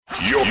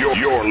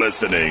You're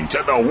listening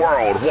to the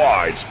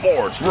Worldwide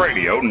Sports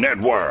Radio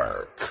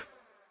Network.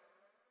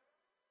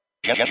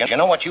 You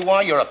know what you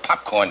are? You're a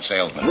popcorn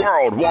salesman.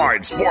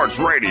 Worldwide Sports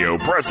Radio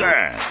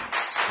presents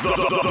the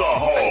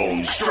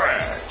Home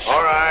Stretch.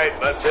 All right,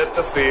 let's hit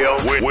the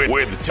field.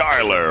 With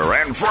Tyler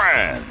and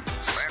friends.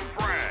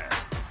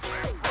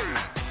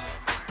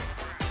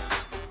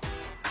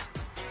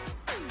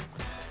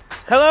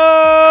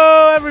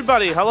 Hello,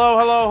 everybody. Hello.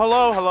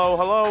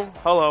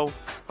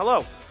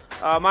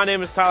 My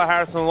name is Tyler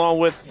Harrison, along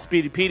with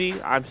Speedy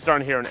Petey. I'm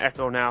starting to hear an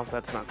echo now.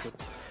 That's not good.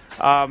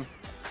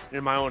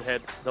 In my own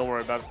head. Don't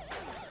worry about it.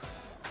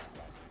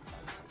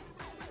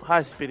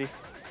 Hi, Speedy.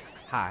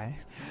 Hi.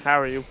 How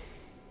are you?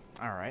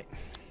 All right.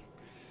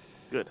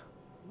 Good.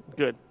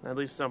 At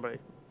least somebody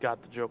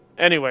got the joke.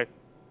 Anyway.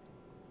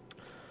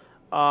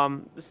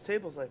 This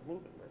table's like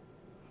moving, man.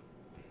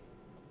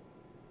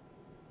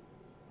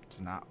 It's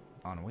not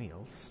on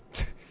wheels.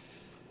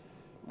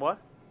 What?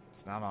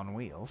 It's not on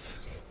wheels.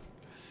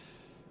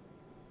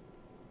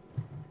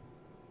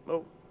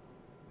 Oh.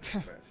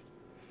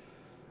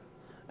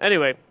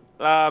 Anyway,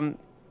 welcome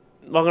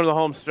to the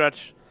home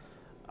stretch.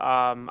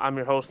 I'm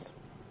your host.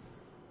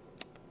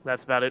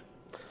 That's about it.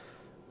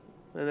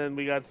 And then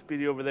we got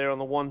Speedy over there on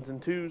the ones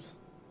and twos.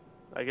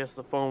 I guess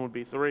the phone would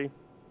be 3,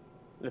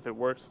 if it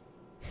works.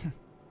 It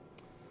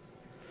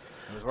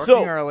was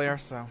working earlier,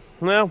 so.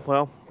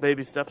 Well,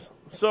 baby steps.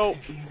 So,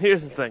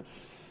 here's the thing.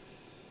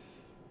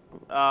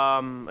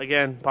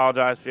 Again,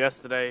 apologize for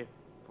yesterday.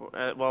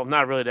 Well,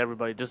 not really to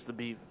everybody, just the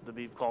beef. The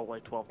beef called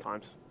like 12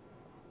 times.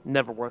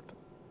 Never worked.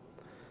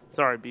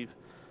 Sorry, beef.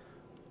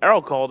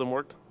 Errol called and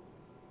worked.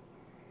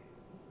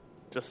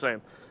 Just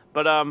saying.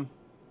 But,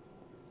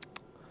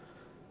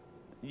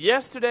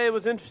 yesterday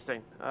was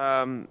interesting.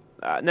 Now,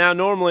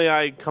 normally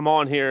I come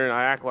on here and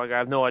I act like I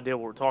have no idea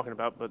what we're talking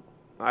about, but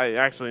I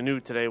actually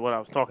knew today what I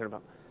was talking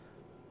about.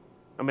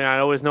 I mean, I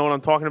always know what I'm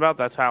talking about.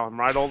 That's how I'm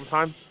right all the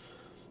time.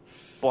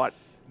 But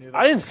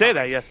I didn't say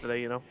that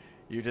yesterday, you know.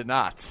 You did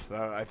not.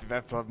 I think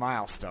that's a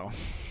milestone.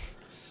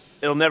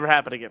 It'll never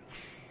happen again.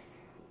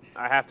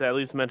 I have to at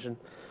least mention.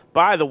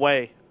 By the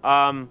way,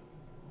 shout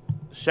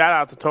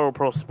out to Total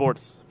Pro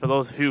Sports for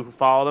those of you who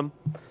follow them.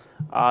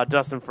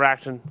 Dustin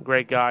Fraction,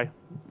 great guy.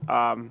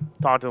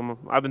 Talked to him.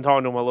 I've been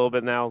talking to him a little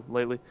bit now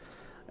lately,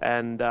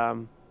 and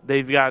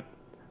they've got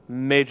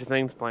major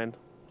things planned.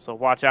 So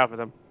watch out for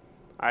them.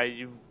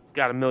 You've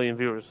got 1 million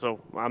viewers, so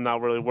I'm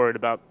not really worried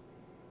about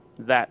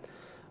that.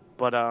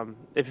 But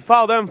if you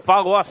follow them,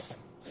 follow us.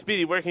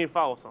 Speedy, where can you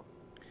follow us on?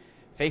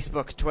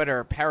 Facebook,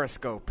 Twitter,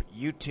 Periscope,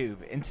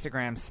 YouTube,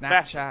 Instagram,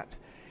 Snapchat,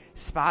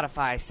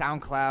 Spotify,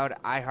 SoundCloud,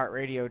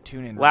 iHeartRadio,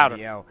 TuneIn Louder.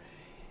 Radio.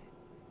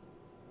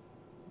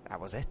 That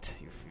was it.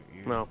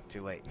 No.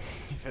 Too late.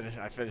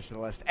 I finished the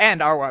list.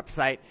 And our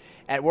website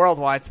at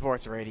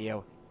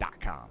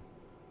worldwidesportsradio.com.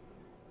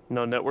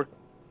 No network?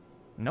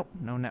 Nope,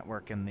 no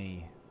network in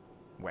the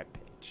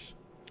webpage.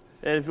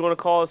 And if you want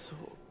to call us,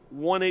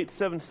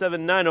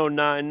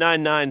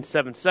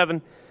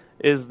 1-877-909-9977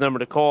 is the number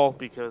to call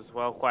because,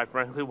 well, quite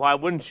frankly, why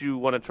wouldn't you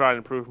want to try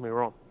and prove me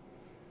wrong?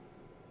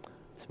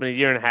 It's been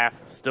 1.5 years,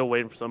 still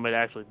waiting for somebody to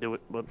actually do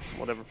it, but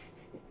whatever.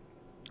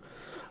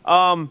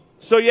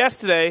 So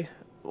yesterday,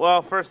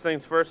 well, first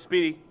things first,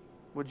 Speedy,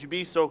 would you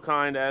be so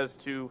kind as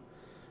to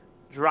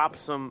drop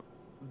some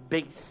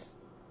bass?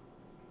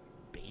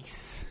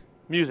 Bass?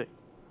 Music.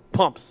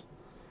 Pumps.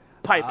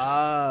 Pipes.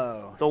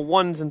 Oh. The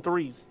ones and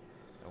threes.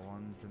 The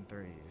ones and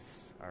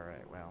threes. All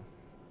right, well.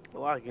 A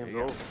lot of games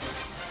are over.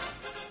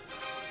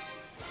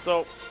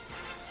 So,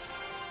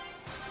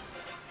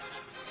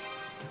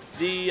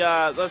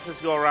 let's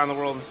just go around the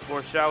world in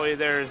sports, shall we?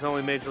 There is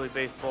only Major League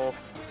Baseball.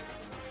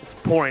 It's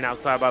pouring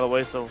outside, by the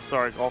way, so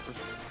sorry, golfers.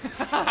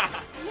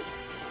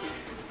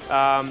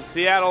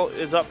 Seattle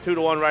is up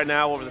 2-1 right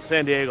now over the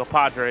San Diego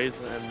Padres,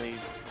 and the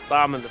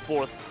bottom of the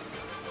 4th.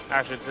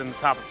 Actually, it's in the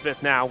top of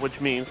 5th now,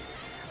 which means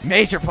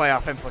major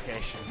playoff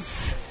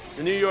implications.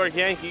 the New York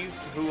Yankees,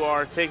 who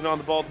are taking on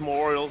the Baltimore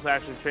Orioles.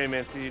 Actually, Trey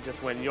Mancini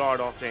just went yard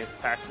off James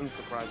Paxton.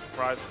 Surprise,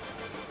 surprise.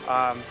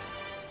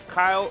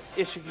 Kyle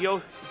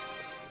Higgy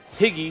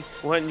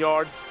went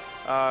yard.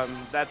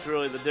 That's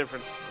really the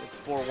difference. It's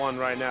 4-1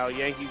 right now.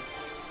 Yankees,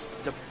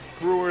 the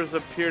Brewers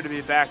appear to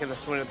be back in the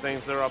swing of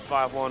things. They're up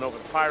 5-1 over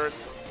the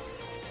Pirates.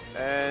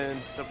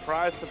 And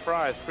surprise,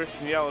 surprise,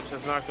 Christian Yelich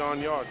has not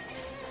gone yard.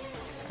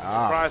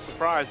 Surprise,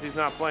 surprise, he's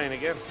not playing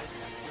again.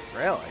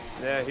 Really?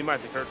 Yeah, he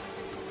might be hurt.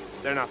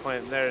 They're not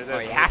playing. Well,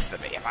 he has to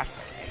be if that's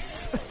the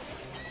case.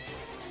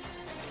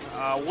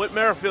 Whit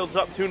Merrifield's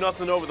up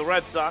 2-0 over the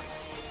Red Sox.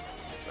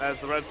 As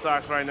the Red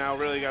Sox right now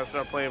really got to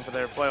start playing for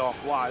their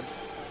playoff lives.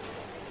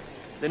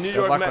 The New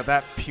York Good luck Mets. with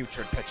that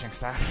putrid pitching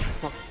staff.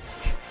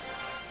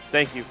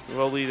 Thank you.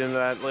 We'll lead into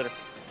that later.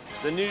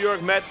 The New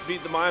York Mets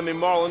beat the Miami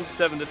Marlins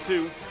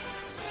 7-2.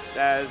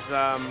 As,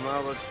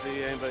 well, let's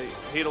see, anybody.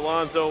 Pete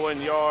Alonso went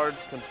yard.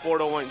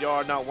 Conforto went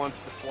yard, not once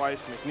but twice.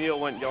 McNeil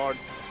went yard.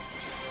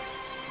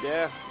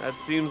 Yeah, that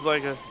seems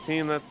like a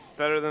team that's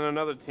better than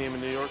another team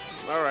in New York.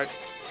 All right.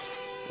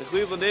 The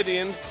Cleveland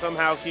Indians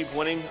somehow keep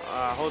winning.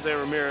 Jose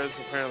Ramirez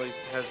apparently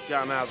has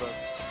gotten out of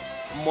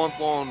the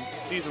month-long,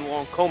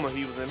 season-long coma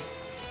he was in.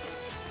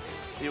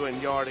 He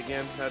went yard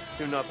again. That's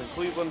 2-0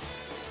 Cleveland.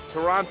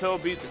 Toronto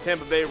beat the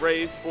Tampa Bay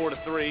Rays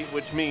 4-3,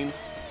 which means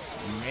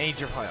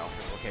major playoff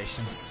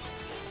implications.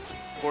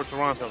 For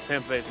Toronto,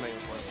 Tampa Bay's making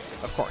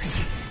playoffs. Of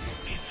course.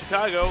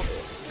 Chicago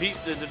beat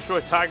the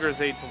Detroit Tigers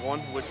 8-1,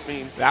 which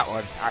means that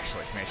one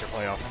actually major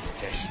playoff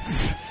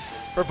implications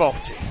for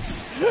both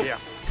teams. Yeah.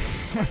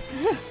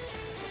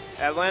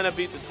 Atlanta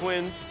beat the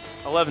Twins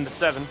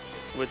 11-7,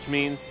 which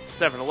means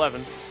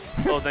 7-11.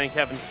 Oh, thank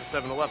heavens for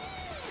 7-11.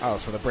 Oh,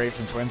 so the Braves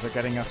and Twins are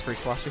getting us free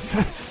slushes?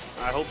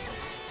 I hope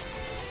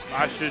so.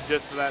 I should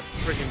just for that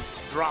freaking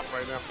drop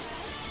right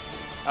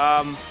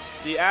now.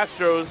 The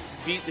Astros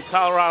beat the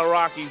Colorado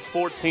Rockies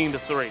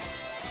 14-3.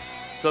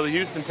 So the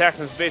Houston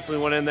Texans basically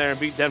went in there and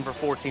beat Denver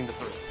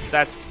 14-3.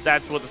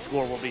 That's what the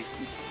score will be.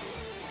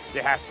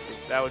 It has to be.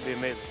 That would be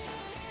amazing.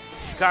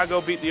 Chicago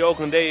beat the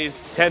Oakland A's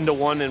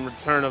 10-1 in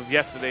return of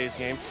yesterday's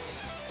game.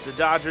 The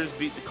Dodgers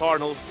beat the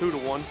Cardinals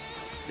 2-1.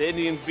 The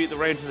Indians beat the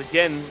Rangers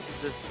again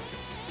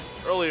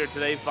earlier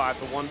today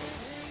 5-1.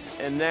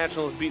 And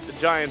Nationals beat the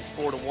Giants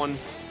 4-1.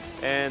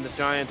 And the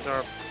Giants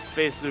are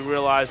basically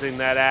realizing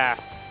that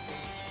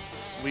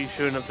we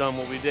shouldn't have done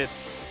what we did.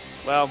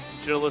 Well,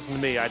 you should have listened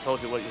to me. I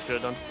told you what you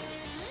should have done.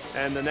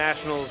 And the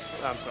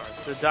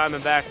the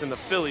Diamondbacks and the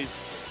Phillies,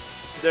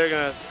 they're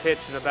going to pitch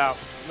in about,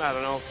 I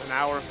don't know, an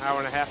hour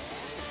and a half.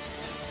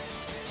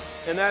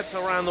 And that's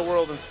Around the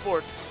World in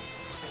Sports,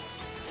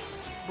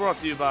 brought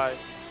to you by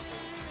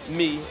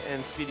me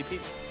and Speedy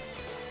Pete.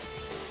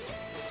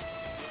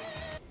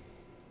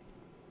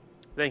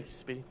 Thank you,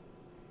 Speedy.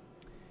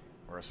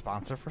 We're a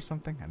sponsor for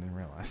something? I didn't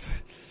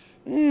realize.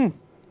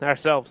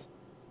 Ourselves.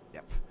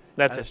 Yep.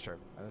 That's That it. is true.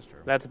 That is true.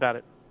 That's about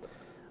it.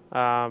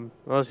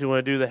 Unless you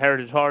want to do the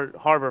Heritage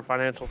Harbor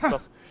financial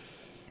stuff.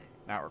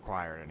 Not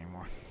required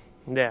anymore.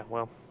 Yeah,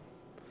 well,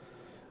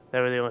 they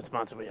were the only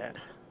sponsor we had.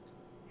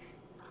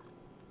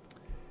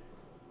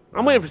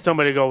 I'm waiting for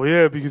somebody to go,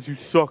 yeah, because you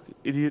suck,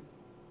 idiot.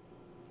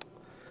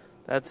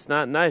 That's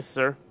not nice,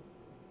 sir.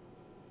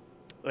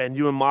 And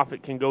you and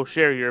Moffat can go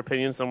share your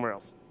opinion somewhere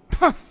else.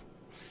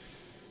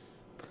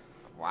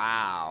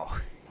 Wow.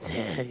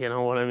 You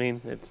know what I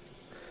mean?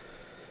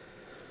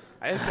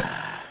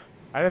 I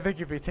didn't think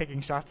you'd be taking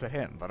shots at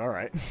him, but all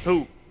right.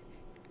 Who?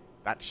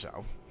 That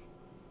show.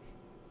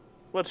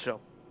 What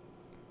show?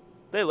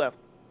 They left.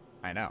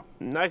 I know.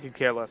 I could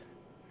care less.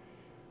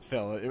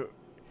 Still,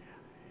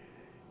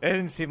 it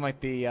didn't seem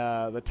like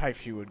the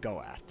type you would go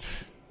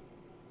at.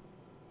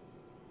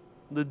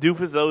 The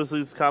doofus always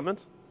leaves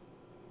comments?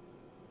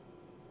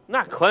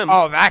 Not Clem.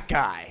 Oh, that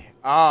guy.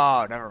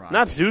 Oh, never mind.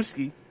 Not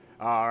Zuski.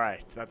 All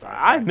right. That's all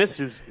I right. miss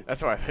Zuski.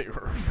 That's what I thought you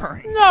were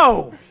referring to.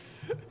 No!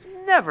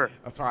 Never.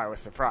 That's why I was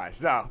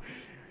surprised. No.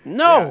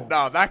 No. Yeah,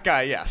 no, that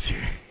guy, yes.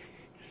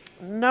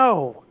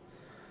 No.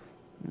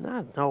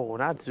 Not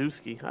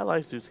Zuski. I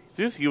like Zuski.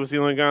 Zuski was the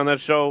only guy on that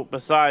show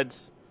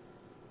besides...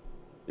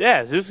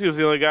 Yeah, Zuski was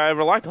the only guy I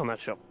ever liked on that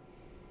show.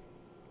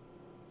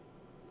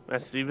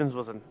 Matt Stevens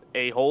was an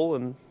a-hole,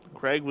 and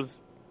Craig was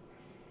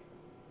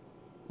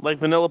like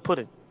vanilla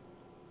pudding.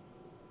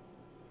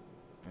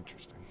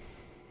 Interesting.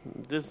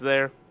 Just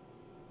there.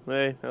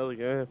 Hey, how's it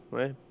going?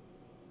 Hey.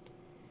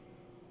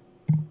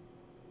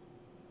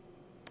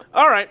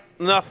 All right,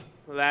 enough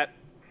of that.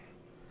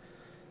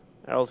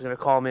 Errol's going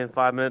to call me in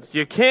 5 minutes.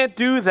 You can't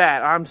do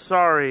that. I'm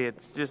sorry.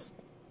 It's just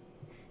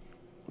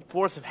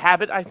force of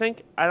habit, I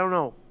think. I don't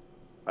know.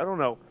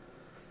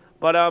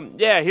 But,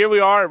 yeah, here we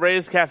are at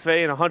Ray's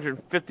Cafe in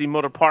 150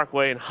 Motor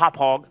Parkway in Hop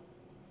Hog.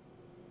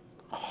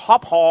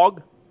 Hop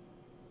Hog.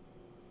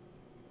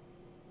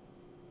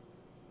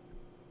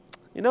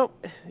 You know,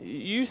 you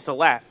used to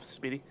laugh,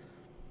 Speedy.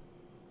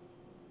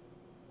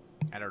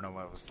 I don't know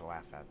what was to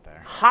laugh at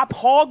there. Hop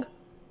Hog?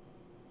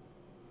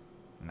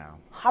 No.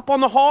 Hop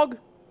on the hog?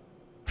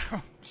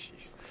 Oh,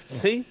 jeez.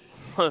 See?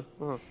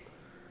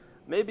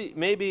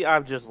 Maybe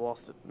I've just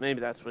lost it. Maybe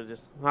that's what it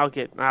is.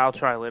 I'll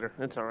try later.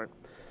 It's all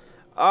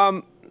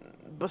right.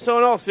 But so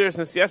in all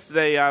seriousness,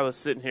 yesterday I was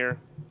sitting here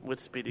with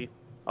Speedy,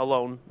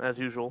 alone, as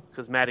usual,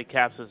 because Matty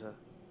Caps is a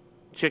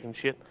chicken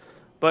shit.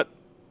 But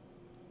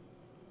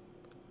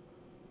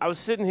I was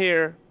sitting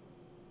here,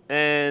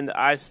 and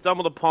I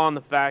stumbled upon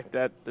the fact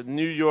that the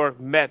New York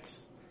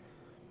Mets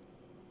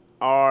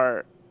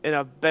are in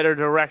a better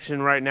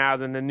direction right now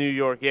than the New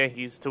York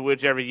Yankees, to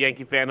which every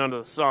Yankee fan under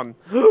the sun.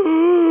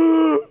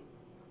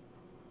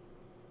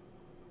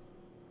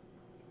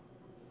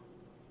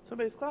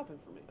 Somebody's clapping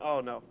for me.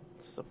 Oh, no.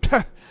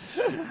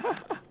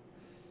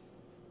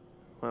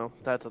 Well,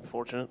 that's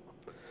unfortunate.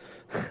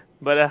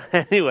 But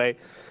anyway,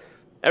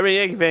 every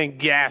Yankee fan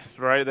gasped,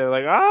 right? They're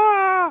like,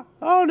 oh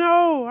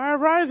no, our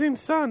rising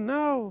sun,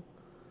 no.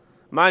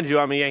 Mind you,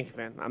 I'm a Yankee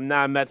fan. I'm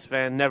not a Mets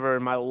fan. Never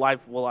in my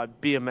life will I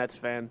be a Mets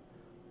fan.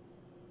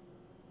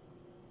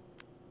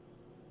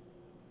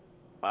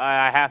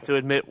 I have to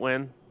admit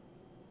when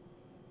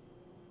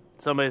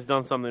somebody's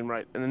done something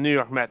right. And the New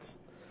York Mets,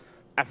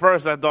 At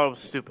first, I thought it was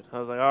stupid. I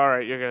was like, all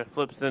right, you're going to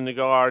flip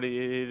Syndergaard.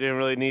 You didn't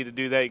really need to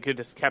do that. You could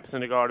have just kept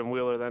Syndergaard and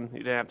Wheeler then. You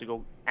didn't have to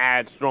go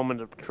add Stroman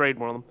to trade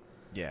one of them.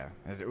 Yeah,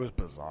 it was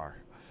bizarre.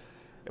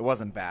 It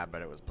wasn't bad,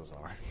 but it was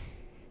bizarre.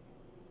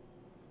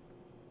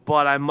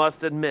 But I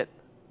must admit,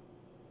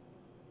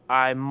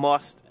 for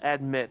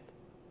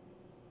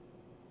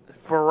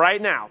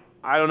right now,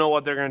 I don't know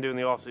what they're going to do in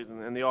the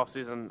offseason. In the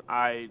offseason,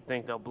 I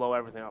think they'll blow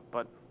everything up.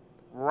 But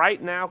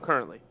right now,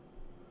 currently,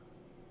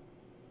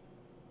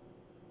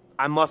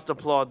 I must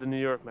applaud the New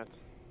York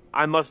Mets.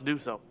 I must do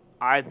so.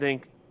 I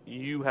think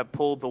you have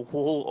pulled the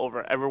wool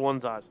over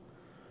everyone's eyes.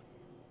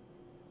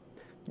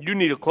 You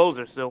need a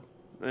closer still.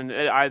 And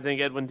I think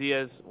Edwin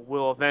Diaz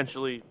will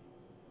eventually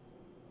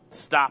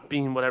stop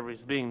being whatever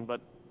he's being.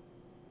 But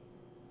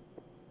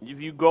if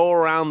you go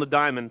around the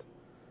diamond,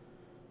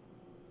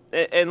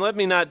 and let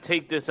me not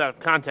take this out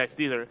of context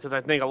either, because I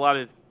think a lot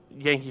of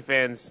Yankee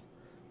fans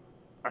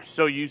are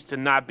so used to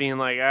not being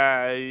like,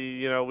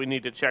 we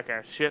need to check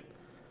our shit,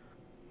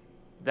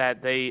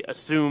 that they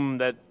assume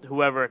that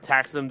whoever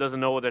attacks them doesn't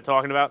know what they're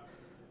talking about.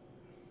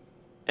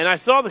 And I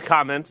saw the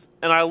comments,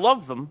 and I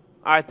love them.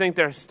 I think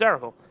they're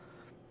hysterical.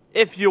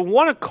 If you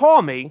want to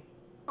call me,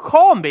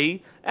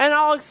 and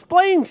I'll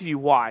explain to you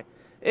why.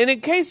 And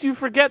in case you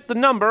forget the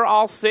number,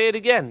 I'll say it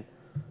again.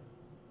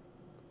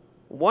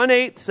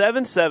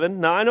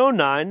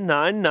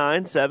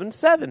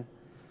 1-877-909-9977.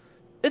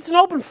 It's an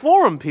open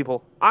forum,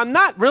 people. I'm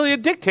not really a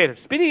dictator.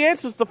 Speedy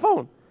answers the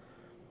phone.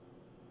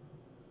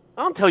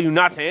 I don't tell you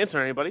not to answer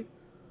anybody.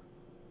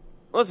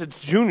 Unless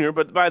it's Junior,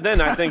 but by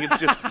then I think it's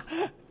just...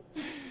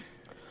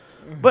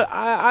 But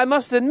I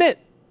must admit,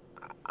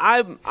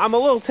 I'm a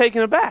little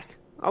taken aback.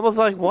 I was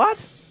like,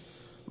 what?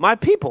 My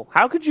people,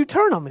 how could you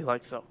turn on me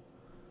like so?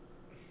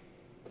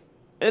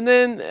 And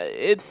then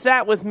it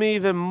sat with me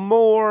even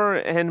more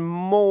and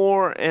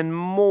more and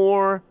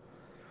more.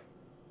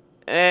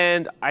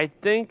 And I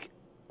think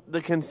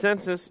the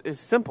consensus is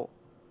simple.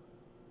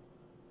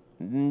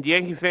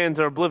 Yankee fans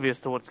are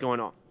oblivious to what's going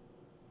on.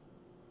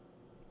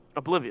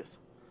 Oblivious.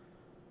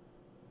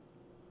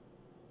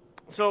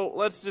 So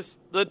let's just,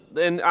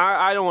 and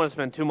I don't want to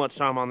spend too much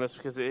time on this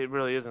because it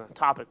really isn't a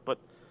topic, but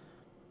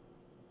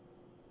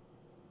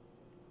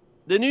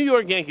the New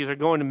York Yankees are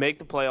going to make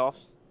the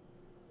playoffs,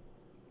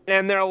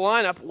 and their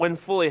lineup, when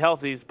fully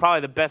healthy, is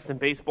probably the best in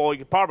baseball. You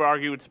could probably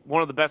argue it's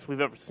one of the best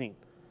we've ever seen.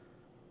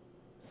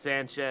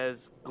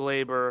 Sanchez,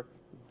 Glaber,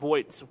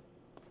 Voit,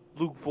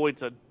 Luke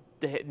Voigt's a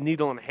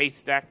needle in a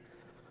haystack.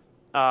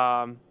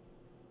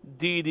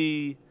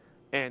 Didi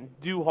and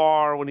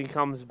Duhar when he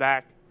comes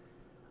back.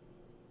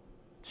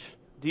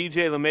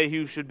 DJ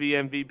LeMahieu should be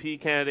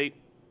MVP candidate.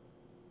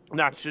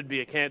 Not should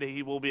be a candidate.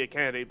 He will be a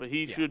candidate, but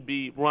he should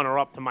be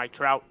runner-up to Mike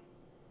Trout.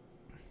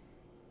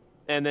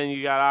 And then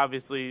you got,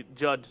 obviously,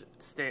 Judge,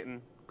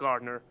 Stanton,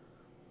 Gardner,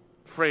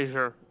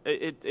 Frazier.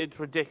 It's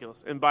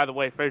ridiculous. And by the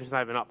way, Frazier's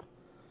not even up.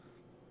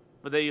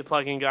 But then you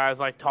plug in guys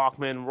like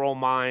Tauchman,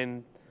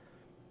 Romine,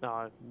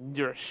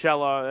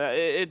 Urshela.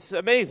 It's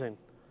amazing.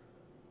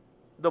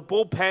 The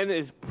bullpen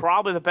is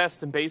probably the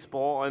best in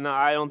baseball, and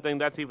I don't think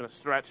that's even a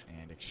stretch.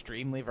 And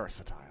extremely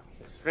versatile.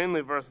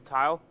 Extremely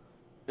versatile.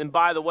 And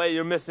by the way,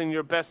 you're missing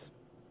your best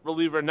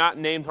reliever not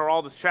named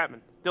Aroldis Chapman.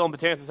 Dylan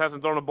Betances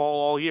hasn't thrown a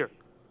ball all year.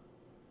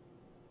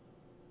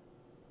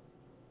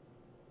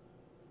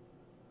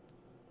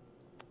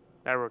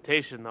 That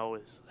rotation, though,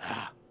 is...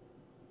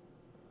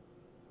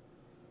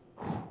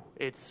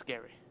 it's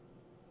scary.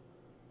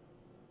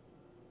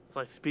 It's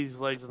like Speedy's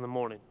legs in the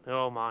morning.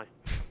 Oh, my.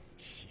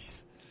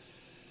 Jeez.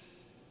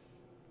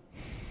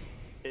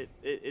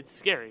 It's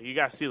scary. You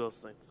gotta see those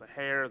things. The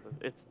hair,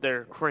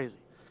 they're crazy.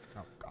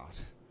 Oh, God.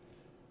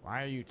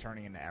 Why are you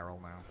turning into Errol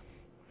now?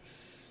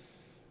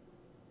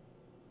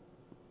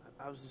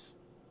 I was just...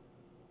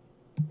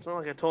 It's not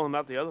like I told him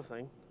about the other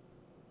thing.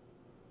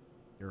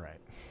 You're right.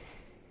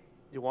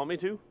 You want me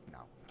to?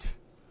 No.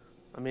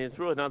 I mean, it's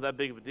really not that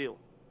big of a deal.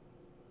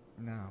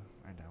 No,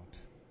 I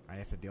don't. I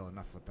have to deal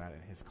enough with that in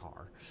his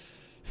car.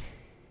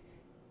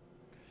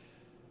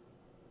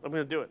 I'm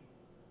gonna do it.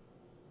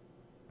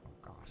 Oh,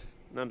 God.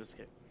 No, I'm just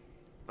kidding.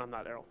 I'm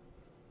not Errol.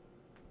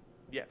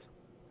 Yet.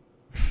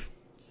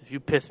 If you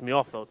piss me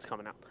off, though, it's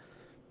coming out.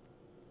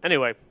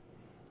 Anyway,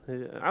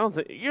 I don't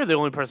think... You're the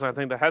only person I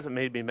think that hasn't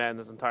made me mad in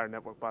this entire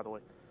network, by the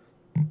way.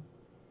 All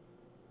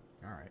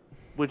right.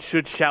 Which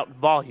should shout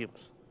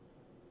volumes.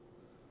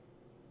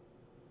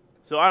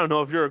 So I don't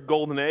know if you're a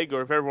golden egg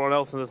or if everyone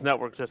else in this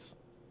network just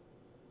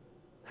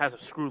has a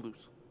screw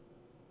loose.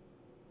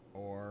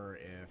 Or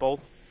if...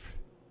 Both?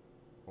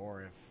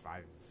 Or if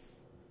I've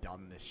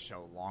done this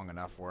show long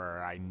enough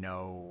where I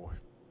know...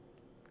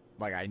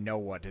 Like, I know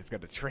what is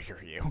going to trigger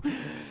you.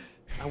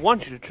 I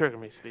want you to trigger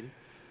me, Speedy.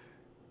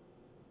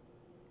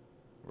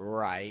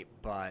 Right,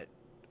 but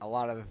a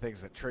lot of the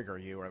things that trigger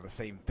you are the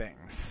same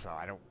things, so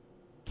I don't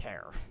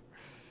care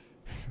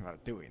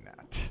about doing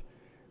that.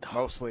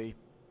 Mostly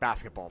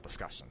basketball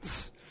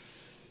discussions.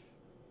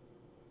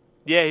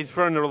 Yeah, he's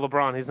referring to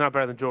LeBron. He's not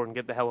better than Jordan.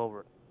 Get the hell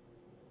over it.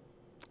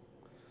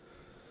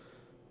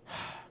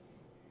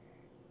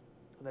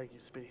 Thank you,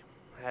 Speedy.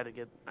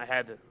 I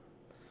had to.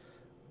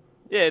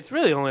 Yeah, it's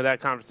really only that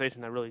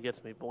conversation that really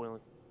gets me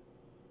boiling.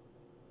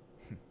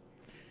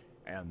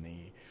 And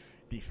the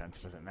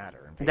defense doesn't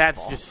matter in baseball.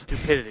 That's just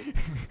stupidity.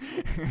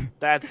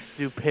 That's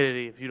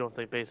stupidity if you don't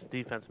think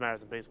defense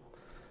matters in baseball.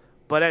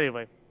 But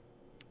anyway,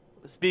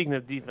 speaking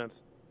of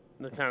defense,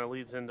 that kind of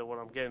leads into what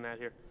I'm getting at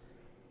here.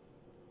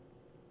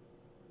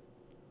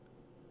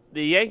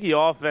 The Yankee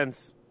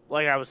offense,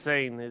 like I was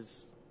saying,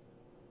 is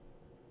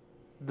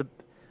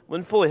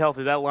when fully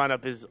healthy, that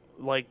lineup is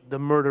like the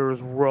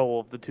murderer's row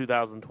of the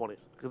 2020s,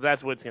 because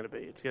that's what it's going to be.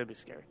 It's going to be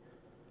scary.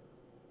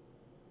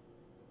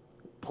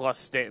 Plus,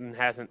 Stanton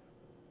hasn't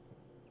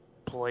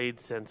played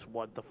since,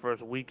 the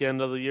first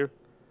weekend of the year?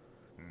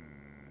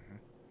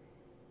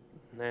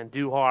 Mm-hmm. And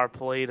Duhar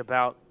played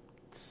about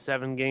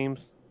 7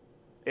 games,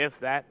 if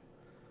that.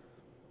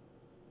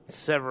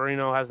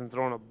 Severino hasn't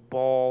thrown a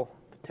ball.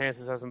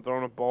 Betances hasn't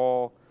thrown a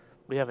ball.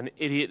 We have an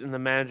idiot in the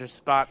manager's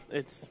spot.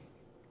 It's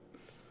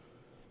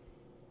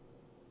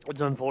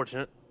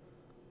unfortunate.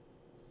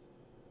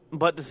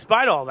 But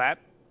despite all that,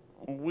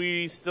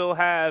 we still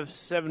have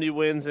 70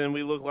 wins, and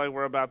we look like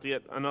we're about to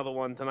get another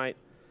one tonight.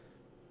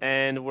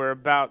 And we're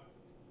about...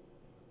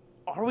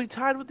 Are we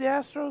tied with the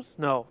Astros?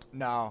 No.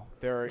 No.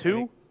 They're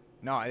 2?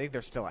 I think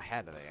they're still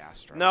ahead of the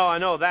Astros. No, I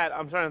know that.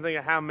 I'm trying to think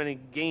of how many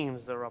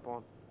games they're up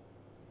on.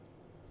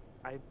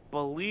 I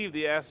believe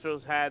the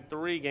Astros had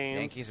 3 games.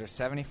 Yankees are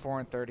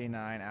 74 and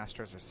 39.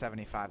 Astros are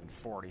 75 and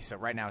 40. So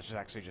right now it's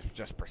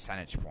just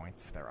percentage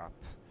points. They're up.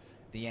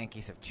 The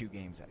Yankees have 2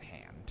 games at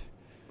hand.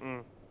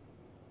 Mm.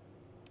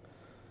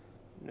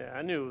 Yeah,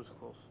 I knew it was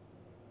close.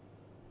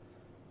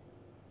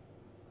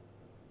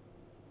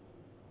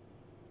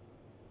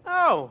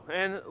 Oh,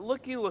 and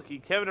looky,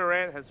 Kevin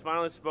Durant has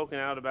finally spoken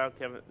out about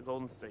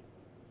Golden State.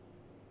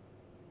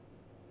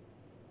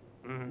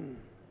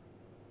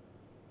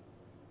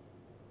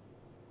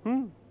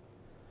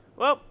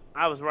 Well,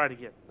 I was right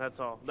again. That's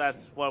all.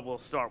 That's what we'll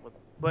start with.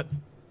 But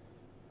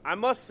I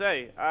must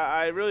say,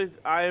 I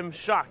am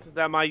shocked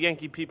that my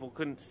Yankee people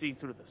couldn't see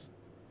through this.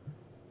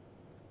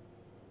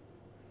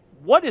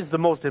 What is the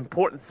most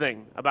important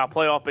thing about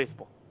playoff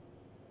baseball?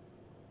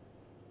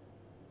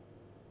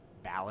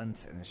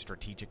 Balance and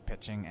strategic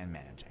pitching and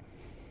managing.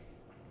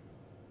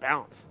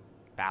 Balance.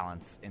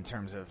 Balance in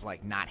terms of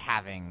like not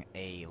having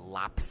a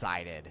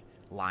lopsided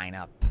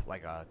lineup,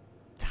 like a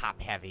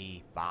top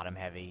heavy, bottom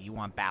heavy. You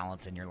want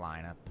balance in your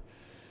lineup.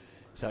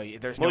 So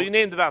there's no. Well, you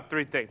named about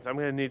 3 things. I'm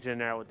going to need you to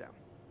narrow it down.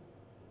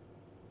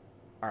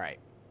 All right.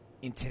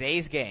 In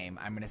today's game,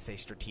 I'm going to say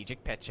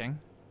strategic pitching.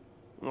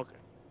 Okay.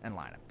 And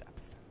lineup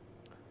depth.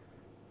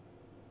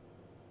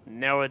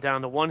 Narrow it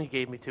down to 1. He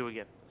gave me 2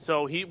 again.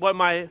 So what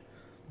my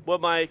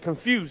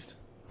confused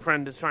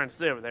friend is trying to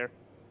say over there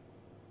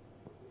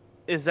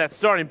is that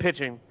starting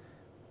pitching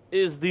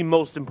is the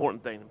most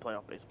important thing in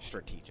playoff baseball.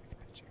 Strategic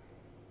pitching.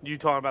 You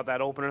talking about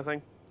that opener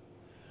thing?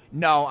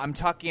 No, I'm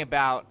talking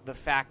about the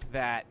fact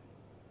that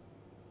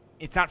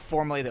it's not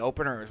formally the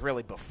opener. It was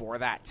really before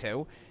that,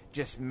 too.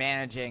 Just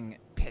managing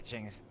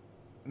pitching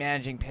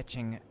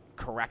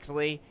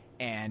correctly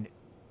and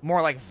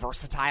more like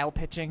versatile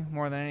pitching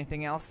more than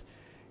anything else.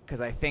 Because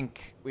I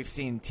think we've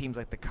seen teams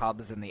like the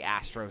Cubs and the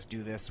Astros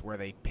do this where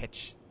they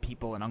pitch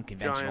people in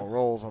unconventional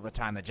roles all the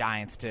time. The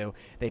Giants, too.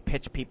 They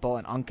pitch people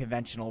in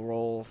unconventional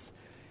roles.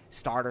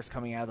 Starters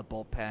coming out of the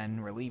bullpen,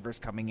 relievers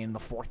coming in the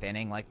 4th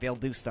inning. Like, they'll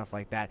do stuff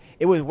like that.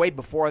 It was way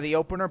before the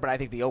opener, but I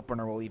think the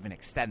opener will even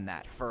extend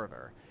that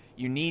further.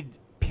 You need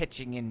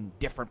pitching in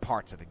different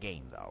parts of the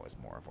game, though, is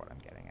more of what I'm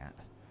getting at.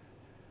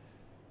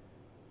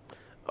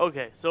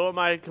 Okay, so what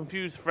my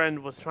confused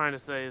friend was trying to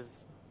say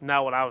is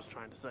not what I was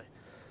trying to say.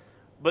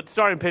 But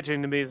starting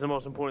pitching, to me, is the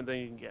most important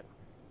thing you can get.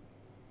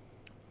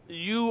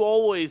 You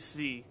always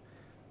see,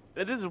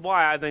 and this is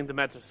why I think the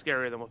Mets are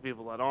scarier than what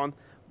people let on,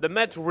 the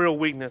Mets' real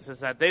weakness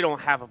is that they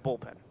don't have a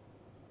bullpen.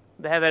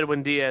 They have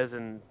Edwin Diaz,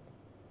 and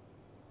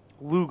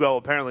Lugo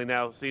apparently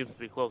now seems to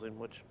be closing,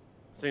 which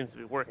seems to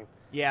be working.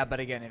 Yeah,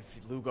 but again,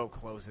 if Lugo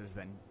closes,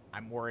 then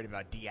I'm worried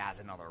about Diaz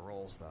in other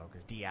roles, though,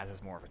 because Diaz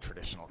is more of a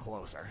traditional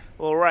closer.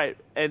 Well, right,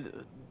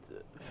 and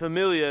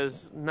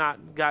Familia's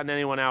not gotten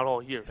anyone out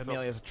all year.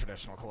 Familia's a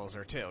traditional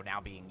closer, too, now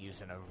being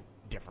used in a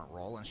different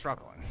role and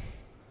struggling.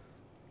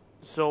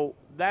 So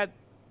that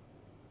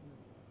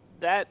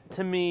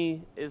to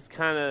me is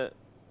kind of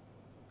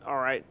all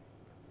right.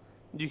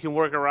 You can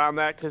work around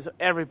that because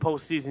every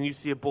postseason you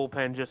see a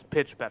bullpen just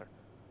pitch better.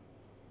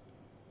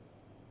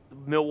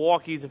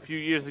 Milwaukee's a few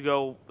years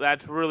ago,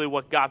 that's really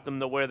what got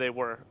them to where they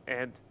were,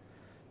 and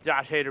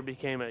Josh Hader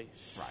became a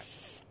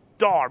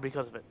star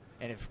because of it.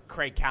 And if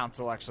Craig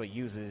Counsell actually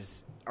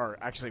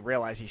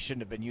realized he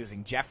shouldn't have been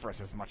using Jeffress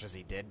as much as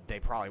he did, they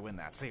probably win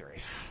that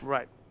series.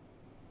 Right.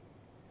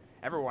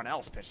 Everyone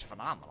else pitched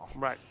phenomenal.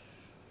 Right.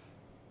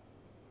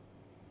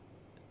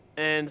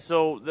 And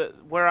so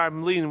where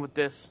I'm leaning with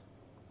this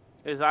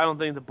is I don't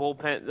think the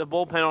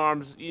bullpen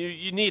arms,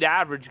 you need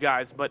average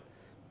guys, but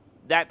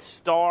that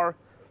star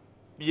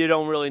you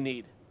don't really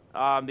need. The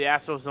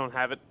Astros don't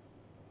have it.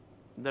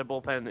 Their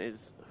bullpen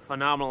is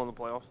phenomenal in the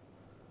playoffs.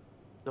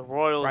 The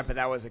Royals. Right, but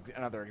that was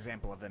another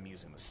example of them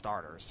using the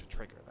starters to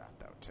trigger that,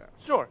 though, too.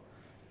 Sure.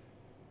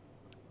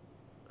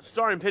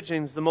 Starting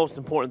pitching is the most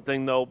important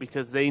thing, though,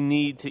 because they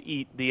need to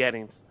eat the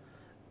innings.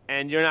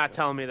 And you're not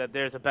telling me that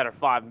there's a better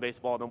 5 in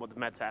baseball than what the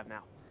Mets have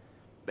now.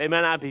 They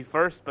may not be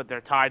first, but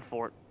they're tied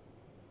for it.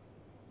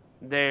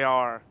 They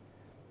are.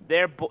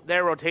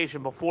 Their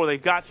rotation before they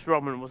got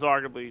Stroman was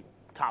arguably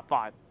top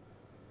 5.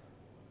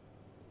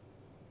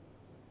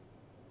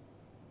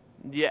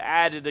 You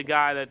added a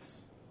guy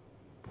that's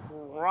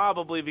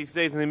probably, if he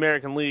stays in the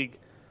American League,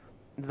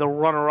 the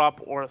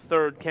runner-up or a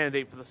third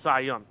candidate for the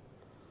Cy Young.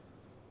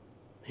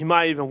 He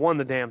might even won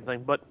the damn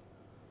thing, but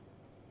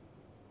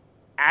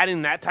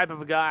adding that type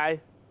of a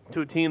guy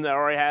to a team that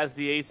already has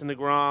the ace in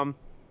DeGrom,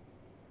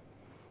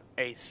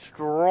 a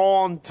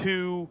strong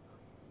 2,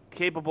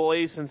 capable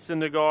ace in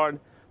Syndergaard,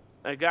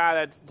 a guy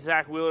that's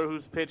Zach Wheeler,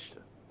 who's pitched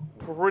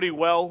pretty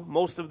well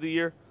most of the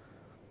year.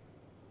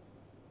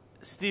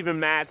 Steven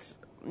Matz,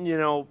 I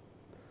know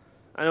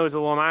he's a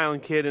Long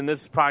Island kid, and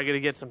this is probably going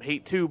to get some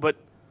hate too, but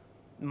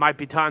it might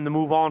be time to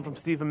move on from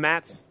Steven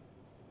Matz.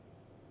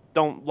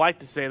 Don't like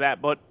to say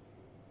that, but,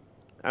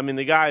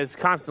 the guy is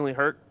constantly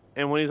hurt,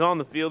 and when he's on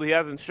the field, he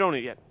hasn't shown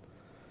it yet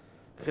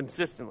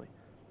consistently.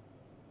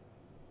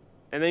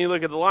 And then you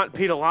look at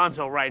Pete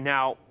Alonso right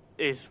now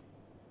is,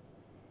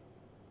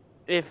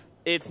 if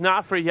it's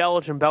not for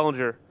Yelich and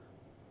Bellinger,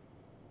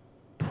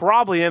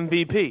 probably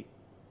MVP.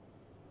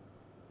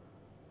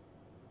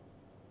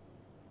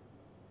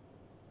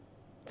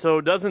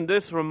 So doesn't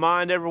this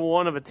remind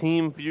everyone of a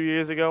team a few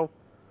years ago?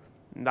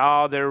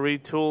 No, they're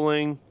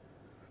retooling.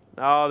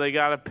 Oh, they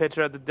got a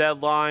pitcher at the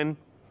deadline.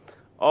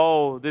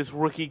 Oh, this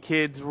rookie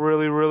kid's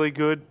really, really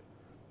good.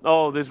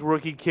 Oh, this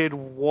rookie kid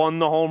won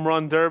the home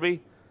run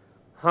derby.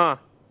 Huh.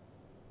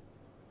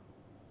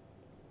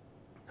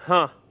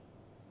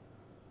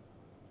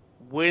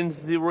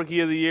 Wins the Rookie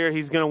of the Year.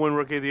 He's going to win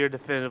Rookie of the Year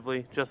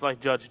definitively, just like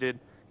Judge did.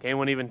 Can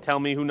anyone even tell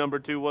me who number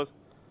 2 was?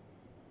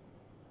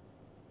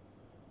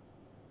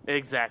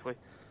 Exactly.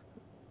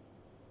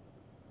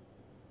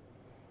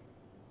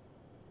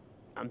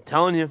 I'm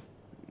telling you.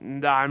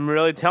 I'm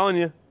really telling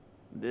you.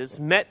 This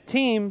Met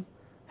team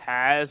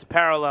has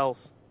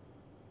parallels.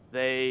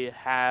 They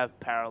have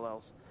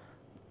parallels.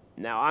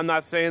 Now, I'm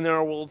not saying they're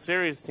a World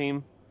Series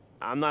team.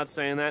 I'm not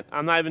saying that.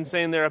 I'm not even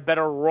saying they're a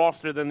better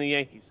roster than the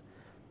Yankees.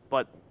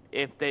 But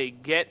if they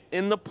get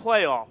in the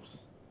playoffs,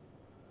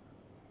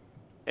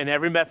 and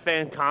every Met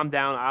fan, calm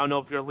down. I don't know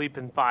if you're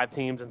leaping 5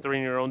 teams and 3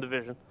 in your own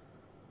division.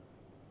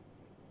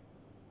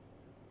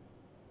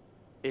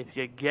 If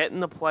you get in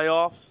the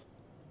playoffs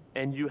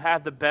and you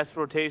have the best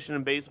rotation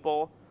in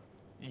baseball,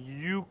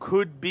 you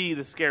could be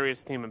the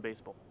scariest team in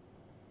baseball.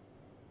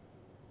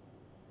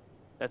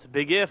 That's a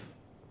big if.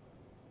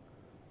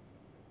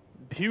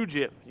 Huge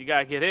if. You got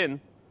to get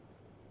in.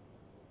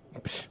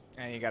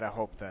 And you got to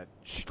hope that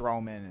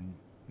Stroman and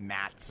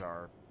Matz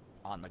are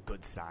on the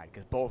good side,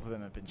 because both of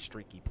them have been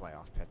streaky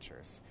playoff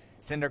pitchers.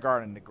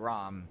 Syndergaard and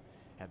DeGrom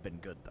have been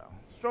good, though.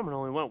 Stroman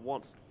only went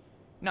once.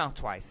 No,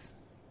 twice.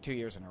 2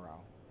 years in a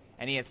row.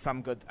 And he had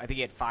some good... I think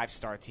he had 5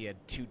 starts. He had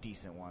 2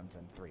 decent ones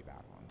and 3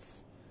 bad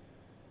ones.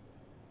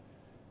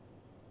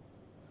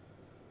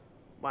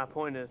 My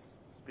point is,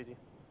 Speedy,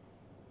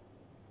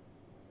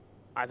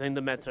 I think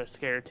the Mets are a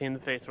scarier team to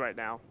face right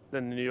now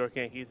than the New York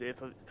Yankees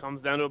if it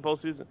comes down to a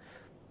postseason.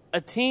 A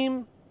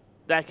team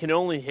that can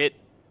only hit...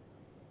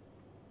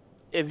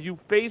 If you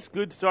face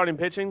good starting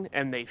pitching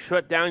and they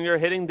shut down your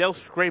hitting, they'll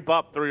scrape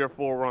up 3 or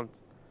 4 runs.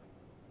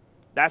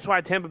 That's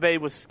why Tampa Bay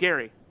was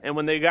scary. And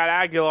when they got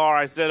Aguilar,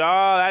 I said,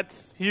 oh,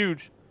 that's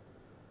huge.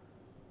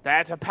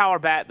 That's a power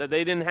bat that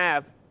they didn't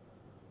have.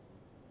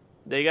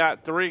 They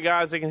got 3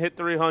 guys that can hit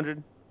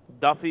 300.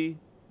 Duffy,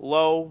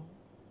 Lowe,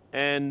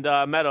 and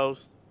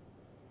Meadows.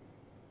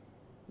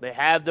 They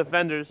have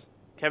defenders.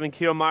 Kevin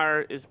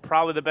Kiermaier is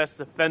probably the best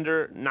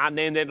defender not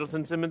named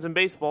Andrelton Simmons in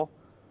baseball.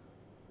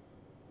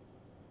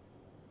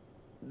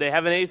 They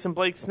have an ace in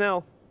Blake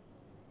Snell.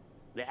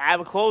 They have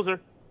a closer.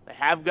 They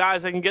have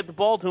guys that can get the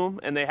ball to him,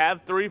 and they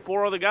have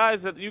 3-4 other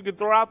guys that you can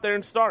throw out there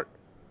and start.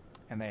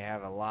 And they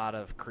have a lot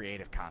of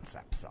creative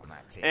concepts on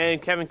that team. And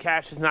Kevin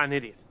Cash is not an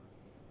idiot.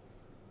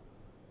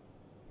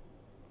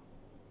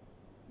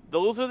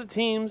 Those are the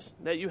teams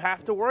that you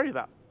have to worry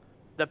about.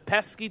 The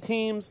pesky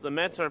teams, the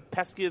Mets are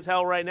pesky as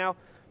hell right now.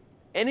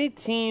 Any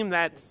team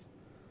that's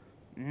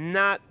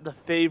not the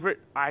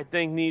favorite, I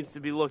think, needs to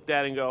be looked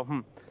at and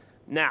go,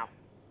 Now,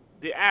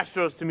 the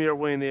Astros, to me, are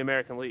winning the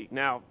American League.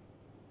 Now,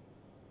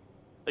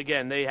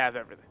 again, they have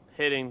everything.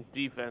 Hitting,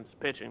 defense,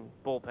 pitching,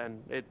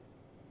 bullpen.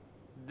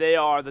 They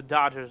are the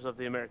Dodgers of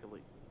the American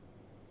League.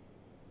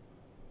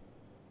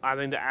 I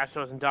think the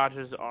Astros and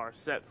Dodgers are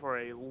set for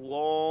a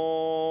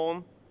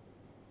long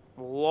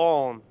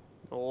World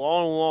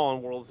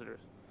Series.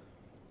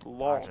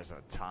 Dodgers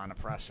a ton of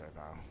pressure,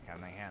 though.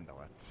 Can they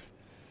handle it?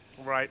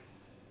 Right.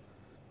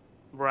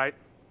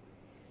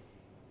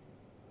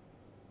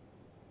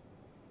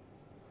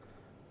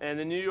 And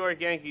the New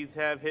York Yankees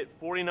have hit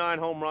 49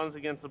 home runs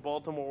against the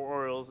Baltimore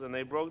Orioles, and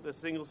they broke the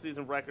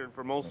single-season record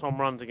for most home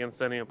runs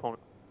against any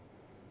opponent.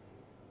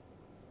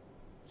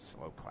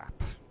 Slow clap.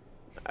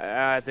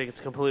 I think it's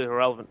completely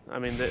irrelevant. I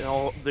mean,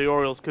 the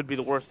Orioles could be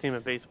the worst team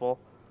in baseball.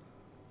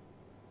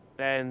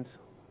 And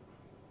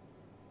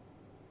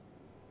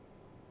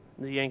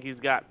the Yankees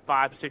got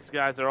 5-6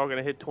 guys that are all going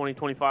to hit 20,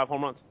 25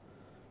 home runs.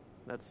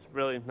 That's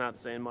really not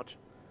saying much.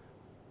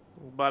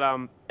 But,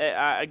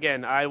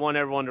 again, I want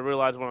everyone to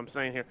realize what I'm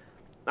saying here.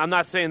 I'm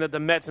not saying that the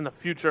Mets in the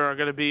future are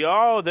going to be,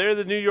 they're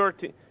the New York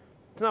team.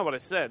 That's not what I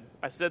said.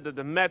 I said that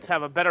the Mets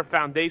have a better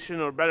foundation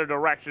or better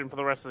direction for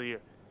the rest of the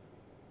year.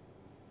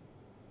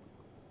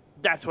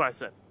 That's what I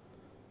said.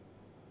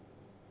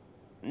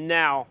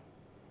 Now,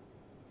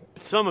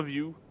 some of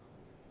you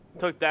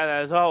took that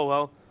as,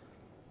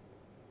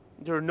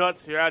 you're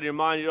nuts, you're out of your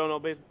mind, you don't know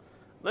baseball.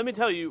 Let me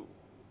tell you,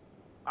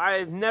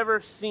 I've never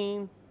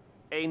seen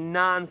a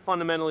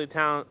non-fundamentally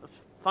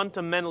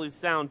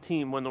sound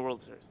team win the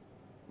World Series.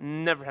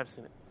 Never have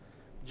seen it.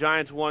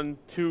 Giants won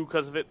 2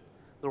 because of it.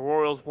 The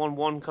Royals won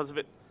 1 because of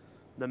it.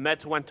 The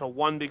Mets went to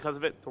 1 because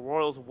of it. The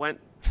Royals went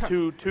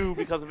to 2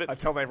 because of it.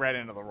 Until they ran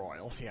into the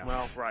Royals,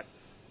 yes. Well,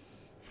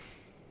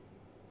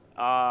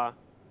 right.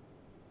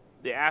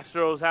 The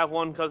Astros have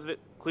 1 because of it.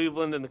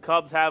 Cleveland and the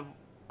Cubs have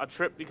a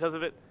trip because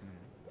of it.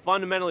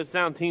 Fundamentally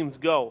sound teams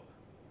go.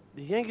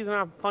 The Yankees are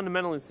not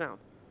fundamentally sound.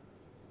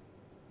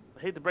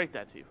 I hate to break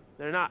that to you.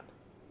 They're not.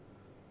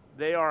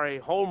 They are a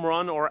home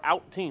run or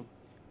out team.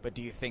 But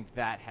do you think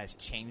that has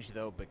changed,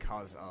 though,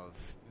 because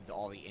of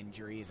all the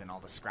injuries and all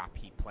the scrap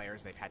heap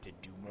players? They've had to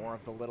do more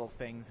of the little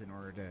things in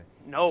order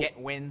to get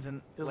wins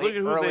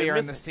earlier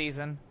in the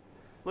season?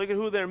 Look at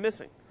who they're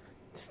missing.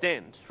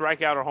 Stanton,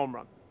 strikeout or home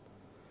run.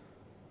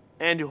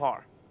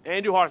 Andujar.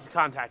 Andujar's a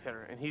contact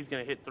hitter, and he's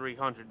going to hit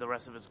 300 the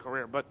rest of his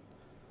career. But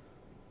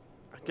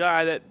a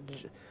guy that...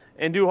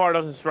 Andujar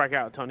doesn't strike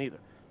out a ton either.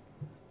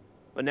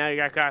 But now you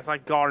got guys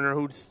like Gardner,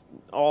 who's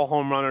all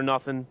home run or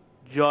nothing.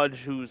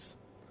 Judge, who's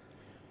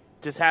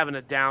just having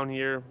a down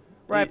year.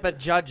 Right, but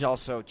Judge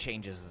also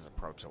changes his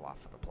approach a lot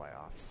for the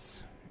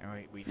playoffs.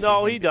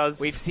 He does.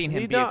 We've seen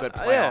him be a good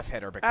playoff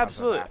hitter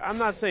because of that. I'm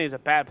not saying he's a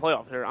bad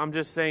playoff hitter. I'm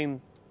just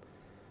saying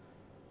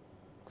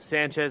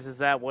Sanchez is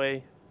that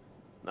way.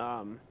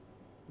 DJ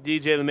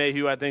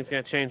LeMahieu, I think, is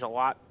going to change a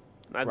lot.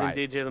 I think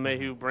DJ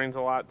LeMahieu brings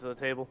a lot to the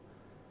table.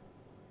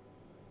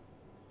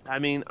 I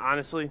mean,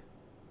 honestly,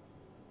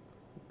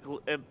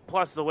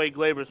 plus the way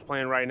Gleyber's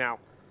playing right now,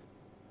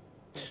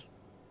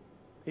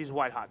 he's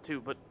white hot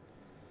too, but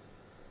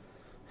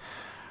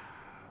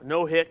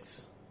no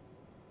Hicks,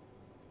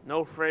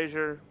 no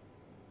Frazier,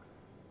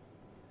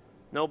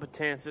 no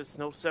Betances,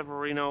 no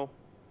Severino,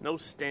 no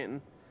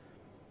Stanton.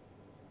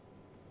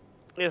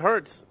 It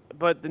hurts,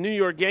 but the New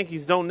York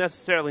Yankees don't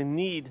necessarily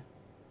need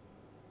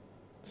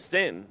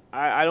Stanton.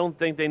 I don't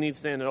think they need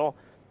Stanton at all.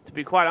 To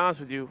be quite honest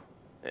with you,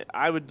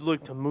 I would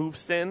look to move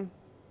Stanton.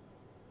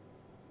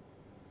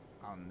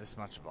 On this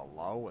much of a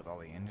low with all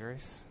the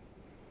injuries?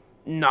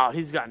 No,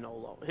 he's got no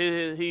low.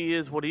 He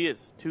is what he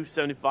is.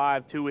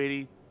 275,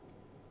 280,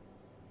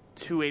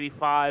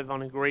 285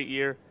 on a great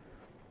year.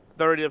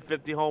 30 to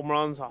 50 home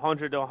runs,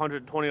 100 to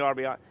 120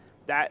 RBI.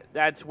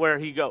 That's where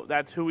he goes.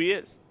 That's who he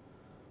is.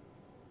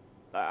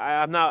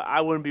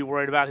 I wouldn't be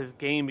worried about his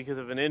game because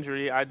of an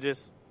injury. I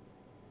don't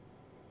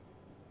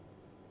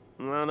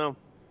know.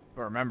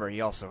 But remember,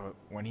 he also,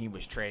 when he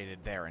was traded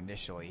there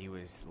initially, he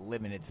was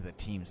limited to the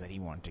teams that he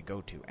wanted to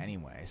go to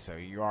anyway. So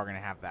you are going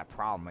to have that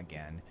problem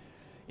again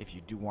if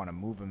you do want to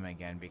move him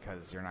again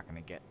because you're not going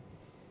to get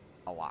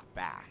a lot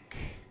back.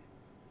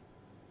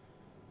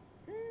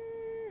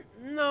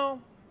 No.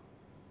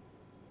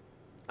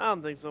 I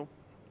don't think so.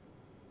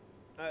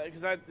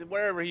 Because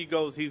wherever he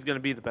goes, he's going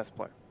to be the best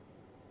player.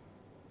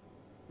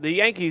 The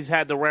Yankees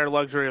had the rare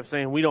luxury of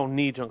saying, we don't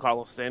need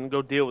Giancarlo Stanton.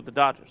 Go deal with the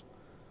Dodgers.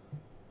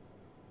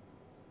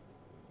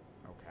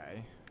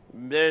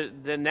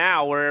 Then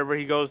now, wherever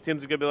he goes,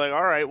 teams are going to be like,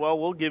 all right, well,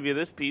 we'll give you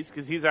this piece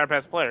because he's our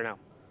best player now.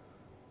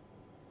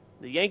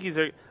 The Yankees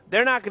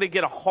they're not going to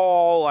get a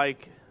haul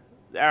like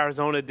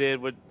Arizona did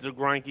with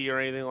Greinke or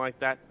anything like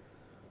that.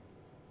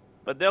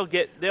 But they'll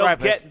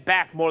get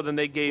back more than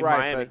they gave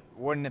Miami. But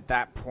wouldn't at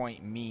that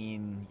point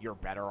mean you're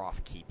better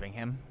off keeping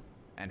him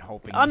and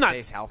hoping he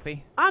stays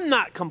healthy? I'm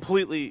not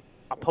completely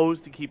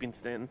opposed to keeping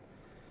Stanton.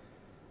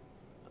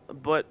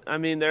 But, I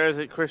mean, there is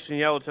a Christian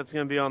Yelich that's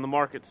going to be on the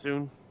market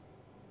soon.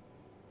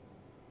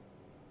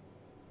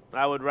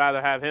 I would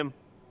rather have him.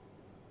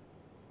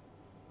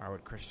 Why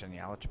would Christian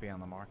Yelich be on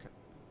the market?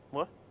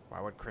 What?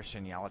 Why would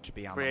Christian Yelich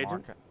be on Free the agent?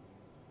 market?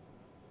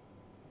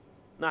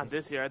 Not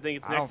this year. I think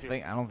it's next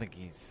year. I don't think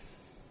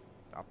he's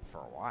up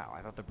for a while.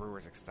 I thought the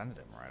Brewers extended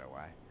him right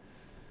away.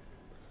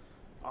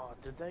 Oh,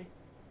 did they?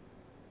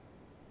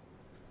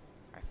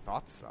 I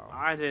thought so.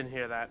 I didn't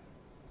hear that.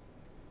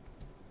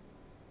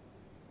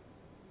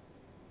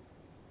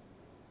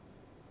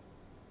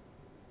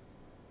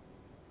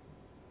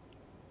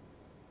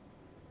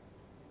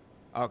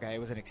 Okay, it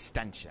was an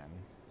extension.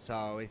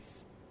 So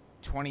it's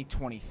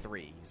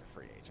 2023 he's a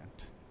free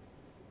agent.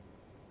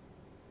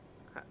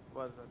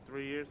 What is that,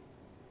 3 years?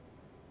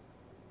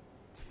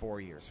 It's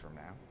 4 years from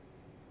now.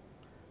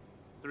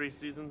 3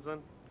 seasons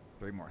then?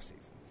 3 more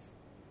seasons.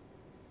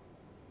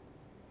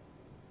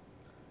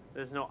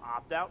 There's no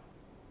opt-out?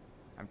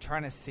 I'm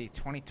trying to see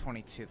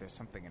 2022. There's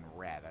something in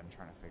red. I'm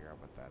trying to figure out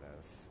what that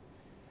is.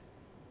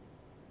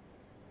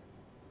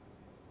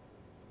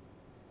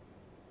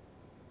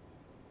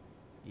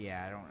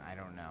 Yeah, I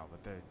don't know, but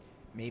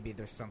maybe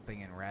there's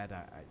something in red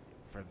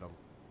for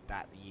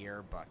that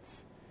year.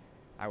 But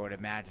I would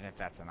imagine if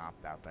that's an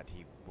opt-out, that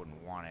he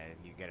wouldn't want it.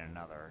 You get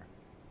another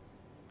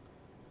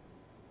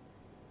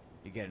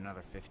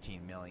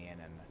 15 million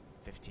and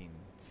 15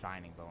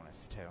 signing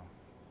bonus too.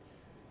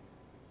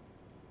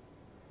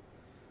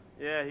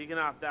 Yeah, he can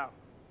opt out.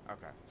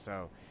 Okay,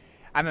 so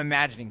I'm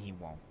imagining he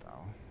won't,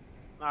 though.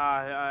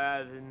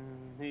 I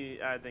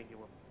think he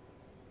will.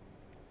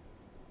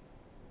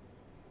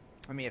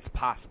 I mean, it's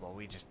possible.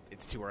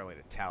 It's too early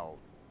to tell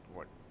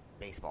what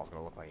baseball's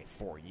going to look like in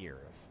 4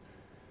 years.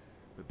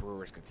 The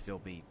Brewers could still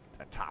be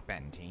a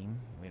top-end team.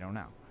 We don't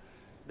know.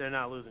 They're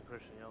not losing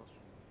Christian Yelich.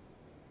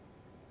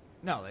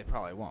 No, they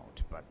probably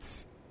won't.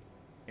 But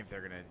if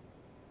they're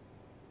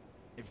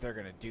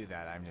gonna do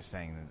that, I'm just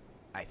saying that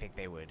I think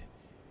they would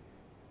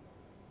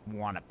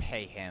want to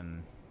pay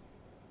him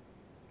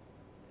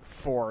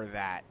for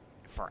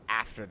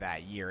after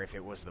that year if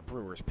it was the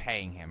Brewers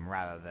paying him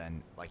rather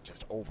than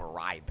just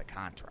override the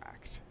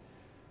contract.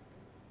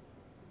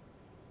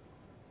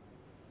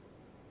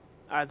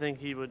 I think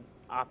he would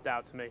opt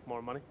out to make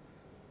more money.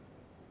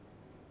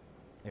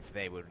 If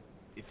the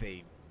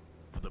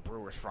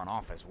Brewers front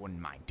office wouldn't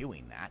mind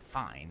doing that,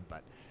 fine,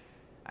 but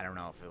I don't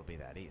know if it'll be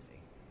that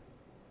easy.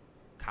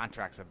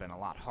 Contracts have been a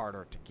lot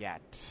harder to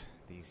get.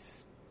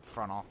 These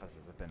front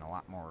offices have been a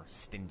lot more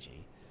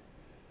stingy.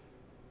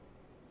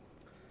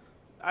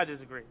 I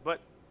disagree, but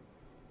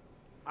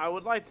I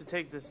would like to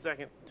take this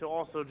second to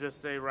also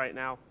just say right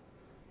now,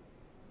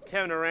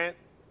 Kevin Durant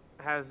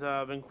has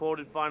been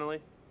quoted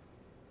finally,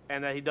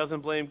 and that he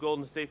doesn't blame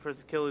Golden State for his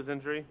Achilles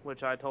injury,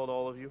 which I told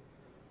all of you.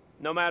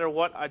 No matter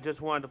what, I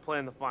just wanted to play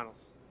in the finals.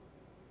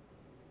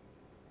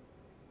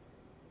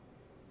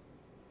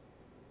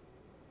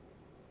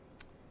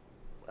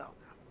 Well,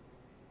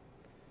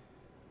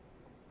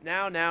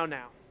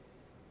 now.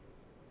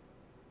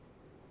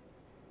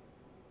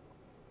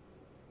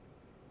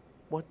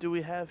 What do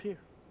we have here?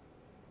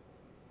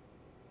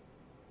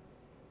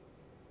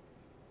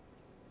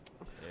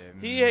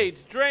 He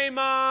hates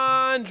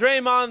Draymond.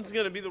 Draymond's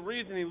going to be the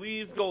reason he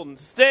leaves Golden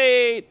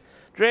State.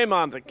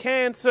 Draymond's a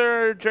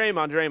cancer.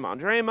 Draymond.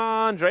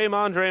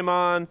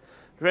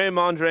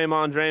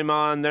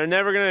 They're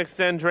never going to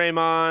extend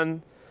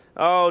Draymond.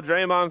 Oh,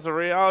 Draymond's the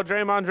real. Oh,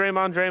 Draymond.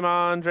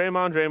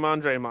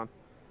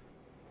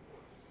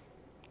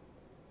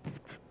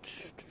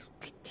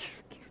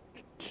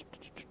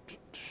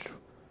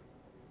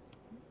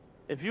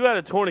 If you had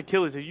a torn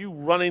Achilles, are you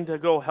running to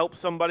go help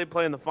somebody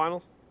play in the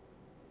finals?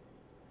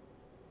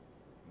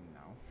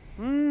 No.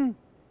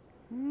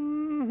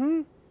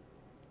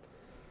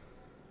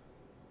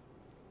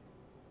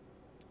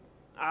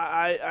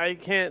 I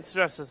can't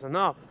stress this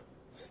enough.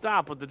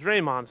 Stop with the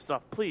Draymond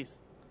stuff, please.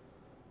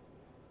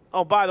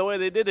 Oh, by the way,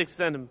 they did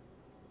extend him.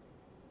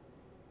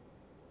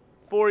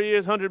 4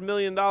 years, $100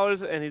 million,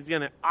 and he's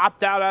going to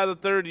opt out of the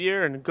third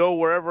year and go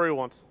wherever he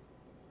wants.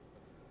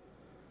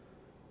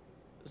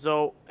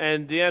 So,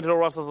 and D'Angelo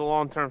Russell's a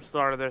long-term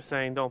starter. They're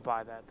saying don't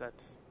buy that.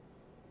 That's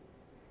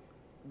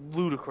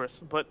ludicrous.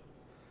 But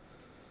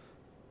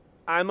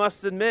I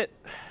must admit,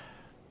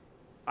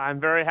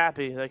 I'm very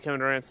happy that Kevin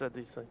Durant said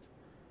these things.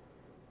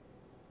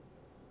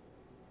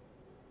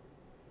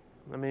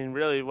 I mean,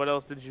 really, what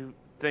else did you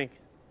think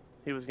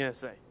he was going to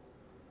say?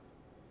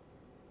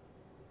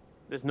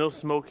 There's no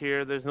smoke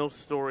here. There's no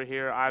story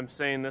here. I'm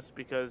saying this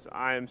because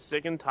I am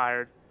sick and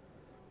tired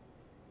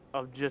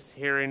of just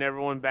hearing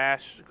everyone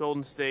bash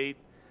Golden State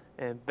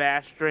and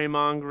bash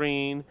Draymond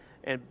Green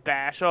and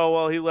bash, oh,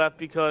 well, he left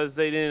because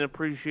they didn't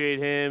appreciate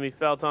him. He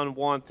felt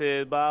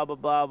unwanted, blah, blah,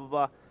 blah, blah,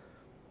 blah.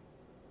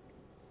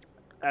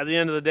 At the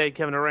end of the day,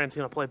 Kevin Durant's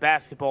going to play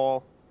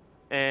basketball,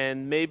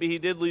 and maybe he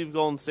did leave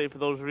Golden State for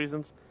those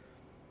reasons.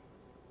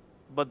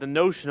 But the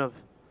notion of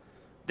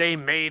they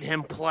made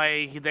him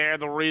play, they're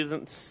the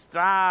reason,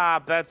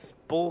 stop, that's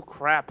bull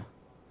crap.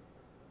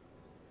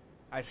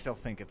 I still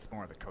think it's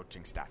more the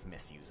coaching staff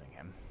misusing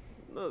him.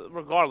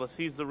 Regardless,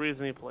 he's the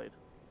reason he played.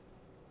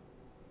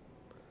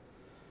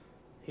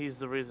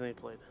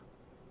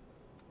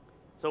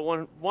 So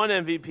one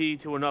MVP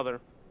to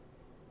another.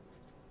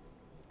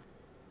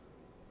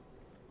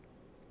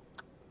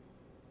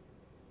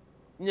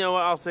 You know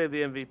what? I'll save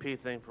the MVP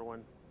thing for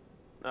when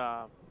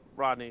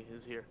Rodney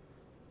is here.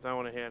 Because I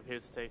want to have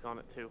his take on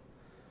it too.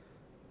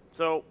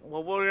 So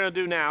what we're going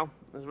to do now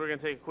is we're going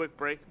to take a quick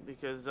break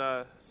because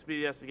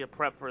Speedy has to get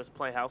prepped for his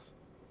Playhouse.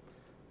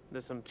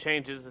 There's some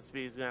changes that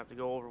Speedy's going to have to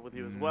go over with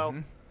you as well.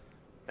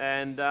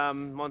 And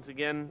once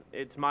again,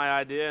 it's my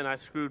idea and I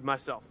screwed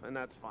myself, and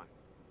that's fine.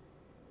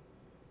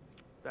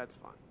 That's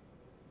fine.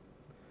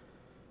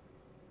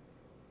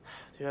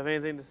 Do you have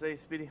anything to say,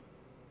 Speedy?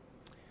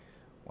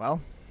 Well,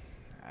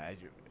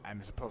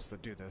 I'm supposed to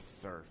do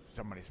this, or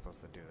somebody's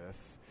supposed to do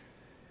this.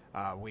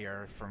 We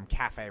are from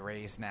Cafe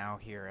Rays now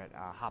here at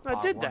Hop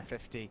Hog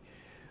 150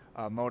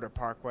 Motor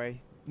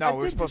Parkway. No,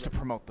 we're supposed to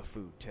promote the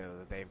food, too.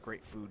 That they have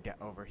great food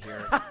over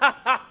here.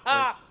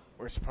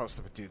 we're supposed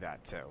to do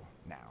that, too,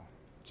 now.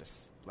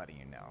 Just letting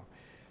you know.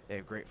 They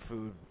have great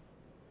food,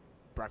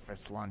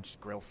 breakfast, lunch,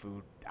 grill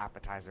food,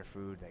 appetizer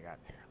food. They got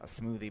a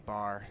smoothie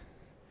bar.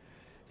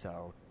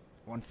 So,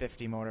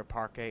 150 Motor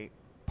Parkway.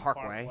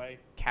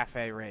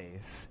 Cafe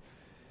Rays.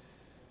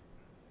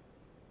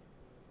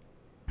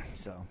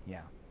 So,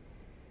 yeah.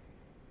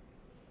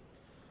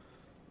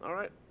 All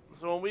right.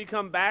 So when we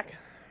come back,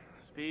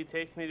 Speedy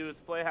takes me to his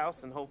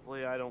playhouse, and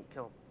hopefully I don't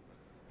kill him.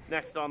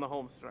 Next on the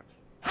home stretch.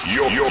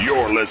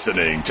 You're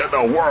listening to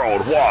the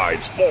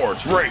Worldwide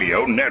Sports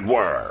Radio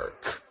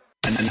Network.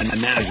 I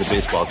manage a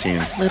baseball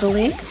team. Little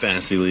League?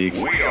 Fantasy League.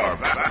 We are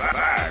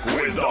back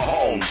with the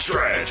home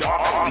stretch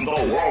on the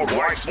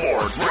Worldwide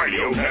Sports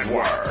Radio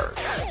Network.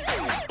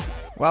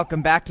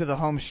 Welcome back to the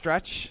home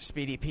stretch.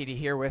 Speedy Petey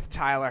here with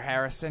Tyler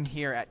Harrison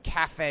here at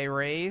Cafe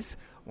Rays,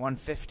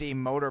 150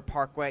 Motor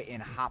Parkway in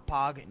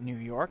Hauppauge, New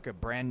York, a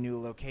brand new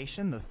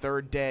location, the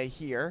third day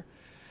here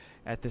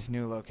at this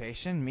new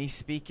location. Me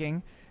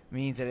speaking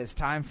means that it's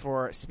time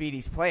for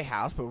Speedy's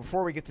Playhouse, but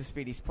before we get to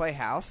Speedy's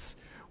Playhouse,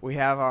 we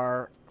have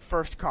our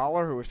first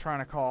caller who was trying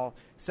to call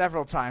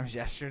several times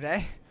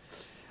yesterday.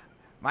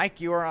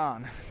 Mike, you are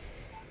on.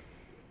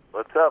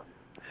 What's up?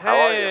 How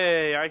are you?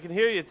 Hey, I can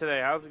hear you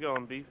today. How's it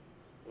going, Beef?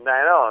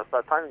 I know. It's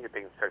about time you get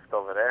things fixed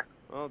over there.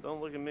 Well,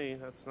 don't look at me.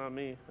 That's not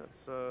me.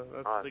 That's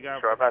the guy.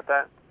 Sure about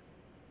that?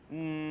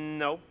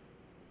 No.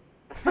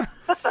 Well,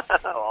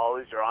 at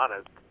least you're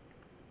honest.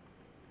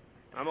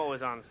 I'm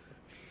always honest.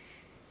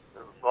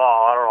 Well,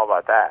 I don't know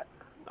about that.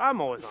 I'm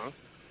always honest.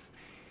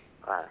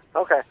 All right.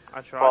 Okay.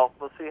 I try. Well,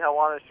 we'll see how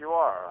honest you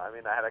are. I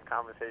mean, I had a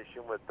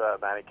conversation with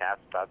Manny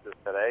Katz about this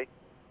today.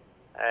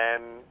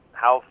 And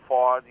how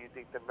far do you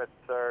think the Mets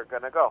are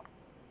going to go?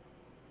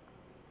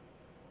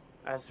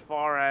 As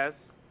far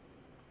as?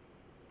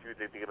 Do you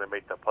think they're going to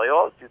make the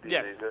playoffs? Do you think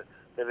Yes. they're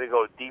going to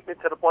go deep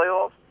into the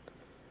playoffs?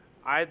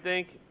 I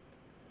think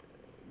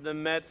the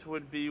Mets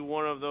would be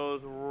one of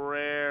those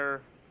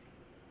rare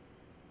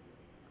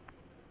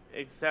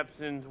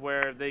exceptions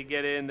where if they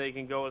get in, they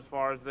can go as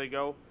far as they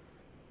go.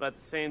 But at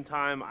the same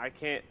time, I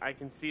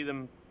can see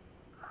them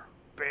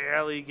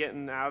barely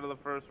getting out of the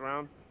first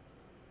round.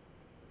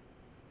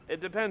 It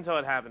depends how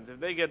it happens. If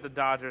they get the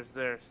Dodgers,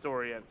 their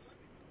story ends.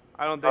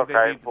 I don't think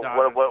they beat the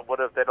Dodgers. What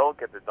if they don't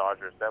get the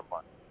Dodgers, then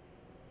what?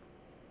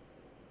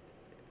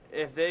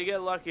 If they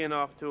get lucky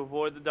enough to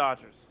avoid the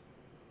Dodgers,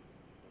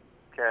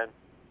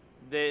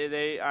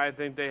 I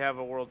think they have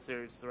a World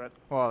Series threat.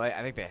 Well,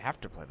 I think they'd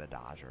have to play the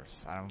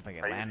Dodgers. I don't think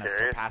Atlanta's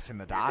surpassing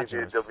the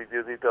Dodgers. Do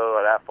you think they'll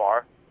go that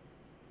far?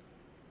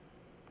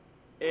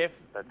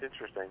 That's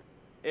interesting.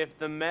 If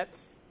the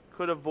Mets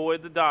could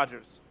avoid the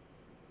Dodgers,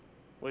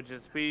 which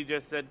as Speedy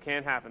just said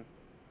can't happen,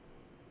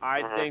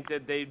 I think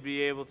that they'd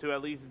be able to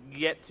at least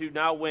get to,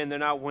 not win, they're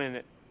not winning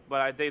it,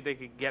 but I think they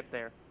could get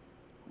there.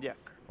 Yes.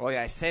 Well,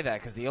 yeah, I say that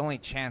because the only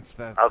chance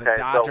the Okay,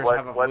 Dodgers so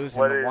have of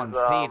losing the one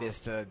seed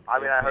is to I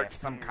mean, I if they heard have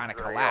some kind of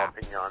your collapse.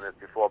 opinion on this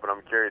before, but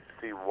I'm curious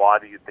to see why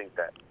do you think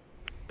that?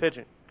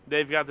 Pitching.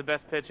 They've got the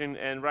best pitching,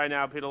 and right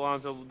now Pete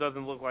Alonso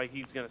doesn't look like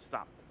he's going to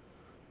stop.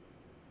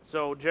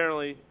 So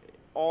generally,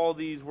 all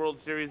these World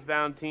Series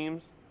bound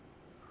teams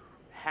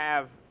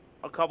have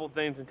a couple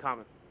things in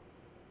common.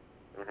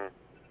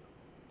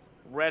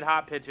 Red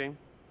hot pitching,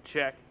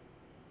 check.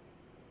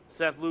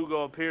 Seth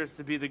Lugo appears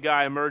to be the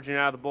guy emerging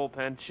out of the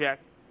bullpen, check.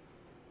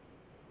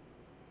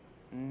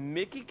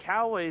 Mickey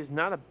Callaway is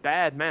not a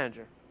bad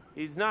manager.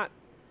 He's not.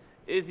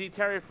 Is he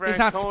Terry Francona? He's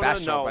not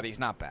special, no. but he's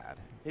not bad.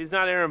 He's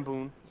not Aaron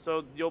Boone,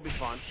 so you'll be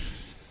fine.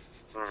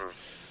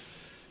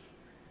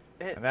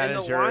 And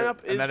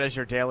that is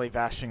your daily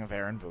bashing of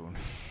Aaron Boone.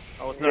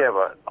 Oh, it's not. Yeah,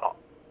 but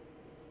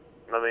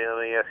let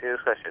me ask you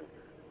this question.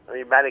 I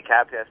mean, Matty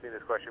Caps asked me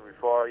this question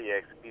before. He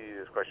asked me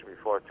this question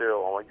before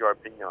too. I want your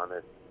opinion on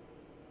this.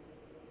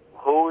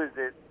 Who is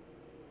it?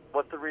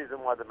 What's the reason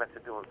why the Mets are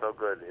doing so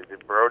good? Is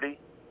it Brody?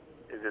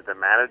 Is it the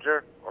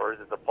manager? Or is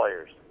it the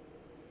players?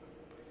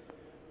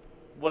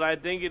 What I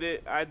think it is,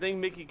 I think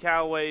Mickey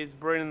Callaway is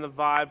bringing the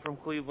vibe from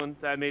Cleveland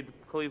that made the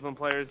Cleveland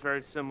players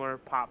very similar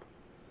pop.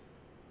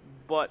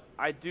 But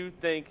I do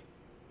think,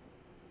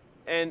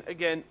 and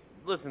again,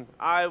 listen,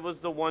 I was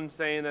the one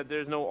saying that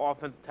there's no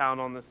offensive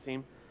talent on this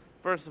team.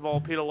 First of all,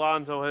 Pete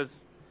Alonso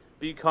has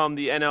become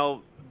the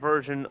NL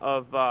version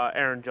of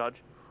Aaron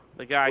Judge.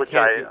 The guy Which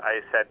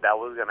I said that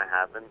was going to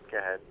happen. Go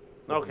ahead.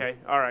 Okay,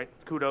 all right,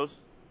 kudos.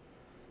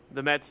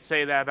 The Mets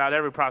say that about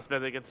every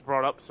prospect that gets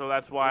brought up, so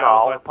that's why I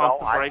was like, pump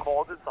the brakes. I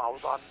called it, so I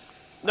was on.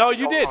 No,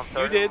 you did.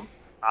 You did.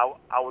 I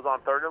was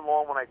on third and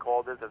long when I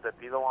called this. I said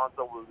Pete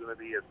Alonso was going to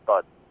be a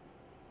stud.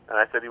 And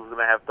I said he was going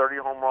to have 30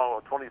 home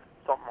runs or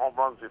 20-something home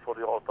runs before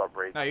the All-Star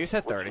break. No, you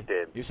said 30. He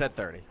did. You said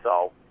 30.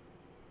 So,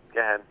 go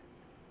ahead.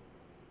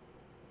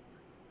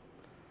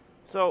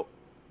 So,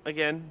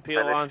 again, Pete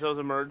Alonso's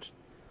emerged.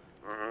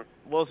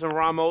 Wilson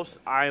Ramos,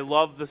 I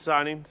love the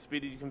signing.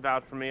 Speedy, you can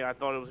vouch for me. I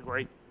thought it was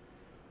great.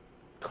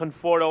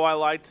 Conforto, I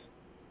liked.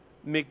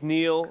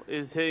 McNeil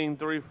is hitting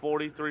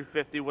 340,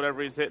 350,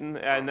 whatever he's hitting,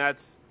 and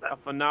that's a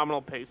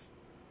phenomenal pace.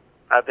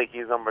 I think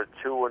he's number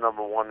 2 or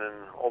number 1 in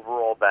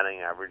overall batting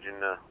average in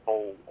the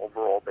whole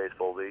overall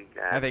baseball league.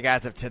 And I think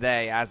as of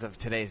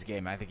today's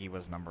game, I think he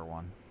was number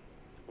 1.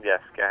 yes,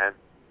 go ahead.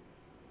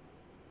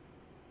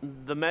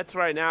 The Mets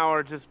right now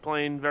are just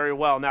playing very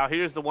well. Now,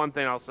 here's the one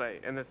thing I'll say,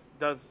 and this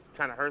does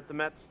kind of hurt the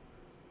Mets.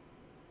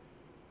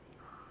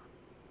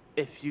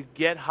 If you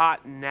get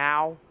hot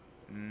now,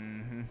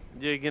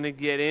 you're going to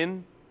get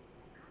in,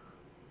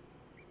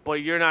 but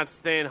you're not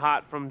staying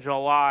hot from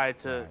July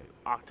to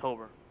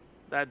October.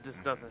 That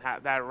just doesn't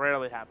happen. That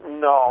rarely happens.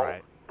 No,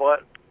 Right.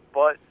 but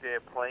they're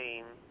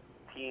playing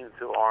teams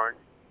who aren't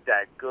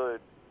that good,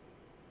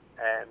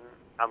 and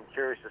I'm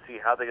curious to see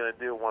how they're going to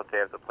do once they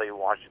have to play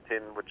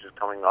Washington, which is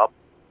coming up,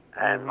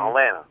 and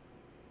Atlanta.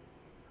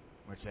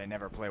 Which they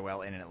never play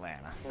well in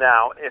Atlanta.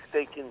 Now, if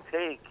they can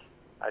take,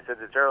 I said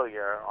this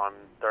earlier on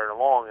Third and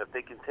Long, if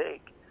they can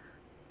take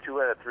 2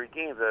 out of 3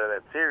 games out of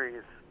that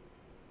series,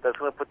 that's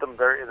going to put them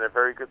in a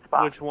very good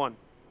spot. Which one?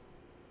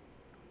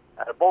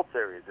 Out of both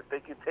series. If they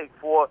can take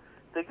 4,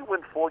 they can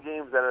win 4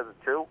 games out of the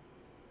 2.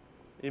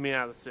 You mean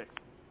out of the 6?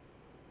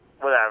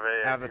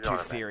 Whatever. Out of the you know 2 what I mean.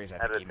 series, I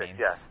Out of think the he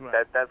means. 6, yeah.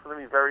 Right. That's going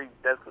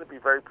to be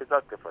very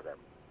productive for them.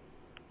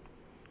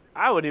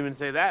 I wouldn't even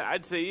say that.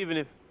 I'd say even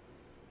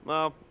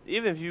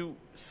if you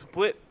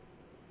split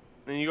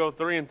and you go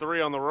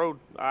 3-3 on the road,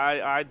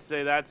 I'd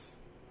say that's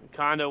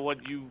kind of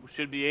what you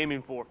should be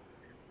aiming for.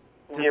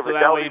 Just so but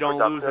that way would you be don't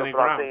lose productive, any but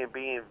I'm ground.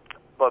 saying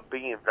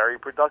being very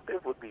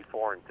productive would be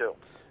 4-2.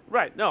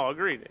 Right, no,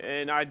 agreed.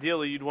 And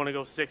ideally you'd want to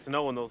go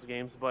 6-0 in those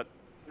games, but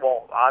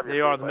Well, obviously,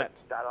 They are the but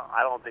Mets.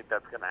 I don't think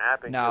that's going to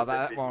happen. No, 'cause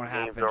that the won't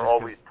games happen are just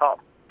always 'cause tough.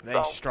 They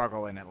So-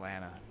 struggle in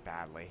Atlanta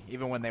badly.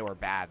 Even when they were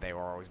bad, they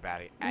were always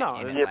bad in No,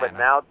 Atlanta.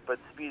 Yeah, but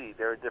Speedy,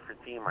 they're a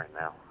different team right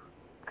now.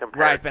 Compared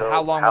Right, but to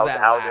how long will that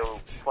how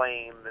last? they were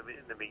playing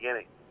in the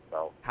beginning.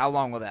 So How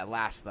long will that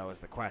last, though, is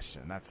the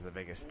question. That's the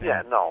biggest thing.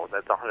 yeah, no,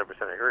 that's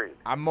 100% agreed.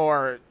 I'm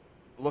more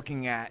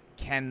looking at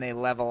can they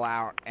level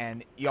out,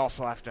 and you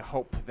also have to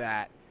hope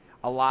that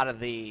a lot of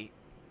the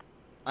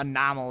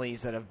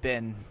anomalies that have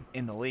been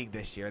in the league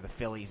this year, the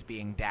Phillies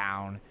being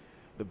down,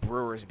 the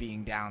Brewers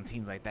being down,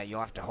 teams like that, you'll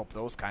have to hope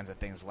those kinds of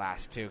things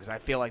last too, because I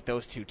feel like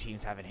those 2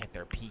 teams haven't hit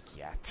their peak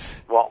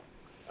yet. Well,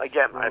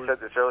 again, I said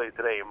this earlier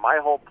today. My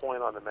whole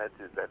point on the Mets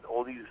is that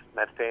all these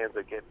Mets fans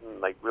are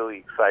getting really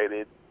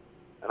excited,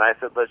 and I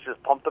said let's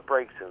just pump the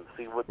brakes and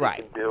see what they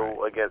can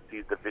do against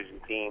these division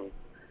teams.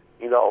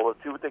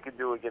 Let's see what they can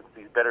do against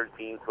these better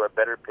teams who have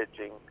better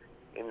pitching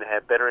and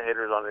have better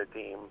hitters on their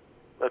team.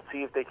 Let's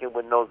see if they can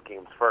win those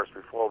games first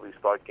before we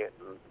start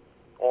getting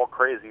all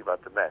crazy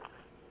about the Mets.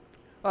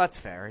 Well, that's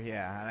fair,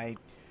 yeah.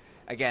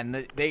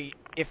 And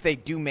if they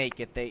do make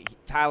it,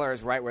 Tyler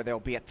is right where there'll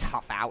be a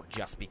tough out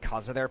just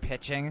because of their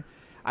pitching.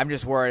 I'm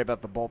just worried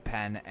about the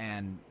bullpen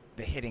and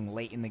the hitting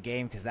late in the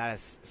game because that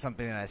is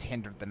something that has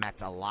hindered the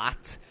Mets a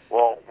lot.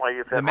 Well, like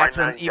you said, The Mets,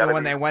 right now, even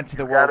when they went to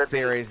the World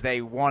Series,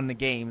 they won the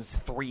games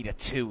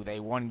 3-2. They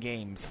won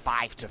games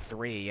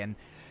 5-3, and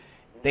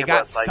they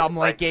got some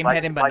late game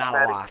hitting, but not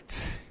a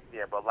lot.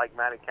 Yeah, but like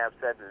Matty Cap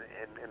said,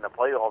 in the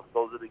playoffs,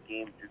 those are the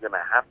games you're going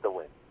to have to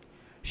win.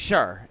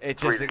 Sure,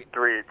 it's just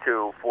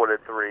 3-2, 4-3,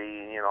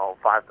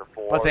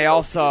 5-4.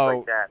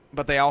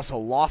 But they also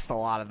lost a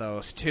lot of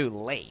those too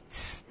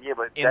late. Yeah,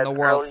 but in the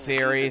World early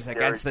Series season,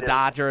 against the they're-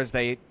 Dodgers,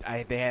 I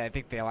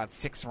think they allowed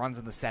 6 runs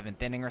in the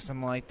 7th inning or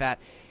something like that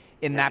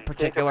in that you can't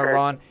particular compare-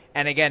 run.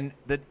 And again,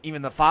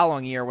 even the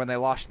following year when they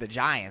lost to the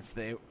Giants,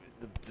 the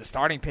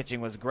starting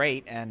pitching was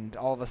great, and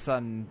all of a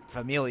sudden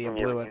Familia blew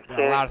you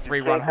allowed a can't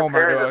 3-run homer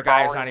compare to the a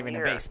guy who's following not even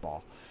year. in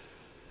baseball.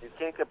 You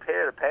can't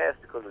compare the past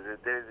because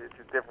it's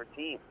a different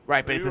team.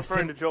 Right, are but you it's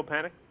referring to Joe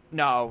Panic?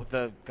 No,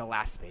 the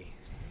Gillespie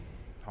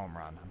home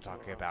run I'm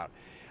talking about.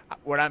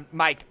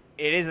 Mike,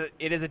 it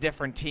is a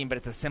different team, but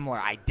it's a similar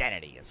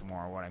identity is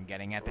more what I'm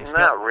getting at.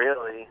 Not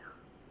really.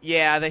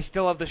 Yeah, they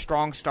still have the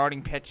strong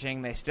starting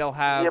pitching. They still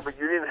have. Yeah, but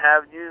you didn't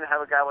have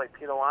a guy like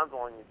Pete Alonso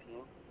on your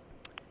team.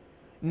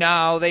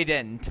 No, they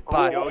didn't.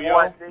 But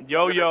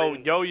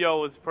Yo-Yo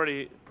was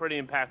pretty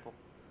impactful.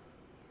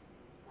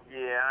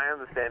 Yeah, I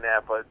understand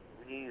that, but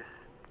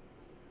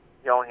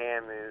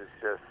Johan is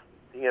just,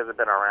 he hasn't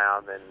been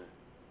around, and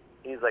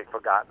he's like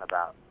forgotten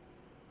about.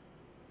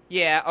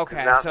 Yeah,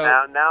 okay.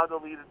 Now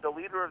the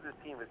leader of this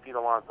team is Pete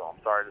Alonso.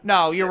 I'm sorry.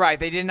 No, you're right.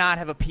 They did not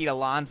have a Pete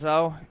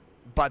Alonso,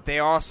 but they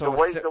also the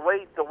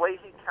way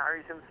he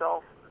carries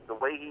himself, the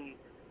way he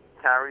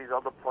carries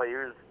other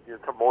players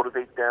to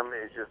motivate them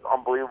is just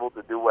unbelievable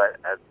to do at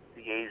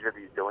the age that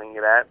he's doing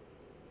it at.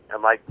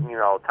 And like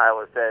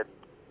Tyler said,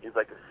 he's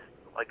like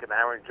an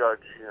Aaron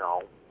Judge,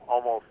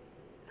 almost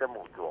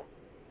similar to him,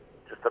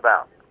 just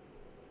about.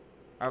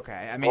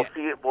 Okay, I mean,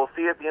 we'll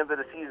see at the end of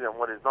the season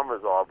what his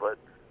numbers are, but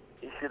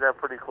he should have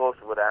pretty close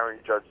to what Aaron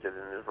Judge did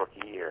in his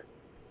rookie year.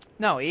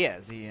 No, he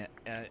is.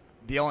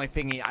 The only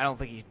thing I don't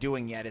think he's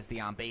doing yet is the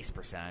on-base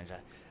percentage.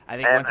 I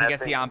think once he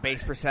gets the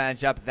on-base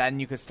percentage up, then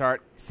you could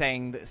start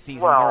saying the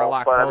seasons are a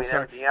lot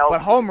closer.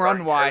 But home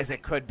run-wise,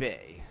 it could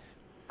be.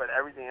 But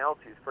everything else,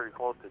 he's pretty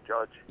close to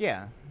Judge.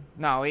 Yeah.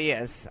 No, he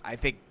is. I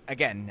think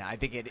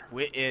it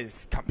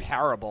is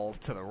comparable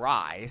to the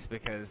Rise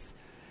because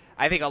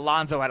I think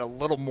Alonso had a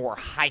little more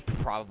hype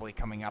probably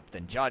coming up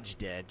than Judge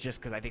did, just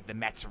because I think the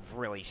Mets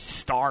really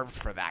starved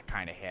for that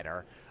kind of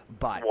hitter.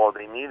 But well,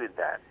 they needed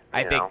that.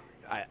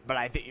 But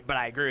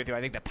I agree with you.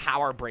 I think the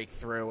power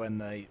breakthrough and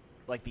the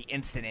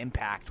instant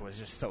impact was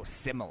just so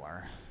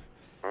similar.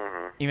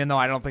 Mm-hmm. Even though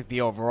I don't think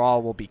the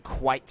overall will be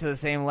quite to the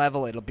same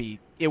level, it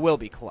will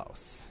be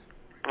close.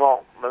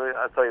 Well,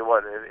 I'll tell you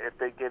what. If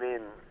they get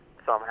in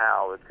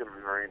somehow, it's going to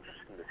be very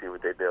interesting to see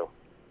what they do.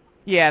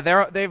 Yeah,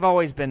 they've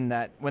always been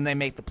that when they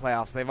make the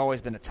playoffs. They've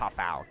always been a tough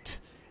out.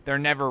 They're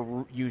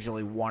never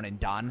usually one and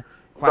done.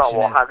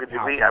 How could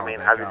you be? I mean,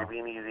 how could you be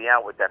an easy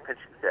out with that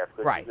pitching staff?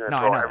 Right. You're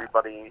No, going to I throw know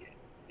everybody.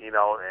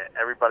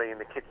 Everybody in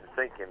the kitchen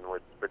sinking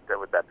with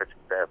that pitching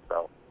staff.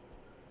 So.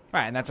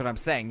 Right, and that's what I'm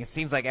saying. It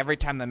seems like every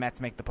time the Mets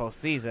make the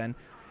postseason,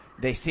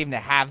 they seem to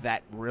have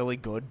that really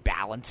good,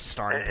 balanced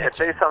starting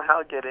pitching. If they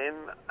somehow get in,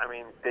 I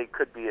mean, they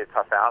could be a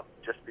tough out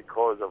just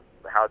because of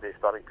how their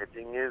starting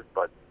pitching is,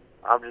 but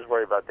I'm just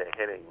worried about their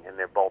hitting and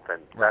their bullpen.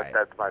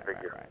 That's my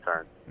biggest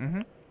concern.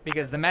 Mm-hmm.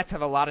 Because the Mets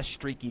have a lot of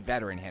streaky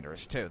veteran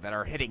hitters, too, that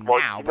are hitting well,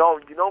 now.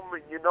 You know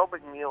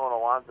McNeil and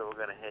Alonso are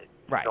going to hit.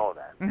 Right. You know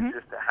that. Mm-hmm. It's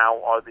just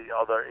how are the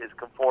other, is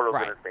Conforto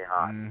Right. going to stay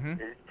hot? Mm-hmm.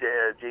 Is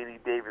J.D.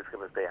 Davis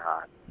going to stay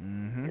hot?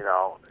 Mm-hmm. You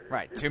know.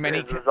 Right. Too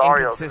many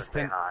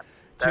inconsistent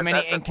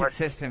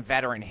inconsistent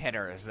veteran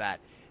hitters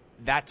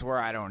that's where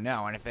I don't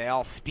know. And if they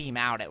all steam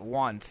out at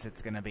once,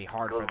 it's going to be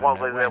hard for them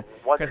to win.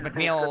 Because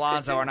McNeil and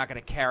Alonso are not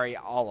going to carry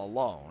all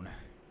alone.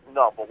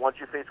 No, but once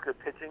you face good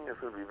pitching, it's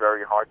going to be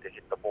very hard to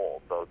hit the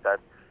ball. So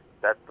that's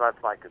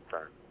my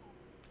concern.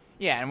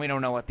 Yeah, and we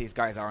don't know what these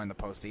guys are in the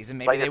postseason.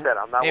 Maybe Like I said,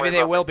 I'm not maybe worried they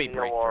about will be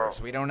McNeil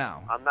breakthroughs. We don't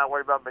know. I'm not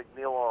worried about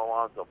McNeil or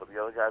Alonso, but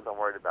the other guys I'm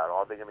worried about.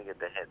 Are they going to get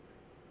the hit?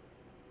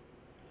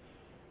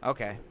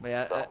 Okay,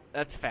 but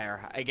that's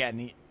fair.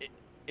 Again,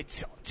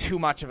 it's too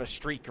much of a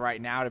streak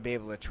right now to be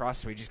able to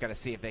trust. We just got to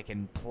see if they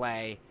can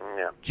play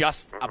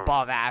just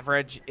above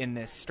average in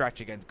this stretch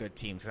against good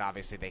teams. Because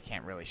obviously they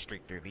can't really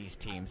streak through these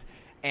teams.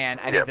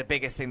 And I think the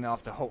biggest thing they'll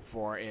have to hope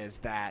for is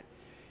that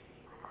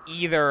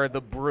either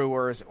the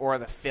Brewers or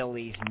the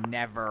Phillies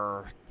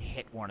never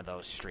hit one of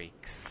those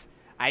streaks.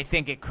 I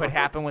think it could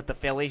happen with the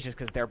Phillies just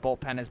because their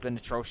bullpen has been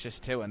atrocious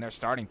too, and their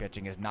starting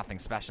pitching is nothing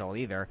special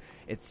either.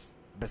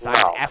 Besides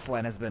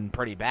Eflin has been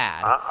pretty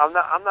bad.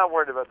 I'm not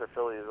worried about the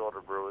Phillies or the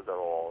Brewers at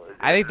all.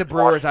 I think the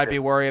Brewers I'd be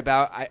worried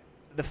about.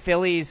 The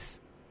Phillies,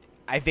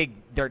 I think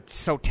they're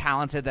so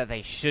talented that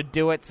they should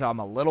do it, so I'm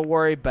a little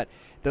worried, but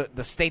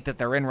the state that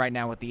they're in right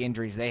now with the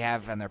injuries they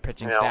have and their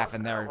pitching staff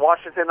and their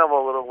Washington, I'm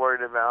a little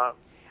worried about.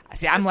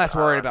 See, I'm less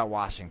worried about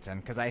Washington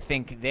because I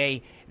think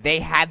they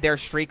had their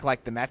streak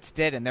like the Mets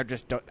did, and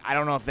I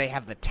don't know if they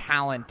have the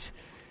talent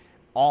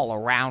all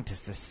around to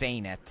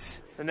sustain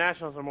it. The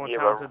Nationals are more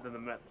talented than the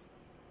Mets.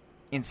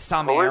 In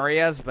some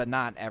areas, but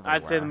not everywhere.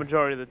 I'd say the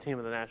majority of the team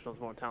of the Nationals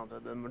is more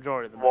talented than the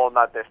majority of the Mets. Well,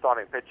 not their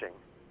starting pitching.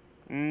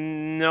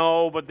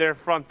 No, but their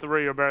front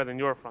three are better than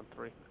your front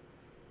three.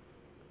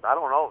 I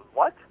don't know.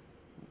 What?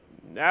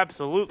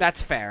 Absolutely.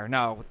 That's fair.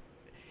 No.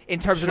 In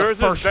terms Scherzer's of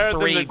the first better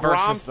three than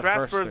versus the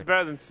first Strasburg's three.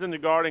 better than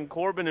Syndergaard, and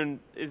Corbin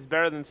is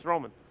better than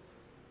Stroman.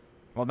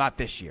 Well, not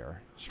this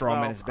year.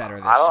 Stroman is better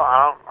this year.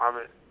 I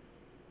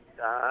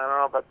don't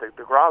know about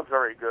DeGrom's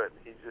very good.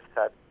 He's just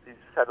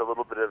had a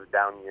little bit of a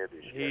down year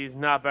this year. He's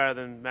not better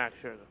than Max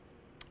Scherzer.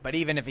 But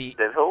even if he...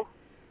 Then who?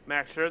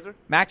 Max Scherzer?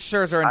 Max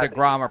Scherzer and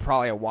DeGrom are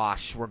probably a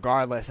wash,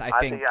 regardless. I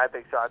think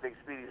so. I think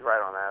Speedy's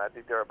right on that. I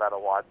think they're about a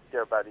wash.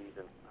 They're about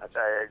even.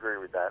 I agree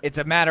with that. It's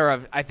a matter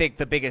of, I think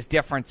the biggest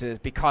difference is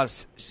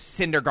because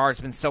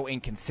Syndergaard's been so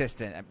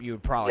inconsistent, you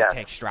would probably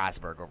take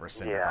Strasburg over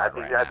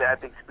Syndergaard I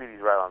think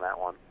Speedy's right on that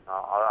one.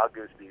 I'll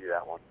give Speedy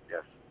that one,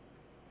 yes.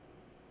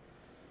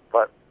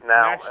 But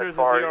now, Max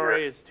Scherzer's ERA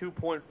is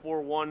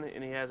 2.41,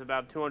 and he has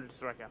about 200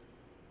 strikeouts.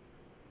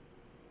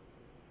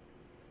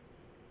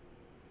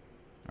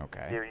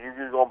 Okay.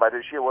 You're going by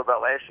this year. What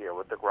about last year?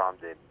 What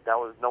DeGrom did? That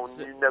was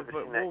you've never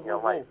seen that in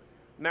your life.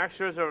 Max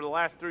Scherzer over the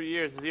last 3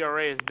 years, his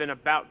ERA has been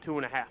about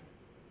 2.5.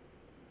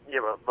 Yeah,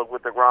 but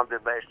what DeGrom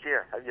did last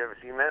year, have you ever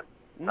seen that?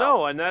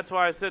 No, and that's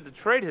why I said to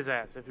trade his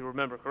ass, if you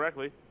remember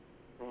correctly.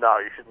 No,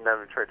 you should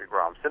never trade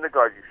DeGrom.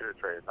 Syndergaard, you should have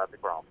traded, not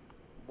DeGrom.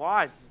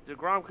 Why?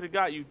 DeGrom could have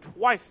got you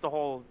twice the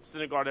whole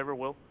Syndergaard ever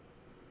will.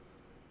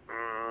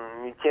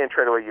 You can't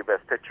trade away your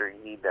best pitcher.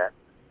 You need that.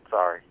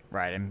 Sorry.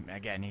 Right, and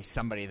again, he's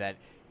somebody that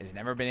has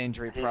never been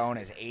injury prone,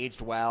 has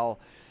aged well.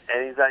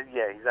 And he's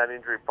not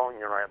injury prone.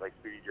 You're right, like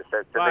Speedy just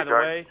said. By the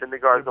way,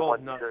 Syndergaard's the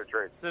one you should have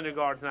traded.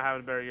 Syndergaard's not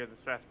having a better year than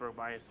Strasburg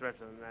by any stretch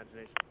of the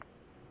imagination.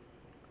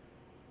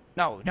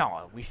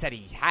 No, we said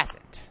he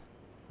hasn't.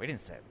 We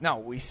didn't say. No,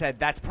 we said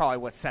that's probably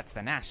what sets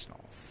the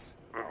Nationals.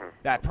 Mm-hmm.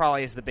 That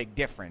probably is the big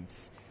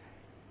difference.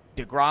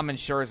 DeGrom and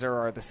Scherzer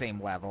are at the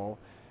same level,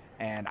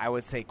 and I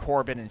would say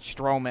Corbin and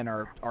Stroman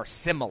are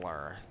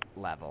similar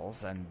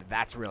levels, and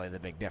that's really the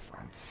big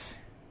difference.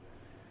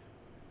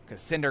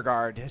 Because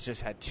Syndergaard has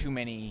just had too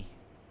many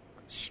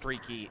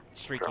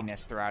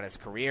streakiness throughout his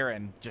career,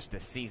 and just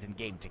this season,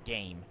 game to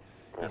game,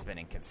 He's been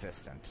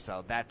inconsistent.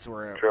 So that's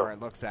where True. it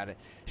looks at it.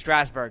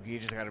 Strasburg, you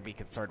just got to be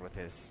concerned with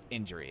his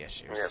injury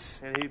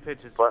issues. And he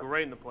pitches But-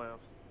 great in the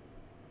playoffs.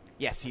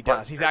 Yes, he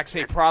does. He's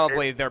actually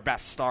probably their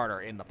best starter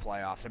in the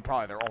playoffs and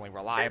probably their only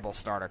reliable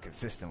starter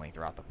consistently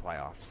throughout the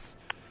playoffs.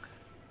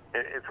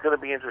 It's going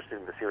to be interesting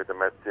to see what the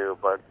Mets do.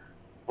 But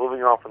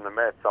moving on from the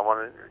Mets, I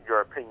wanted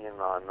your opinion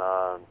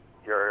on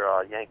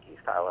your Yankees,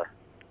 Tyler.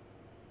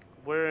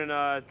 We're in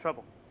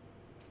trouble.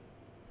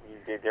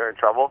 They're in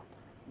trouble.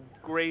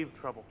 Grave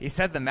trouble. He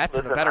said the Mets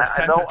have a Listen, better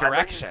sense of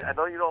direction. I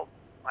know you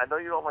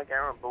don't like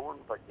Aaron Boone,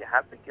 but you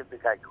have to give the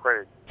guy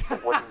credit for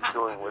what he's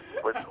doing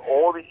with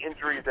all the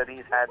injuries that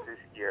he's had this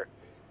year.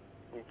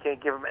 You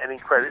can't give him any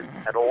credit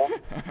at all.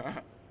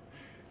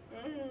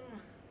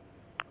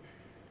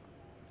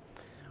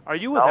 Are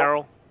you with No.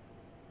 Errol?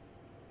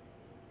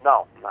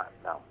 No.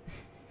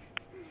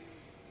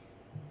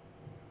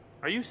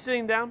 Are you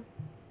sitting down?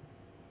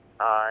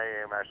 I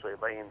am actually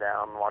laying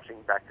down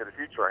watching Back to the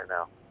Future right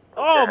now.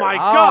 Oh my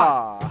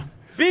God, Ah,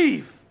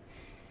 Beef,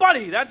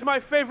 buddy, that's my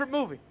favorite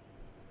movie.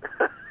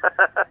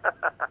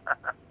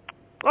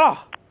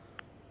 Oh,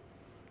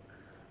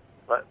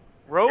 But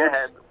roads?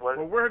 yeah, what-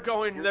 Where we're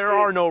going, you there think-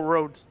 are no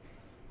roads.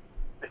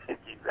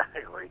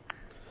 exactly.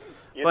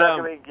 You're But, not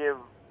going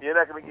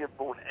to give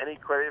Boone any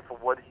credit for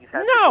what he's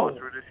had No. to go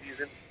through this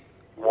season.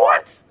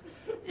 What?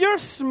 You're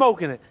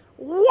smoking it.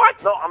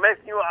 What? No, I'm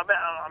asking you.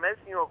 I'm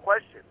asking you a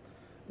question.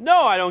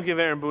 No, I don't give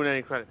Aaron Boone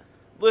any credit.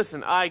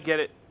 Listen, I get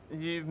it.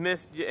 You've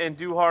missed, and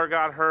Duhar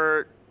got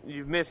hurt.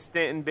 You've missed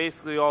Stanton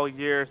basically all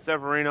year.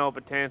 Severino,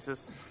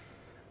 Betances.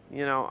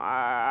 You know,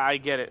 I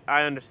get it.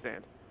 I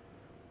understand.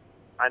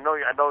 I know.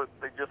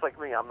 Just like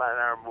me, I'm not an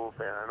Aaron Boone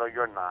fan. I know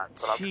you're not,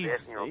 but I'm Jeez, just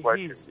asking you a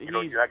question. he's- You're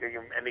not going to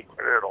give him any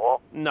credit at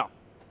all. No.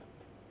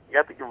 You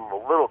have to give him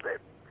a little bit.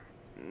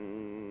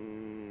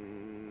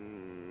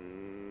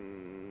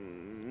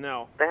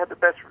 No. They have the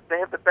best. They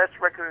have the best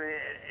record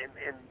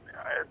in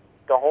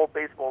the whole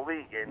baseball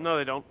league. And No,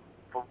 they don't.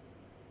 you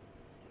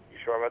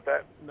sure about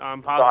that?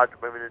 I'm positive.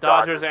 Maybe the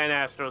Dodgers and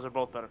Astros are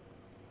both better.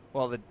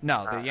 well, the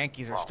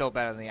Yankees are still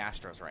better than the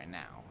Astros right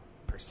now,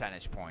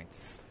 percentage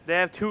points. They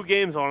have 2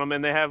 games on them,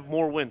 and they have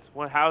more wins.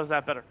 How is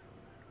that better?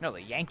 No,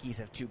 the Yankees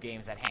have 2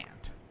 games at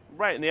hand.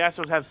 Right, and the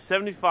Astros have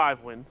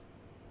 75 wins,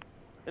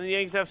 and the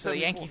Yankees have 74. So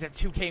the Yankees have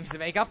 2 games to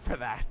make up for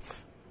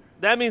that.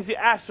 That means the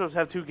Astros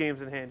have 2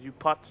 games in hand, you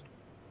putz.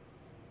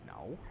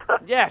 No.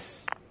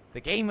 Yes.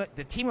 The team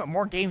with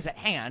more games at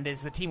hand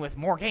is the team with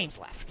more games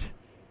left.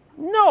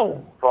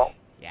 No.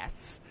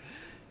 Yes.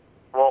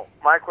 Well,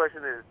 my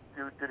question is,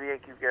 do the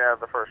Yankees get out of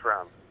the first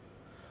round?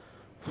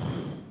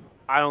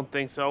 I don't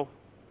think so.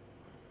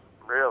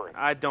 Really?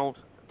 I don't.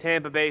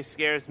 Tampa Bay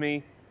scares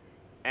me,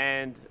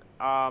 and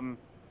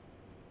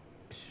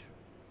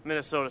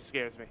Minnesota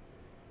scares me.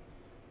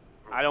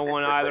 I don't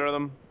want either of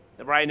them.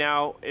 Right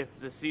now, if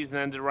the season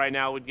ended right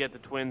now, we'd get the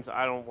Twins.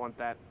 I don't want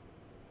that.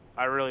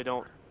 I really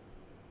don't.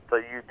 So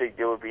you think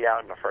they would be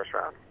out in the first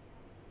round?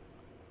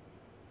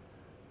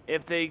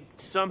 If they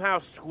somehow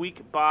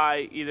squeak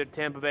by either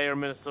Tampa Bay or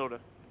Minnesota,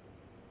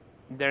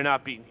 they're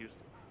not beating Houston.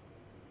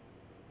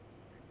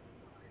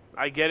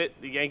 I get it.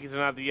 The Yankees are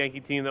not the Yankee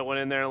team that went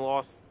in there and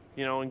lost,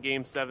 in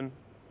Game 7.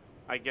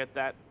 I get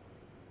that.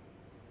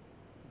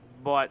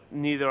 But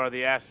neither are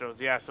the Astros.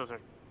 The Astros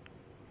are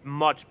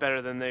much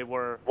better than they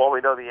were. Well,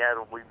 we know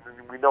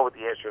we know what the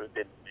Astros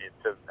did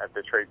at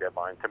the trade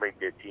deadline to make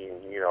their team,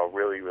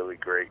 really, really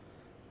great.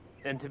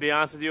 And to be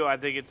honest with you, I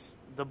think it's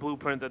the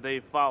blueprint that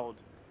they've followed.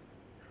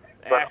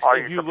 But are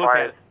if you you look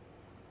at it,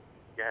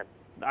 Go ahead.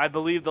 I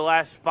believe the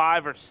last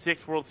 5 or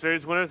 6 World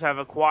Series winners have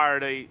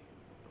acquired a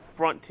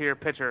front-tier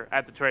pitcher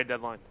at the trade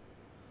deadline.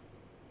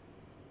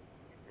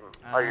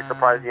 Are you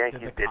surprised the Did Yankees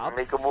the didn't Cubs?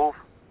 make a move?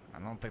 I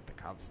don't think the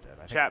Cubs did. I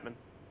think... Chapman.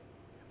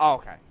 Oh,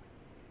 okay.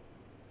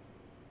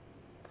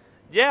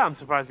 Yeah, I'm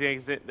surprised the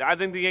Yankees did. I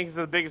think the Yankees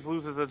are the biggest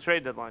losers of the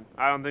trade deadline.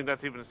 I don't think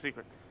that's even a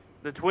secret.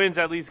 The Twins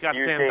at least got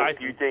Sam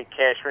Dyson. You think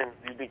Cashman?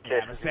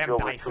 but Sam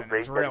Dyson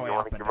is really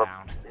up and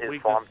down. His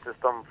Weakness. farm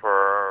system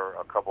for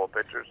a couple of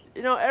pitchers.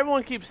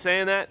 Everyone keeps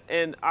saying that,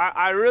 and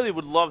I really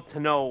would love to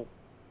know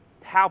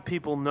how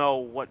people know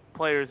what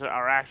players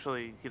are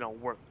actually,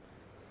 worth.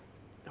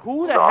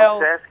 Who the No, hell?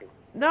 I'm just asking.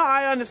 No,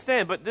 I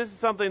understand, but this is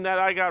something that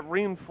I got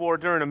reamed for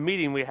during a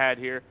meeting we had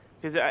here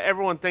because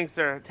everyone thinks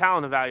they're a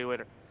talent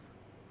evaluator.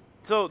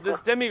 So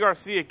this Demi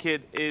Garcia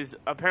kid is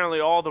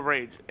apparently all the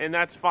rage, and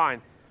that's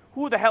fine.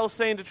 Who the hell is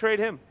saying to trade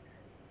him?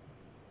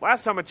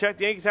 Last time I checked,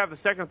 the Yankees have the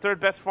 2nd or 3rd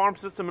best farm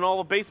system in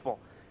all of baseball.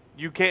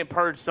 You can't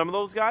purge some of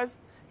those guys?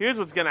 Here's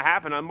what's going to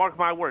happen. Mark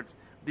my words.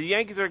 The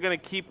Yankees are going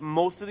to keep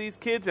most of these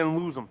kids and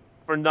lose them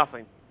for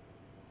nothing.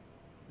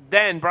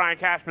 Then Brian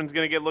Cashman's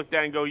going to get looked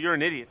at and go, you're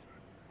an idiot.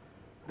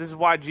 This is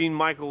why Gene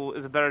Michael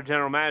is a better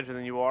general manager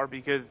than you are,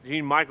 because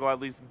Gene Michael at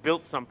least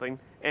built something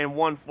and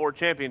won 4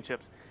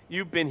 championships.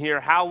 You've been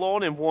here how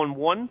long and won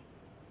 1?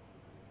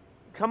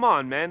 Come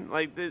on, man.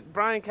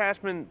 Brian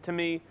Cashman, to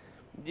me,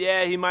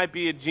 yeah, he might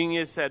be a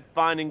genius at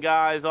finding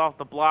guys off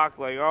the block,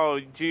 like, oh,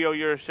 Gio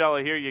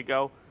Urshela, here you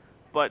go.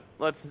 But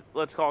let's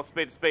call a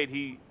spade a spade.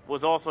 He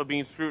was also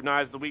being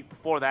scrutinized the week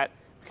before that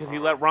because he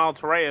let Ronald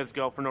Torreyes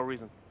go for no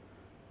reason.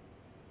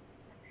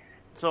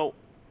 So,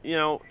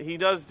 he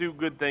does do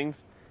good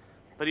things,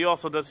 but he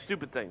also does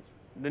stupid things.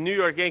 The New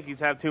York Yankees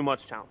have too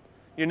much talent.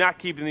 You're not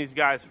keeping these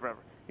guys forever.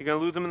 You're going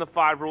to lose them in the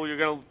 5 rule. You're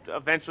going to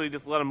eventually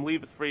just let them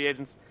leave as free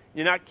agents.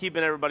 You're not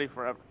keeping everybody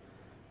forever.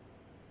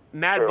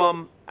 Mad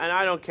Bum, and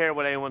I don't care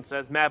what anyone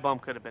says, Mad Bum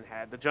could have been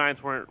had. The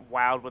Giants weren't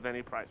wowed with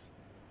any price.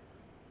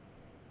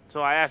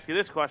 So I ask you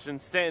this question.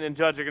 Stanton and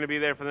Judge are going to be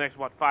there for the next,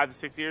 5 to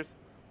 6 years?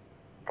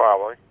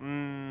 Probably.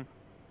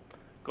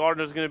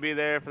 Gardner's going to be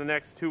there for the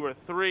next 2 or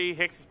 3.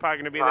 Hicks is probably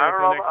going to be there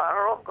for the next 3 or 4. I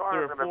don't know if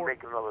Gardner's going to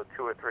make another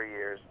 2 or 3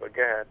 years, but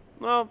go ahead.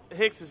 Well,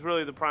 Hicks is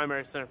really the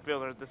primary center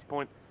fielder at this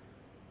point.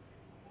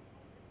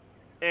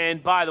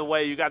 And by the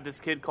way, you got this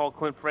kid called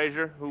Clint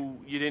Frazier, who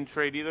you didn't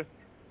trade either.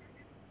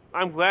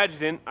 I'm glad you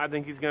didn't. I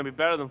think he's going to be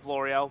better than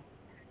Florial.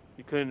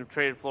 You couldn't have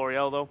traded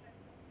Florial, though.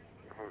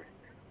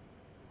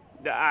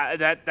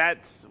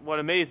 That's what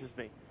amazes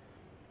me.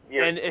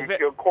 Yeah, and if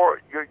your core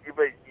of the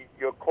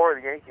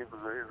Yankees is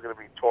going to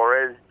be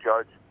Torres,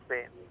 Judge,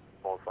 Stanton,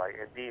 most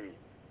likely, and Didi.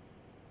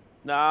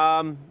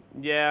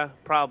 Yeah,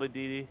 probably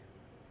Didi.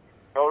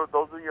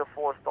 Those are your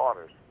 4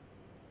 starters.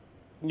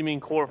 You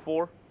mean core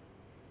 4?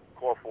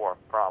 Core 4,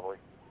 probably.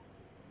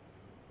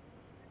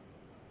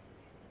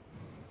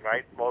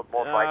 Right? Most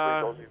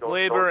likely, those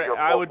Glaber,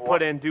 I would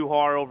put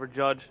Andujar over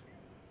Judge.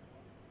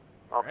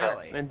 Okay.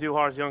 Really?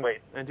 Andujar's young.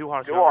 Wait,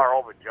 Andujar's Andujar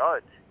over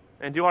Judge.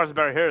 Andujar's a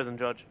better hitter than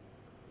Judge.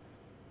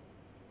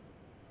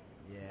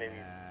 Yeah, Maybe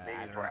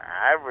for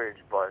average,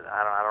 but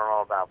I don't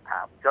know about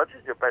power. Judge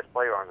is your best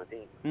player on the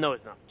team. No,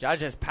 he's not. Judge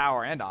has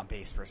power and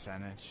on-base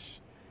percentage.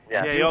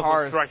 Yeah, he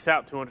also strikes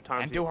out 200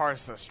 times. And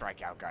Duhar's a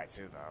strikeout guy,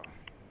 too, though.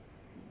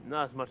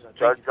 Not as much as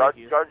I think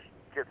he is. Judge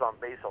gets on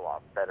base a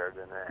lot better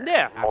than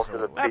most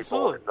of the people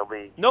absolutely. in the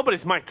league.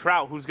 Nobody's Mike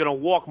Trout, who's going to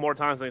walk more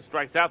times than he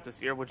strikes out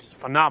this year, which is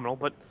phenomenal.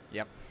 But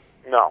Yep.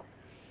 No.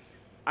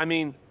 I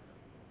mean,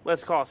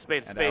 let's call a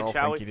spade a And spade, I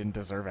shall think we? he didn't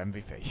deserve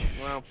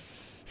MVP. Well,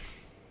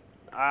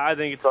 I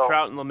think it's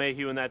Trout and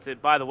LeMahieu, and that's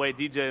it. By the way,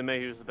 DJ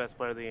LeMahieu is the best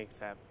player the Yankees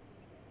have.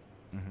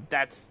 Mm-hmm.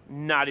 That's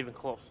not even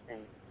close.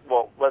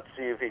 Well, let's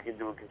see if he can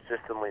do it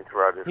consistently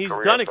throughout his career.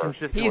 He's done it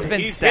consistently. He's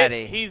been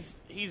steady.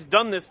 He's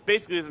done this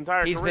basically his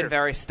entire He's career. been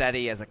very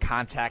steady as a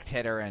contact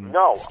hitter and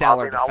No,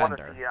 stellar I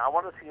defender. I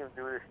want to see him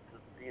do this,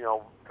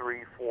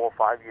 3, 4,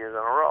 5 years in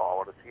a row. I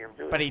want to see him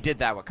do it. But he did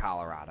that with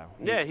Colorado.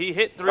 Yeah, he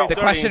hit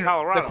 330 in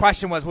Colorado. The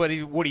question was, would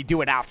he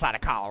do it outside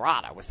of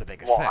Colorado? Was the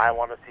biggest thing. I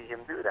want to see him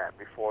do that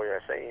before I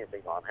say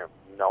anything on him.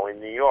 In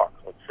New York,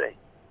 let's see.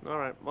 All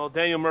right. Well,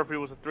 Daniel Murphy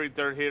was a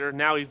 330 hitter.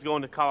 Now he's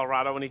going to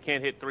Colorado and he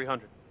can't hit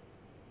 300.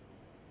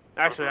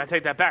 Actually, I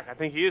take that back. I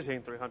think he is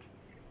hitting 300.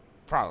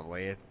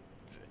 Probably.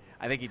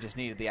 I think he just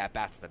needed the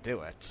at-bats to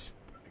do it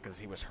because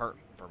he was hurt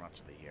for much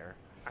of the year.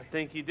 I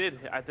think he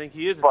did. I think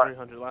he is at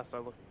 300 last I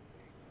looked.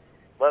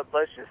 Let's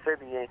just say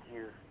the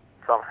Yankees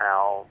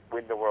somehow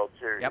win the World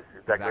Series. Yep,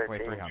 is that exactly going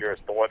to change 300. your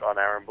thought on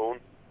Aaron Boone?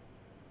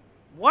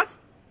 What?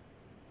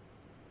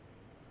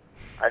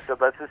 I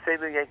said, let's just say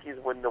the Yankees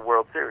win the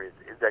World Series.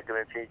 Is that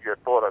going to change your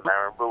thought on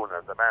Aaron Boone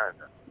as a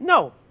manager?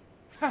 No.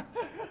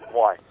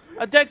 Why?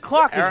 A dead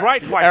clock is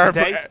right twice a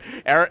day.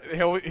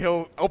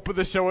 He'll open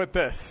the show with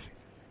this.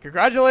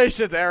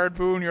 Congratulations, Aaron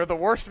Boone. You're the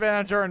worst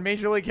manager in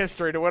Major League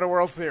history to win a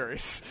World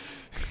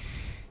Series.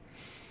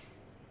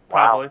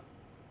 Probably.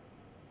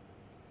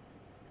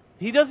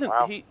 He doesn't.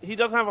 Wow. He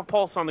doesn't have a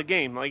pulse on the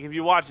game. Like if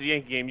you watch the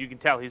Yankee game, you can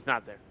tell he's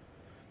not there.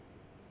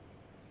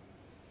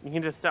 You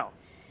can just tell.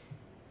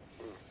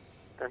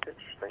 That's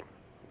interesting.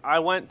 I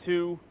went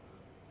to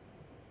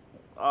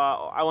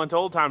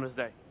Old Timers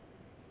Day.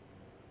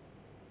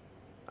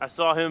 I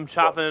saw him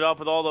chopping it up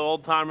with all the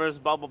old timers,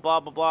 blah blah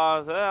blah blah blah.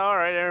 I said, all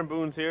right, Aaron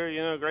Boone's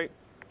here, great.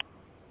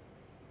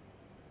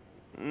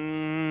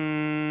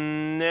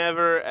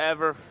 Never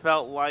ever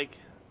felt like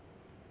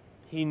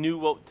he knew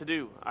what to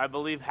do. I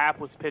believe Happ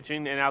was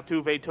pitching, and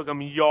Altuve took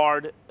him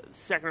yard,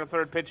 second or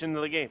third pitch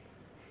into the game.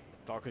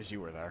 It's all because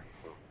you were there.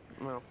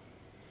 Well,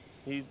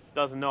 he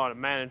doesn't know how to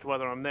manage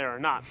whether I'm there or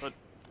not, but...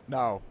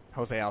 No,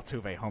 Jose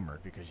Altuve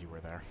homered because you were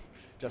there.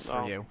 Just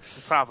for you.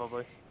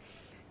 Probably.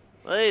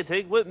 Hey,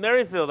 take Whit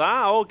Merrifield.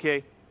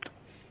 Okay.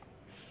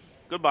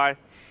 Goodbye.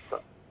 So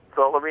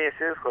let me ask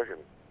you this question.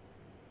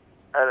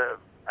 Out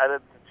of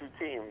the two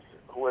teams,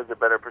 who has a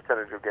better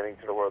percentage of getting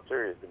to the World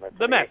Series?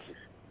 The Mets.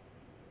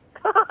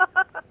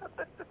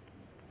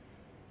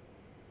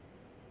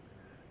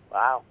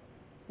 Wow.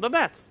 The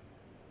Mets.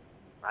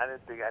 I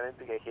didn't think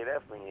I could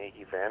have from a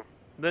Yankee fan.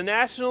 The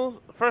Nationals,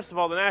 first of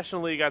all, the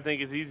National League I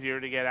think is easier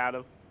to get out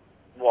of.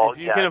 Well, if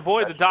you can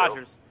avoid the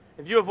Dodgers. True.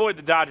 If you avoid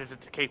the Dodgers,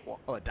 it's a cakewalk.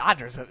 Well,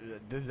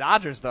 the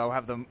Dodgers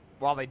though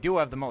while they do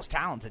have the most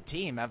talented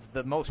team, have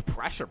the most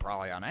pressure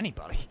probably on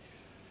anybody.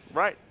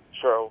 Right.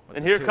 True.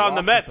 And here come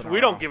the Mets. We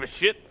don't give a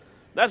shit.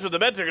 That's what the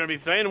Mets are going to be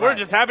saying. Right. We're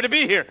just happy to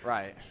be here.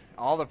 Right.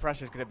 All the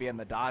pressure is going to be on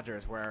the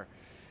Dodgers, where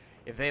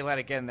if they let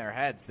it get in their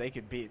heads, they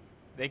could be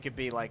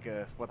like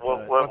what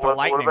the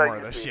Lightning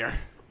were this year.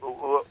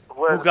 Who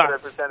has the better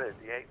percentage?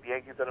 The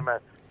Yankees or the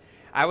Mets?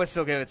 I would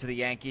still give it to the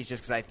Yankees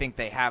just because I think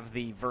they have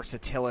the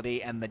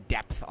versatility and the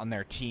depth on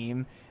their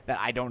team that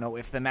I don't know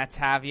if the Mets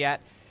have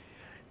yet.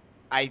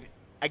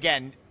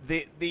 Again,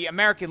 the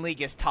American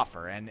League is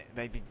tougher, and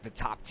I think the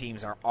top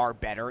teams are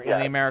better in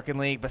the American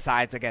League.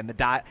 Besides, again,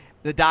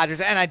 the Dodgers,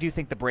 and I do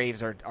think the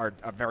Braves are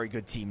a very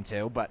good team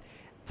too. But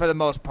for the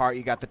most part,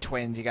 you got the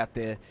Twins, you got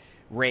the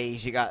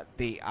Rays, you got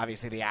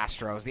obviously the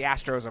Astros. The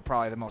Astros are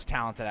probably the most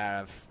talented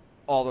out of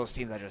all those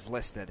teams I just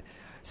listed.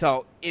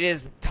 So it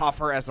is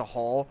tougher as a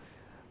whole.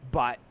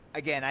 But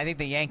again, I think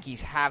the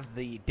Yankees have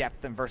the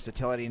depth and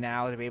versatility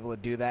now to be able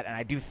to do that, and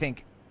I do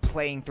think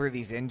playing through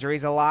these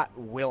injuries a lot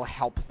will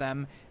help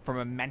them from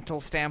a mental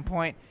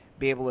standpoint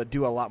be able to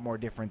do a lot more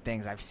different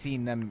things. I've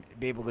seen them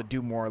be able to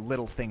do more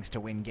little things to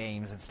win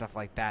games and stuff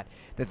like that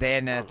they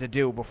didn't have to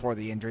do before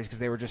the injuries because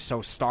they were just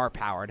so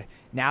star-powered.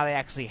 Now they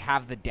actually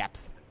have the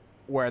depth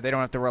where they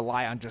don't have to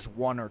rely on just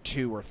 1 or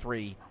 2 or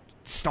 3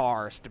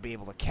 stars to be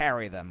able to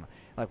carry them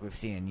like we've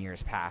seen in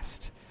years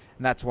past.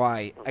 And that's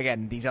why,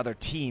 again, these other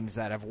teams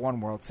that have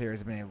won World Series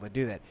have been able to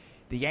do that.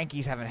 The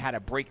Yankees haven't had a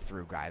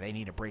breakthrough guy. They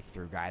need a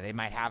breakthrough guy. They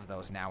might have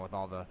those now with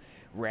all the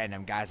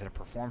random guys that have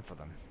performed for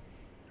them.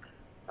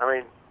 I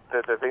mean,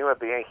 the thing about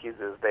the Yankees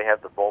is they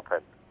have the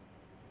bullpen.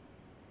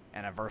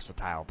 And a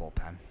versatile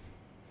bullpen.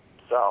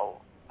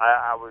 So,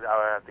 I would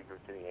have to give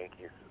it to the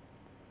Yankees.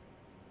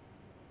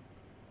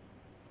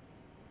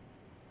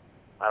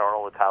 I don't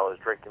know what Tyler's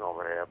drinking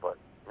over here, but,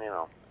 you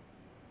know.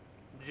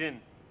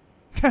 Gin.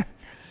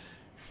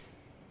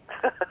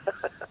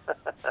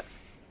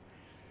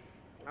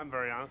 I'm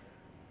very honest.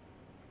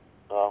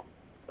 Well,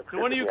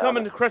 so when are you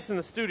coming to Chris in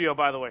the studio,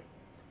 by the way?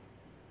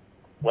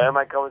 When am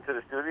I coming to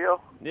the studio?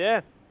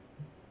 Yeah.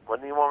 When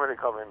do you want me to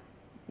come in?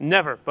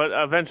 Never, but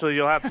eventually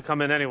you'll have to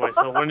come in anyway,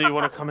 so when do you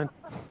want to come in?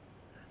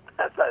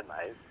 That's not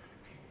nice.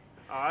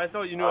 I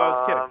thought you knew I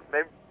was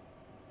kidding.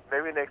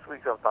 Maybe next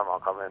week sometime I'll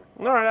come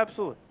in. All right,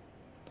 absolutely.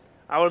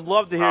 I would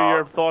love to hear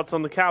your thoughts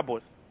on the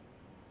Cowboys.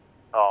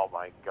 Oh,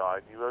 my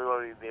God. You really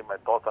want to hear my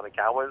thoughts on the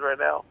Cowboys right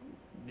now?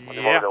 Or do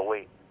you want me to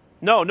wait?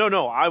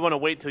 No. I want to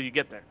wait till you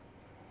get there.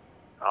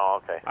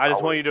 Oh, okay. I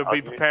just want you to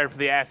be prepared for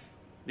the ass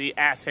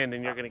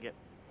handing you're going to get.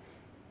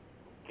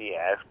 The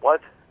ass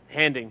what?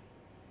 Handing.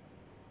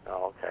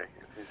 Oh, okay.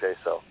 If you say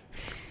so.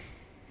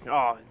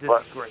 Oh, this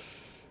is great.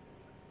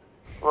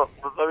 Well,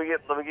 let me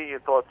get your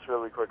thoughts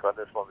really quick on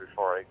this one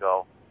before I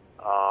go.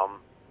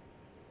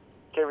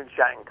 Kevin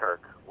Shattenkirk.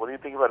 What do you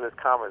think about his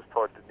comments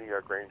towards the New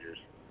York Rangers?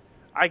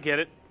 I get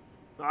it.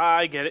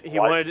 He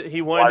wanted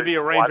to be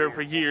a Ranger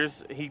for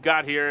years. He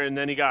got here and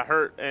then he got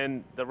hurt,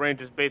 and the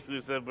Rangers basically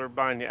said, "We're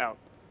buying you out."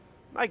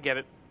 I get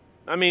it.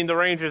 I mean, the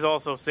Rangers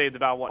also saved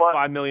about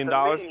 $5 million.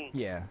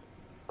 Yeah.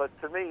 But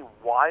to me,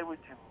 why would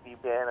you be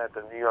mad at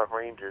the New York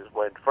Rangers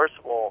when, first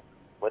of all,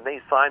 when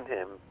they signed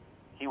him,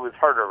 he was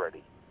hurt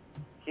already.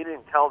 He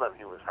didn't tell them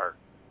he was hurt.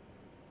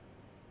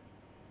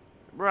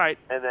 Right.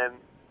 And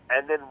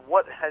then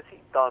what has he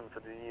done for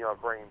the New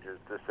York Rangers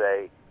to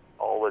say,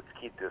 "Oh, let's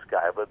keep this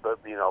guy, but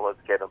let's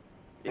get him"?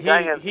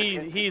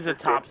 He's a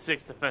top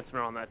 6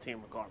 defenseman on that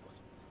team, regardless.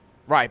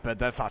 Right, but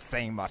that's not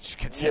saying much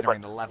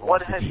considering the level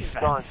what of the has defense. he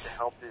done to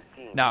help his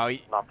team? No,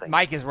 nothing.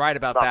 Mike is right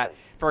about Nothing. that.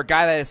 For a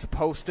guy that is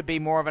supposed to be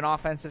more of an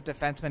offensive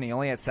defenseman, he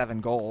only had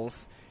 7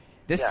 goals.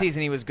 This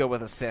season he was good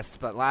with assists,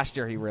 but last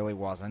year he really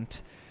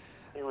wasn't.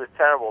 He was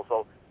terrible.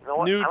 So you know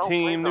what? New I don't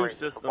team, blame the new Rangers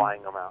system. for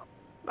buying him out.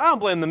 I don't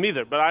blame them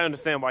either, but I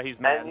understand why he's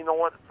mad. And you know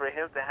what? For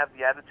him to have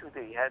the attitude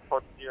that he had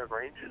towards the New York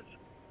Rangers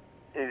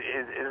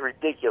is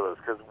ridiculous.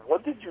 Because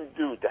what did you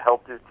do to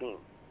help this team?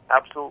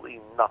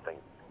 Absolutely nothing.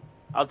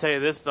 I'll tell you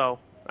this, though.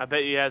 I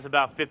bet he has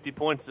about 50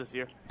 points this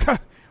year.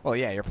 Well,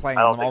 yeah, you're playing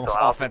on the most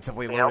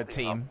offensively loaded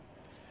team. Enough.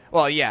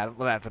 Well, yeah,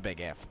 that's a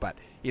big if, but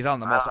he's on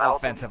the most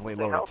offensively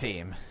loaded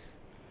team.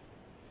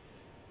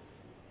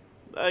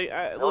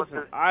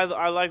 Listen,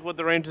 I like what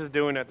the Rangers are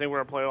doing. I think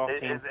we're a playoff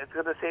team. It's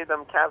going to save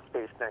them cap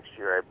space next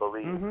year, I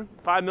believe.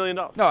 $5 million.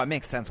 No, it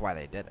makes sense why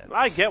they did it.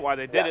 I get why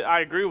they did it. I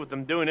agree with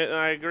them doing it, and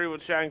I agree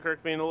with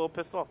Shattenkirk being a little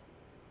pissed off.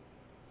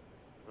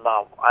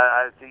 No,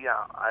 I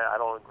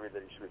don't agree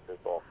that he should be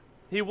pissed off.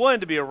 He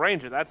wanted to be a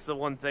Ranger. That's the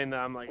one thing that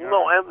I'm like.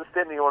 No, I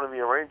understand that you want to be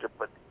a Ranger,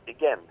 but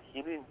again,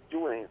 he didn't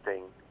do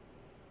anything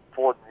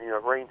for the New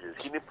York Rangers.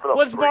 He didn't put up.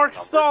 What's Mark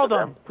Stahl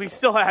done? We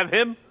still have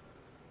him.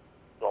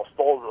 Well,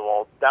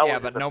 Stahl's that yeah,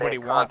 was but the nobody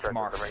same wants contract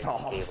Mark that the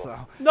Stahl. Rangers gave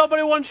him. So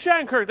Nobody wants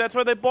Shattenkirk. That's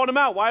why they bought him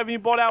out. Why haven't you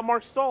bought out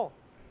Mark Stahl?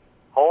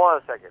 Hold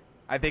on a second.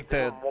 I think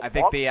the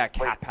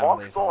cap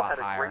penalty is a lot higher.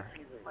 Mark Stahl had a great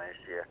season last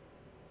year.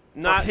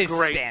 Not for his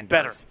great.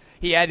 Standards. Better.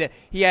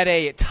 He had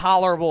a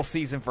tolerable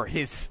season for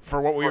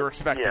what we were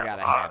expecting out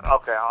of him.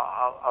 Okay,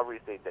 I'll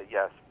restate that.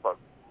 Yes, but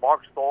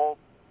Mark Stahl.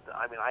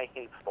 I mean, I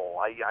hate Stahl.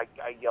 I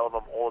yell at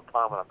him all the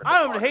time when I'm in the I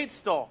don't park. hate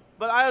Stahl,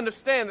 but I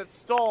understand that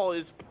Stahl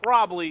is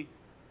probably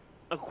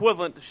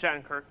equivalent to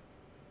Shattenkirk.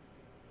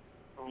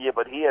 Yeah,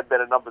 but he had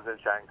better numbers than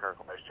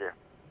Shattenkirk last year.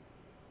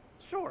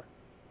 Sure.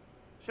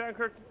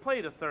 Shattenkirk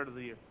played a third of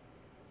the year.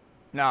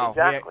 No,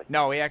 Exactly.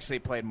 he actually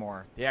played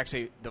more.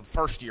 The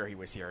first year he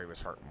was here, he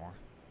was hurt more.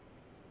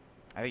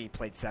 I think he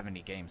played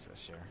 70 games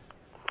this year.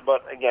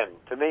 But again,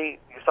 to me,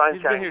 you signed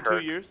He's been here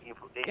Shattenkirk. 2 years?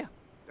 Yeah.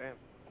 Damn.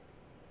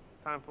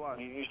 Time flies.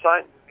 You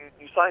signed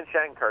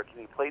Shattenkirk, and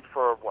he played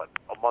for,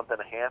 a month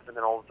and a half, and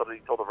then all of a sudden he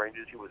told the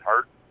Rangers he was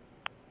hurt?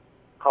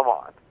 Come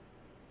on.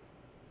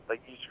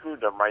 Like, you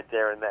screwed them right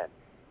there and then.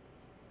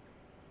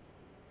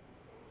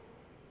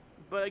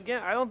 But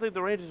again, I don't think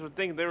the Rangers would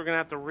think they were going to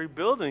have to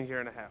rebuild in a year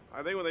and a half.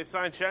 I think when they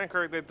signed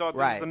Shattenkirk, they thought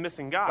this was the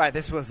missing guy. Right,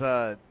 this was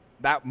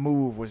that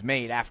move was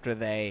made after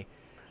they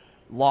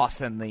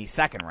lost in the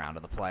second round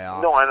of the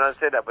playoffs. No, I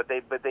understand that, but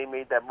they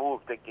made that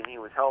move thinking he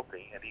was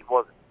healthy, and he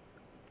wasn't.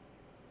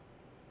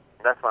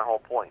 That's my whole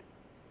point,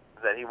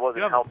 that he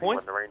wasn't healthy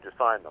when the Rangers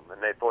signed him,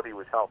 and they thought he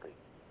was healthy.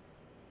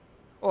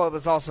 Well, it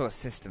was also a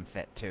system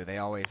fit, too. They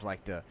always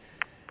like to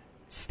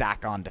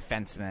stack on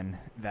defensemen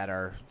that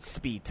are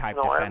speed-type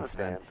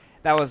defensemen.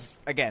 That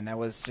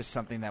was just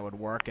something that would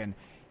work. And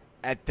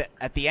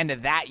at the end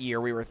of that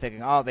year, we were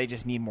thinking, they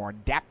just need more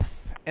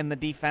depth in the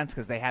defense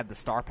because they had the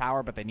star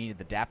power, but they needed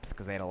the depth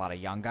because they had a lot of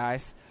young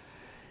guys.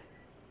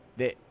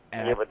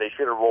 But they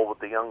should have rolled with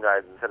the young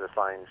guys instead of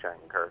signing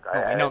Shattenkirk.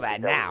 I know that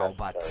now,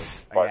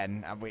 but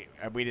again,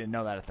 we didn't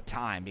know that at the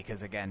time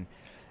because, again,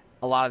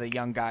 a lot of the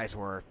young guys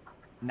were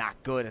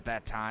not good at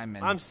that time.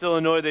 And I'm still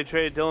annoyed they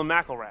traded Dylan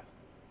McElrath.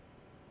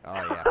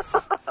 Oh,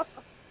 yes.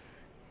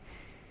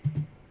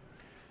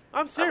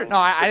 I'm serious. No,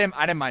 I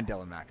didn't mind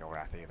Dylan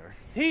McElrath either.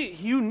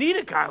 You need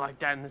a guy like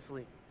that in this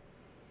league.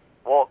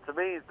 Well, to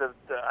me,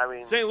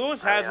 St.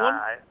 Louis has one.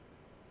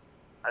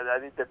 I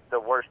think that the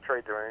worst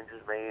trade the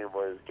Rangers made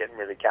was getting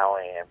rid of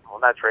Callahan. Well,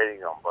 not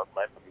trading him, but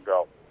letting him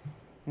go.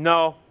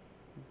 No,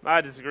 I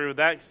disagree with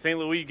that. St.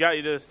 Louis got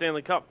you to the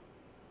Stanley Cup.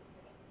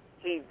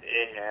 He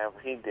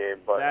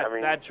did, but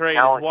that trade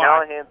is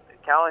why.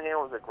 Callahan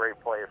was a great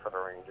player for the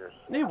Rangers.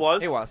 He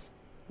was.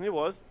 He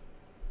was.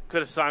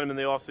 Could have signed him in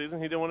the offseason.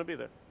 He didn't want to be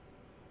there.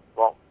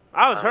 Well,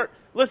 I was hurt.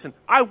 Listen,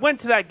 I went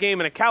to that game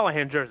in a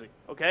Callahan jersey,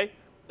 okay?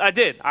 I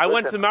did. I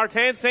went to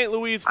Martin St.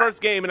 Louis'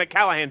 first game in a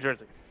Callahan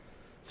jersey.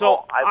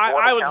 So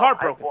I was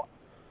heartbroken.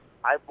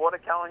 I bought a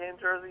Callahan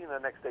jersey, and the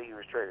next day he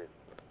was traded.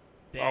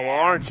 Damn. Oh, well,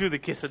 aren't you the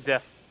kiss of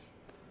death?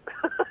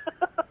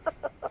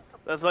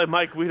 That's like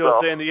Mike Guido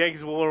saying the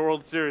Yankees will win a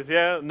World Series.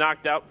 Yeah,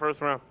 knocked out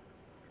first round.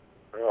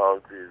 Oh,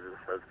 Jesus,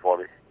 that's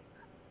funny.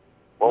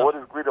 Well, what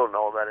does Guido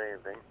know about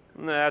anything?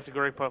 Nah, that's a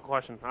great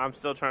question. I'm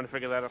still trying to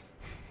figure that out.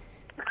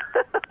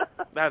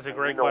 That's a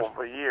great You know question. him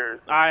for years.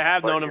 I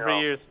have known him for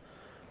years.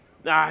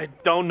 I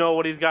don't know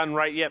what he's gotten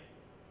right yet.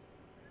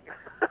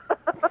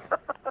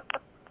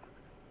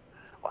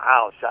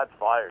 Wow, shots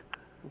fired.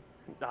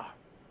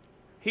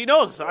 He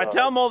knows. I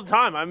tell him all the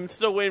time. I'm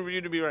still waiting for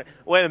you to be right.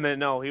 Wait a minute.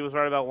 No, he was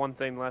right about one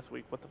thing last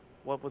week.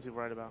 What was he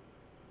right about?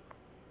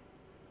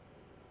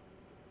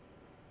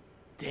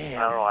 Damn.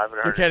 I don't know. I haven't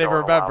heard You can't even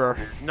remember.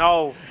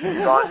 No.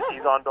 He's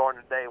on during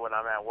the day when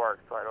I'm at work,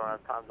 so I don't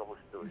have time to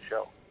listen to his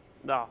show.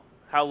 No.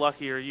 How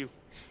lucky are you?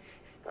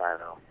 I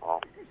know.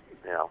 Well,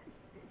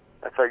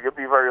 that's right. You'll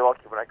be very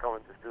lucky when I come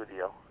into the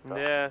studio. So.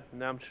 Yeah,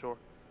 I'm sure.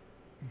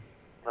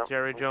 No,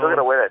 Jerry I'm Jones. still going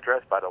to wear that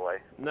dress, by the way.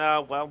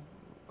 No, well,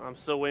 I'm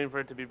still waiting for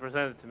it to be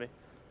presented to me.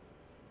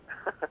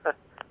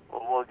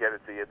 We'll get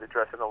it to you. The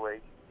dress in a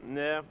wig.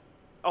 Yeah.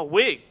 A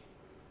wig?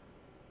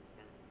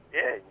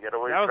 Yeah, you got to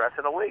wear a dress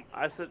in a wig.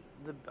 I thought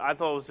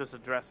it was just a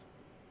dress.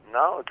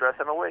 No, a dress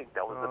in a wig.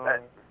 That was the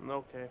bet.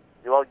 Okay.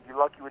 You're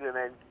lucky we didn't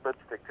add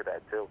lipstick to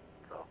that, too.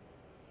 So.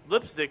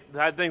 Lipstick?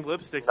 I think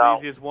lipstick's the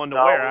easiest one to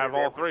wear out of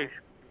all three.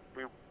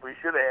 We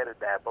should have added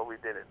that, but we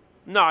didn't.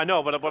 No, I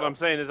know, but what I'm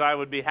saying is I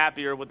would be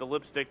happier with the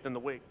lipstick than the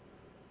wig.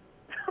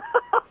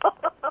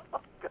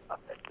 God.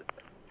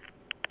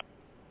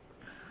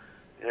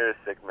 You're a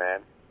sick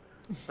man.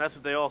 That's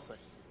what they all say.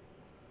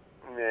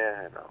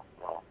 Yeah, I know.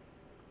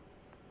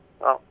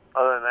 Well,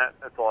 other than that,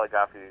 that's all I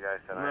got for you guys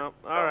tonight. No,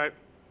 all right.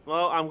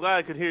 Well, I'm glad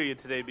I could hear you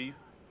today, Beef.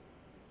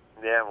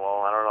 Yeah,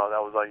 well, I don't know.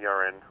 That was on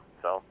your end,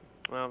 so.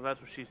 Well,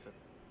 that's what she said.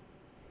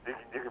 You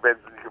can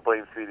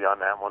blame Speedy on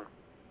that one.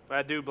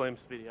 I do blame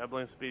Speedy. I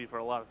blame Speedy for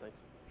a lot of things.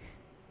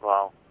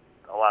 Well,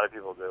 a lot of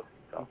people do.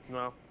 So.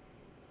 Well,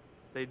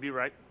 they'd be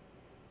right.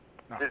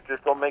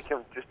 Just don't make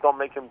him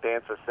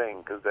dance or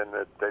sing, because then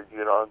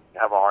you know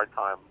have a hard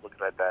time looking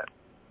at that.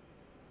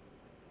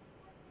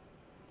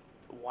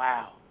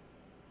 Wow.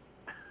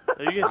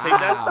 Are you gonna take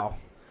that?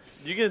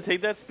 You gonna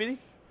take that, Speedy?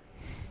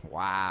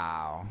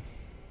 Wow.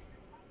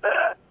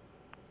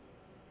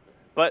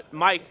 But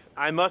Mike,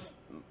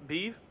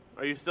 Beef,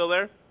 are you still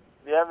there?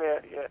 Yeah,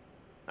 man. Yeah.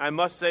 I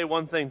must say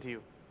one thing to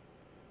you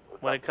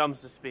when it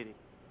comes to Speedy.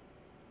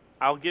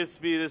 I'll give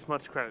Speedy this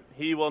much credit.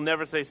 He will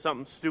never say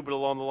something stupid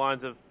along the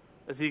lines of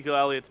Ezekiel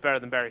Elliott's better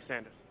than Barry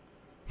Sanders.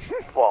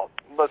 Well,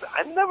 look,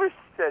 I never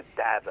said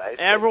that.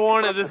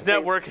 Everyone at this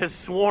network has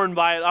sworn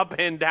by it up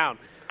and down.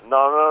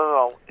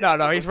 No.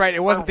 No, he's right. It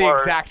wasn't the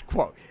exact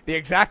quote. The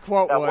exact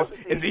quote was,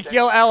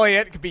 Ezekiel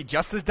Elliott could be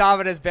just as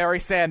dominant as Barry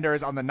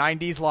Sanders on the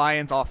 90s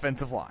Lions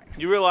offensive line.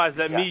 You realize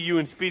that me, you,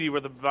 and Speedy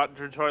were the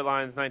Detroit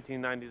Lions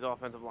 1990s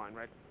offensive line,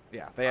 right?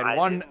 Yeah, they had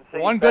one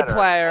good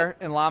player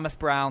in Lamas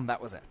Brown. That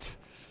was it.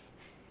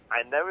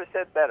 I never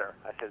said better.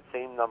 I said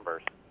same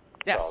numbers.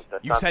 Yes, So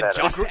that's you not said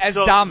better. just as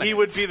So dominant. he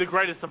would be the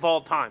greatest of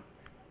all time,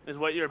 is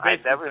what you're I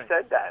basically never saying.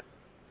 said that.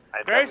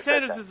 I Barry never said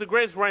Sanders that. is the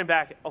greatest running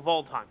back of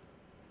all time.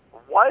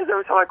 Why is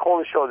every time I call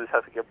the show this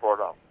has to get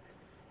brought up?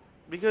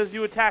 Because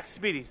you attack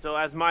Speedy, so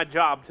as my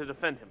job to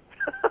defend him.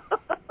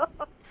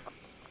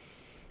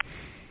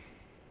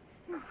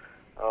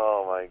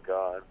 Oh my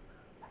God!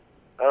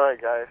 All right,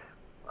 guys,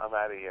 I'm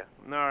out of here.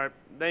 All right.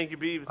 Thank you,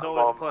 Beeve. It's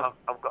always a pleasure.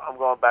 I'm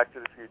going back to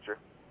the future.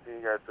 See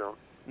you guys soon.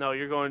 No,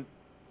 you're going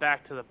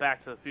back to the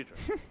future.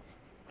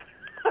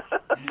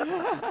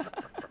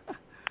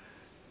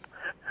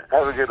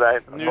 Have a good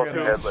night. You Talk to you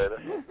too. guys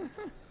later.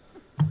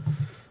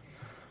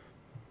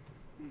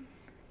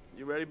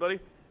 You ready, buddy?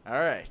 All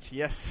right,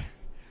 yes.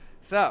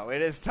 So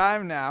it is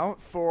time now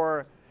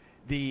for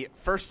the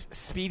first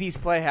Speedy's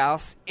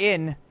Playhouse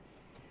in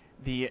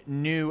the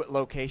new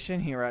location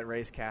here at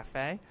Ray's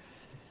Cafe.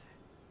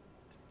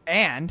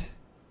 And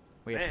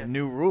we have some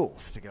new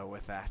rules to go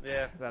with that.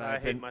 Yeah, I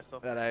hate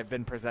myself. That I've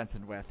been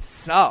presented with.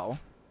 So,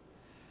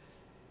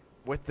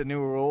 with the new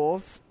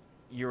rules,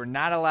 you're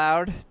not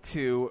allowed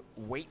to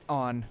wait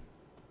on,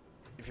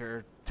 if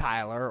you're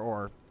Tyler,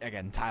 or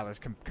again, Tyler's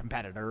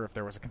competitor, if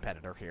there was a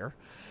competitor here.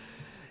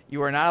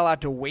 You are not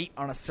allowed to wait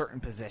on a certain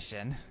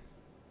position.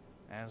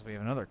 As we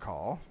have another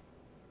call.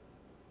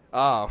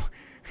 Oh,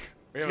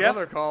 we have Jeff?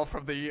 another call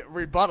from the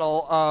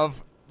rebuttal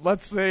of,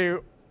 let's say,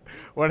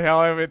 what hell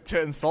I have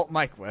to insult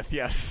Mike with.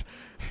 Yes.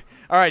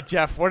 All right,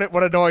 Jeff, what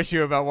annoys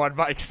you about what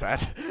Mike said?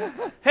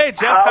 Hey,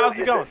 Jeff, how's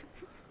it going?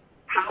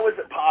 How is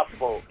it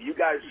possible you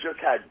guys just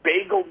had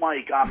Bagel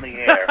Mike on the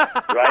air,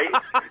 right?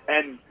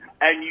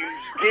 And you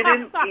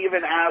didn't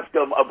even ask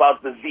him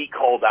about the Zeke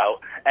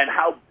holdout and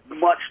how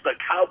much the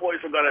Cowboys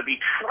are going to be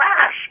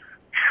trash.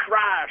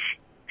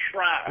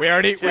 We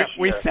already this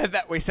we year. said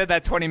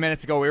that 20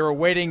 minutes ago. We were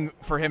waiting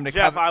for him to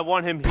Jeff, I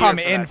want him here come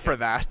for in that, for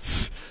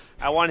that.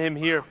 I want him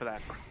here for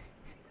that.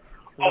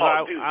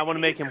 Oh, dude. I want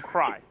to make him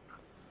cry.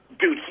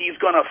 Dude, he's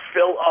going to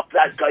fill up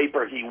that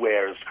diaper he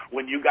wears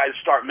when you guys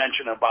start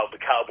mentioning about the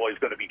Cowboys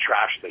going to be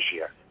trash this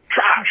year.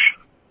 Trash.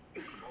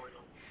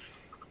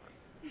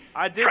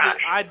 I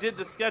did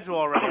the schedule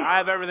already. I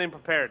have everything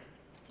prepared.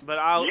 But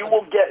You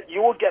will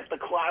get the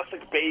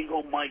classic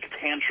Bagel Mike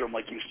tantrum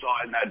like you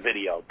saw in that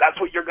video. That's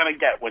what you're going to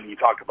get when you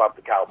talk about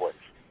the Cowboys.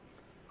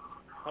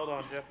 Hold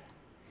on, Jeff.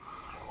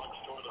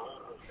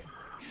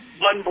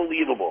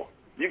 Unbelievable.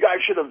 You guys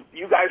should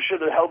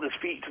have held his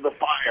feet to the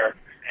fire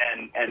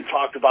and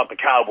talked about the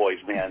Cowboys,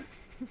 man,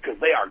 because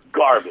they are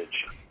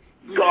garbage.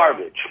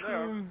 Garbage.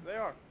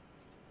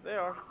 They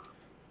are.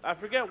 I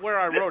forget where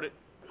I wrote it,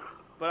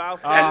 but I'll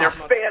say And their this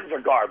much. fans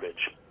are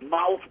garbage.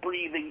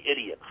 Mouth-breathing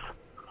idiots.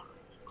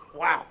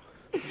 Wow.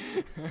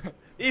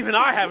 Even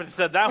I haven't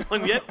said that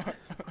one yet.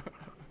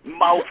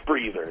 Mouth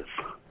breathers.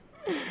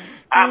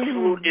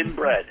 Absolute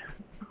inbred.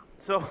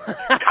 So,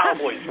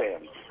 Cowboys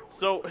fans.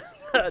 so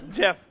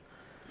Jeff,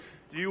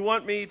 do you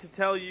want me to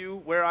tell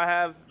you where I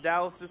have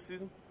Dallas this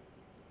season?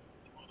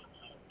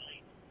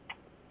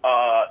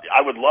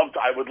 I would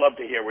love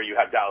to hear where you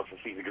have Dallas this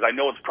season, because I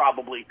know it's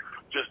probably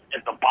just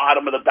at the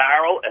bottom of the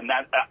barrel, and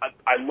that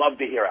I love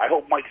to hear it. I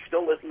hope Mike's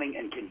still listening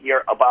and can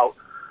hear about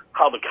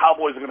how the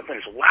Cowboys are going to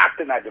finish last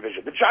in that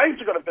division. The Giants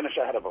are going to finish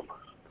ahead of them.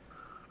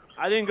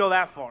 I didn't go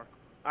that far.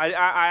 I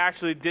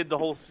actually did the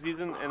whole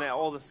season and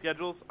all the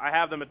schedules. I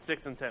have them at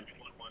 6-10.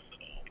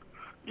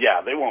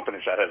 Yeah, they won't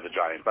finish ahead of the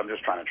Giants. I'm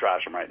just trying to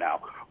trash them right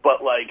now.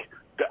 But, with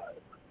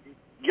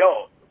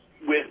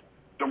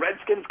the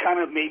Redskins kind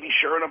of maybe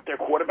shoring up their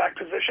quarterback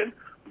position,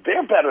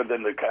 they're better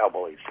than the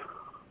Cowboys.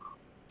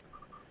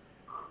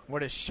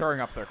 What is shoring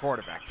up their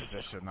quarterback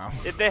position, though?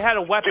 If they had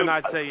a weapon, Dude,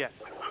 I'd say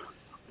yes.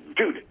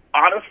 Dude,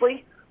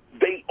 honestly,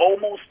 they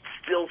almost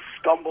still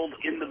stumbled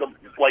into the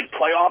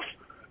playoffs.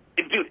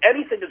 Dude,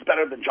 anything is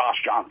better than Josh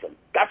Johnson.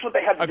 That's what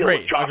they have to deal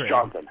with, Josh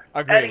Johnson.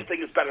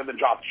 Anything is better than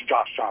Josh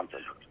Johnson.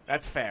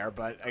 That's fair,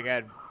 but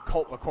again,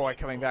 Colt McCoy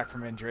coming back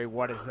from injury,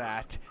 what is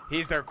that?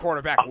 He's their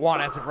quarterback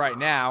one as of right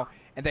now,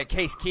 and then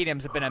Case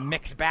Keenum's been a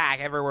mixed bag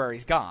everywhere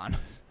he's gone.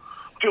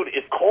 Dude,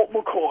 if Colt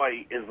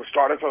McCoy is the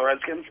starter for the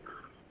Redskins,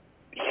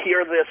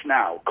 hear this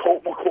now.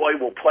 Colt McCoy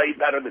will play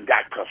better than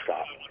Dak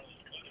Prescott.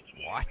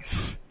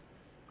 What?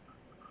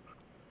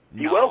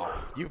 He will.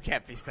 You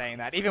can't be saying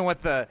that. Even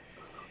with the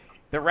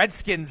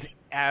Redskins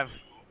have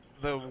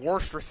the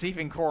worst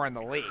receiving core in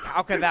the league.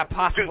 How could that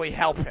possibly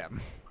help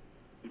him?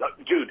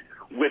 Dude,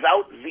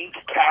 without Zeke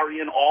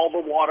carrying all the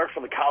water for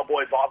the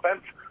Cowboys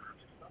offense,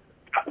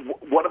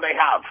 what do they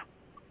have?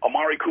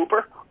 Amari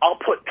Cooper? I'll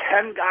put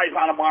 10 guys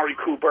on Amari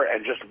Cooper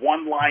and just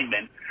one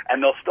lineman,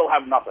 and they'll still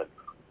have nothing.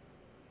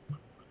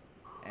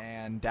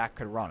 And Dak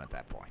could run at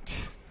that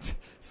point.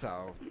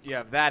 So you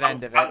have that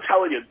end of it. I'm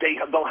telling you,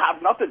 they'll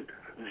have nothing.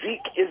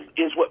 Zeke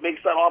is what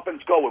makes that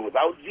offense go, and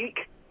without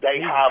Zeke, they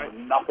have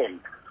nothing.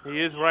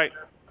 He is right.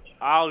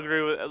 I'll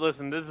agree with.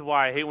 Listen, this is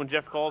why I hate when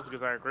Jeff calls,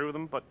 because I agree with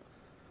him. But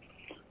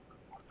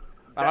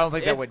I don't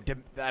think that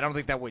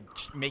would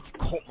make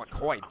Colt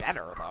McCoy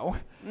better, though.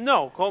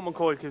 no, Colt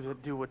McCoy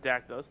could do what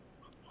Dak does.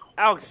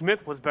 Alex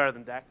Smith was better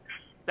than Dak.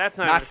 That's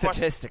not Not even a question.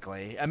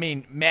 statistically. I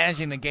mean,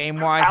 managing the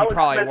game-wise, Alex he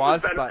probably Smith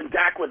was, better but than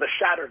Dak with a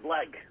shattered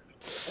leg.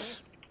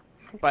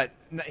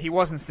 he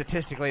wasn't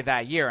statistically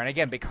that year. And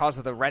again, because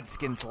of the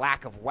Redskins'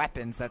 lack of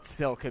weapons, that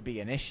still could be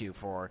an issue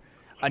for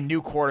a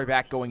new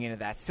quarterback going into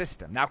that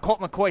system. Now, Colt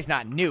McCoy's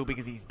not new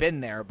because he's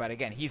been there, but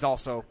again, he's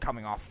also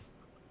coming off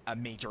a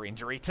major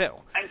injury too.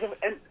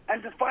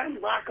 And to find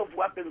lack of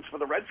weapons for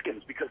the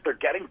Redskins because they're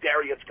getting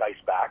Darius Geis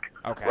back,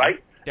 Okay.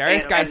 right?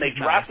 Darius Geis and they is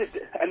drafted,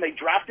 nice. And they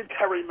drafted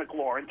Terry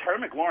McLaurin. Terry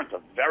McLaurin's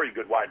a very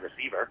good wide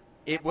receiver.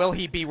 Will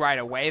he be right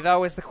away,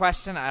 though, is the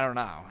question? I don't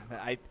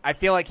know. I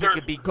feel like he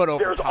could be good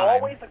over There's time.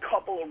 always a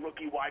couple of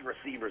rookie wide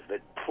receivers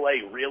that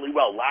play really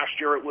well. Last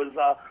year it was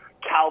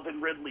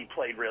Calvin Ridley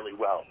played really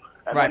well.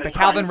 And Right, then but at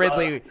Calvin times,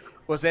 Ridley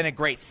was in a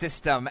great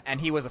system, and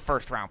he was a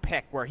first-round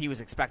pick where he was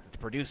expected to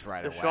produce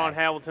right away. Deshaun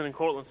Hamilton and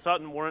Cortland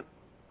Sutton weren't.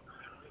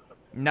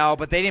 No,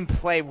 but they didn't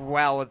play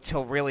well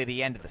until really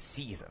the end of the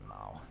season,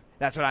 though.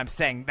 That's what I'm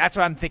saying. That's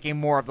what I'm thinking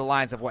more of the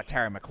lines of what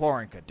Terry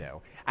McLaurin could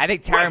do. I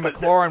think Terry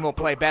McLaurin will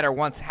play better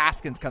once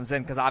Haskins comes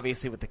in because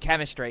obviously with the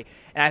chemistry,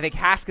 and I think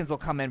Haskins will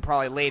come in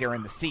probably later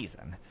in the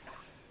season.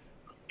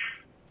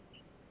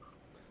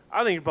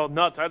 I think you're both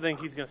nuts. I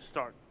think he's going to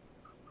start.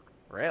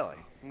 Really?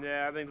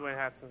 Yeah, I think Dwayne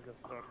Haskins going to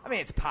start. I mean,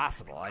 it's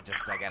possible. I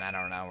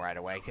don't know right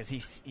away because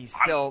he's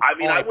still. I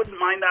mean, I wouldn't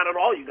mind that at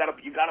all. You got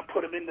to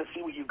put him in to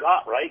see what you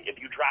got, right?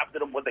 If you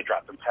drafted him, what they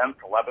drafted him 10th,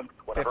 11th,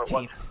 whatever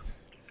 15th. it was.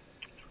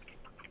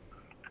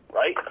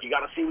 Right? You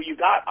got to see what you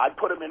got. I'd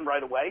put him in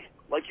right away.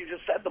 Like you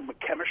just said, the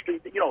chemistry,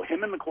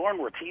 him and McLaurin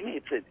were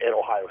teammates at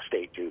Ohio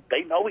State, dude.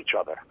 They know each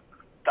other.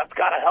 That's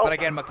got to help. But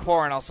again,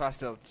 McLaurin also has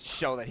to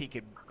show that he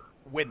could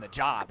win the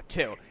job,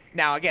 too.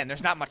 Now, again,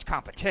 there's not much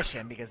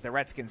competition because the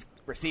Redskins'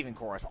 receiving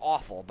core is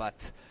awful,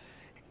 but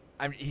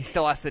he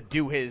still has to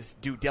do his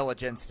due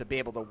diligence to be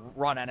able to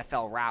run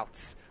NFL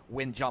routes,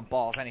 win jump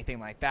balls, anything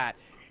like that.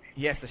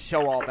 He has to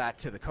show all that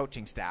to the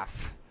coaching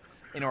staff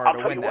in order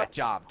to win that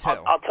job, too.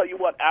 I'll tell you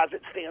what, as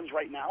it stands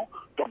right now,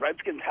 the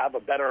Redskins have a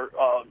better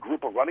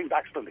group of running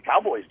backs than the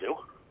Cowboys do.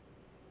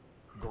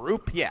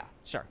 Group? Yeah,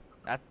 sure.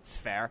 That's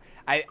fair.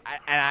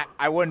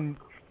 I wouldn't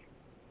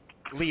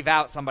leave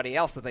out somebody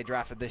else that they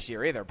drafted this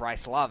year either.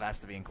 Bryce Love has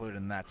to be included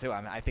in that, too.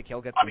 I think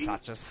he'll get some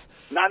touches.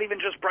 Not even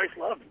just Bryce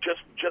Love,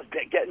 just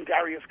getting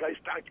Darius Geis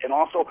back. And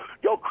also,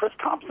 Chris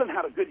Thompson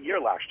had a good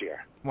year last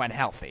year. When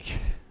healthy.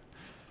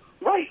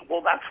 Right.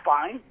 Well, that's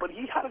fine, but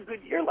he had a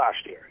good year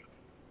last year.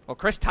 Well,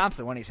 Chris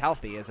Thompson, when he's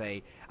healthy, is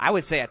I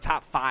would say a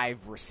top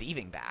 5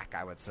 receiving back,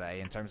 I would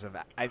say, in terms of,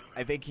 I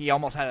think he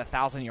almost had a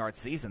 1,000-yard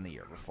season the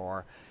year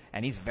before,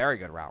 and he's a very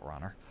good route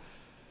runner.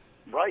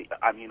 Right.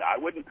 I mean, I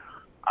wouldn't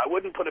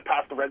put it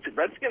past the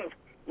Redskins.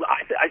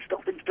 I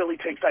still think Philly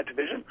takes that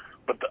division,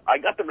 but I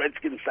got the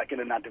Redskins second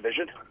in that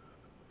division.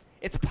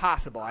 It's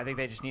possible. I think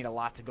they just need a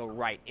lot to go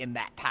right in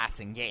that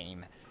passing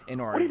game in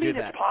order to do mean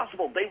that. It's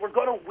possible? They were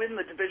going to win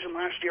the division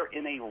last year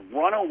in a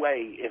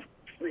runaway if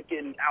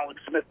freaking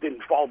Alex Smith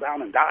didn't fall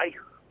down and die.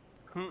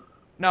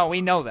 No,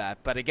 we know that.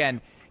 But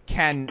again,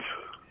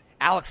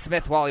 Alex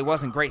Smith, while he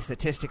wasn't great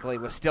statistically,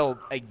 was still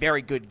a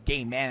very good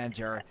game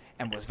manager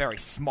and was very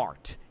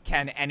smart.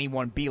 Can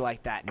anyone be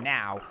like that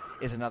now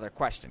is another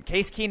question.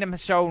 Case Keenum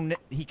has shown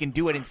he can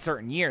do it in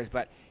certain years,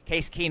 but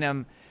Case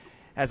Keenum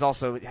has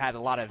also had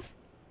a lot of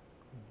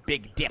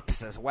big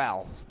dips as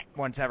well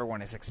once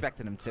everyone has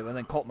expected him to. And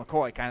then Colt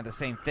McCoy, kind of the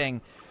same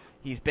thing.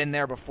 He's been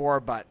there before,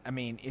 but, I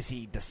mean, is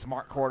he the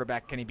smart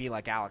quarterback? Can he be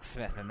like Alex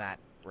Smith in that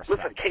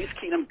respect? Listen, Case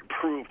Keenum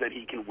proved that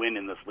he can win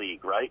in this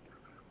league, right?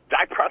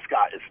 Dak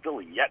Prescott is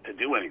still yet to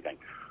do anything.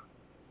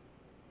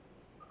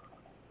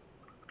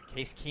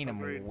 Case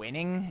Keenum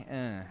winning?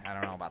 I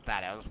don't know about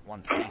that. It was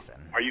one season.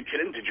 Are you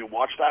kidding? Did you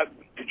watch that?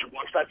 Did you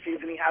watch that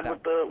season he had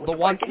with the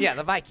one? Vikings? Yeah,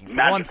 the Vikings.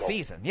 Magical. The one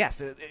season.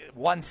 Yes,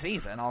 one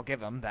season. I'll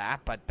give him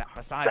that. But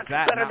besides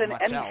that, not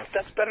much else.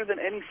 That's better than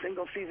any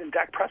single season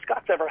Dak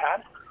Prescott's ever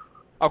had.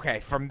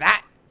 Okay, from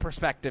that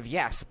perspective,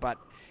 yes. But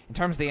in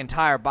terms of the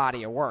entire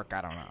body of work,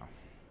 I don't know.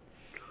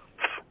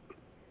 I'm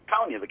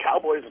telling you, the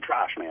Cowboys are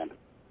trash, man.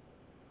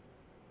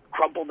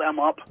 Crumple them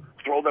up,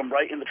 throw them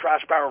right in the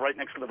trash barrel right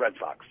next to the Red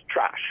Sox.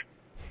 Trash.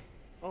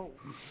 Oh.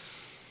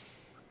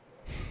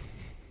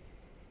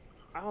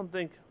 I don't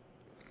think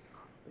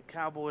the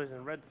Cowboys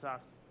and Red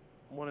Sox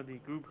want to be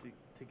grouped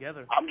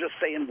together. I'm just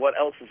saying what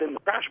else is in the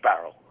trash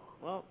barrel.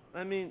 Well,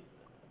 I mean,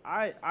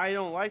 I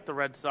don't like the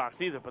Red Sox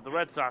either, but the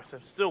Red Sox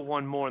have still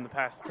won more in the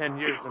past 10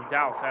 years than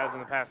Dallas has in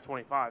the past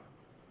 25.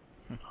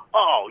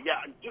 Oh,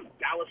 yeah. Dude,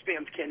 Dallas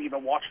fans can't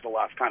even watch the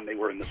last time they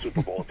were in the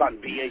Super Bowl. It's on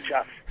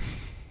VHS.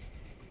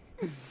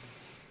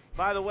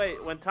 By the way,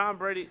 when Tom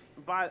Brady...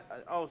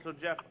 so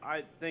Jeff,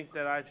 I think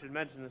that I should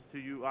mention this to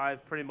you.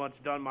 I've pretty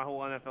much done my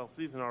whole NFL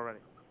season already.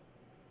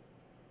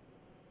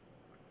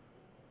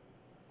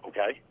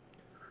 Okay.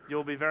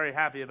 You'll be very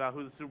happy about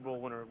who the Super Bowl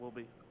winner will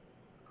be.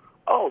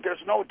 Oh, there's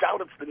no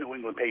doubt it's the New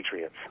England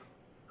Patriots.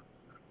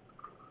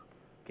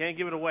 Can't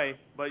give it away,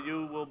 but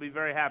you will be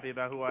very happy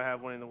about who I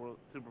have winning the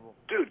Super Bowl.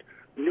 Dude,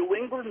 New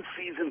England's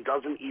season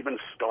doesn't even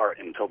start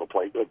until the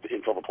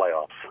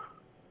playoffs.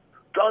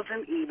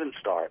 Doesn't even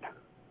start.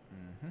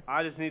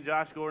 I just need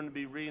Josh Gordon to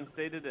be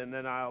reinstated, and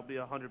then I'll be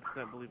 100%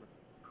 believer.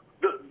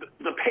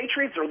 The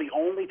Patriots are the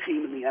only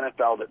team in the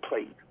NFL that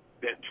play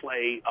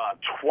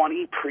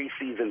 20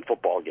 preseason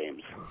football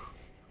games.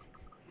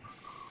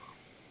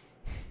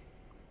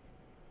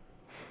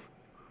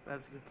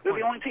 That's a good point. They're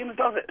the only team that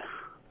does it.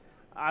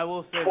 I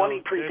will say 20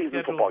 though, their preseason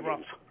schedule's football rough.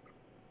 games.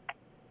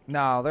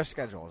 No, their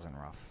schedule isn't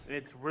rough.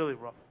 It's really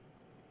rough.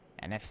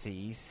 NFC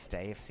East,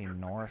 AFC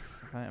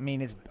North. I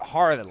mean, it's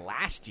harder than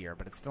last year,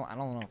 but it's still, I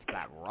don't know if it's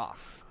that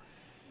rough.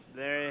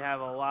 They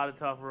have a lot of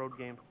tough road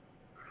games.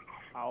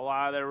 A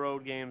lot of their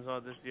road games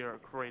this year are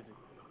crazy.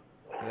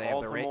 Do they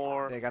have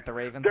Baltimore. they got the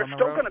Ravens They're on the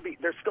still road? going to be.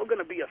 They're still going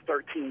to be a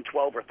 13-12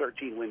 or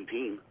 13-win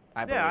team.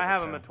 I Yeah, I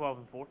have it them too. at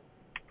 12-4.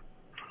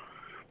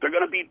 They're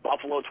going to beat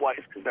Buffalo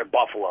twice because they're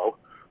Buffalo.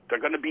 They're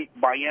going to beat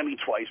Miami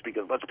twice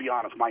because, let's be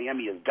honest,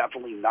 Miami is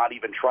definitely not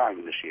even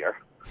trying this year.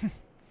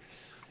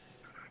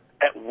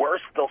 At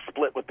worst, they'll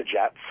split with the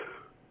Jets,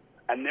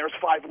 and there's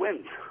 5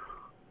 wins.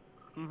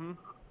 Mm-hmm.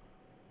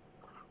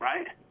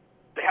 Right?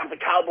 They have the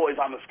Cowboys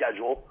on the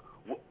schedule.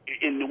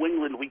 In New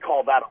England, we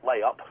call that a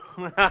layup.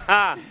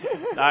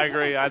 I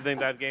agree. I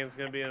think that game's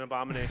going to be an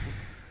abomination.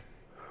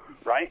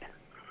 Right?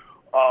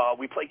 I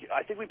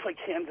think we play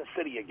Kansas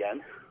City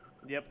again.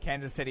 Yep.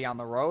 Kansas City on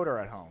the road or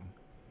at home?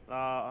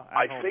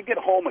 I think at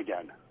home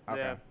again. Okay.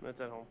 Yeah, that's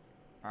at home.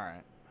 All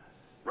right.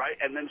 Right,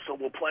 and then so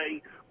we'll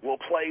play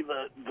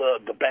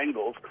the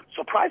Bengals.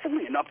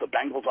 Surprisingly enough, the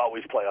Bengals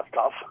always play us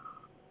tough.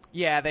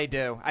 Yeah, they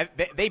do.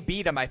 They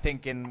beat them, I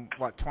think, in,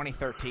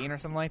 2013 or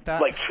something like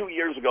that? Like 2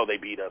 years ago, they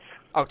beat us.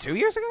 Oh, 2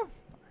 years ago?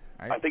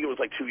 I think it was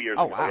like 2 years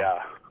Oh, ago. wow.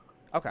 Yeah,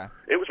 Okay.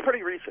 it was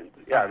pretty recent.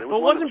 Yeah,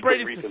 But wasn't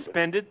Brady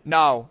suspended?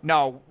 No.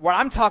 What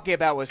I'm talking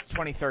about was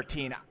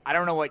 2013. I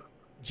don't know what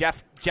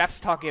Jeff's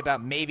talking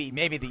about. Maybe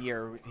the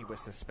year he was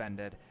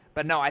suspended.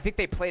 But no, I think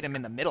they played him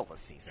in the middle of the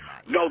season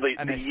that year. No,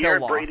 and the they year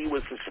still Brady lost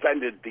was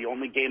suspended, the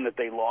only game that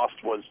they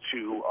lost was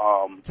to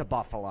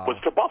Buffalo. Was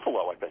to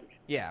Buffalo, I think.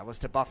 Yeah, it was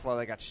to Buffalo.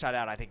 They got shut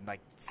out, I think, like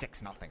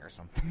 6-0 or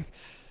something.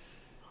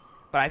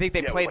 But I think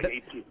they played it was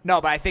like 18. No,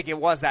 but I think it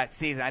was that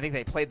season. I think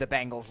they played the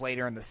Bengals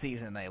later in the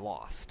season and they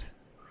lost.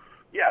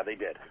 Yeah, they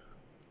did.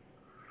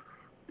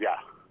 Yeah.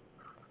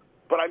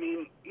 But, I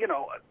mean,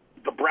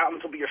 the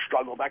Browns will be a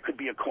struggle. That could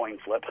be a coin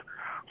flip.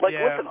 Like,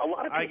 Yeah, listen, a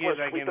lot of I people gave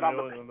are that game sleeping to on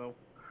New England, though.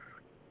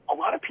 A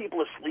lot of people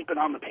are sleeping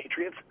on the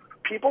Patriots.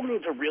 People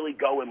need to really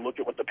go and look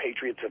at what the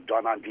Patriots have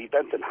done on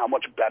defense and how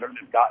much better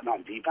they've gotten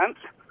on defense,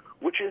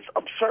 which is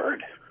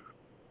absurd.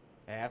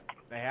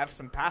 They have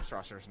some pass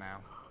rushers now.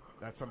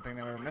 That's something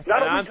they were missing.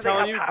 Not And only I'm do they telling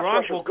have you, pass Gronk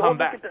rushers, will go come look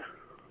back. at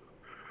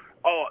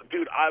Oh,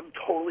 dude, I'm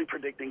totally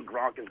predicting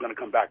Gronk is going to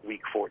come back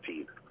week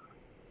 14.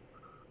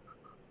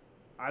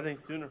 I think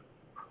sooner.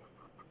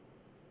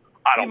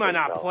 I He don't might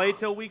think not so. play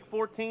till week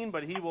 14,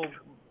 but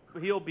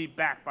he'll be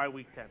back by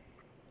week 10.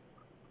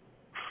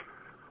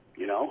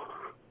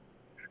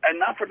 And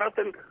not for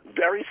nothing,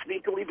 very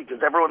sneakily,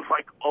 because everyone's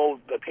like, oh,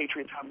 the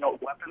Patriots have no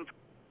weapons.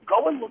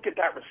 Go and look at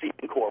that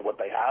receiving core, what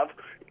they have.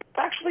 It's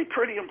actually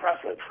pretty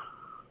impressive.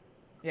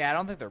 Yeah, I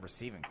don't think their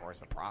receiving core is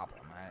the problem.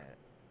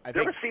 I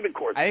Their think receiving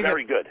core is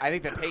very good. I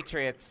think the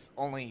Patriots'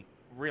 only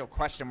real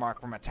question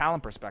mark from a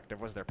talent perspective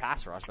was their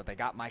pass rush, but they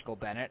got Michael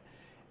Bennett,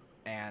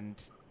 and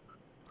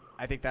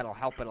I think that'll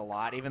help it a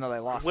lot, even though they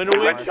lost They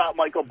Winovich went and got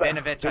Michael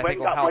Bennett. Vinovich, They I went think, and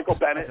will got help Michael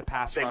Bennett. as a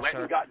pass They rusher. went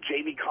and got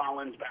Jamie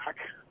Collins back.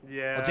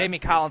 Yeah. Well, Jamie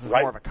Collins is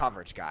Right. more of a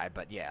coverage guy,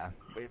 but yeah,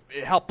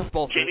 it helped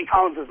both. Jamie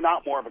Collins is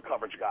not more of a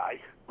coverage guy,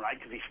 right?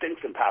 Because he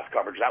stinks in pass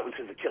coverage. That was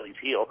his Achilles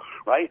heel,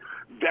 right?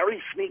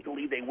 Very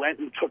sneakily, they went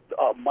and took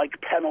Mike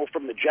Pennell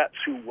from the Jets,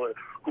 who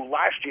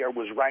last year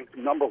was ranked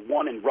number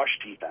 1 in rush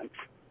defense.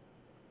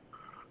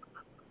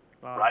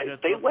 Right?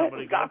 Jets They let went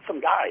somebody and got go. some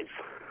guys.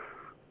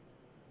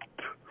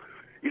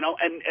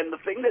 And the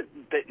thing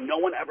that no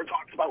one ever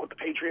talks about with the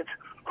Patriots,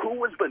 who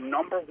was the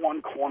number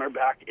 1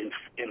 cornerback in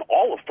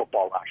all of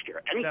football last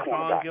year? Any Stephon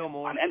cornerback.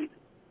 Gilmore.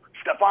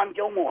 Stephon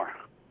Gilmore.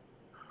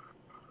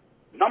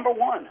 Number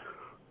 1.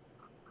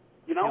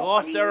 He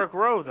lost Eric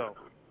Rowe, though.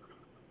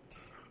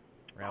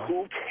 Really?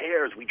 Who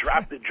cares? We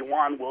drafted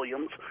Juwan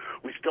Williams.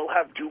 We still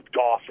have Duke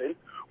Dawson.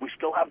 We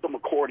still have the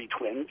McCourty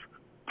twins.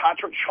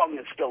 Patrick Chung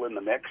is still in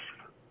the mix,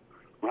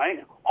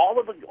 right? All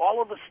of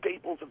the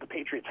staples that the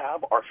Patriots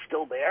have are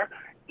still there,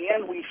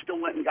 and we still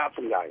went and got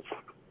some guys.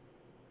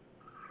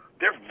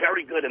 They're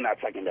very good in that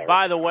secondary.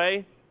 By the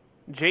way,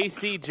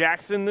 J.C.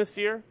 Jackson this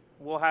year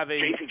will have a...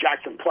 J.C.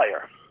 Jackson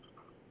player.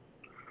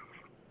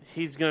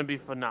 He's going to be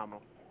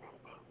phenomenal.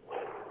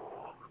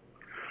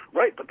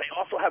 Right, but they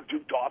also have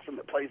Duke Dawson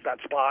that plays that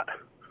spot.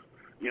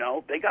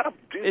 They got a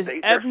dude. Is their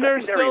Ebner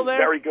secondary still is there?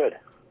 Very good.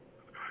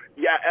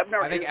 Yeah,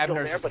 Ebner. I think is still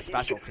Ebner's there, just a but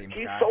special teams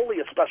he's guy. solely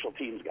a special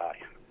teams guy.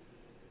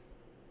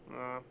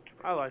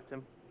 I liked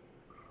him.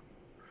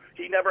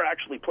 He never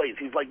actually plays.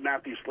 He's like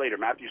Matthew Slater.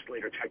 Matthew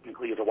Slater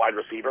technically is a wide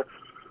receiver.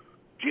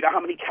 Do you know how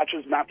many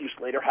catches Matthew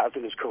Slater has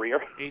in his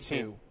career?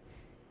 18.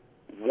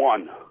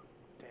 1.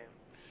 Damn.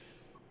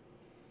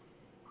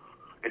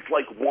 It's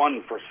like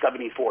 1 for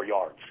 74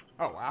 yards.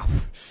 Oh wow.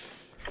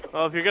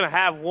 Well, if you're going to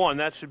have one,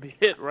 that should be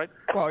it, right?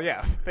 Well,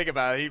 yeah. Think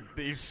about it.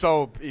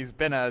 He's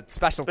been a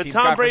special teams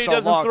Tom guy Brady for so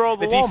doesn't long. throw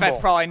the the long defense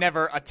ball. probably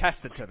never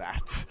attested to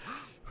that.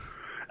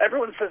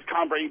 Everyone says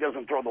Tom Brady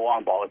doesn't throw the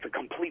long ball. It's a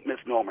complete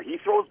misnomer. He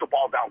throws the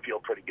ball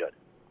downfield pretty good.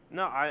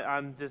 No,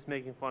 I'm just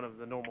making fun of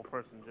the normal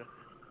person, Jeff.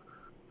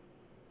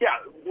 Yeah,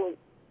 well,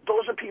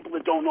 those are people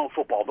that don't know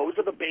football. Those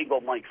are the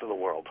bagel Mikes of the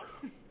world.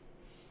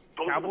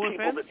 Those Cowboy are the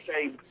people fans? that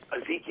say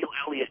Ezekiel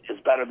Elliott is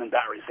better than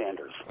Barry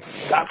Sanders.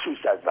 That's who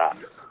says that.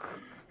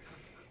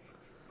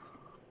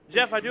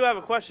 Jeff, I do have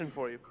a question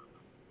for you.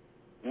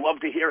 Love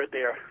to hear it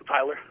there,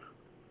 Tyler.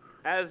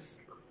 As,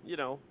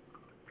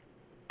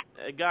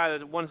 a guy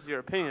that wants your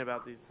opinion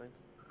about these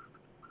things.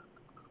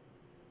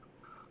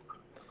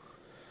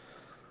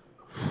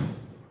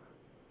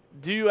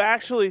 Do you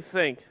actually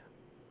think...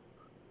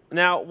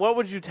 Now, what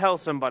would you tell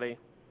somebody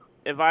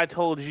if I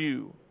told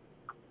you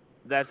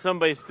that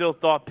somebody still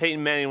thought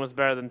Peyton Manning was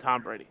better than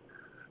Tom Brady?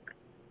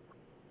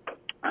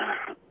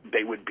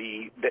 They would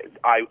be...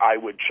 I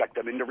would check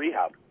them into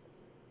rehab.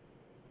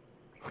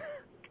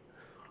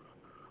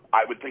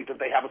 I would think that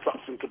they have a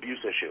substance abuse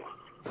issue.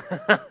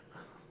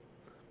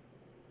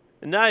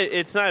 No,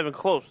 it's not even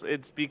close.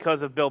 It's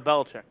because of Bill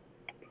Belichick.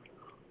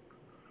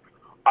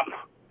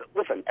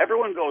 Listen,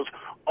 everyone goes,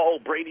 oh,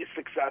 Brady's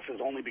success is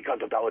only because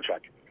of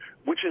Belichick,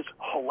 which is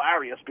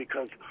hilarious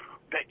because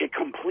it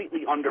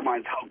completely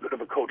undermines how good of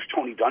a coach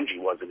Tony Dungy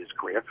was in his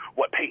career.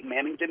 What, Peyton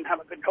Manning didn't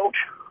have a good coach?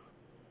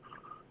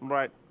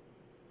 Right.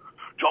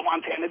 Joe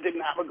Montana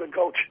didn't have a good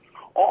coach?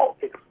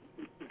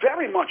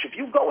 Very much. If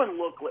you go and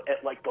look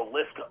at, like, the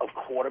list of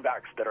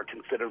quarterbacks that are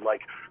considered,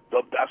 like,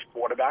 the best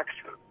quarterbacks,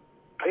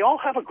 they all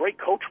have a great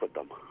coach with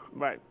them.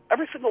 Right.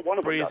 Every single one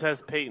of them Breeze does.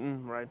 has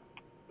Peyton, right.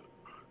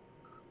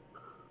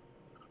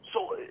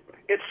 So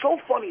it's so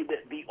funny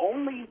that the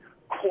only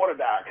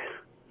quarterback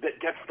that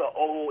gets the,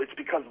 it's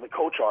because of the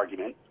coach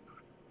argument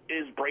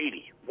is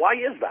Brady. Why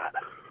is that?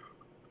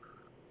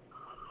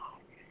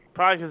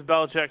 Probably because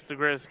Belichick's the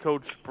greatest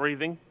coach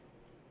breathing.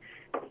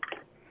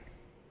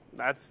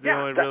 That's the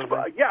only real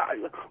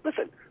thing.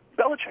 Listen,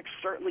 Belichick's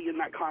certainly in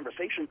that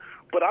conversation,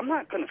 but I'm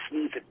not going to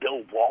sneeze at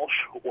Bill Walsh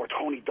or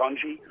Tony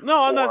Dungy.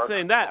 No, I'm not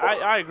saying that.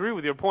 I agree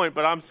with your point,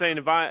 but I'm saying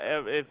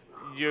if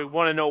you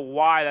want to know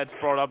why that's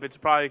brought up, it's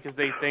probably because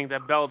they think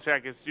that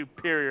Belichick is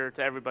superior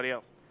to everybody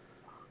else.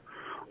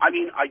 I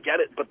mean, I get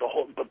it, but the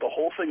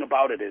whole thing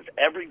about it is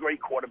every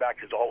great quarterback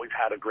has always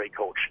had a great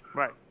coach.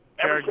 Right.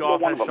 Every Jared single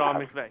Goff one has of them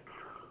Sean has. McVay.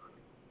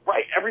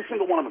 Right, every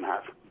single one of them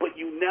has. But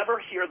you never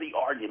hear the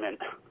argument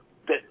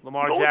that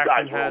Lamar those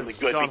Jackson guys were has only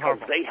good John because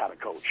Harbaugh. they had a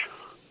coach.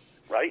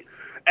 Right?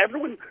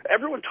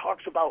 Everyone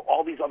talks about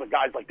all these other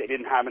guys like they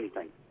didn't have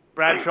anything.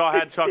 Bradshaw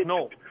had Chuck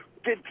Noll.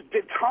 Did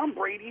Tom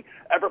Brady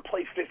ever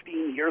play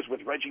 15 years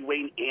with Reggie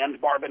Wayne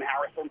and Marvin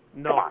Harrison?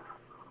 No. Come on.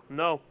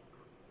 No.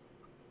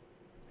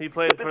 He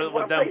played This is what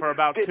with I'm them saying. for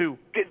about two.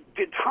 Did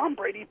Tom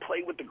Brady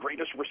play with the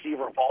greatest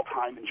receiver of all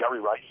time in Jerry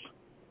Rice?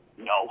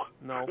 No.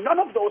 No. None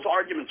of those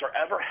arguments are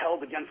ever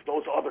held against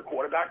those other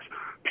quarterbacks.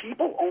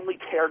 People only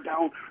tear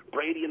down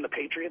Brady and the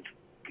Patriots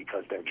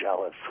because they're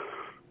jealous.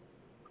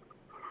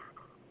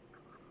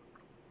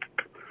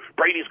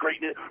 Brady's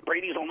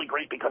only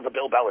great because of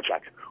Bill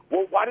Belichick.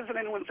 Well, why doesn't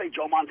anyone say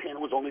Joe Montana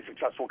was only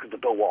successful because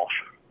of Bill Walsh?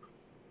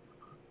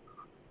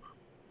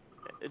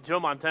 Joe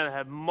Montana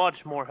had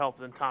much more help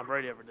than Tom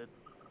Brady ever did.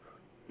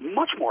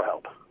 Much more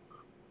help.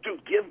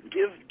 Dude,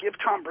 give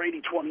Tom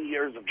Brady 20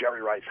 years of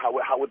Jerry Rice.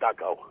 How would that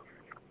go?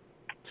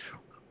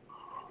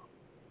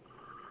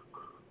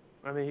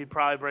 I mean, he'd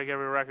probably break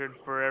every record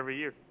for every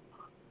year.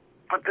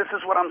 But this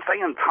is what I'm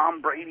saying. Tom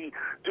Brady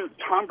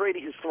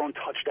has thrown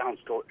touchdowns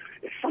to.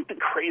 It's something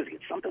crazy.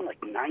 It's something like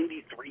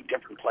 93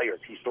 different players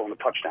he's thrown a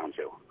touchdown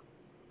to.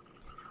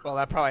 Well,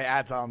 that probably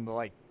adds on to,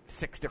 like,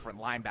 6 different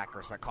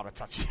linebackers that caught a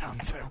touchdown,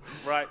 too.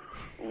 Right.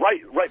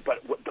 Right. But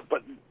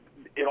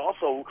it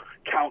also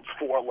counts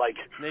for, like,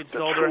 Nate the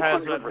Solder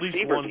has 200 at least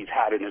receivers one. he's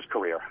had in his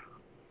career.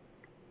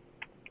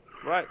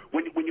 Right.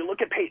 When you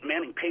look at Peyton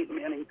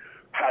Manning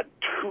had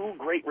 2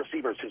 great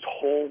receivers his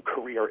whole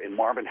career in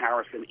Marvin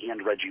Harrison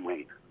and Reggie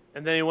Wayne.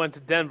 And then he went to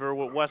Denver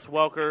with Wes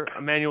Welker,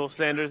 Emmanuel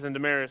Sanders, and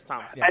Demaryius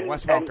Thomas. Yeah,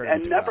 Wes Welker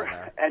didn't do well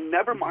there. And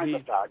never mind the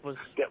fact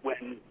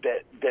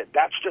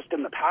that's just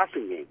in the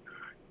passing game.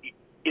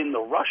 In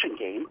the rushing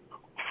game,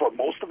 for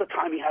most of the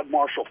time he had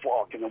Marshall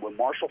Faulk, and then when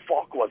Marshall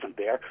Faulk wasn't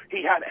there,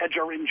 he had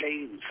Edgerrin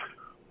James.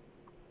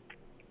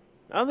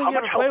 I don't think How he much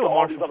ever help played do with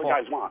all these Marshall other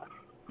Faulk. guys want?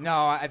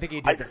 No, I think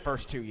he did the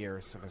first 2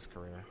 years of his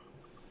career.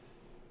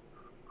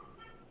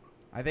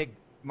 I think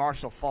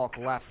Marshall Faulk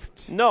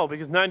left. No,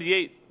 because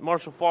 98,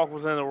 Marshall Faulk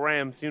was in a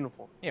Rams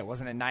uniform. Yeah,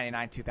 wasn't it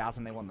 99,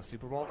 2000 they won the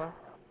Super Bowl, though?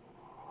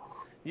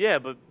 Yeah,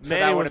 but So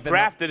that Manning would was have been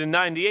drafted in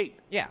 98.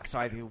 Yeah, so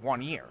I think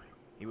 1 year.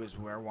 He was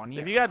where 1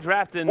 year. If you got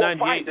drafted in Well,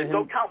 98, fine, then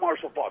don't count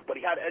Marshall Faulk, but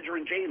he had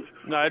Edgerrin James.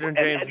 No, Edgerrin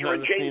James is not in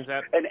the scenes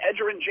that. And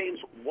Edgerrin James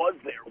was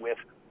there with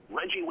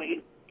Reggie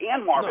Wayne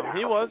and Marvin No, he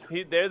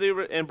Harrison.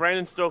 was. And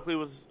Brandon Stokely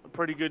was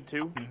pretty good,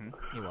 too.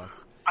 He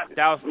was.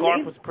 Dallas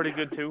Clark was pretty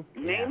good, too.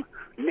 Name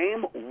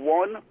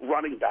one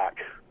running back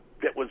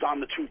that was on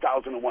the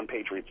 2001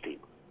 Patriots team.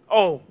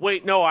 Oh,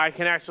 wait, no, I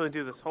can actually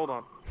do this. Hold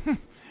on.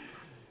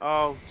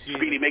 Oh, jeez.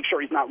 Speedy, make sure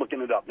he's not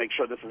looking it up. Make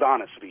sure this is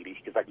honest, Speedy,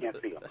 because I can't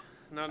see him.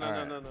 No.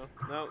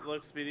 No,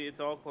 look, Speedy, it's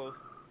all close.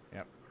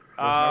 Yep.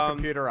 There's no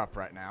computer up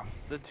right now.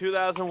 The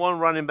 2001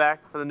 running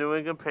back for the New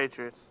England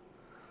Patriots.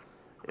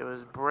 It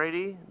was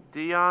Brady,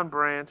 Deion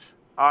Branch,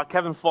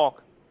 Kevin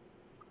Falk.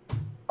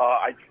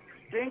 I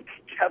think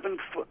Kevin.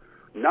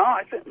 No,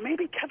 I think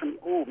maybe Kevin.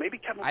 Oh, maybe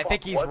Kevin. I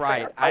think Falk he's was right.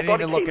 there. I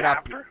didn't even look came it up.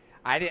 after.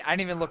 I didn't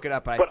even look it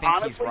up, but I But think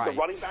honestly, he's right. the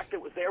running back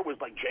that was there was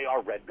like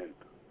J.R. Redmond.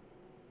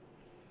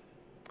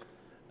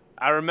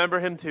 I remember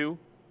him too,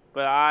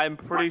 but I'm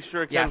pretty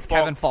sure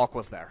Kevin Falk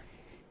was there.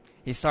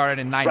 He started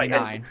in '99.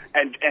 Right,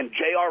 and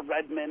J.R.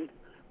 Redmond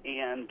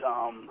and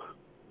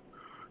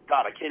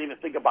God, I can't even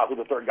think about who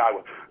the third guy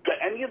was. Do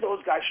any of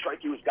those guys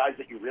strike you as guys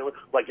that you really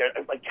like?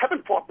 Like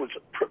Kevin Falk was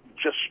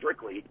just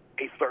strictly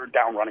a third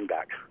down running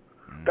back.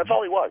 Mm-hmm. That's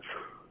all he was.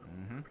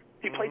 Mm-hmm.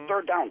 He played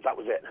third downs. That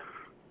was it.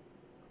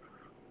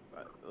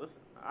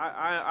 Listen,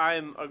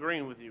 I'm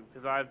agreeing with you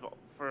because I've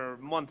for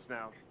months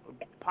now,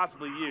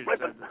 possibly years,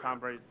 said that Tom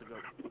Brady's the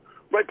GOAT.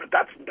 Right, but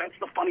that's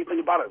the funny thing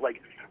about it.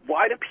 Like,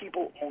 why do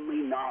people only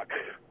knock?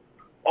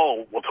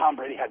 Oh, well, Tom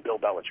Brady had Bill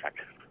Belichick.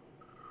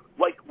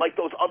 Like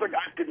those other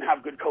guys didn't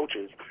have good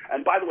coaches.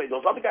 And by the way,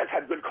 those other guys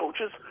had good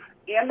coaches,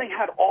 and they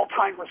had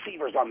all-time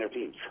receivers on their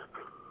teams.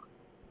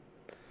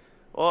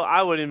 Well,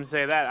 I wouldn't even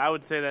say that. I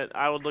would say that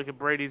I would look at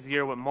Brady's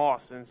year with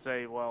Moss and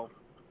say, well,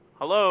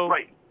 hello.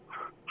 Right.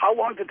 How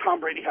long did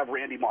Tom Brady have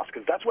Randy Moss?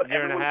 Because that's what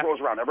everyone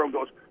throws around. Everyone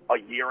goes, a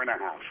year and a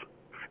half.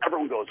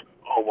 Everyone goes,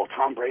 oh, well,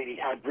 Tom Brady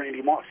had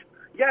Randy Moss.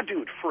 Yeah,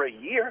 dude, for a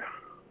year.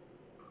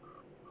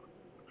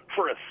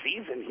 For a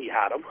season, he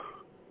had him.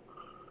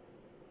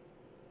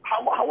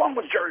 How long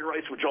was Jerry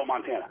Rice with Joe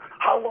Montana?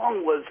 How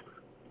long was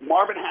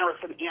Marvin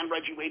Harrison and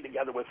Reggie Wayne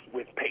together with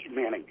Peyton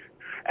Manning?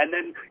 And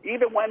then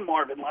even when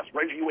Marvin left,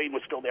 Reggie Wayne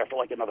was still there for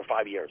like another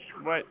 5 years.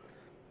 Right.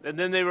 And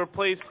then they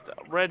replaced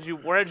Reggie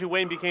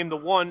Wayne became the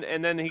one,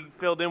 and then he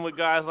filled in with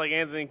guys like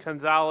Anthony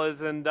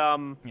Gonzalez and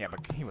yeah, but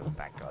he wasn't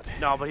that good.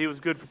 No, but he was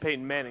good for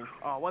Peyton Manning.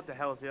 Oh, what the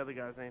hell is the other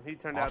guy's name? He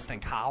turned Austin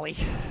Collie?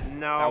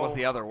 No. That was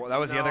the other one. That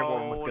was the other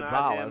one with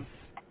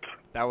Gonzalez.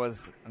 That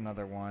was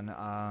another one.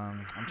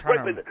 I'm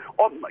trying to.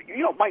 But,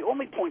 my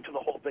only point to the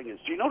whole thing is,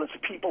 do you notice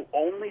people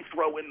only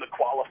throw in the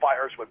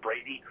qualifiers with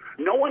Brady?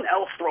 No one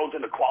else throws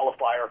in the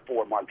qualifier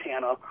for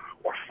Montana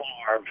or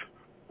Favre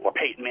or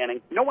Peyton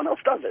Manning. No one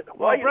else does it.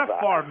 Well, Brett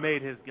Favre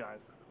made his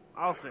guys.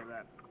 I'll say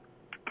that.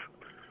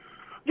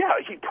 Yeah,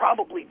 he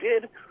probably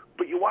did.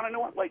 But you want to know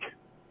what? Like,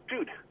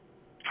 dude,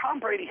 Tom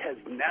Brady has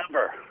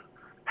never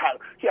had.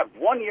 He had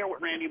 1 year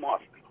with Randy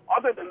Moss.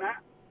 Other than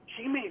that,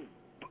 he made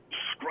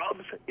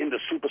scrubs into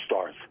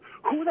superstars.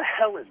 Who the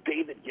hell is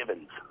David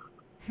Givens?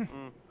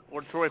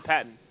 Or Troy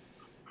Patton.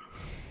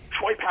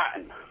 Troy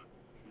Patton.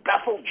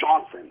 Bethel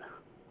Johnson.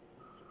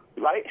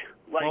 Right?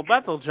 Well,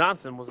 Bethel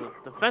Johnson was a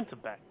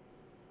defensive back.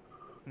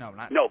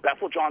 No,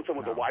 Bethel Johnson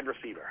was a wide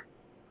receiver.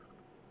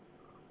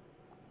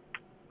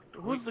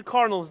 Who's the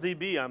Cardinals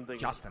DB, I'm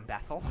thinking? Justin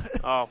Bethel.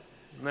 Oh,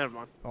 never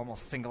mind.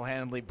 Almost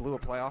single-handedly blew a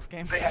playoff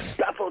game. They had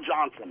Bethel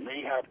Johnson.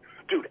 They had,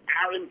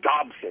 Aaron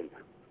Dobson.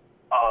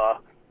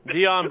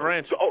 Deion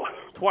Branch. Oh,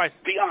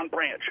 twice. Deion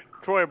Branch.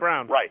 Troy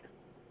Brown. Right.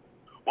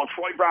 Well,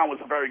 Troy Brown was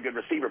a very good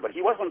receiver, but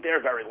he wasn't there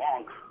very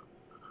long.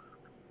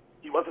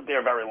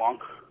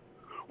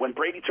 When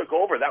Brady took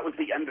over, that was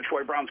the end of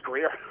Troy Brown's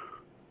career.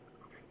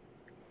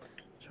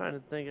 Trying to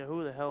think of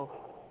who the hell.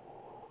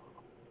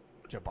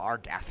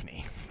 Jabbar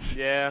Gaffney.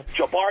 Yeah.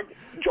 Jabbar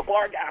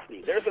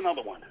Gaffney. There's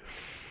another one.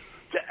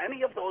 Do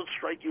any of those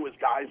strike you as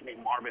guys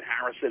named Marvin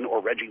Harrison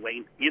or Reggie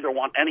Wayne? Either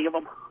one? Any of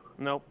them?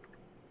 Nope.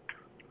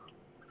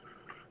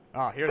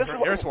 Oh,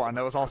 here's one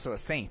that was also a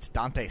Saint,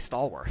 Dante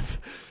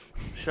Stallworth.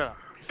 Shut up.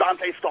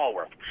 Dante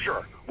Stallworth,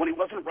 sure. When he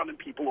wasn't running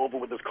people over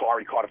with his car,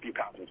 he caught a few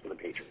passes for the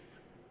Patriots.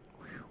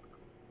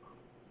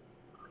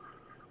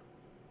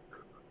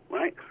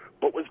 Right?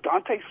 But was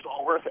Dante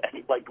Stallworth a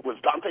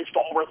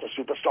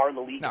superstar in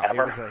the league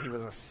ever? No, he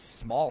was a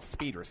small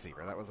speed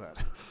receiver. That was it.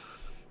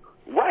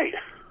 Right.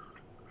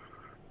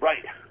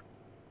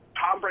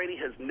 Tom Brady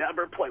has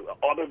never played,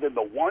 other than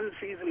the one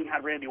season he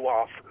had Randy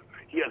Moss,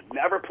 he has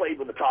never played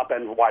with the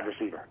top-end wide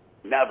receiver.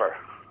 Never.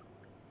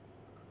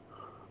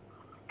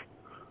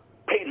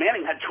 Peyton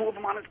Manning had two of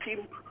them on his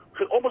team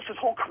for almost his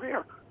whole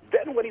career.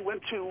 Then when he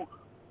went to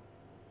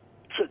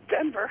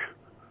Denver,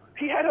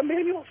 he had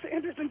Emmanuel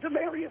Sanders and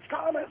Demaryius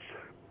Thomas.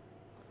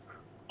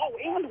 Oh,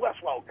 and Wes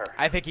Welker.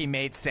 I think he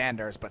made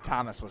Sanders, but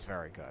Thomas was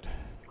very good.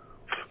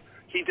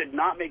 He did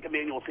not make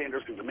Emmanuel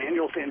Sanders because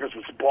Emmanuel Sanders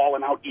was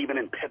balling out even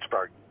in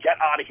Pittsburgh. Get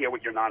out of here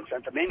with your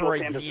nonsense. Emmanuel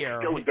Sanders is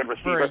still a good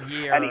receiver,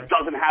 and he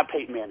doesn't have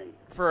Peyton Manning.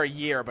 For a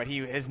year, but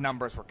his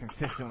numbers were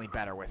consistently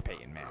better with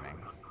Peyton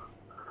Manning.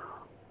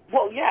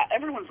 Well, yeah,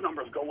 everyone's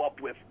numbers go up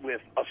with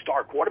a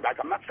star quarterback.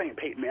 I'm not saying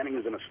Peyton Manning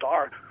isn't a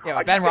star. Yeah,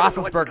 but Ben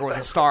Roethlisberger was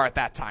a star at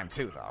that time,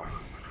 too, though.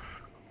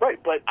 Right,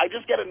 but I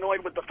just get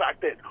annoyed with the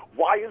fact that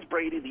why is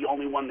Brady the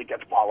only one that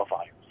gets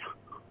qualifiers?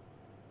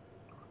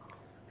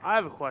 I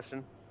have a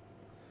question.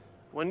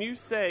 When you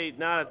say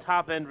not a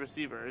top-end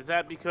receiver, is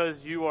that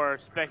because you are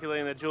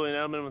speculating that Julian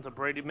Edelman was a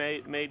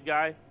Brady-made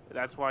guy?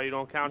 That's why you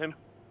don't count him?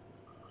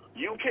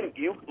 You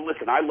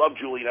listen, I love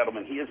Julian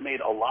Edelman. He has made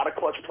a lot of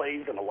clutch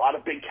plays and a lot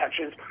of big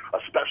catches,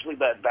 especially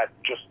that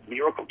just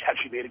miracle catch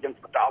he made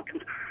against the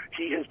Falcons.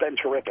 He has been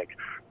terrific.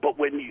 But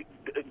when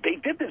they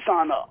did this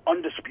on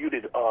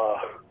Undisputed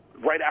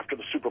right after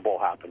the Super Bowl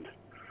happened,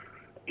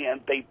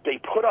 and they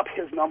put up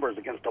his numbers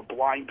against a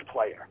blind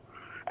player,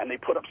 and they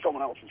put up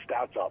someone else's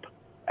stats up.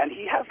 And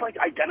he has, like,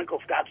 identical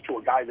stats to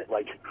a guy that,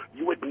 like,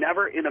 you would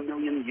never in a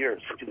million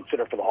years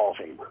consider for the Hall of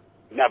Fame.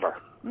 Never.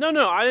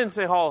 No, I didn't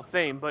say Hall of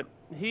Fame, but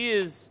he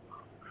is...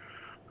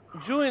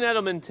 Julian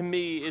Edelman, to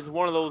me, is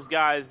one of those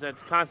guys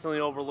that's constantly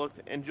overlooked,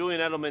 and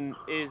Julian Edelman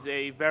is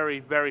a very,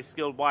 very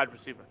skilled wide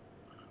receiver.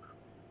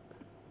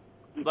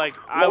 Like,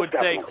 I would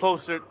say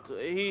closer...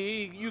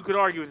 you could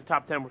argue he's a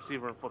top 10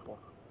 receiver in football.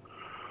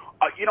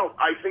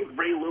 I think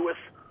Ray Lewis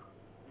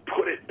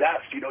put it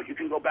best. You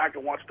can go back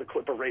and watch the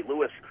clip of Ray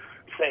Lewis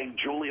saying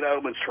Julian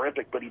Edelman's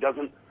terrific, but he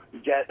doesn't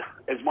get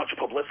as much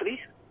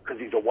publicity because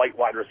he's a white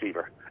wide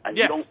receiver. And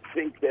yes. you don't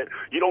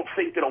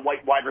think that a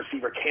white wide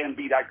receiver can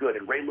be that good.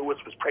 And Ray Lewis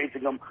was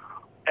praising him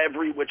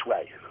every which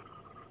way.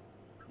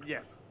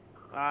 Yes,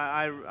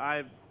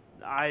 I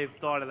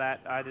thought of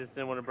that. I just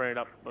didn't want to bring it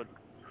up, but.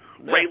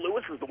 Yeah. Ray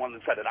Lewis is the one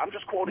that said it. I'm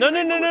just quoting. No.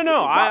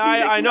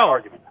 I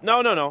know.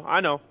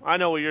 No. I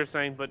know what you're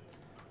saying, but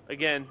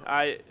again,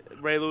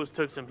 Ray Lewis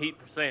took some heat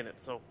for saying it.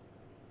 So,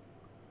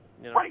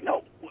 Right.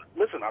 No.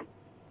 Listen, I'm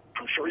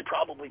sure he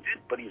probably did,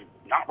 but he's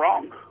not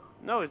wrong.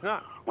 No, he's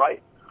not.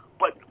 Right.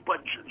 But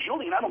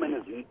Julian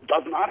Edelman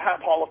does not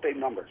have Hall of Fame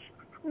numbers.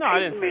 No, I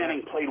didn't say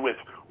Manning played with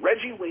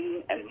Reggie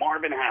Wayne and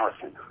Marvin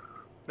Harrison.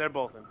 They're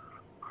both in.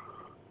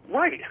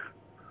 Right.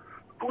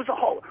 Who's a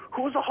Hall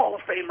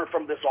of Famer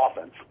from this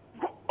offense?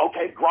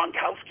 Okay,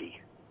 Gronkowski.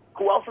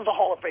 Who else is a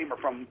Hall of Famer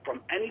from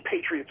any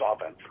Patriots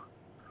offense?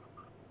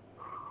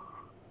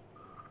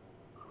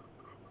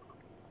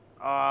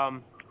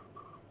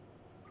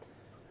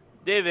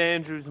 David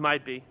Andrews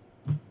might be.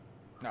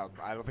 No,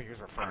 I don't think he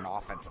was referring to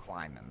offensive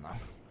linemen, though.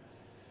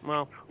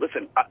 Well,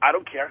 listen, I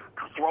don't care.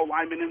 Throw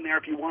linemen in there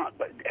if you want,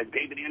 and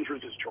David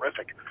Andrews is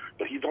terrific,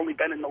 but he's only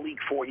been in the league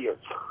 4 years.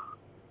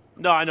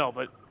 No, I know,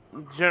 but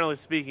generally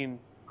speaking,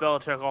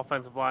 Belichick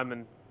offensive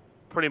linemen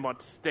pretty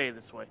much stay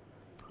this way.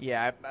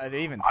 Yeah, but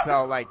even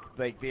so, like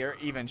they're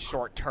even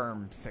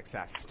short-term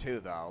success too,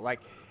 though.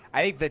 Like,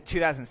 I think the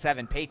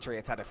 2007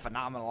 Patriots had a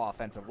phenomenal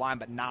offensive line,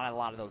 but not a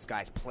lot of those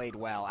guys played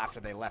well after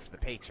they left the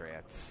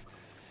Patriots.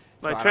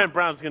 Like Trent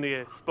Brown's going to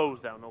get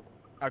exposed down in Oakland.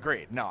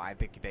 Agreed. No, I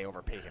think they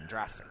overpaid him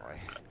drastically.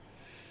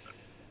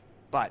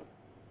 But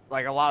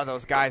like a lot of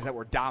those guys that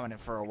were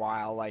dominant for a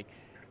while, like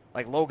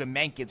Logan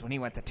Mankins when he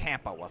went to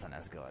Tampa wasn't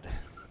as good.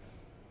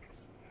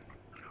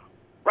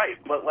 Right,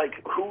 but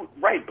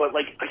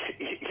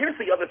here's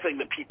the other thing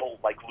that people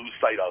lose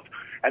sight of,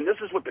 and this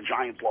is what the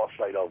Giants lost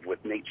sight of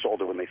with Nate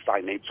Solder when they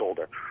signed Nate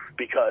Solder,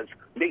 because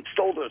Nate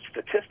Solder's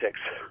statistics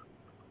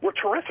were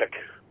terrific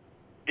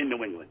in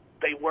New England.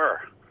 They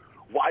were.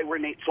 Why were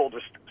Nate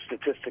Solder's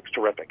statistics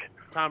terrific?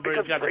 Tom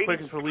Brady's got the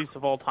quickest release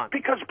of all time.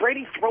 Because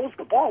Brady throws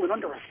the ball in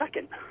under a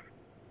second.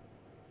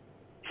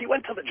 He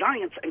went to the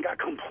Giants and got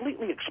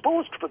completely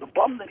exposed for the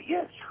bum that he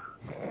is.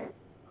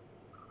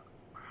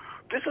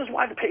 This is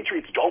why the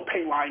Patriots don't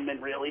pay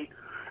linemen, really,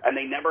 and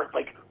they never,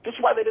 this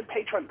is why they didn't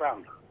pay Trent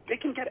Brown. They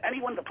can get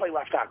anyone to play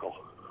left tackle.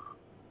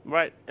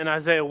 Right, and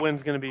Isaiah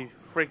Wynn's going to be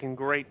freaking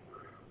great.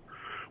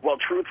 Well,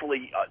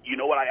 truthfully, you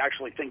know what I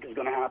actually think is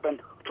going to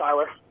happen,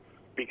 Tyler?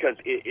 Because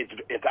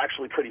it's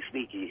actually pretty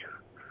sneaky.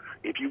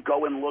 If you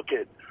go and look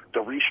at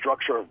the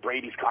restructure of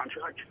Brady's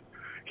contract,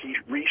 he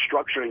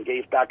restructured and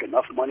gave back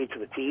enough money to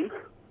the team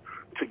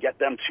to get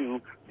them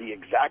to the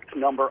exact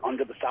number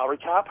under the salary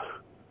cap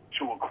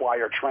to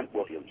acquire Trent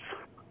Williams.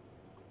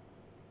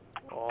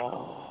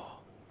 Oh.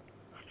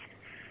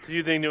 Do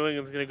you think New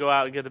England's going to go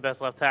out and get the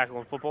best left tackle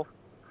in football?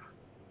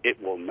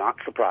 It will not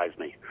surprise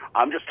me.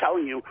 I'm just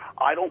telling you,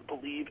 I don't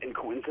believe in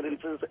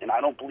coincidences, and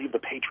I don't believe the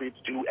Patriots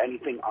do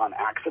anything on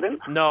accident.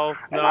 No,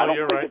 I don't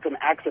you're think right. It's an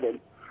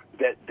accident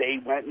that they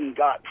went and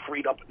got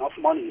freed up enough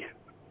money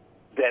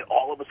that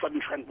all of a sudden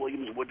Trent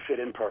Williams would fit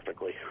in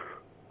perfectly.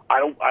 I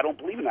don't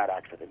believe in that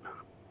accident.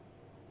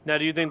 Now,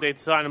 do you think they'd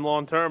sign him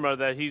long term, or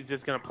that he's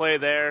just going to play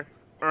there,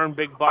 earn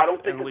big bucks, I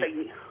don't think and that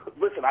leave?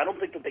 I don't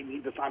think that they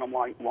need to sign him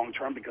long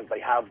term because they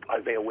have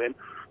Isaiah Wynn.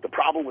 The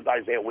problem with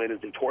Isaiah Wynn is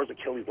he tore his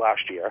Achilles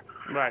last year.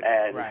 Right.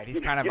 And, right.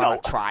 He's kind of on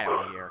a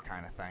trial year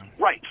kind of thing.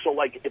 Right. So,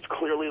 it's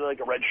clearly a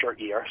redshirt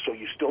year, so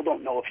you still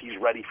don't know if he's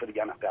ready for the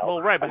NFL.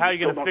 Well, right, but how are you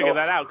going to figure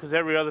that out? Because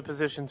every other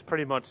position's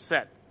pretty much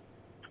set.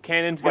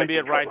 Cannon's going to be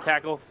at right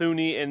tackle.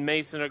 Thuney and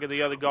Mason are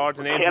the other guards,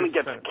 and Andrews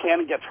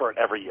Cannon gets hurt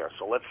every year,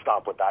 so let's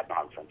stop with that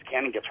nonsense.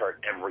 Cannon gets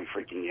hurt every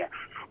freaking year.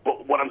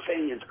 But what I'm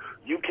saying is,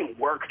 you can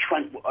work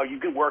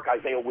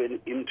Isaiah Wynn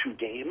into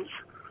games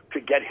to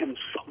get him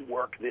some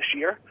work this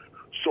year,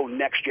 so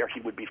next year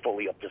he would be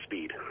fully up to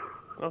speed.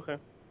 Okay.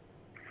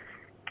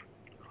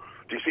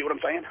 Do you see what I'm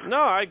saying?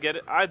 No, I get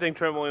it. I think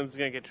Trent Williams is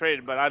going to get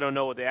traded, but I don't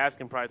know what the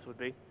asking price would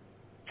be.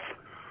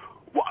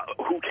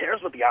 who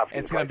cares what the asking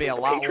It's going to price be is?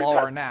 a lot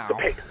lower now.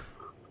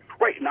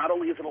 Right. Not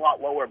only is it a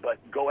lot lower, but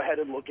go ahead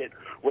and look at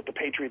what the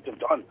Patriots have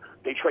done.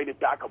 They traded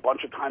back a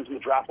bunch of times in the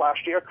draft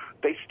last year.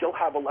 They still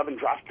have 11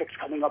 draft picks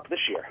coming up this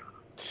year.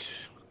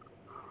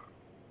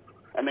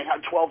 And they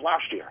had 12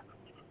 last year.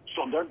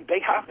 So they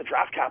have the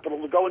draft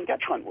capital to go and get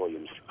Trent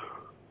Williams.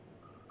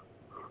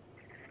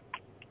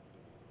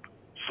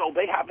 So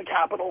they have the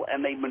capital,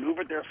 and they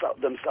maneuvered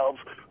themselves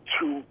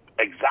to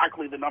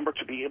exactly the number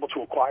to be able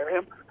to acquire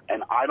him.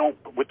 And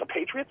with the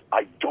Patriots,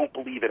 I don't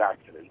believe in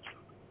accidents.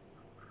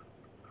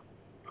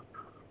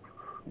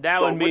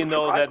 That would mean,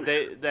 though, that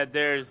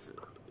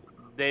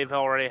they've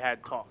already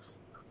had talks.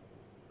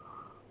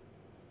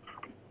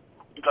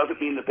 It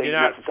doesn't mean that they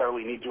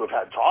necessarily need to have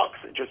had talks.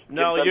 It just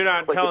you're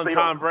not telling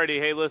Tom Brady,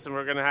 hey, listen,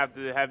 we're going to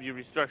have you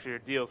restructure your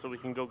deal so we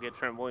can go get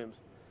Trent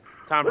Williams.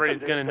 Tom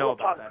Brady's going to know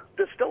about that.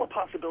 There's still a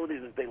possibility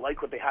that they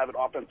like what they have at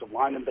offensive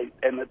line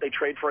and that they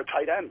trade for a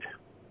tight end.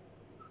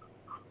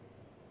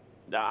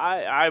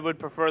 I would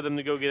prefer them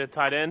to go get a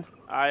tight end.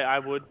 I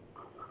would.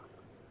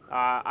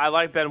 I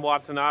like Ben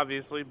Watson,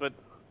 obviously, but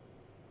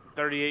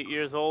 38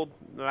 years old,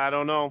 I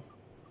don't know.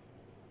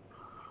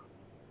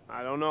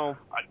 I don't know.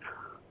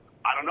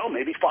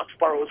 Maybe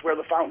Foxborough is where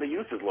the Fountain of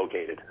Youth is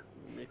located.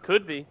 It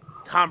could be.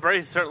 Tom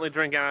Brady's certainly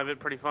drinking out of it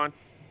pretty fun.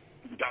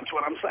 That's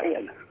what I'm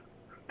saying.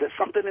 There's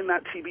something in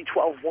that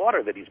TB12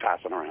 water that he's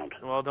passing around.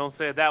 Well, don't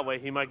say it that way.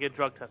 He might get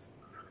drug tested.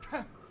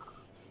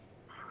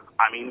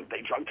 I mean,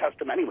 they drug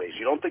test him anyways.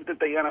 You don't think that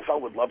the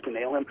NFL would love to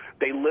nail him?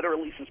 They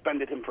literally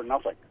suspended him for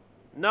nothing.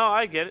 No,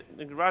 I get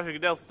it. Roger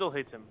Goodell still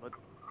hates him, but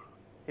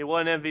he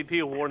won an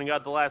MVP award and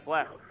got the last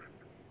laugh.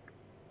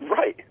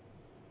 Right.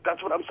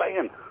 That's what I'm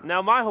saying.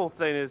 Now, my whole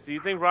thing is, do you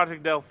think Roger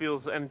Goodell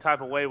feels any type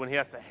of way when he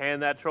has to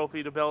hand that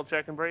trophy to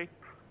Belichick and Brady?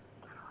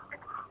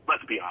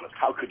 Let's be honest.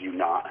 How could you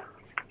not?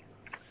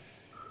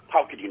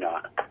 How could you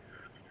not?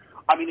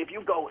 I mean, if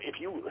you're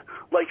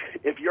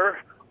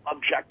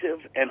objective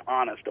and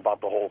honest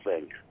about the whole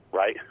thing,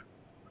 right?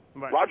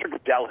 Roger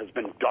Goodell has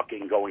been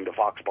ducking going to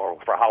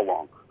Foxborough for how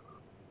long?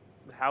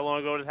 How long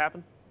ago did it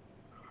happen?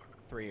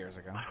 3 years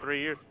ago.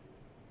 3 years.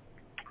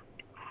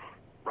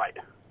 Right.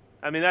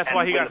 I mean, that's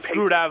why he got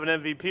screwed out of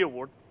an MVP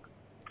award.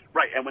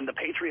 Right, and when the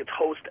Patriots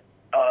host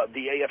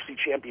the AFC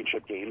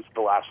Championship games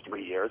the last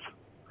 3 years,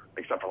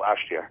 except for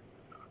last year,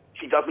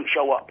 he doesn't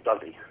show up, does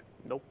he?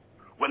 Nope.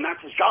 When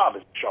that's his job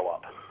is to show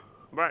up.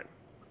 Right.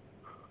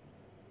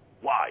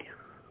 Why?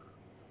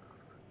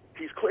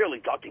 He's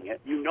clearly ducking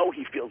it. You know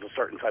he feels a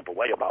certain type of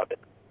way about it.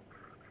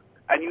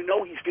 And you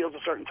know he feels a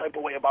certain type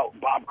of way about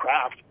Bob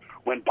Kraft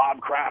when Bob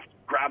Kraft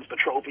grabs the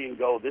trophy and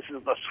goes, this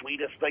is the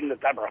sweetest thing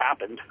that's ever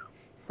happened.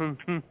 Well,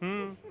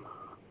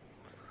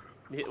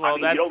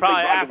 that's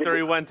probably after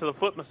he went to the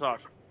foot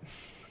massage.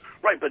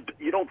 Right, but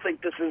you don't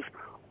think this is,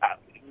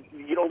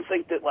 you don't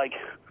think that, like,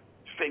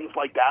 things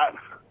like that,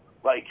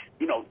 like,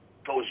 you know,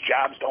 those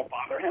jabs don't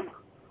bother him?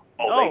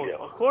 Oh, they do.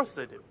 Of course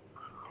they do.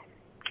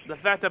 The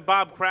fact that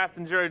Bob Kraft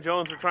and Jerry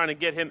Jones are trying to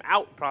get him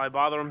out probably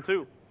bother him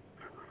too.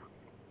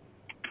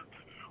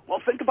 Well,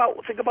 think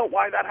about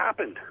why that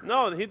happened.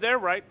 No, they're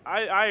right.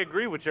 I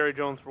agree with Jerry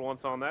Jones for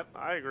once on that.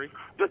 I agree.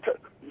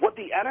 What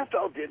the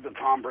NFL did to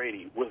Tom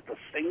Brady was the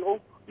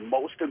single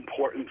most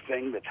important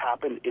thing that's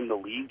happened in the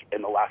league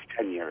in the last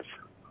 10 years.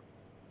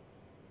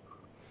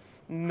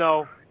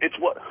 No. It's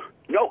what?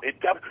 No, it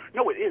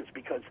is,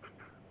 because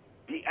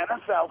the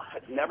NFL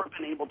has never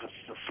been able to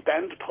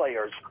suspend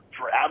players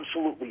for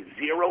absolutely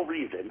zero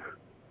reason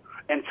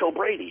until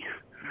Brady.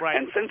 Right.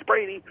 And since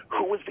Brady,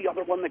 who was the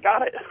other one that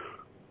got it?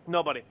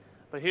 Nobody.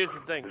 But here's the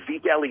thing.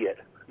 Zeke Elliott.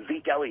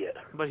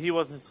 But he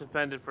wasn't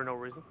suspended for no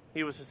reason.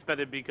 He was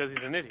suspended because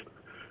he's an idiot.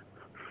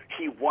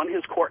 He won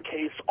his court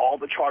case, all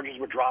the charges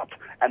were dropped,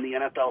 and the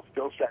NFL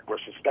still said, we're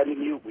suspending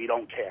you, we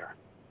don't care.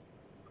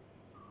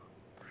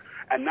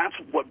 And that's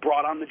what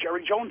brought on the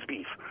Jerry Jones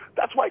beef.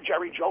 That's why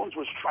Jerry Jones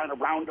was trying to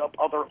round up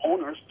other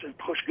owners to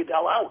push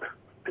Goodell out,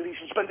 because he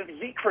suspended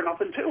Zeke for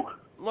nothing too.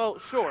 Well,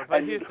 sure,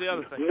 but here's the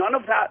other thing. None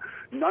of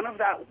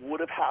that would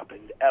have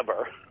happened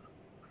ever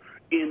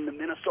in the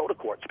Minnesota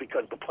courts,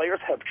 because the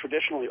players have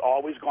traditionally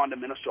always gone to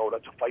Minnesota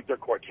to fight their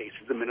court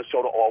cases, and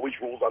Minnesota always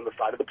rules on the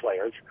side of the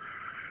players.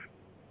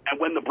 And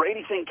when the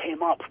Brady thing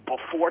came up,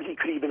 before he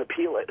could even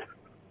appeal it,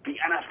 the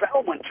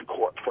NFL went to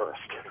court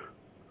first,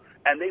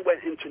 and they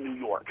went into New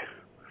York.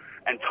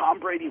 And Tom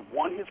Brady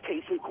won his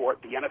case in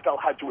court. The NFL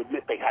had to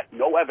admit they had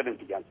no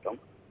evidence against him.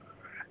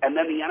 And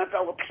then the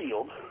NFL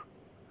appealed,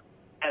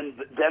 and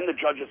then the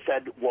judges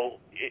said, well,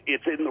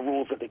 it's in the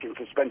rules that they can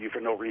suspend you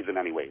for no reason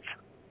anyways.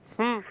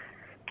 And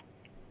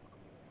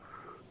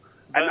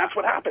that's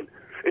what happened.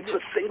 It's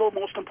the single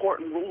most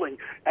important ruling,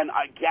 and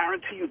I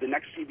guarantee you the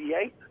next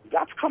CBA,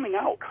 that's coming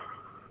out.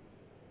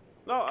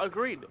 No,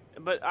 agreed.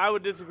 But I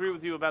would disagree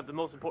with you about the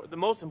most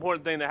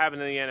important thing that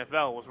happened in the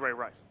NFL was Ray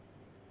Rice.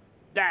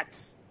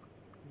 That's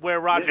where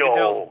Roger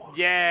Goodell.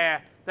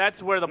 Yeah,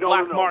 that's where the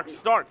black mark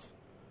starts.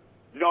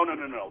 No.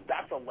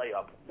 That's a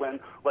layup.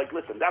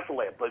 Listen, that's a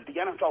layup. But the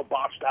NFL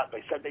botched that.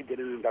 They said they did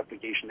an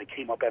investigation. They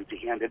came up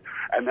empty-handed,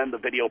 and then the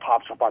video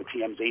pops up on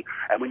TMZ.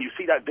 And when you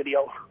see that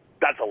video,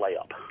 that's a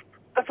layup.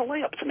 That's a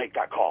layup to make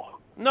that call.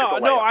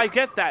 No, I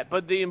get that.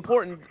 But the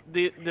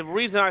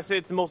reason I say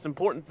it's the most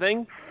important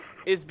thing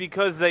is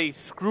because they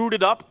screwed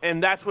it up,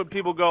 and that's what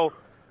people go,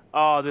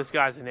 oh, this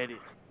guy's an idiot.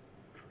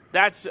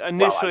 That's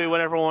initially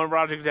when everyone,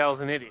 Roger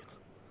Goodell's an idiot.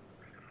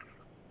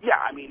 Yeah,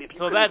 I mean, if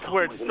you that's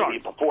where it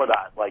starts. Before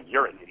that,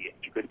 you're an idiot.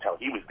 You couldn't tell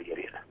he was the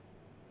idiot.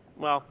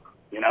 Well,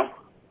 you know,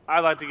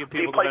 I like to give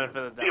people the benefit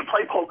of the doubt. Do you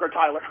play poker,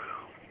 Tyler?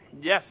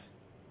 Yes.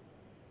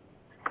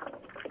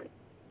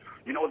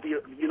 You know what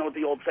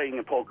the old saying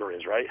in poker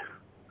is, right?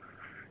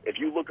 If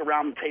you look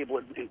around the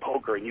table in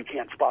poker and you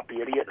can't spot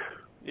the idiot,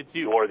 it's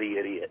you. You're the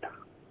idiot.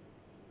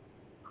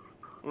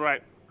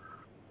 Right.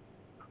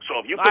 So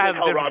if you couldn't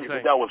tell Roger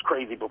Goodell was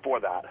crazy before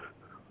that,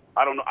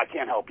 I don't know. I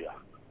can't help you.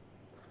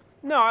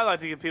 No, I like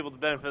to give people the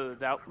benefit of the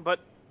doubt, but,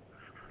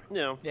 you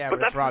know. Yeah,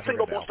 but that's the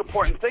single most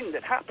important thing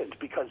that happened,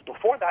 because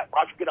before that,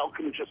 Roger Goodell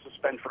couldn't just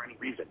suspend for any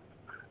reason.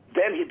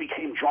 Then he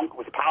became drunk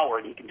with power,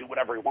 and he can do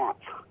whatever he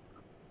wants.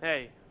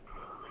 Hey.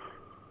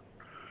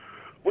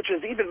 Which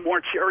is even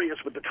more curious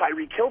with the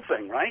Tyreek Hill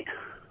thing, right?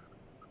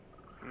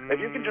 If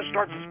you can just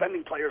start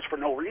suspending players for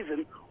no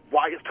reason,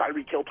 why is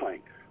Tyreek Hill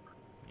playing?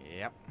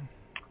 Yep.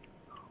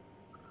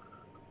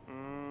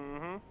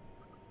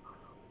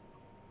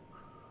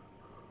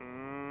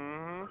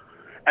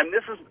 And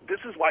this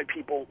is why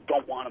people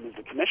don't want him as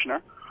a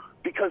commissioner,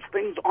 because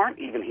things aren't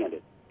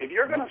even-handed. If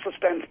you're going to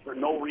suspend for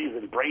no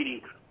reason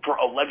Brady for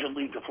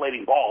allegedly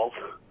deflating balls,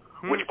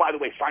 which, by the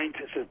way,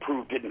 scientists have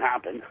proved didn't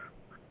happen,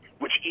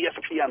 which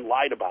ESPN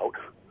lied about,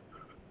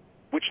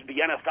 which the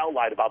NFL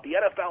lied about. The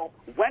NFL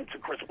went to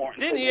Chris Mortensen.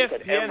 Didn't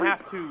ESPN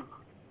have to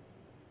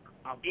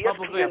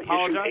publicly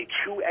apologize? ESPN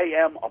issued a 2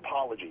 a.m.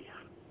 apology.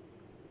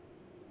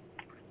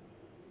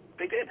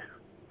 They did.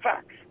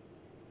 Facts.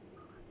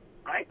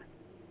 Right?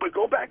 But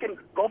go back and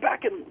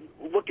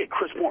look at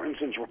Chris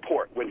Mortensen's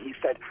report when he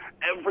said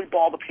every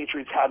ball the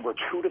Patriots had were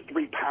 2 to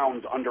 3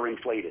 pounds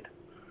underinflated.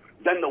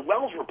 Then the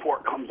Wells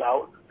report comes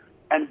out,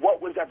 and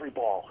what was every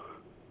ball?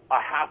 A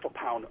half a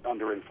pound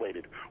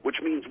underinflated, which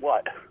means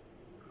what?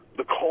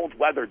 The cold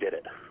weather did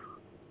it.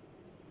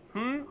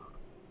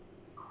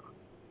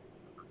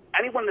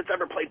 Anyone that's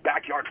ever played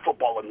backyard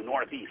football in the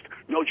Northeast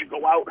knows you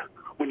go out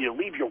when you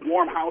leave your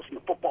warm house and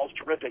the football's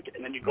terrific,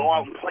 and then you go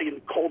out and play in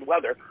cold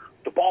weather,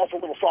 the ball's a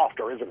little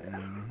softer, isn't it?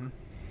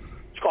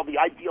 It's called the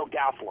ideal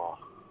gas law.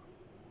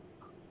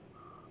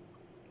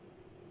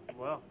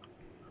 Well,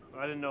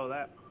 I didn't know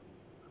that.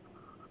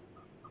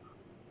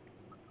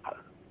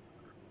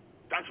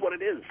 That's what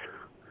it is.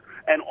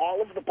 And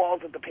all of the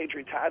balls that the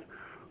Patriots had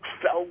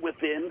fell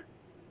within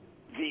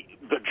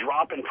the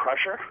drop in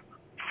pressure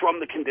from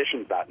the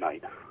conditions that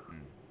night,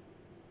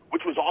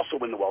 which was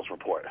also in the Wells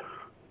report.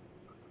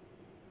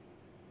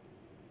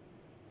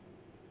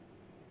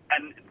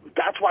 And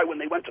that's why when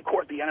they went to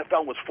court, the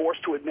NFL was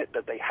forced to admit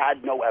that they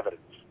had no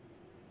evidence.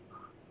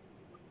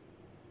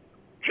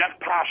 Jeff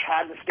Pash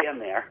had to stand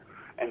there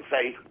and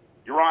say,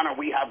 Your Honor,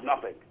 we have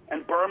nothing.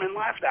 And Berman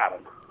laughed at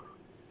him.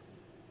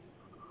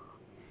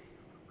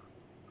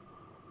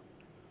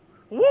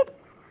 Whoop!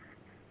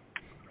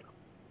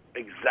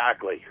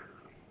 Exactly.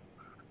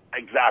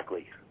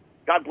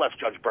 God bless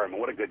Judge Berman.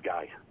 What a good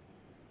guy.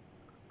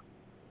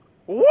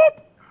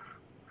 Whoop!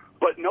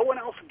 But no one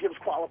else gives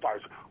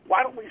qualifiers.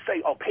 Why don't we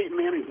say, oh, Peyton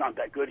Manning's not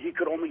that good. He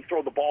could only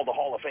throw the ball to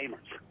Hall of Famers.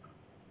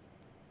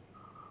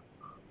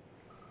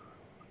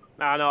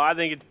 No, I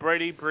think it's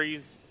Brady,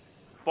 Breeze,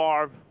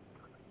 Favre,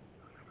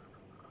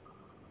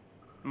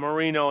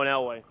 Marino, and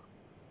Elway.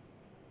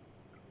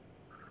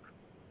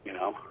 You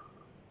know?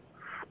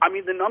 I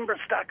mean, the numbers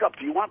stack up.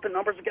 Do you want the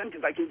numbers again?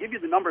 Because I can give you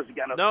the numbers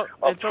again. No,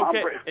 it's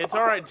okay. It's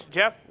all right,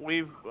 Jeff.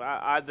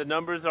 The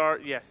numbers are,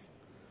 yes.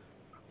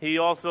 He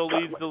also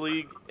leads the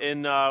league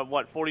in,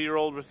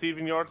 40-year-old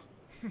receiving yards?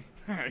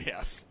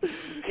 Yes.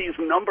 He's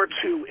number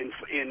 2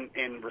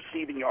 in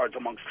receiving yards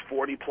amongst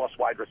 40-plus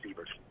wide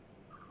receivers.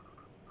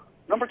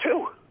 Number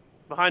 2.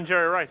 Behind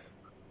Jerry Rice.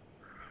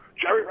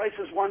 Jerry Rice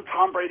is 1.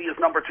 Tom Brady is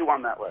number 2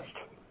 on that list.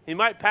 He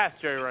might pass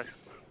Jerry Rice.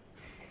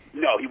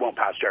 No, he won't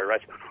pass Jerry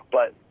Rice.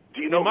 But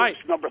do you know who's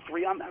number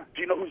 3 on that?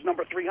 Do you know who's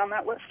number 3 on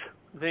that list?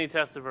 Vinny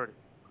Testaverde.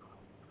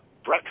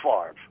 Brett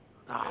Favre.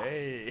 Oh.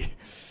 Hey.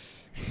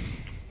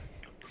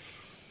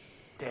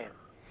 Damn.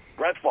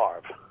 Brett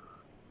Favre.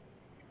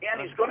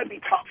 And he's going to be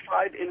top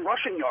 5 in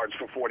rushing yards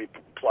for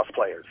 40-plus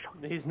players.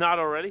 He's not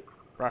already?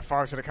 Brett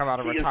Favre's going to come out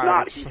of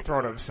retirement just to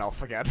throw to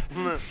himself again.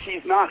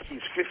 He's not.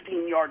 He's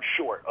 15 yards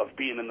short of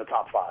being in the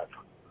top 5.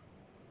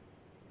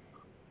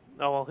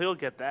 Oh, well, he'll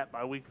get that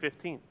by week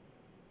 15.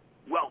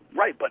 Well,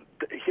 right, but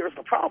here's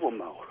the problem,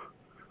 though.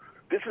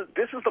 This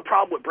is the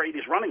problem with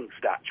Brady's running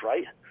stats,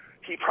 right?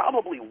 He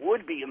probably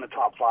would be in the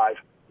top 5,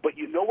 but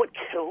you know what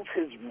kills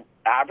his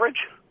average?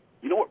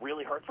 You know what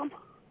really hurts him?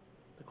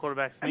 The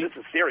quarterback sneaks? And this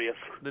is serious.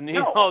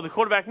 The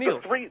quarterback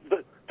kneels.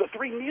 The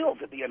three kneels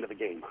at the end of the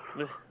game.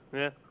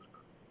 Yeah.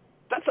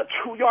 That's a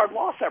 2-yard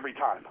loss every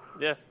time.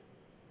 Yes.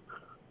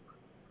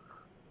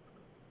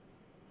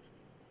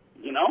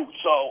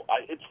 So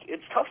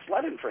it's tough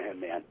sledding for him,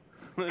 man,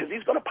 because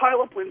he's going to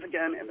pile up wins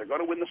again, and they're going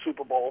to win the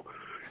Super Bowl.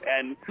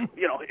 And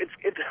it's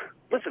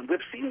listen, we've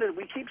seen that.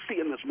 We keep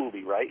seeing this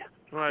movie, right?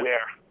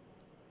 Where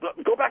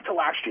go back to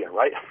last year,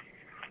 right?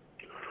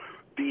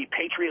 The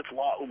Patriots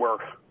were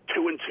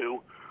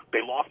 2-2.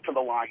 They lost to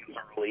the Lions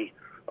early.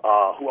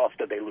 Who else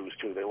did they lose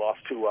to? They lost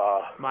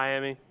to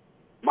Miami.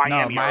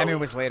 Miami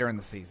was later in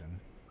the season.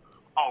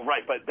 Oh,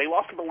 right, but they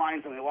lost to the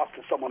Lions and they lost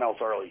to someone else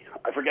early.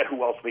 I forget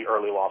who else the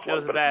early loss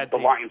was, but the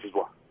Lions as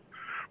well.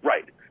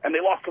 Right, and they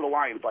lost to the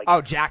Lions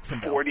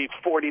Jacksonville. 40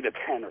 to 10 or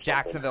something.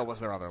 Jacksonville was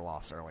their other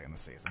loss early in the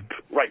season.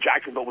 Right,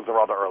 Jacksonville was their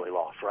other early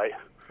loss, right?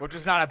 Which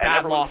was not a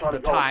bad loss at the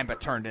time,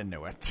 but turned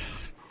into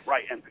it.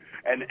 Right, and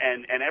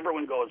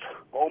everyone goes,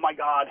 oh, my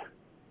God,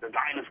 the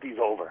dynasty's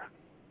over.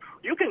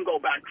 You can go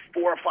back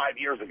 4 or 5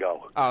 years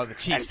ago. Oh, the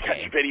Chiefs and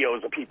game. Catch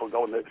videos of people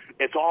going,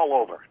 it's all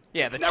over.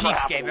 Yeah, the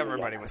Chiefs game,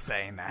 everybody was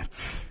saying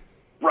that.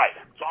 Right.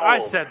 It's all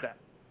over. said that.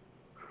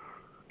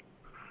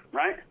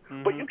 Right?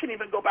 Mm-hmm. But you can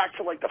even go back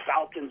to, the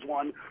Falcons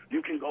one.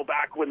 You can go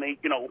back when they,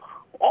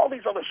 all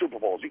these other Super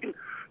Bowls. You can,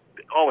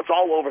 it's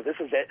all over. This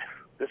is it.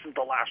 This is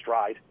the last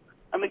ride.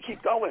 And they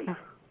keep going.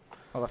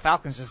 Well, the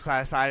Falcons just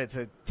decided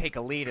to take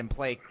a lead and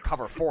play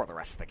cover 4 the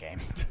rest of the game.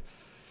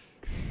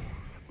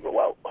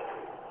 Well,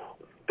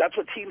 that's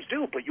what teams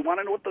do. But you want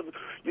to know what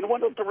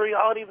the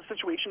reality of the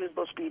situation is,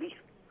 though, Speedy?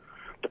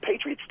 The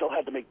Patriots still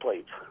had to make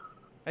plays.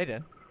 They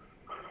did.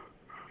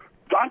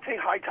 Dante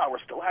Hightower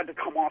still had to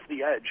come off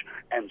the edge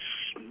and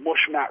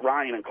smush Matt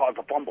Ryan and cause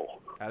a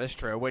fumble. That is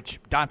true, which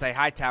Dante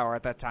Hightower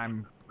at that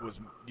time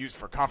was used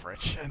for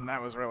coverage, and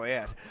that was really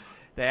it.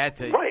 They had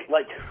to... Right,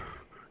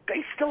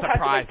 they still had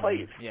to make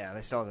plays. Yeah,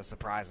 they still had to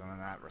surprise them in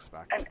that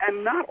respect.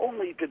 And not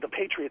only did the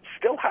Patriots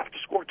still have to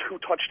score 2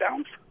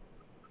 touchdowns,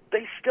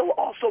 they still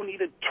also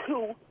needed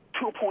 2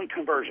 two-point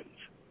conversions.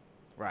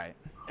 Right.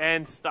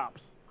 And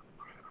stops.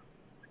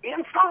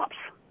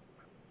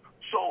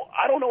 So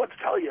I don't know what to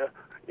tell you.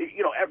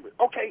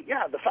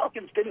 The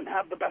Falcons didn't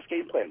have the best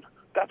game plan.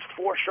 That's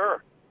for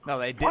sure. No,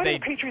 they did.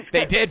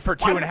 They did for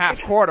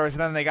 2.5 quarters,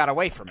 and then they got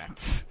away from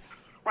it.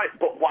 Right,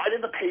 but why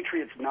did the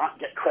Patriots not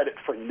get credit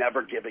for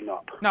never giving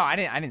up? No, I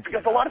didn't say that.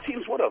 Because a lot of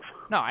teams would have.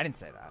 No, I didn't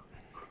say that.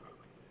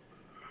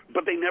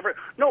 But they never.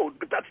 No,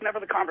 but that's never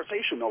the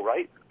conversation, though,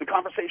 right? The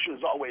conversation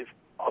is always,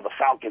 the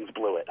Falcons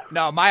blew it.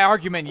 No, my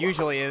argument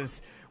usually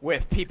is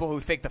with people who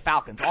think the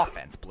Falcons'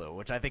 offense blew,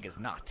 which I think is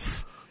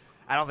nuts.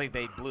 I don't think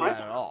they blew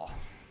that at all.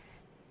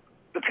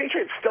 The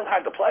Patriots still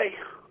had to play.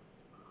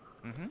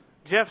 Mm-hmm.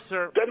 Jeff,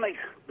 sir. Then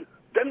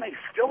they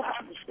still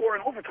had to score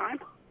in overtime.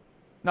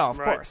 No, of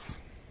course.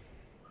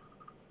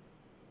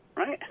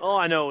 Right? All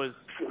I know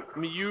is,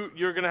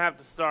 you're going to have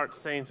to start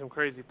saying some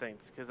crazy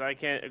things because I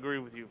can't agree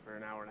with you for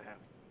an hour and a half.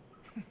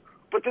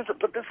 But this is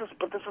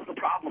the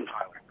problem,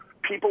 Tyler.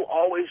 People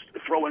always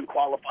throw in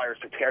qualifiers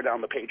to tear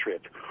down the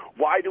Patriots.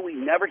 Why do we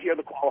never hear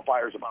the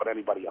qualifiers about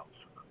anybody else?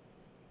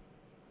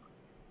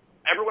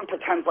 Everyone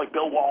pretends like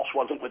Bill Walsh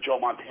wasn't with Joe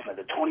Montana,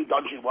 that Tony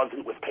Dungy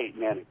wasn't with Peyton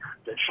Manning,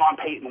 that Sean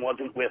Payton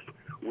wasn't with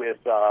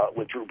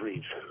Drew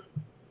Brees.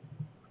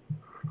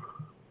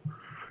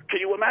 Can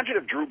you imagine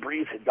if Drew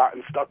Brees had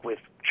gotten stuck with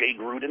Jay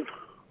Gruden?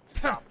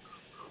 Stop.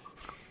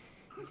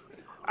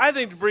 I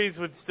think Brees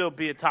would still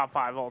be a top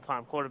 5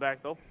 all-time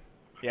quarterback, though.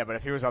 Yeah, but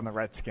if he was on the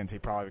Redskins,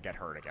 he'd probably get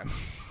hurt again.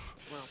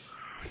 Well,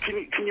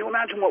 can you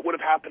imagine what would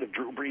have happened if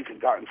Drew Brees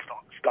had gotten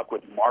stuck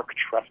with Mark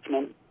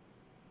Trestman?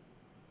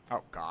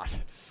 Oh, God.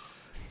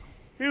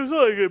 He was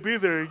only going to be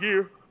there a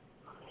year.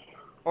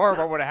 Or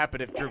what would have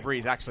happened if Drew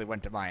Brees actually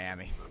went to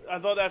Miami? I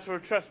thought that's where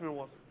Trestman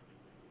was.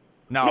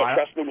 No,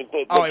 Trestman was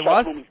the he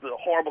was? was the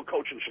horrible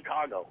coach in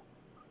Chicago.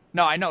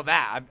 No, I know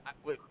that.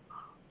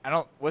 I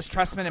don't. Was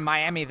Trestman in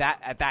Miami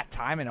at that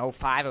time in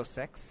 05,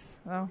 06?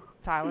 Oh,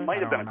 Tyler? He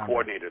might have been a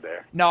coordinator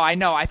there. No, I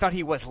know. I thought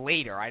he was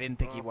later. I didn't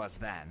think he was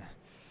then.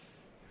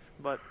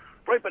 But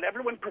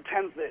everyone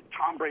pretends that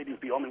Tom Brady's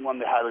the only one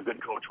that had a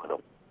good coach with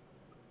him.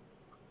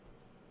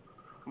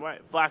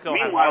 Right, Flacco.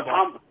 Meanwhile,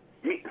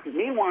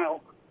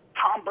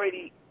 Tom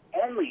Brady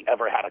only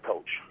ever had a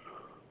coach.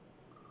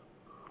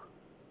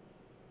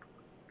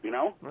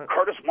 Right.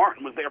 Curtis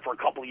Martin was there for a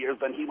couple of years,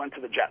 then he went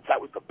to the Jets.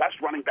 That was the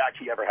best running back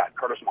he ever had,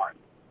 Curtis Martin.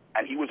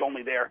 And he was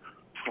only there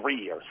 3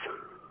 years.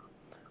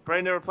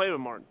 Brady never played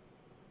with Martin.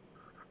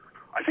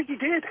 I think he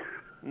did.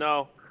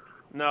 No,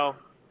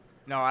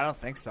 I don't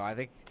think so. I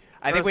think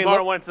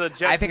Martin went to the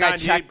Jets. I think I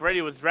checked.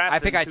 Brady was drafted. I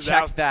think I 2000.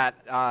 checked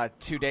that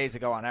 2 days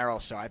ago on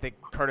Errol's show. I think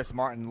Curtis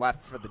Martin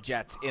left for the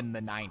Jets in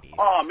the 90s.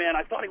 Oh man,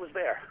 I thought he was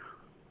there.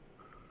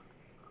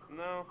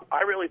 No,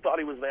 I really thought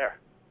he was there.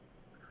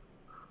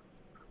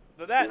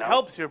 But that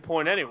helps your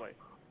point anyway.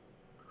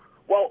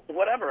 Well,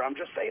 whatever. I'm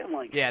just saying,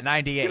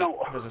 98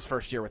 was his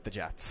first year with the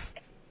Jets.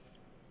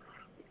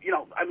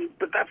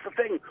 But that's the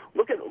thing.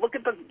 Look at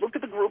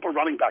the group of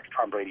running backs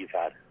Tom Brady's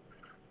had.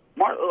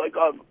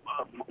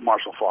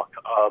 Marshall Faulk,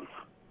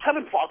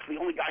 Kevin Faulk's the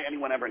only guy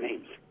anyone ever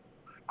names,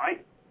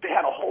 right? They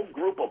had a whole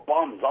group of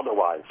bums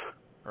otherwise.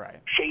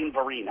 Right. Shane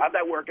Vereen, how'd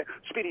that work?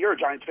 Speedy, you're a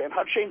Giants fan.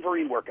 How'd Shane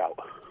Vereen work out?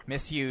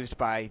 Misused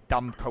by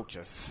dumb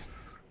coaches.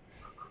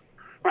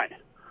 Right.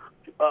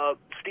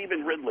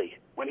 Stephen Ridley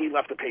when he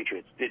left the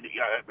Patriots?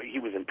 He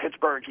was in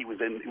Pittsburgh. He was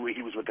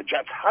with the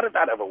Jets. How did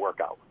that ever work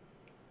out?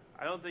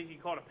 I don't think he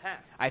caught a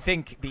pass. I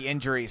think the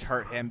injuries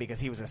hurt him because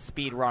he was a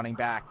speed running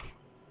back,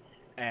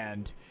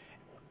 and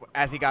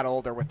as he got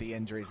older with the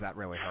injuries, that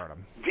really hurt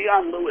him.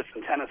 Deion Lewis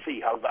in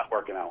Tennessee, how's that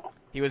working out?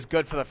 He was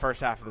good for the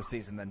first half of the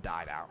season, then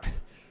died out.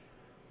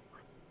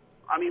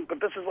 I mean,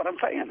 but this is what I'm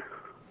saying.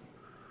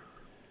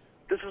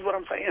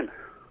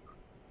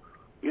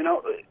 You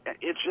know,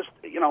 it's just,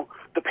 you know,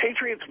 the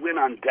Patriots win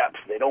on depth.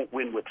 They don't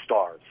win with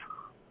stars.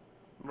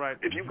 Right.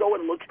 If you go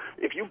and look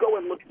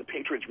at the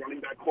Patriots running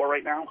back core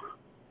right now.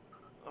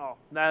 Oh,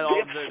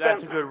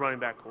 that's a good running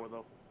back core,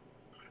 though.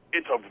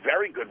 It's a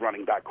very good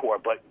running back core,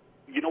 but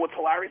you know what's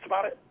hilarious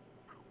about it?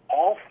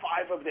 All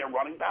 5 of their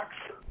running backs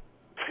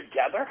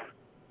together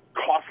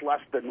cost less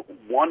than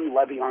one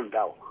Le'Veon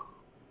Bell.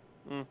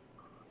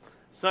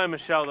 Sonny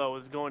Michel, though,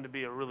 is going to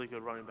be a really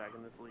good running back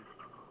in this league.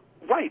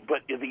 Right,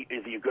 but is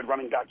he a good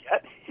running back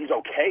yet? He's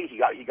okay.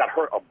 He got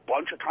hurt a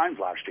bunch of times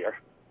last year.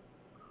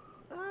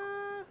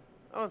 I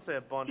wouldn't say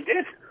a bunch. He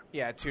did?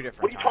 Yeah, 2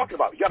 different times. What are you talking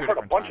about? He got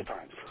hurt a bunch of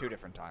times. 2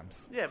 different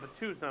times. Yeah, but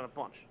 2 is not a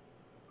bunch.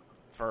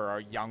 For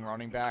a young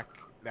running back,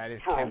 For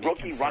can a be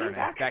rookie concerning. running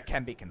back? That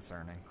can be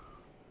concerning.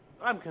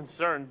 I'm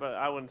concerned, but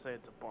I wouldn't say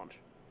it's a bunch.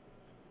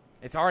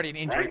 It's already an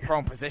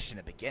injury-prone position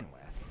to begin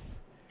with.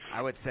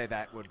 I would say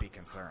that would be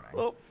concerning.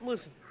 Well,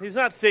 listen, he's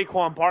not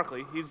Saquon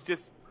Barkley. He's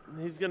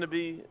going to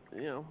be,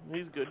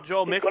 he's good.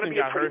 Joe Mixon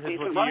got hurt his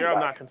rookie year. I'm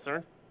not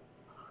concerned.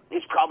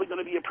 He's probably going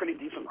to be a pretty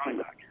decent running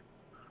back,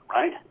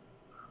 right?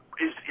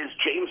 Is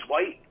James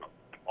White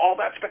all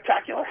that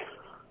spectacular?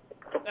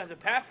 As a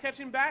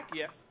pass-catching back,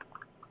 yes.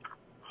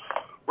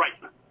 Right,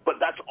 but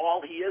that's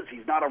all he is.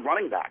 He's not a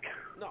running back.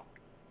 No.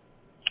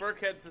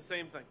 Burkhead's the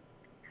same thing.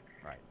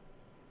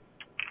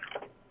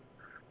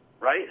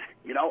 Right?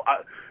 You know,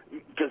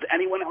 does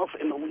anyone else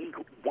in the league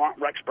want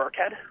Rex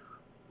Burkhead?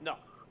 No.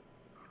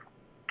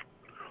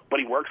 But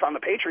he works on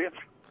the Patriots.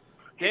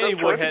 Danny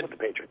Woodhead. With the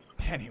Patriots.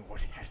 Danny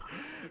Woodhead.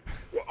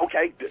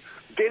 Okay,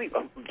 Danny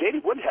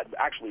Woodhead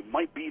actually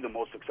might be the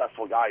most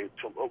successful guy,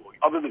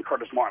 other than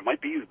Curtis Martin,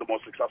 might be the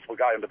most successful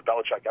guy under the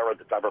Belichick era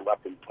that's ever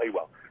left and played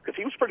well. Because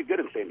he was pretty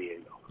good in San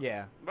Diego.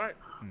 Yeah. Right.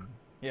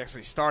 He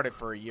actually started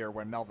for a year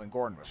when Melvin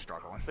Gordon was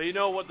struggling. But you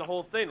know what the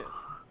whole thing is?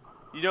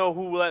 You know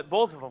who let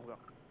both of them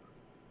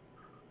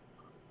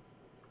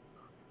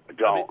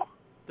go?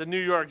 The New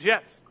York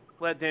Jets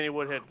let Danny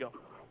Woodhead go.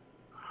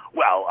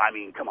 Well, I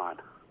mean, come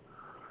on.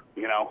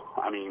 You know,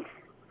 I mean,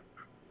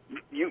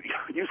 you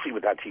see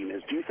what that team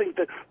is. Do you think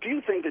the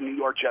New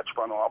York Jets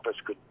front office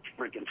could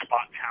freaking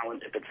spot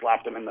talent if it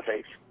slapped them in the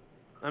face?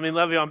 I mean,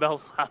 Le'Veon Bell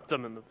slapped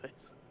them in the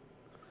face.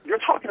 You're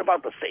talking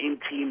about the same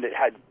team that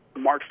had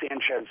Mark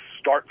Sanchez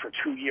start for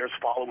 2 years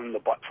following the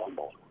butt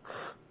fumble.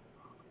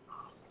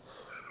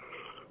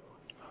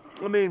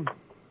 I mean,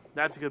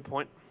 that's a good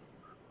point.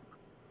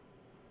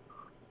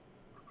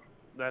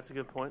 I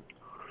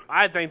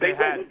think they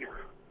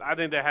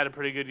had a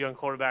pretty good young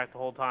quarterback the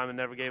whole time and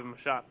never gave him a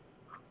shot.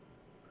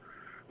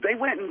 They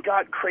went and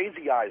got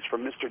Crazy Eyes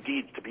from Mr.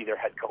 Deeds to be their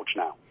head coach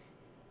now.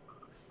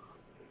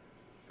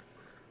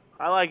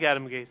 I like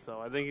Adam Gase,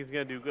 though. I think he's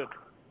going to do good.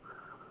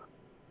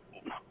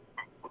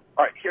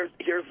 All right, here's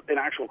an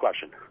actual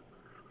question.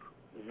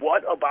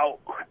 What about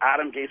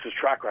Adam Gase's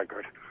track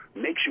record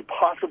makes you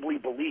possibly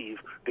believe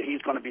that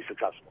he's going to be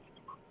successful?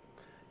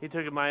 He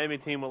took a Miami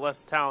team with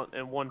less talent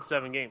and won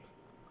 7 games.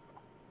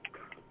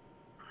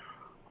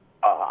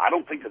 I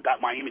don't think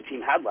that Miami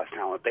team had less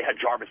talent. They had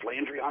Jarvis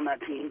Landry on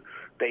that team.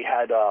 They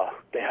had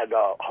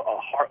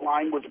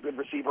Hartline was a good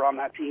receiver on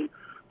that team.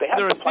 They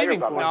had the players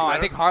on that team. No, I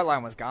think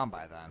Hartline was gone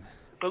by then.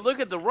 But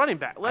look at the running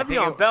back.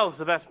 Le'Veon Bell's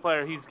the best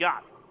player he's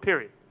got,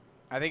 period.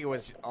 I think it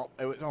was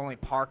only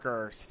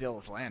Parker,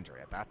 Stills,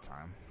 Landry at that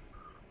time.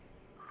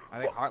 I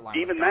think Hartline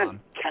even was gone. then,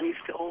 Kenny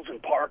Stills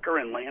and Parker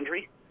and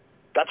Landry,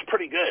 that's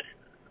pretty good.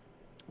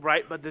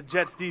 Right, but the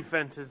Jets'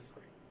 defense is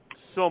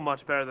so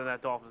much better than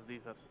that Dolphins'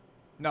 defense.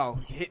 No,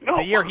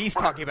 the year he's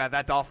talking about,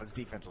 that Dolphins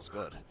defense was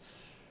good.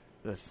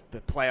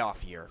 The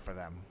playoff year for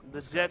them.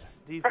 The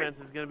Jets' defense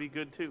is going to be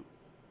good, too.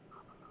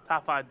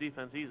 Top 5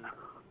 defense, easy.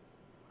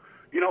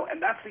 You know,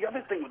 and that's the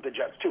other thing with the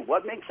Jets, too.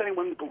 What makes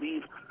anyone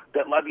believe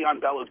that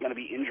Le'Veon Bell is going to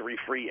be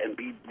injury-free and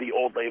be the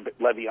old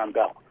Le'Veon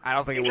Bell? I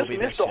don't think it will be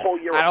this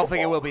year. I don't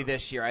think it will be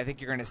this year. I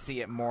think you're going to see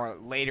it more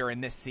later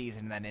in this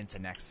season than into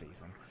next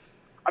season.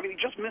 I mean, he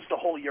just missed a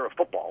whole year of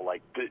football.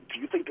 Like, do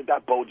you think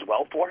that bodes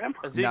well for him?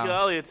 Ezekiel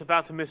Elliott's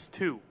about to miss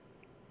 2.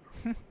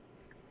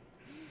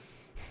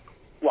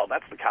 Well,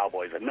 that's the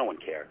Cowboys, and no one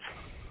cares.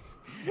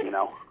 You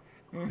know?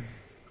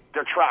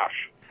 They're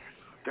trash.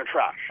 They're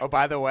trash. Oh,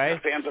 by the way,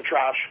 their fans are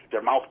trash.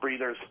 They're mouth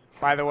breathers.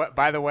 By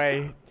the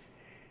way,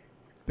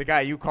 the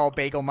guy you call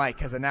Bagel Mike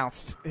has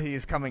announced he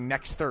is coming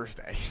next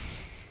Thursday.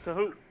 To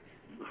who?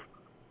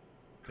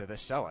 To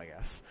this show, I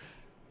guess.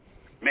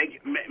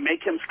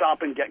 Make him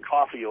stop and get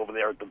coffee over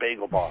there at the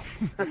Bagel Boss.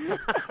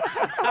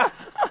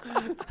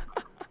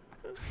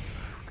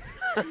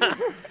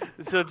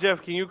 So,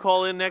 Jeff, can you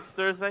call in next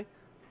Thursday?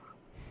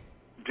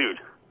 Dude,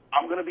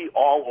 I'm going to be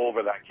all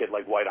over that kid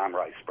like white on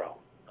rice, bro.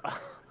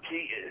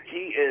 He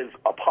is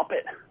a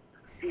puppet.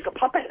 He's a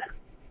puppet.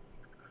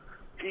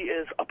 He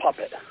is a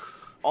puppet.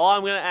 All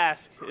I'm going to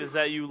ask is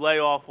that you lay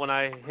off when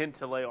I hint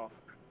to lay off.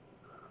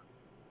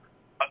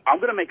 I'm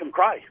going to make him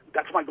cry.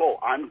 That's my goal.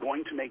 I'm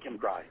going to make him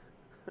cry.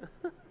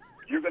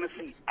 You're going to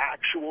see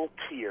actual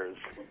tears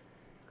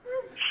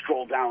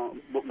roll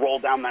down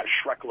that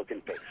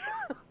Shrek-looking face.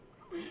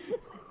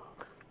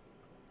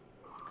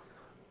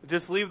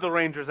 Just leave the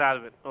Rangers out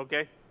of it,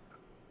 okay?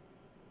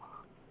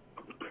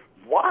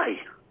 Why?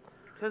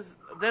 Because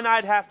then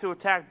I'd have to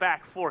attack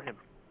back for him.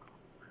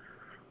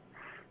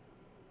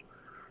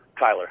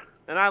 Tyler.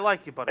 And I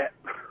like you, buddy.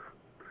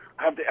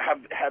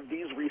 Have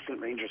these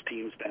recent Rangers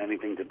teams done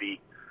anything to be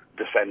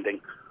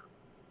defending?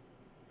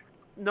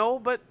 No,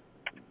 but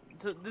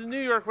the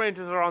New York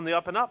Rangers are on the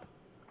up and up.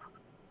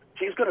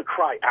 He's going to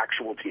cry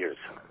actual tears.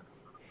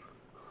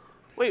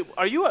 Wait,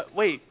 are you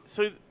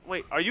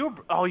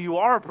you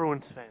are a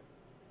Bruins fan?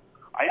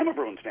 I am a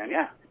Bruins fan,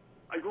 yeah.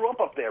 I grew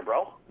up there,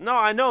 bro. No,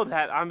 I know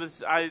that. I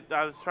was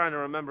trying to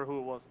remember who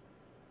it was.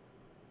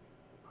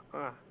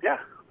 Yeah.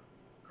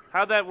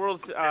 How'd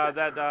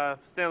that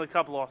Stanley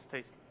Cup loss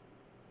taste?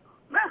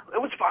 Nah,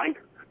 it was fine.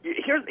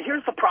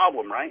 Here's the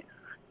problem, right?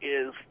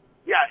 It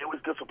was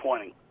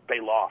disappointing. They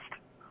lost.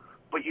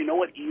 But you know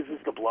what eases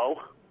the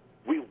blow?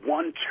 We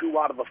won 2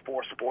 out of the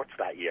 4 sports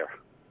that year.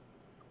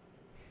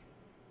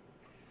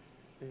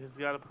 He's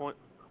got a point.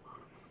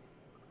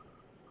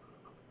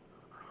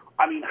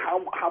 I mean,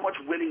 how much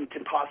winning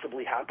can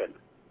possibly happen?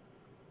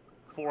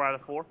 4 out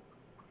of 4?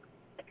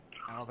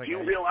 I don't think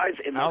you realize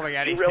in the, I don't think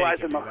any city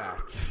can do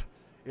that.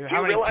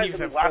 How many teams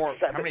have 4?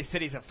 How many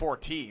cities have 4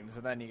 teams?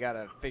 And then you got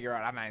to figure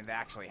out how many that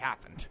actually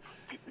happened.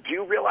 Do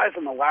you realize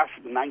in the last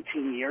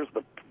 19 years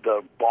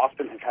the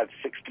Boston has had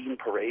 16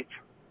 parades?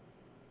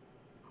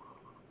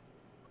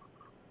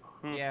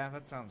 Yeah,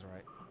 that sounds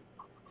right.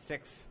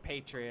 6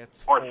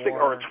 Patriots, or 4... 6,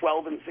 or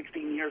 12 in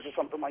 16 years or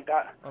something like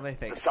that. Well, they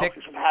think the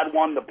Celtics have had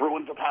 1, the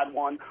Bruins have had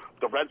 1,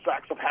 the Red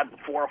Sox have had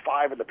 4 or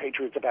 5, and the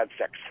Patriots have had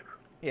 6.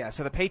 Yeah,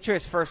 so the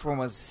Patriots' first one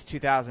was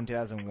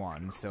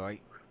 2000-2001. So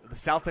the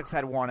Celtics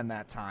had 1 in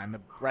that time.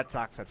 The Red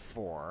Sox had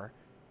 4.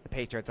 The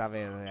Patriots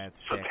obviously had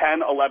 6. So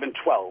 10, 11,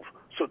 12.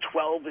 So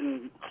 12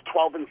 in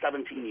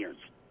 17 years.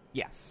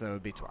 Yes, so it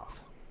would be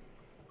 12.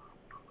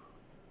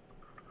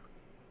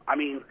 I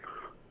mean,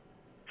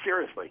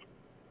 seriously.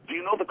 Do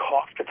you know the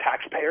cost to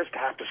taxpayers to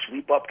have to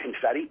sweep up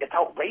confetti? It's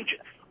outrageous.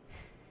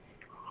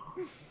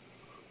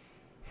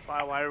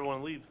 Why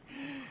everyone leaves?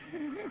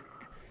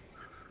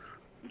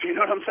 Do you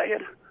know what I'm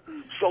saying?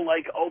 So,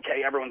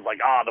 okay, everyone's like,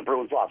 the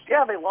Bruins lost.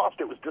 Yeah, they lost.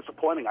 It was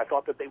disappointing. I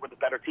thought that they were the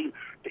better team.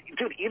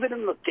 Dude, even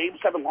in the Game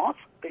 7 loss,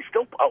 they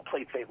still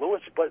outplayed St.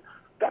 Louis, but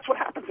that's what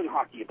happens in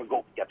hockey if a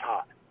goal gets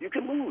hot. You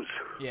can lose.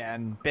 Yeah,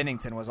 and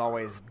Binnington was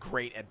always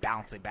great at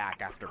bouncing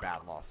back after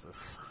bad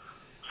losses.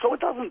 So it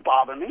doesn't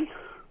bother me.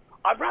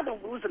 I'd rather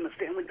lose in the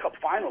Stanley Cup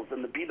Finals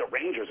than to be the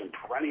Rangers and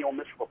perennial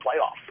miss the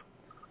playoffs.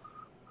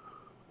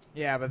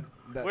 Yeah, but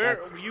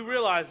you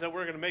realize that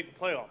we're going to make the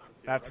playoffs.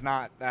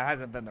 That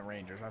hasn't been the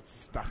Rangers.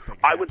 That's not the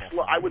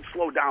I would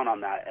slow down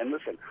on that. And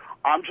listen,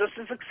 I'm just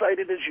as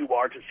excited as you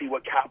are to see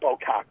what Capo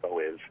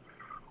is,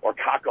 or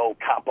Capo,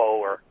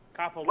 or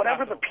Capo,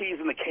 whatever the P's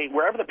and the K,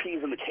 wherever the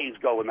P's and the K's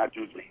go in that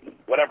dude's name,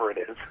 whatever it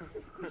is.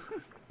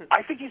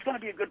 I think he's going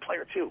to be a good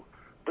player too.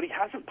 But he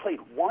hasn't played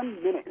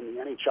 1 minute in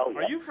the NHL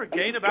yet. Are you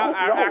forgetting about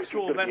our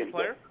actual best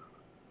player?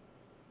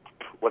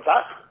 What's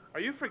that? Are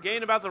you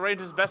forgetting about the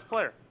Rangers' best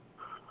player?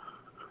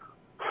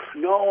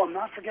 No, I'm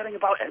not forgetting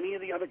about any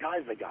of the other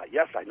guys they got.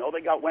 Yes, I know they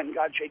went and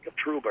got Jacob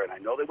Trouba, and I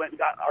know they went and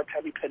got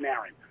Artemi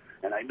Panarin,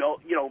 and I know,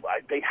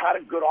 they had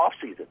a good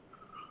offseason.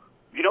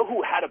 You know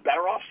who had a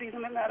better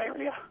offseason in that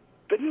area?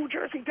 The New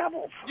Jersey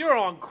Devils. You're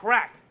on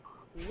crack.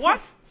 What?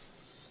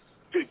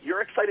 Dude,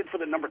 you're excited for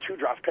the number 2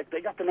 draft pick.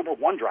 They got the number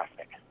 1 draft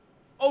pick.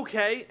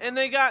 Okay, and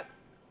they got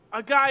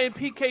a guy in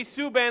PK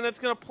Subban that's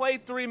going to play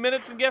 3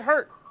 minutes and get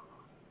hurt.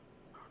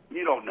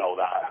 You don't know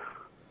that.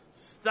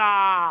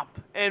 Stop.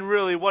 And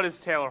really, what is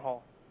Taylor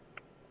Hall?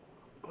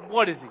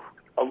 What is he?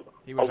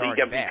 He was a league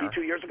already MVP there.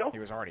 2 years ago? He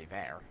was already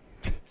there.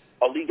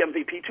 A league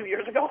MVP 2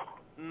 years ago?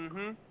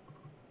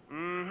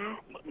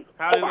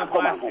 How did it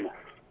last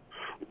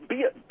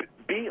year?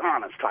 Be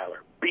honest,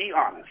 Tyler. Be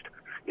honest.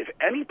 If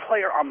any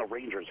player on the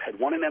Rangers had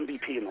won an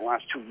MVP in the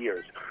last 2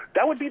 years,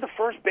 that would be the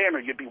first banner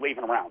you'd be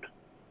waving around.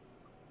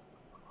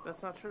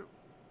 That's not true.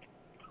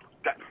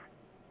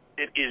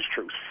 It is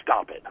true.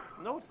 Stop it.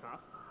 No, it's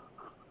not.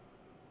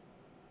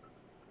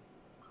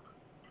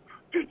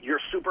 Dude, you're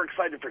super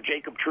excited for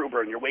Jacob Trouba,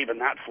 and you're waving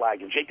that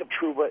flag, and Jacob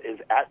Trouba is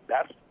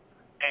that's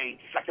a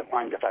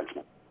second-line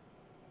defenseman.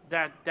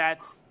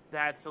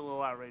 That's a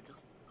little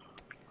outrageous.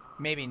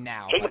 Maybe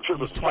now, Jacob but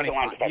Trouba's he's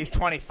 25. defenseman. He's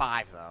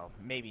 25, though.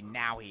 Maybe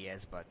now he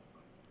is, but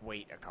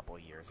wait a couple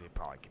of years, he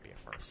probably could be a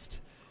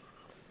first.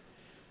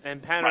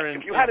 And Panarin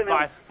If you had is an-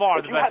 by far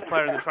if the you best had-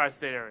 player in the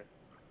tri-state area.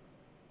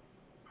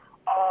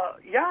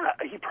 Yeah,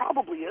 he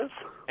probably is.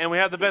 And we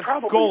have the best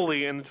probably-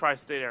 goalie in the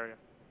tri-state area.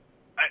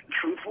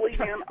 Truth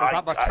truthfully, man, There's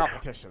not much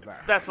competition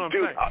there. That's what I'm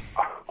dude, saying.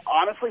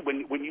 Honestly,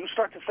 when you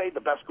start to say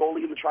the best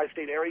goalie in the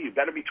tri-state area, you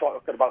better be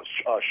talking about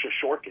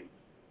Shishorkin.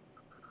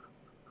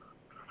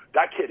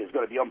 That kid is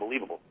going to be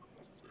unbelievable.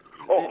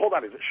 Oh, hold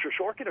on. Is it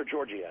Shishorkin or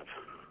Georgiev?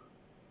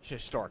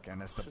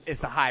 Shishorkin is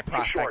the high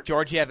prospect. Shishorkin.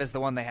 Georgiev is the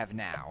one they have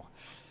now,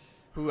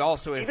 who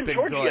also has Even been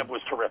Georgiev good.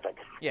 was terrific.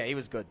 Yeah, he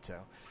was good too.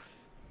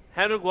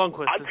 Henrik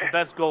Lundqvist is the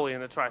best goalie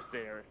in the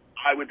tri-state area.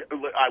 I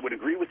would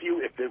agree with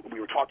you if we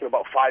were talking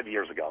about 5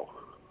 years ago.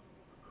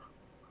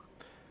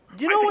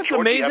 You know what's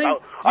amazing?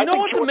 I You know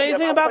think what's Georgiev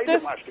amazing about outplayed him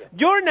this? last year.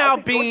 You're now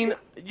I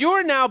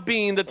think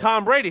being the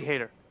Tom Brady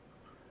hater.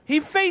 He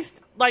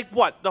faced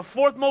the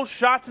fourth most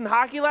shots in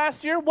hockey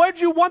last year. What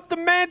did you want the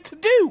man to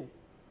do?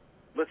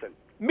 Listen.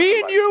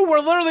 Me and you were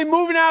literally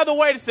moving out of the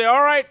way to say,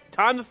 all right,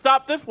 time to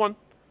stop this one.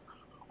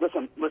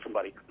 Listen,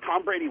 buddy.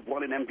 Tom Brady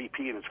won an MVP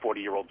in his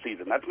 40-year-old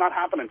season. That's not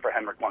happening for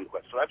Henrik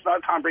Lundqvist. So that's not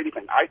a Tom Brady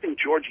thing. I think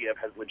Georgiev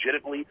has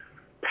legitimately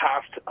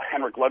passed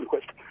Henrik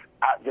Lundqvist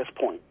at this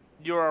point.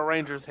 You're a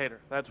Rangers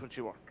hater. That's what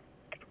you are.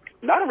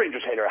 Not a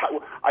Rangers hater.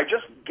 I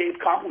just gave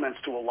compliments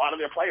to a lot of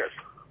their players.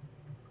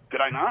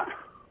 Did I not?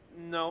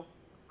 No.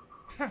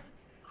 I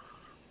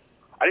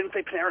didn't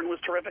say Panarin was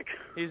terrific.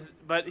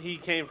 But he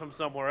came from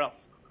somewhere else.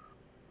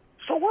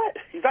 So what?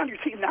 He's on your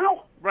team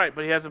now. Right,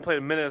 but he hasn't played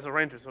a minute as a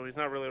Ranger, so he's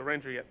not really a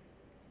Ranger yet.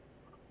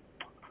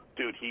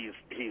 Dude, he's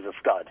a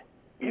stud.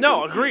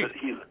 Agreed.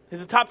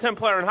 He's a top 10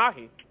 player in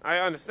hockey. I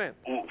understand.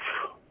 Oof.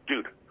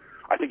 Dude,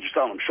 I think you're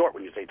selling him short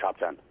when you say top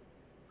 10.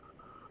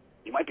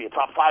 He might be a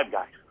top 5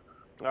 guy.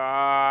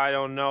 I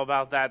don't know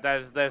about that.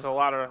 There's a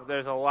lot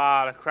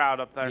of crowd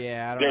up there.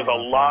 Yeah, There's a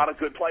lot of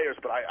good players,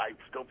 but I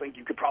still think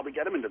you could probably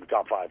get him into the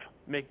top 5.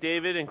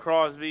 McDavid and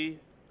Crosby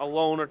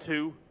alone or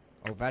two.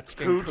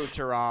 Ovechkin,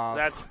 Kucherov.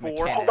 That's 4.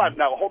 McKinnon.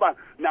 Hold on.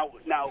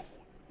 Now,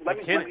 let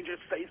me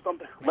just say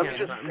something. Let me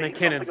just say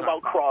something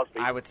about Crosby.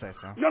 I would say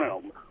so.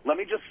 No. Let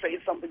me just say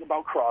something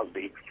about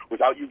Crosby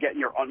without you getting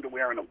your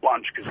underwear in a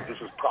bunch, because this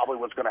is probably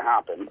what's going to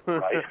happen,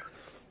 right?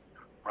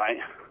 Right?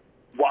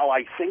 While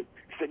I think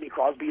Sidney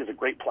Crosby is a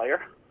great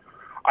player,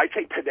 I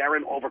take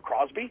Panarin over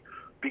Crosby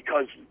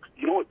because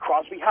you know what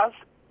Crosby has?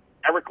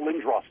 Eric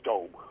Lindros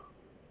dome.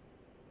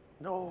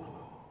 No.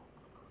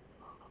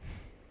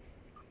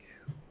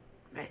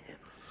 Man.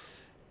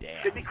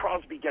 Damn. Sidney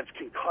Crosby gets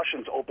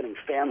concussions opening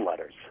fan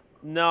letters.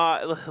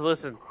 No,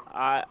 listen.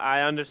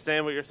 I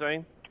understand what you're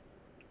saying.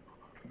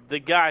 The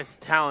guy's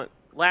talent.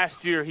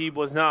 Last year, he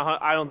was not.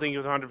 I don't think he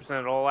was 100%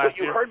 at all last But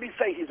you year. heard me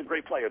say he's a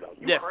great player, though.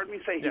 You heard me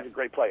say he's a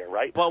great player,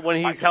 right? But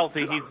when he's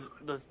healthy, he's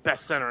the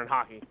best center in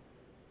hockey.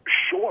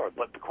 Sure,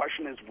 but the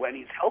question is when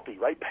he's healthy,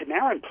 right?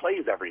 Panarin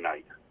plays every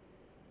night.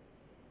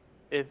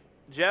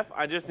 Jeff,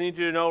 I just need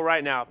you to know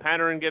right now,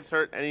 Panarin gets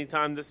hurt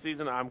anytime this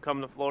season, I'm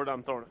coming to Florida,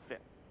 I'm throwing a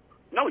fit.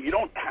 No, you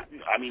don't.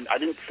 I mean, I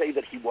didn't say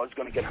that he was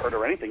going to get hurt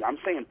or anything. I'm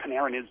saying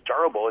Panarin is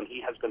durable, and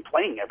he has been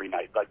playing every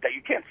night like that.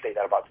 You can't say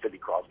that about Sidney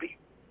Crosby.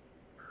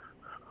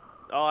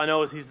 All I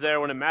know is he's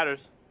there when it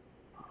matters.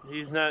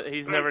 He's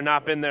never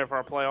not been there for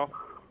a playoff.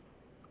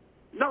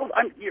 No,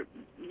 you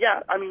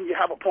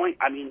have a point.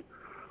 I mean,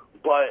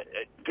 but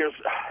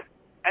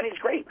and he's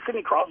great.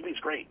 Sidney Crosby's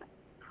great,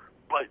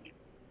 but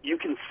you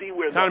can see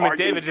where Connor the McDavid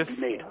argument just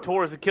can be made.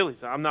 tore his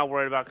Achilles. I'm not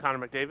worried about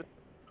Connor McDavid.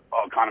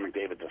 Oh, Connor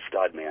McDavid's a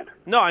stud, man.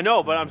 No, I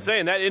know, but I'm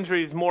saying that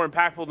injury is more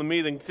impactful to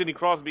me than Sidney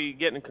Crosby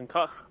getting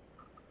concussed.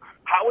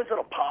 How is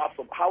it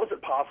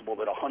possible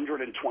that a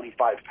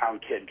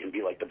 125-pound kid can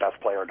be like the best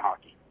player in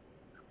hockey?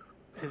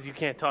 Because you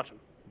can't touch him.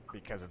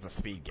 Because it's a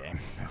speed game.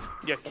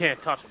 You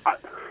can't touch him.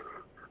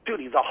 Dude,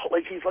 he's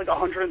like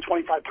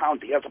 125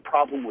 pounds. He has a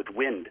problem with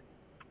wind.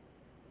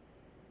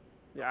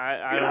 Yeah,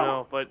 I don't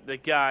know, but the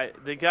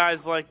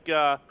guy's like,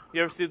 you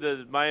ever see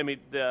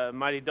the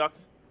Mighty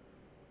Ducks?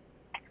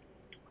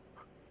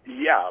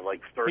 Yeah,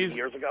 like 30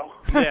 years ago.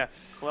 Yeah,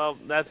 well,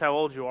 that's how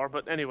old you are.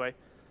 But anyway,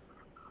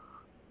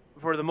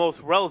 for the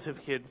most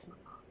relative kids,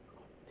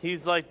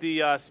 he's like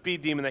the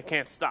speed demon that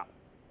can't stop.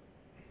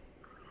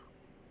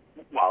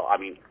 Well, I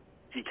mean,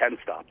 he can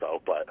stop,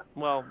 though, but...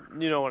 Well,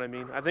 you know what I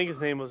mean. I think his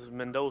name was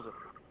Mendoza.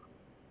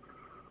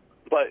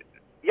 But,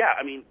 yeah,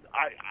 I mean,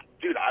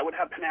 I would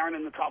have Panarin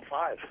in the top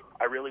 5.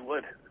 I really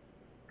would.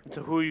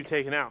 So who are you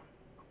taking out?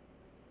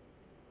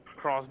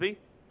 Crosby?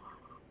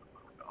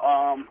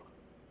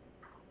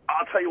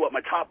 I'll tell you what,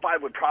 my top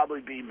 5 would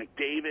probably be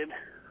McDavid.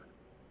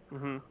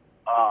 Mm-hmm.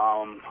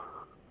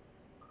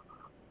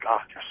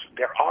 Gosh,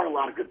 there are a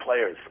lot of good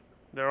players.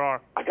 There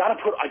are. I gotta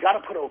put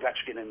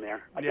Ovechkin in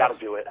there. I gotta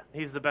do it.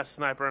 He's the best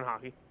sniper in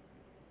hockey.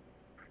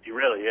 He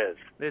really is.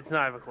 It's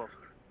not even close.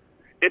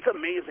 It's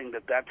amazing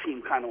that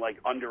team kind of like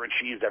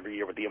underachieves every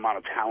year with the amount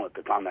of talent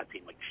that's on that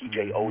team, like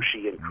TJ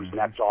Oshie and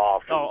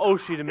Kuznetsov.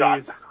 Oshie to me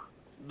is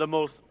the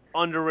most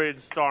underrated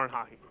star in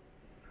hockey.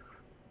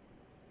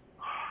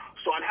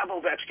 So I'd have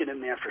Ovechkin in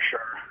there for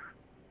sure.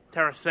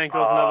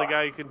 Tarasenko's another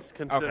guy you can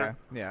consider. Okay,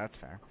 yeah, that's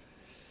fair.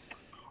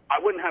 I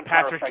wouldn't have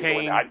Patrick Tarasenko Kane.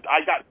 in there.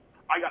 I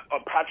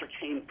got Patrick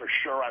Kane for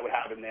sure. I would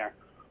have in there.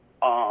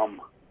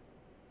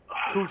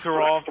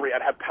 Kucherov. 3.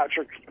 I'd have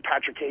Patrick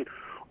Kane.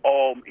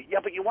 Yeah,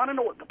 but you want to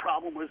know what the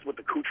problem was with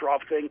the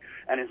Kucherov thing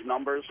and his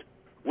numbers?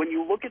 When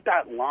you look at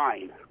that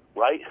line,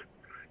 right?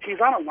 He's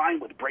on a line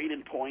with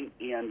Braden Point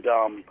and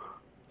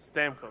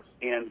Stamkos.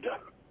 And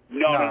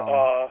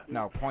no,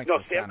 Point's no,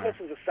 the center.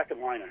 Stamkos is a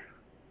second liner.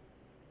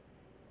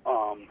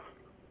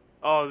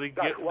 The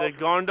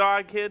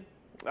Gondar kid?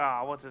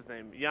 What's his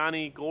name?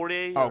 Yanni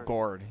Gorde? Oh,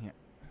 Gord.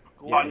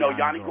 Yeah. No,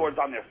 Yanni Gord's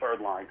on their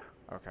third line.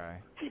 Okay.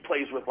 He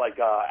plays with like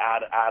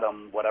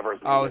Adam, whatever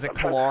his name is it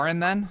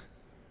Kaloran then?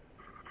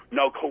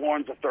 No,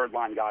 Kaloran's a third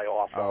line guy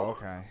also. Oh,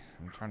 okay.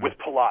 I'm trying with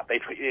Palat.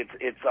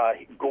 It's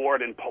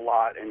Gord and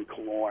Palat and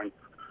Kaloran.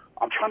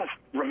 I'm trying to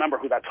remember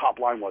who that top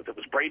line was. It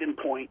was Braden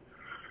Point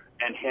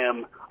and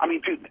him. I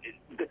mean, dude,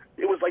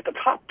 it was like the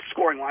top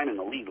scoring line in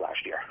the league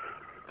last year.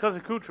 Because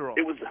of Kucherov.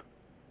 It was.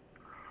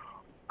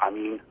 I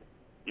mean,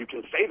 you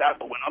can say that,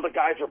 but when other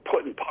guys are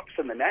putting pucks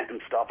in the net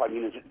and stuff, I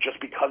mean, is it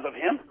just because of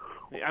him?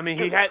 I mean,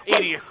 he had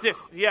 80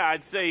 assists. Yeah,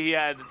 I'd say he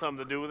had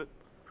something to do with it.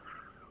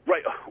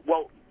 Right.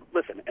 Well,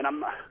 listen, and I'm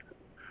not.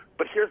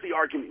 But here's the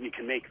argument you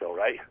can make, though,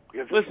 right?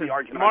 Listen,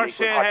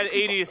 Marchand had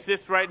 80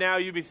 assists right now.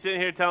 You'd be sitting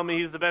here telling me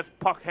he's the best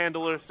puck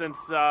handler since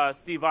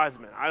Steve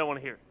Yzerman. I don't want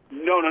to hear it.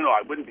 No,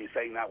 I wouldn't be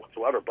saying that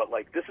whatsoever. But,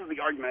 like, this is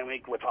the argument I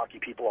make with hockey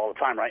people all the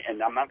time, right?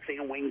 And I'm not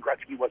saying Wayne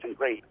Gretzky wasn't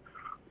great.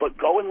 But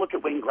go and look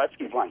at Wayne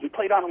Gretzky's line. He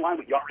played on a line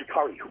with Jari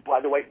Kurri, who,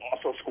 by the way,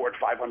 also scored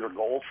 500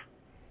 goals.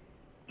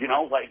 You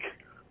know, like,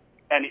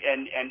 and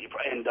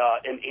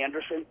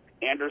Anderson.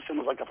 Anderson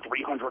was like a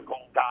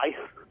 300-goal guy.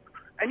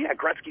 And, yeah,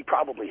 Gretzky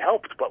probably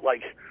helped, but,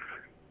 like,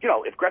 you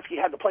know, if Gretzky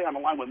had to play on the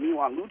line with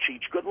Milan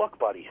Lucic, good luck,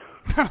 buddy.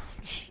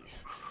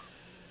 Jeez.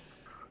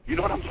 You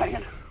know what I'm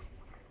saying?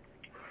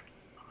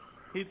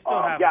 He'd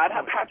still have I'd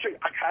have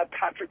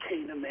Patrick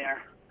Kane in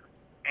there,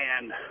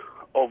 and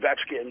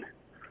Ovechkin,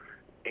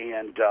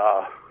 and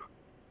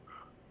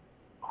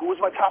who was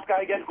my top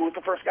guy again? Who was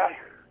the first guy?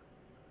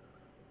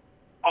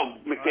 Oh,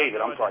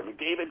 McDavid. I'm sorry.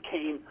 McDavid,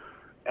 Kane,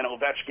 and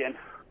Ovechkin.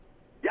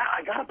 Yeah,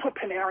 I got to put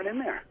Panarin in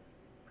there.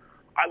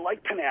 I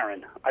like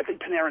Panarin. I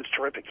think Panarin's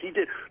terrific. He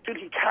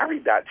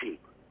carried that team.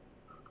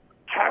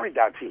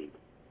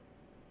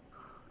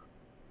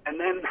 And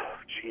then,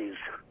 geez,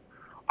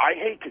 I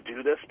hate to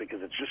do this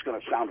because it's just going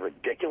to sound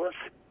ridiculous,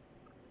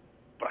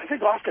 but I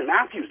think Austin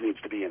Matthews needs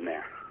to be in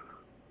there.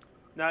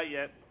 Not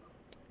yet.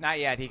 Not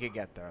yet. He could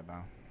get there,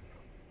 though.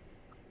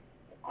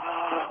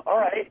 All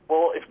right.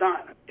 Well, if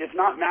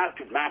not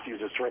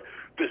Matthews is terrific.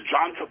 Does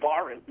John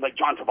Tavares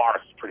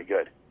is pretty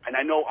good. And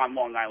I know on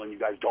Long Island you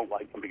guys don't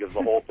like him because of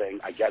the whole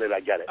thing. I get it. I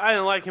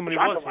didn't like him when he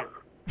was here.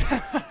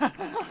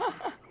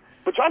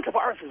 But John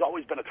Tavares has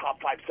always been a top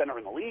 5 center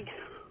in the league.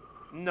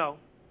 No.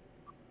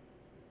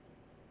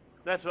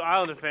 That's what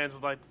Islander fans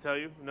would like to tell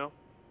you. No.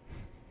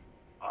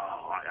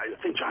 Oh, I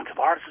think John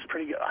Tavares is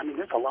pretty good. I mean,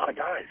 there's a lot of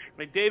guys.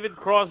 McDavid,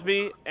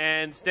 Crosby,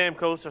 and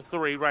Stamkos are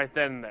 3 right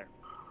then and there.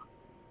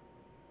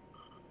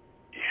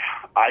 Yeah,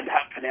 I'd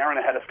have Panarin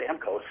ahead of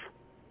Stamkos.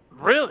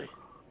 Really?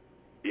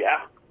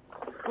 Yeah.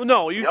 Well,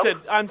 no, you said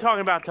I'm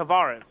talking about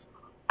Tavares.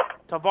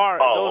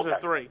 Those okay. are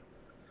 3.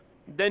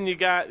 Then you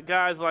got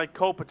guys like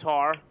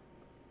Kopitar.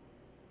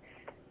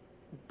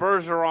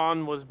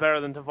 Bergeron was better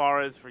than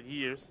Tavares for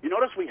years. You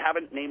notice we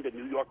haven't named a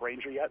New York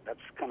Ranger yet? That's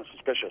kind of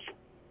suspicious.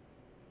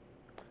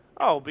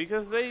 Oh,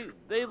 because they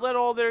let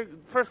all their...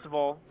 First of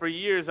all, for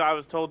years I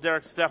was told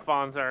Derek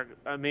Stefan's our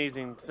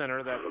amazing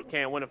center that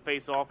can't win a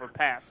face-off or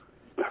pass.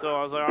 So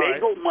I was like, all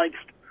right.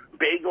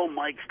 Bagel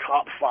Mike's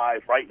top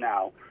 5 right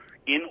now,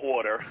 in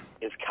order,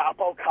 is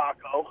Capo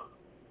Caco,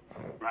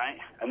 right?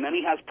 And then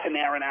he has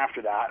Panarin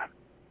after that.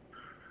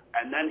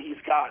 And then he's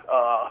got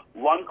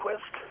Lundqvist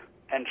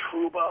and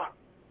Trouba.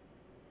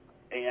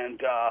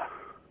 And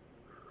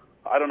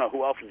I don't know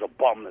who else is a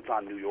bum that's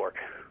on New York.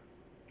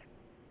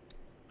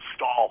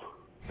 Stahl.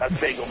 That's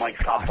Bagel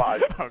Mike's top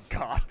 5. Oh,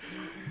 God.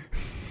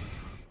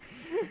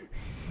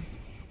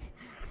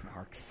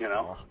 Mark Stahl. You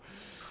know?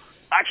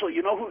 Actually,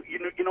 you know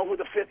who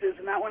the 5th is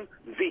in that one?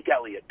 Zeke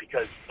Elliott,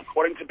 because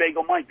according to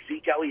Bagel Mike,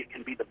 Zeke Elliott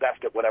can be the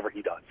best at whatever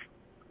he does.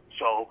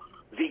 So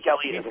Zeke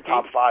Elliott is a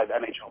top 5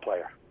 NHL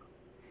player.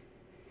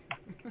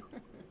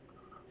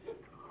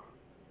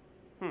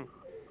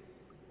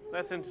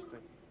 That's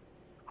interesting.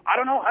 I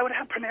don't know. I would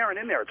have Panarin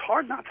in there. It's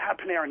hard not to have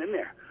Panarin in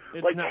there.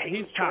 It's like, not.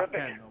 He's top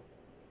 10,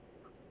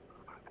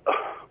 though.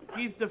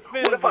 He's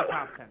definitively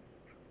top 10.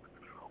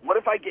 What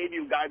if I gave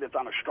you a guy that's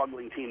on a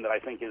struggling team that I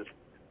think is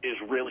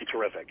really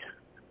terrific?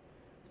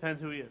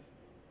 Depends who he is.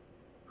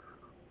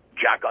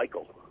 Jack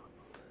Eichel.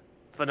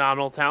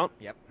 Phenomenal talent.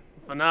 Yep.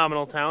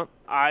 Phenomenal talent.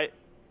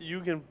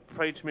 You can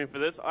preach me for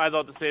this. I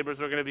thought the Sabres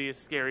were going to be a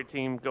scary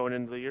team going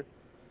into the year.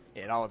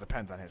 It all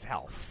depends on his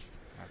health.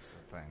 That's the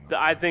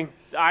thing.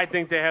 I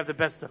think they have the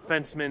best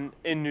defenseman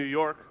in New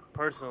York,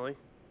 personally,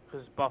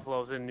 because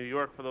Buffalo's in New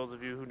York, for those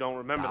of you who don't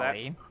remember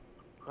Dahlin.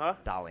 that. Huh?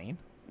 Dahlin.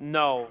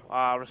 No,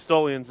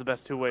 Ristolainen's the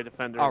best two-way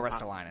defender. Oh,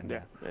 Ristolainen,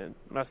 yeah.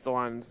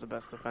 Ristolainen's the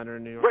best defender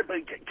in New York. Right, but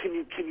can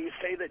you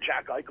say that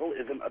Jack Eichel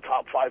isn't a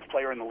top 5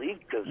 player in the league?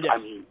 Because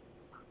yes.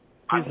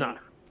 He's not.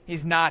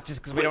 He's not, just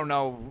because we don't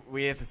know.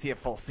 We have to see a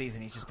full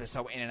season. He's just been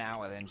so in and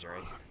out with injury.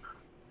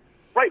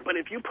 Right, but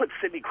if you put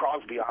Sidney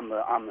Crosby on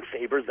the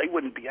Sabres, they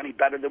wouldn't be any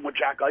better than what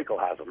Jack Eichel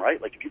has them,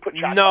 right? Like if you put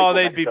Jack Eichel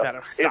they'd next be to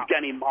better. Stop.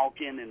 Evgeny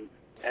Malkin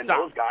and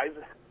those guys.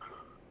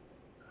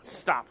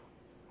 Stop.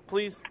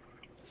 Please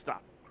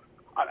stop.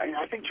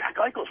 I think Jack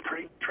Eichel's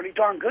pretty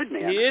darn good,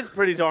 man. He is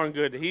pretty darn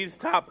good. He's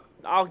top.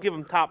 I'll give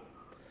him top.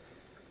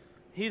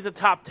 He's a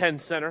top 10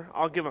 center.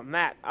 I'll give him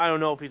that. I don't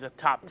know if he's a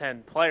top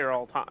 10 player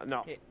all time.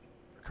 No.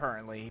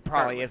 Currently, he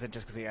probably isn't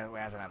just because he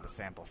hasn't had the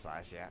sample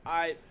size yet.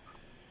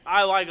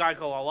 I like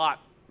Eichel a lot,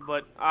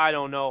 but I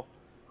don't know.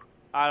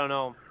 I don't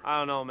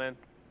know, man.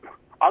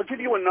 I'll give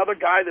you another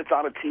guy that's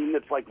on a team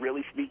that's like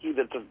really sneaky.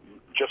 That's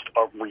just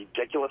a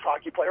ridiculous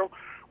hockey player.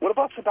 What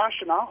about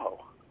Sebastian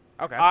Aho?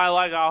 Okay. I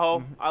like Aho.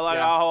 Mm-hmm. I like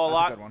Aho a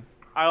lot. That's a good one.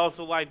 I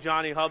also like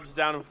Johnny Hubbs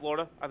down in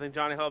Florida. I think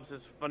Johnny Hubbs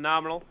is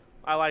phenomenal.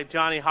 I like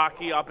Johnny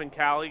Hockey up in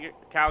Calgary.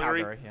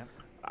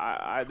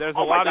 Yeah. There's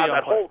a lot of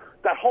young players.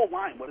 That whole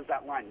line. What is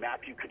that line?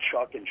 Matthew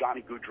Tkachuk and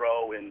Johnny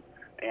Gaudreau and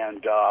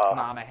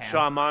Monahan.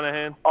 Sean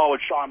Monahan. Oh,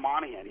 it's Sean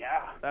Monahan.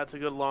 Yeah. That's a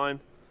good line.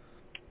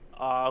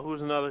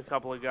 Who's another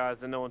couple of guys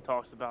that no one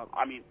talks about?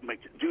 I mean,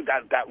 dude,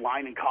 that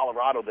line in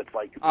Colorado that's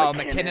like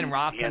McKinnon,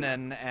 Robson,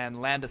 and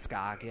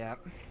Landeskog. Yeah.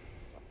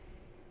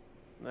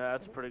 Yeah,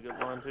 that's a pretty good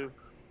line too.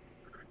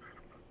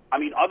 I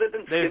mean, other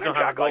than They just Skinner,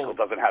 don't have Jack a goalie. Eichel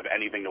doesn't have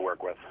anything to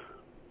work with.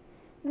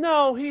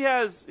 No, he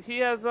has.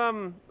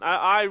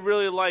 I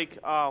really like.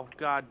 Oh,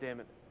 God damn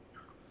it.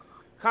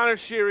 Connor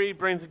Sheary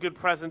brings a good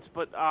presence,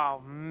 but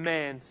oh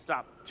man,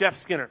 stop. Jeff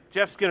Skinner.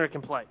 Jeff Skinner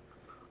can play.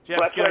 Jeff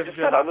That's what I Skinner's just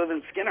good. said. Other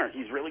than Skinner,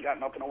 he's really got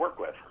nothing to work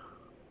with.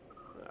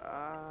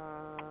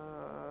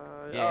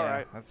 Yeah, all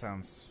right. that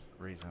sounds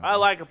reasonable. I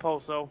like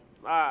Oposo.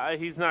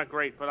 He's not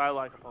great, but I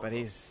like Oposo. But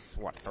he's,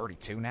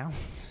 32 now?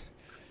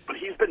 But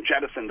he's been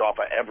jettisoned off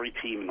of every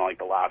team in like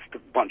the last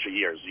bunch of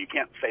years. You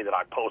can't say that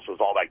Post was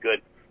all that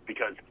good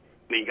because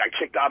he got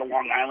kicked out of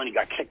Long Island, he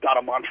got kicked out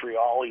of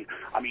Montreal.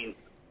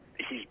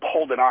 He's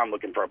holding on,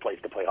 looking for a place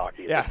to play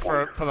hockey. Yeah,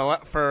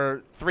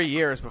 for 3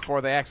 years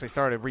before they actually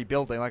started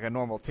rebuilding like a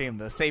normal team,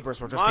 the Sabres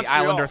were just Montreal.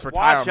 the Islanders'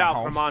 retirement Watch out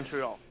home. for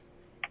Montreal.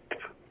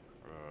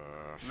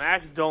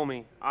 Max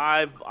Domi.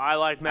 I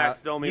like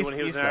Max Domi when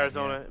he was in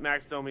Arizona. Good, yeah.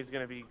 Max Domi's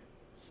going to be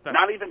special.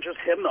 Not even just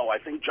him, though. I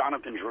think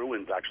Jonathan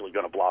Drouin's actually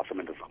going to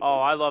blossom into something. Oh,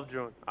 I love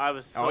Drouin. I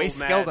was so he's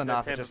mad skilled at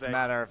enough. Tampa It's just Bay. a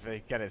matter if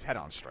they get his head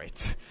on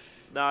straight.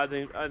 No, I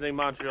think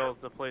Montreal is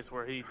the place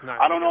where he's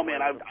not. I don't know,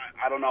 man.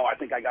 I don't know. I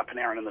think I got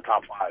Panarin in the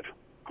top 5.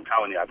 I'm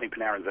telling you, I think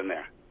Panarin's in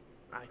there.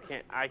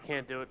 I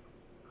can't do it.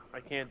 I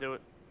can't do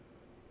it.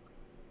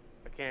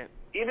 I can't.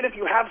 Even if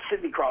you have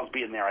Sidney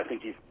Crosby in there, I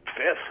think he's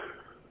 5th.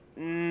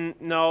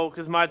 No,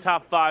 because my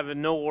top 5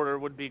 in no order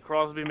would be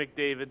Crosby,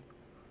 McDavid,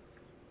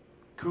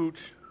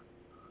 Cooch,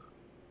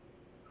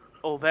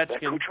 Ovechkin.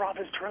 That Kucherov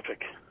is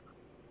terrific.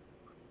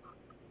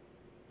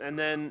 And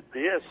then,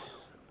 He is.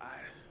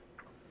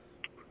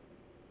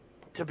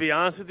 to be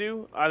honest with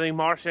you, I think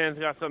Marchand's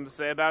got something to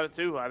say about it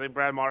too. I think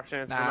Brad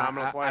Marchand's a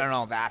phenomenal player. I don't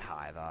know that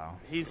high though.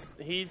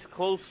 He's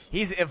close.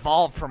 He's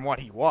evolved from what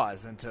he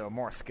was into a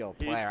more skilled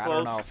He's player. I close.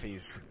 don't know if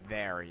he's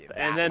there yet.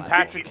 And then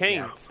Patrick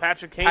Kane.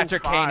 Patrick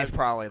Kane is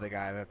probably the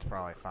guy that's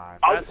probably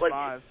 5. That's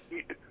 5.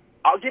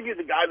 I'll give you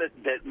the guy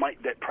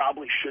that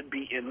probably should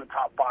be in the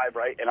top 5,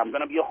 right? And I'm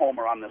going to be a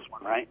homer on this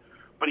one, right?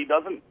 But he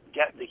doesn't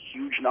get the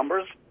huge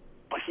numbers,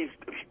 but he's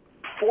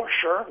for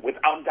sure,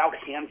 without doubt,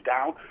 hands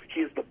down,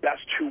 he is the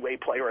best two-way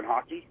player in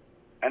hockey,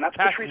 and that's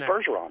Patrice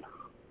Bergeron.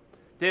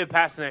 David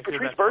Pasternak's the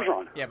best player.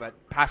 Bergeron. Yeah, but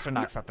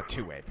Pasternak's not the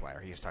two-way player.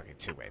 He was talking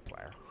two-way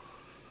player.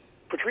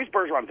 Patrice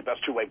Bergeron's the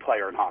best two-way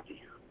player in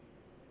hockey.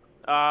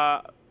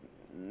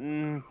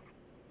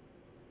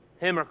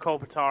 Him or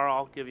Kopitar,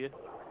 I'll give you.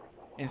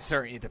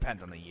 It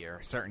depends on the year.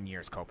 Certain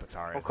years,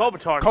 Kopitar is.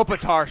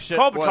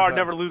 Kopitar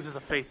never loses a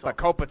faceoff. But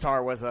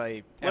Kopitar was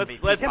a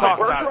MVP let's talk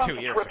about Bergeron's 2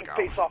 years a terrific ago.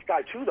 face-off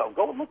guy too, though.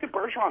 Go and look at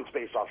Bergeron's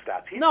face-off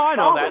stats. He's No, I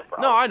know solid, that.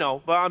 bro. No, I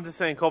know. But I'm just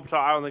saying Kopitar.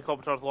 I don't think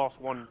Kopitar's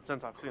lost one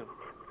since I've seen him.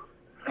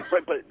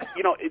 Right, but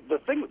the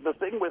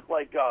thing with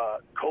like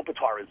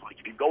Kopitar is like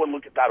if you go and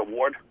look at that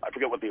award, I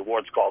forget what the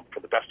award's called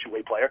for the best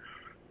two-way player.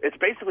 It's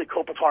basically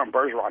Kopitar and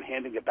Bergeron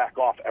handing it back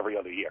off every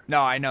other year.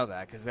 No, I know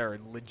that because they're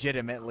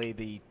legitimately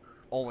the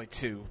only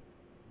 2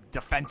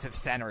 defensive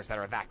centers that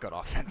are that good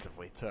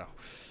offensively too.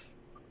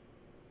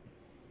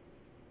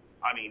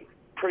 I mean,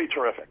 pretty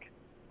terrific.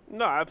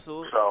 No,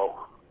 absolutely. So,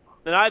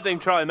 and I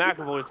think Charlie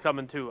McAvoy's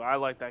coming too. I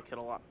like that kid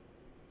a lot.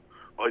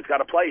 well, he's got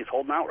to play. He's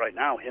holding out right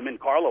now. Him and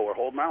Carlo are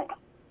holding out.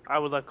 I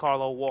would let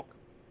Carlo walk.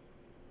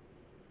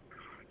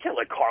 Can't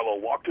let Carlo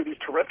walk, dude. He's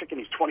terrific, and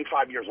he's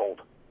 25 years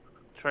old.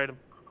 Trade him.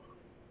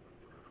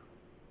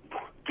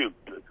 Dude,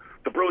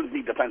 the Bruins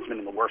need defensemen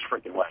in the worst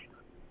freaking way.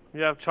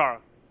 You have Chara.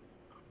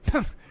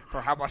 For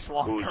how much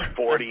longer? Who's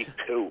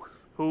 42.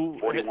 Who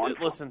 41.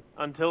 Listen,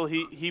 until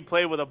he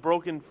played with a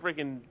broken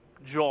freaking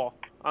jaw,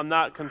 I'm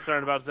not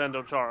concerned about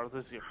Zdeno Chara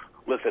this year.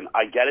 Listen,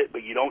 I get it,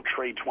 but you don't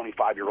trade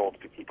 25-year-olds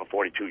to keep a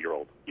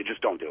 42-year-old. You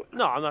just don't do it.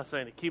 No, I'm not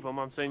saying to keep him.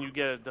 I'm saying you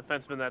get a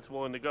defenseman that's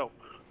willing to go.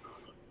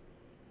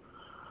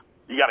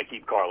 You got to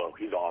keep Carlo.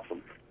 He's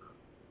awesome.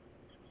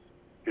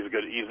 He's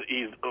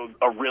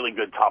a really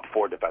good top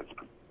 4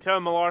 defenseman.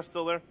 Kevin Millar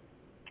still there?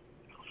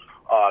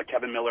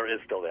 Kevin Miller is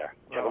still there.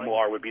 Kevin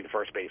Millar would be the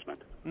first baseman.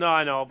 No,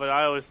 I know, but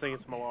I always think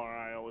it's Millar.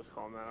 I always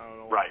call him that. I don't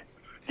know why. Right.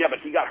 Yeah, but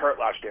he got hurt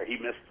last year. He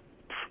missed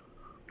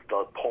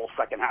the whole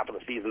second half of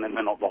the season and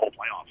then the whole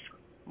playoffs.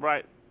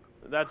 Right.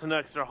 That's an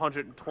extra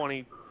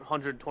 120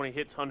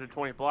 hits,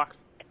 120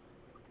 blocks.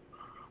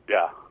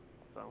 Yeah.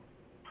 So.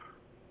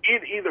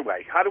 Either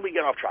way, how do we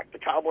get off track? The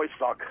Cowboys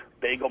suck.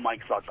 Bagel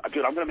Mike sucks.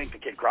 Dude, I'm going to make the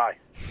kid cry.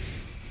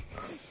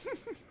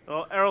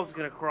 Well, Errol's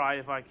going to cry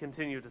if I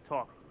continue to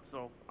talk,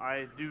 so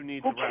I do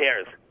need to... Who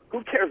cares?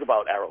 Who cares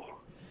about Errol?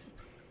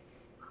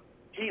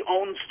 He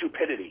owns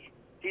stupidity.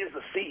 He is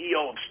the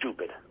CEO of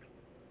stupid.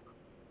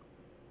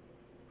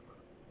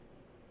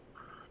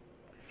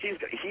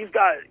 He's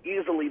got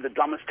easily the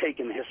dumbest take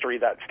in the history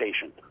of that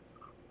station.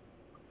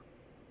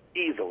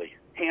 Easily.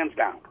 Hands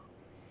down.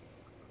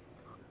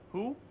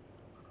 Who?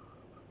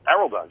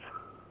 Errol does.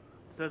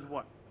 Says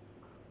what?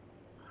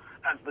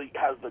 Has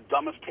the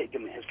dumbest take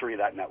in the history of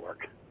that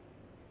network.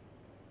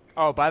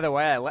 Oh, by the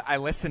way, I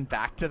listened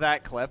back to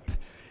that clip,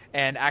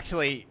 and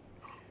actually,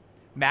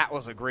 Matt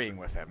was agreeing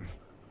with him.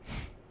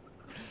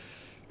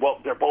 Well,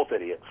 they're both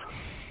idiots.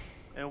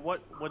 And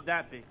what would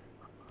that be?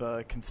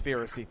 The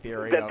conspiracy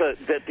theory that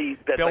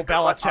Bill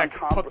Belichick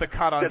put the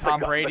cut on Tom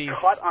Brady's... The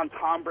cut on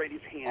Tom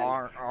Brady's hand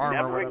arm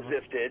never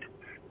existed.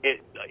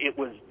 It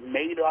was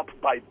made up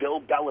by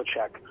Bill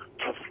Belichick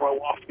to throw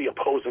off the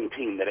opposing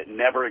team, that it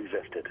never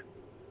existed.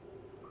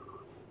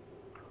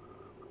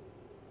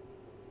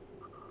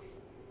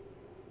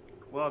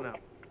 Well, no.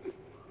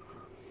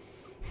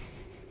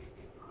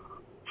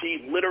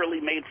 He literally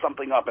made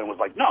something up and was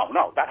like,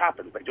 no, that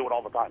happens. They do it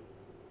all the time.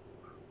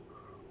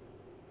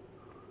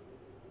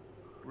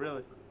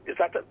 Really?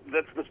 That's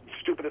the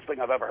stupidest thing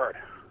I've ever heard.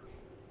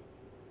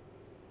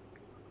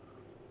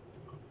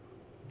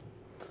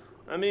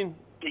 I mean...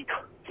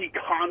 He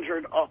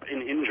conjured up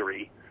an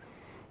injury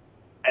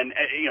and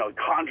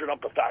conjured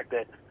up the fact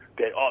that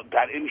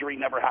that injury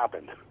never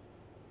happened.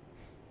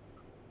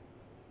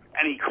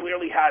 And he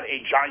clearly had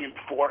a giant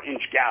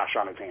 4-inch gash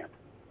on his hand,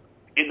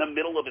 in the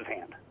middle of his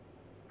hand.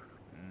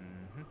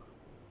 Mm-hmm.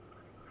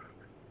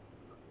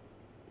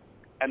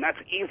 And that's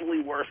easily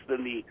worse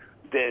than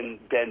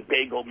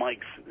Bagel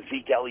Mike's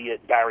Zeke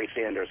Elliott, Barry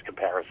Sanders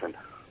comparison.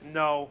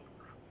 No.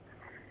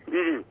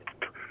 Mm-hmm.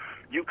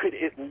 You could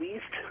at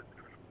least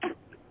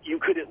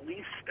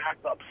stack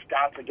up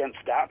stats against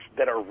stats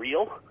that are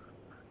real.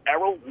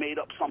 Errol made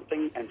up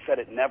something and said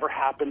it never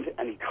happened,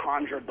 and he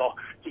conjured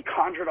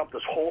up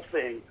this whole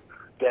thing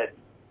that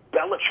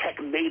Belichick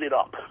made it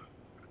up,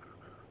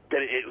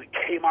 that it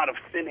came out of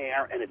thin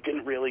air and it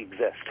didn't really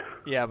exist.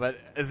 Yeah, but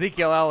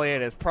Ezekiel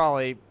Elliott is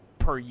probably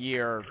per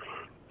year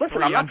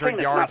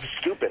 300 yards.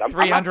 Stupid.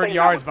 300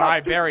 yards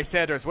behind Barry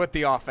Sanders with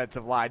the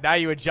offensive line. Now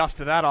you adjust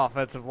to that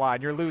offensive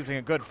line, you're losing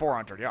a good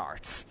 400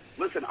 yards.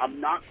 Listen, I'm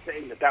not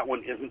saying that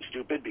one isn't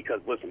stupid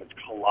because, listen, it's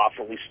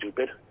colossally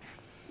stupid,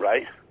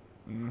 right?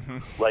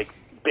 Mm-hmm. Like,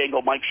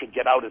 Bagel Mike should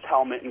get out his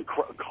helmet and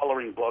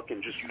coloring book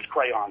and just use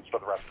crayons for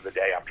the rest of the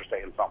day after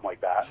saying something like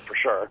that, for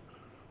sure,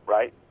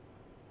 right?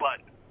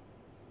 But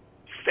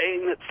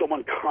saying that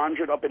someone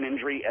conjured up an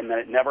injury and that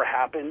it never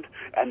happened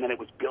and then it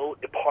was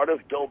part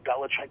of Bill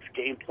Belichick's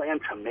game plan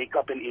to make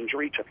up an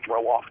injury to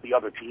throw off the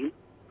other team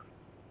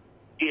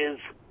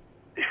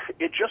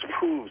it just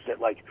proves that,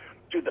 like,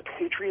 dude, the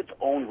Patriots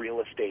own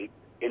real estate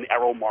in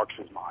Errol Marks'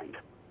 mind.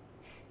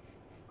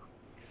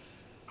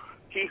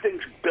 He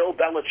thinks Bill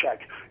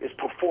Belichick is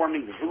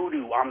performing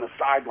voodoo on the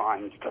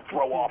sidelines to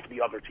throw off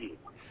the other team.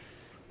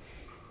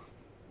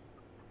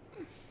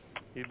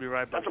 You'd be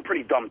right back. That's a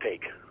pretty dumb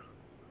take.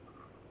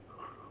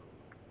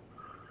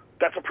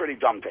 That's a pretty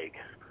dumb take.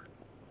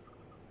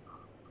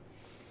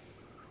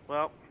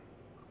 Well,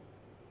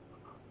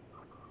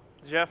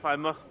 Jeff, I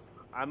must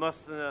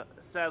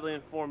sadly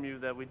inform you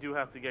that we do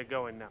have to get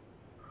going now.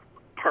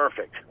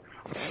 Perfect.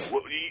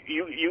 Well,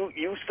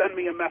 you send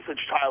me a message,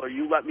 Tyler.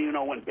 You let me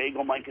know when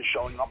Bagel Mike is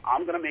showing up.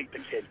 I'm going to make the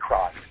kid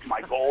cry. It's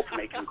my goal to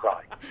make him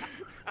cry.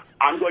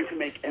 I'm going to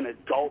make an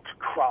adult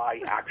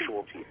cry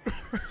actual team.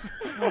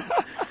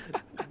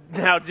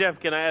 Now, Jeff,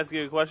 can I ask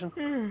you a question?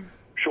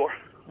 Sure.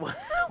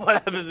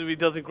 What happens if he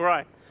doesn't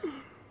cry?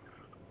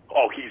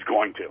 Oh, he's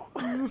going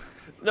to.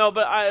 No,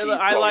 but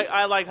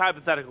I like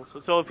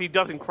hypotheticals. So if he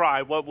doesn't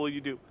cry, what will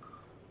you do?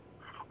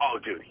 Oh,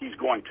 dude, he's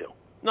going to.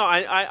 No,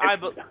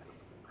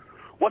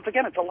 once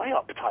again, it's a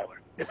layup, Tyler.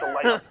 It's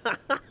a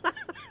layup.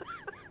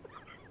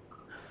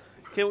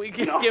 Can we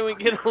get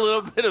a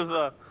little bit of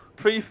a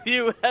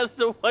preview as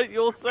to what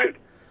you'll say?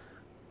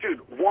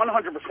 Dude,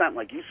 100%.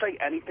 Like, you say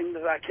anything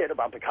to that kid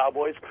about the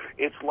Cowboys,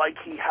 it's like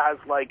he has,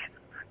 like,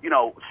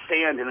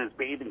 sand in his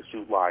bathing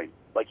suit line.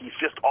 Like, he's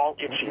just all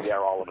itchy there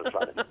all of a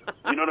sudden.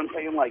 You know what I'm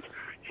saying? Like,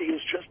 he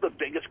is just the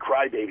biggest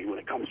crybaby when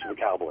it comes to the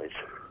Cowboys.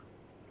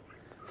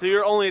 So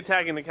you're only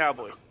attacking the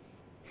Cowboys?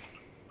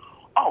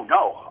 Oh,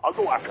 no. I'll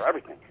go after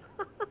everything.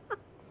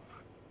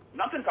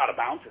 Nothing's out of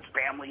bounds. His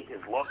family, his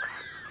looks.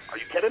 Are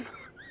you kidding?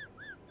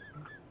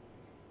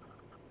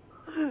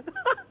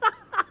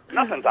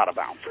 Nothing's out of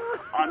bounds.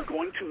 I'm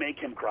going to make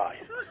him cry.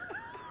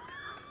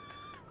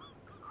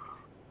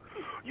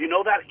 You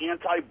know that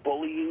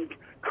anti-bullying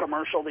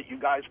commercial that you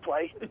guys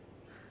play?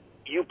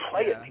 You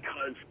play it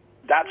because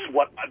that's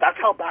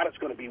how bad it's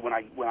going to be when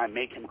I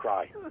make him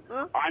cry.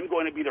 I'm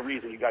going to be the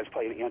reason you guys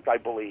play an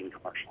anti-bullying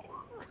commercial.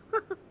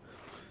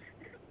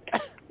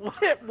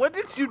 What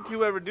did you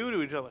two ever do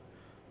to each other?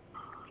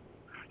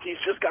 He's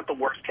just got the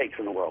worst takes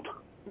in the world.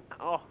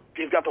 Oh.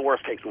 He's got the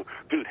worst takes in the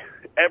world. Dude,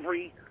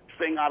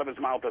 everything out of his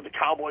mouth is the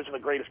Cowboys are the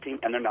greatest team,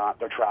 and they're not.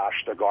 They're trash.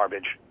 They're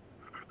garbage.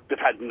 They've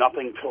had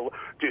nothing to...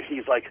 Dude,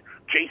 he's like,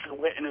 Jason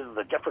Witten is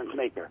the difference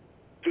maker.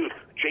 Dude,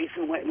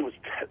 Jason Witten was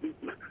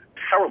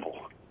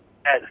terrible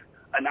at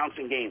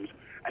announcing games,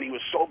 and he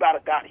was so bad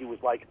at that, he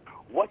was like,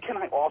 what can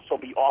I also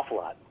be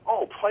awful at?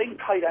 Oh, playing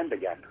tight end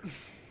again.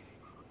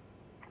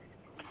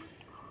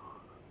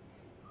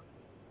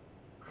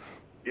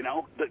 You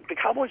know, the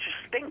Cowboys just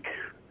stink.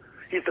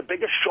 He's the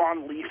biggest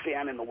Sean Lee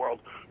fan in the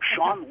world.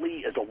 Sean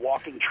Lee is a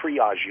walking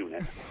triage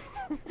unit.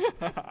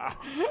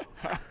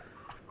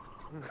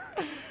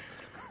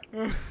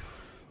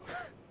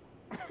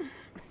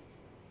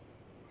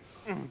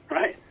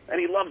 Right? And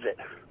he loves it.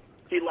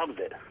 He loves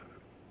it.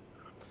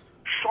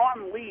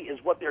 Sean Lee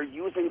is what they're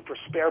using for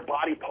spare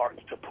body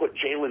parts to put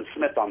Jalen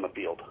Smith on the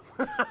field.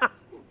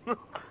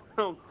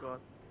 Oh, God.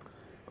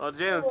 Well,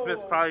 Jalen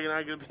Smith's probably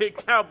not going to be a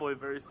Cowboy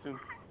very soon.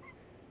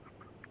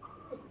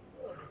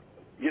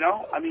 You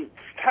know? I mean,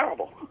 it's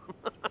terrible.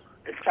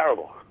 It's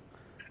terrible.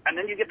 And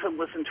then you get to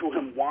listen to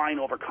him whine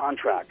over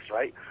contracts,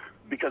 right?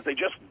 Because they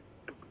just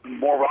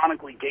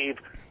moronically gave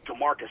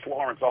DeMarcus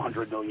Lawrence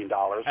 $100 million.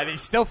 And he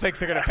still thinks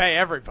they're going to pay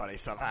everybody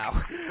somehow.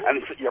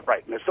 And you're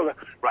right. And they're still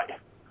right.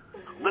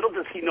 Little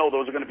does he know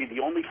those are going to be the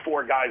only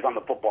 4 guys on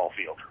the football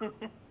field.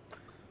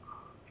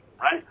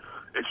 Right?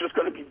 It's just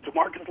going to be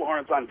DeMarcus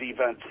Lawrence on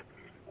defense,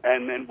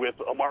 and then with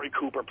Amari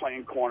Cooper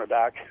playing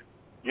cornerback.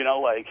 You know,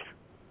 like,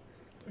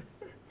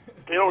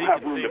 they don't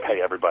have room to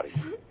pay everybody.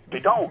 They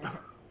don't.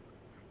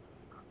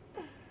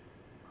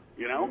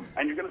 You know?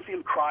 And you're going to see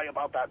him cry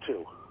about that,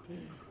 too.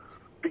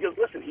 Because,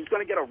 listen, he's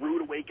going to get a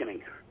rude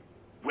awakening.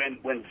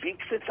 When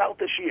Zeke sits out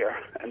this year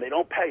and they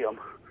don't pay him,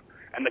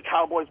 and the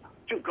Cowboys...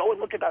 Dude, go and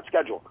look at that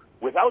schedule.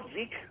 Without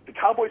Zeke, the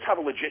Cowboys have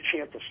a legit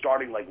chance of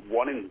starting like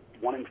 1-5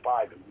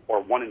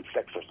 or 1-6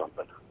 or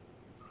something.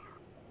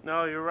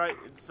 No, you're right.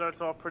 It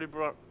starts off pretty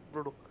brutal.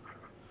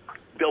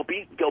 They'll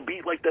beat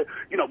like the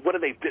what do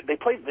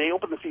they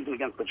opened the season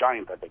against the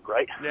Giants, I think,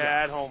 right?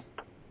 Yeah, at home.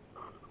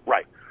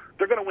 Right.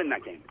 They're going to win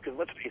that game because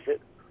let's face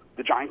it,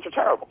 the Giants are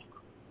terrible.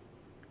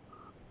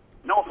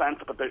 No offense,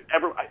 but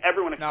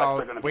everyone expects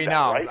they're going to be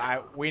better,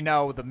 right? We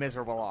know the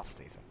miserable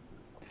offseason.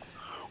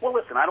 Well,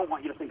 listen, I don't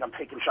want you to think I'm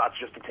taking shots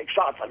just to take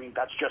shots. I mean,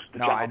 that's just the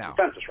general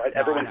consensus, right?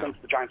 Everyone thinks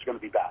the Giants are going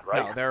to be bad,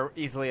 right? No, they're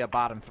easily a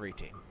bottom 3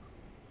 team.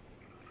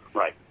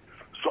 Right.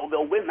 So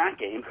they'll win that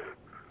game,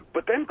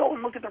 but then go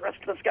and look at the rest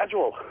of the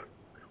schedule.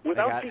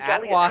 Without Zeke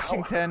Elliott,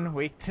 Washington,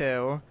 week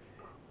 2.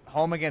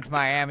 Home against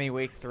Miami,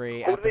 week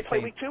 3. Who did they play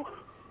week 2?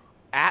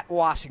 At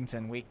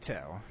Washington, week 2.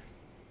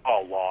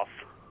 Oh, loss.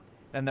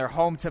 Then they're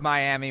home to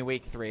Miami,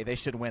 week 3. They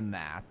should win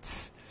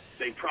that.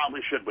 They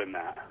probably should win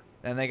that.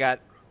 Then they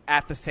got...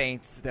 At the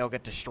Saints, they'll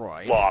get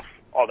destroyed. Loss.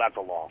 Oh, that's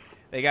a loss.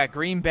 They got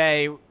Green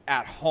Bay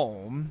at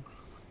home.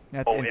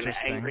 That's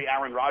interesting. And angry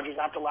Aaron Rodgers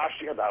after last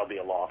year, that'll be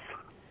a loss.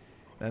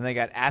 Then they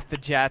got at the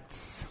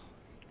Jets.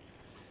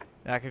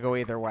 That could go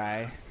either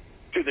way.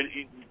 Dude,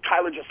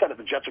 Tyler just said it.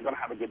 The Jets are going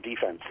to have a good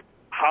defense.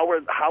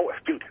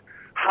 The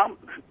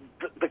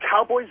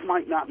Cowboys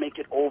might not make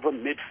it over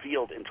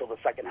midfield until the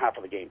second half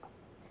of the game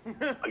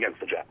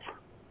against the Jets.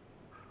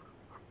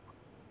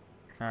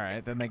 All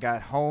right. Then they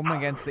got home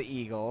against the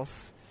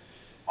Eagles.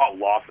 Oh,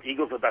 loss.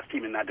 Eagles are the best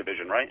team in that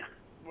division, right?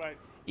 Right.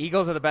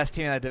 Eagles are the best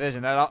team in that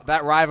division.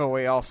 That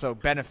rivalry also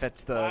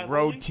benefits the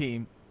road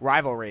team.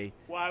 Rivalry.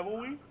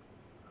 Rivalry?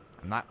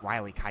 I'm not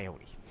Wile E.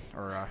 Coyote.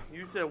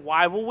 You said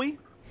rivalry?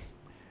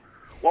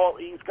 Well,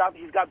 he's got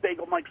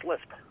Bagel Mike's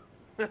list.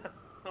 Oh,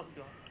 God.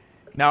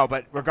 No,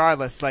 but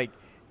regardless, like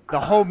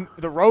the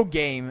road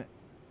game,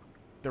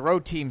 the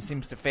road team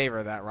seems to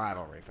favor that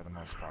rivalry for the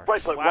most part.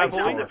 Right, but right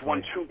now they've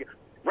won 2.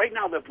 Right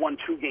now they've won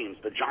 2 games: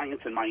 the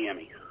Giants and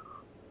Miami.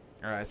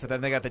 All right, so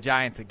then they got the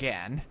Giants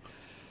again.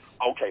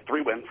 Okay,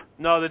 3 wins.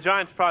 No, the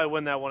Giants probably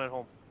win that one at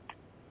home.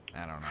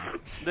 I don't know.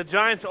 The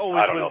Giants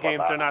always win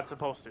games they're not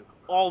supposed to.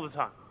 All the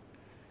time.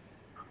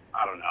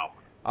 I don't know.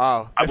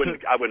 Oh, I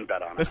wouldn't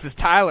bet on it. This is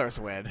Tyler's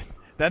win.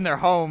 Then they're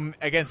home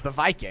against the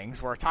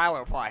Vikings, where Tyler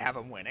will probably have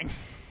them winning.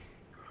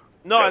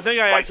 No, I think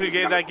I actually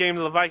gave that game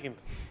to the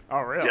Vikings.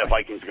 Oh, really? Yeah,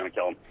 Vikings are going to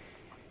kill them.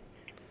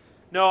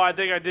 No, I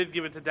think I did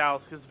give it to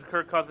Dallas because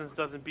Kirk Cousins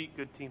doesn't beat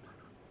good teams.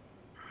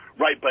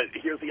 Right, but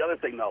here's the other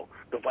thing, though.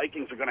 The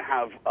Vikings are going to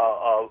have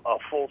a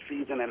full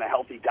season and a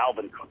healthy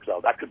Dalvin Cook,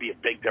 though. That could be a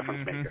big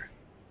difference maker.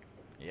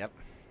 Yep.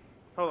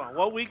 Hold on.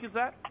 What week is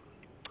that?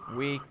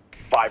 Week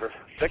 5 or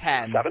 6,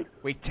 10. 7?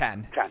 Week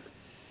 10. 10.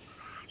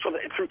 So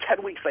through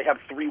 10 weeks, they have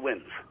 3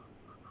 wins.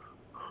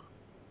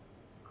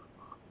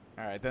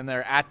 All right, then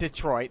they're at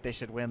Detroit. They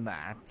should win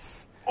that.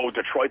 Oh,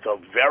 Detroit's a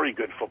very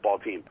good football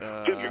team.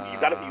 Dude, you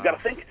got to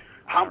think,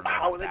 how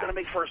are they going to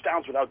make first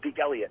downs without Zeke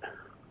Elliott?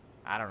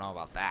 I don't know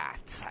about that.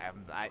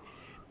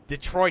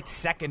 Detroit's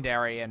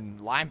secondary and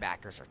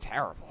linebackers are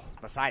terrible,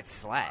 besides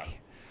Slay.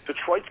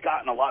 Detroit's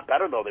gotten a lot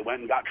better, though. They went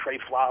and got Trey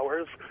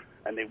Flowers,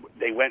 and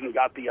they went and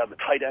got the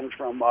tight end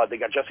from they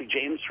got Jesse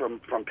James from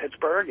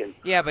Pittsburgh. And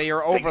yeah, but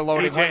you're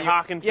overloading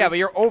but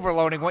you're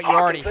overloading what you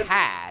already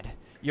had.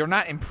 You're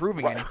not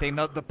improving anything.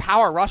 The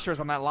power rushers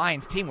on that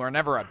Lions team were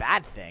never a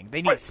bad thing.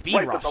 They need speed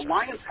rushers. But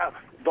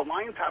the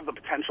Lions have the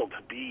potential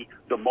to be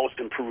the most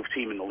improved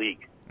team in the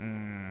league.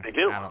 They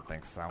do. I don't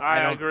think so.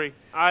 I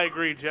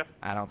agree, Jeff.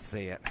 I don't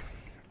see it.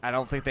 I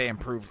don't think they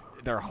improved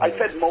their holes. I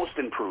said most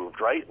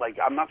improved, right? Like,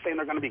 I'm not saying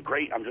they're going to be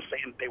great. I'm just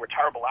saying they were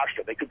terrible last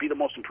year. They could be the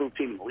most improved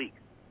team in the league.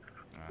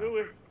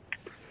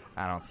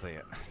 I don't see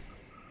it.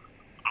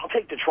 I'll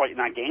take Detroit in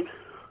that game.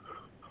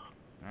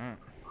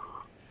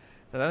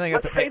 So then they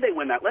Let's say they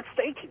win that. Let's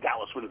say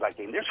Dallas wins that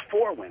game. There's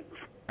 4 wins.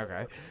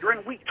 Okay. You're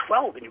in week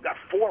 12 and you've got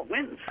 4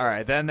 wins. All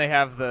right. Then they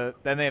have the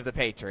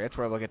Patriots,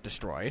 where they'll get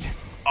destroyed.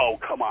 Oh,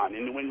 come on!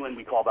 In New England,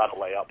 we call that a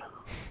layup.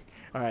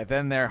 All right.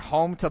 Then they're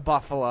home to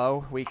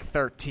Buffalo, week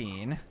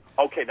 13.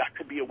 Okay, that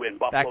could be a win.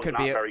 Buffalo's not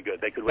very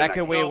good. They could win that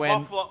could be a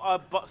win.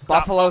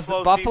 Buffalo's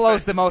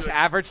the most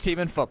average team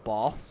in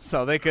football,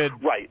 so they could.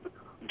 Right.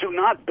 Do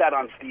not bet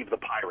on Steve the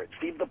Pirate.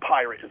 Steve the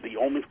Pirate is the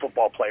only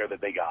football player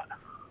that they got.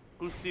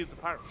 Who's Steve the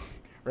Pirate?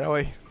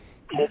 Really?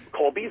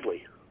 Cole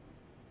Beasley.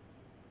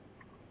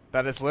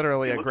 That is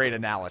literally a great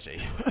analogy.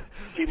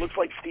 He looks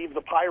like Steve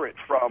the Pirate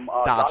from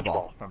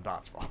Dodgeball. From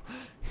Dodgeball.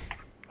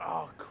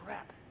 Oh,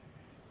 crap.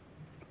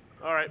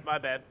 All right, my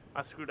bad.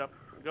 I screwed up.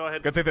 Go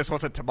ahead. Good thing this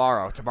wasn't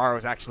tomorrow. Tomorrow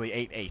is actually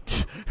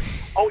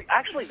 8-8. Oh,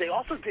 actually, they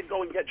also did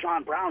go and get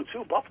John Brown,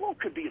 too. Buffalo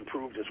could be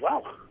improved as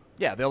well.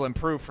 Yeah, they'll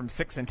improve from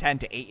 6-10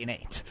 to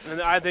 8-8.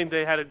 And I think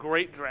they had a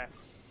great draft.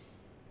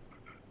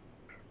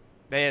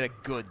 They had a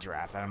good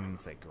draft. I don't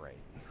say great.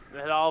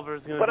 That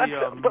Oliver's going to be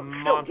a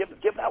monster. Still,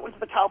 give that one to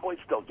the Cowboys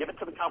still. Give it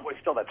to the Cowboys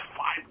still. That's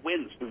 5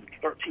 wins through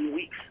 13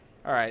 weeks.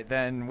 All right,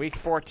 then week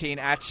 14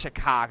 at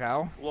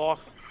Chicago.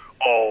 Loss.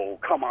 Oh,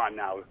 come on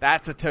now.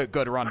 That's a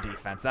good run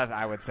defense. That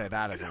I would say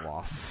that is a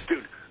loss.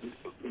 Dude,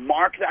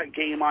 mark that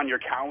game on your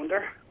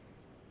calendar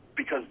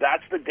because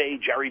that's the day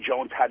Jerry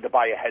Jones had to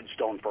buy a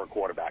headstone for a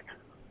quarterback.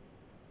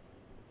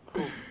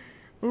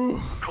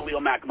 Ooh.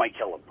 Khalil Mack might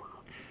kill him.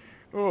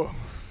 Ooh.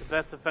 The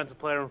best defensive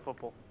player in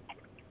football.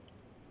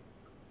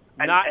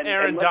 Not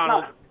Aaron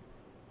Donald.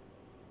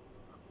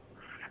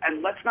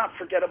 And let's not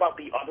forget about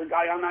the other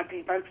guy on that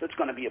defense that's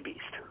going to be a beast.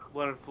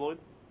 Leonard Floyd?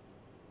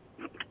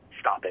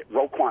 Stop it.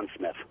 Roquan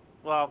Smith.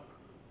 Well,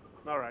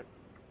 all right.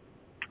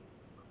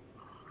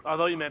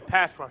 Although you meant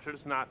pass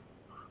rushers, not.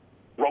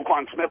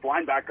 Roquan Smith,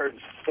 linebacker,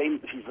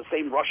 he's the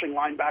same rushing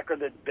linebacker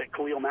that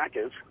Khalil Mack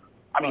is.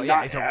 I mean,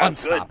 he's a run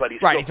stopper.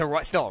 But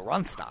he's still a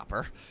run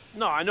stopper.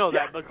 No, I know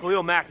that, but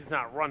Khalil Mack is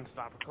not a run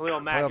stopper.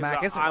 Khalil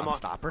Mack is a run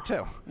stopper,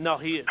 too. No,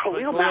 he is.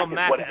 Khalil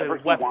Mack is whatever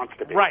he wants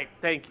to be. Right,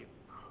 thank you.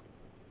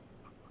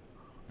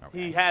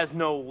 Okay. He has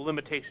no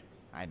limitations.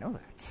 I know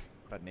that,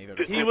 but neither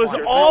does he was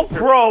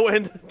all-pro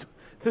in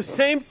the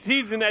same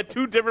season at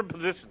 2 different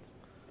positions.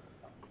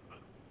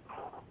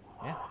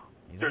 Yeah,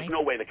 there's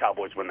no way the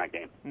Cowboys win that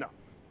game. No.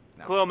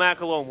 Khalil Mack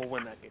alone will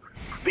win that game.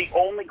 The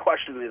only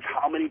question is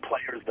how many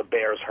players the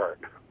Bears hurt.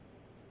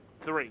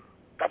 3.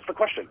 That's the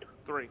question.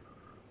 3.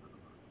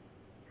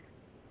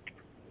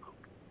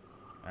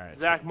 All right,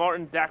 Zach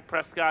Martin, Dak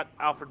Prescott,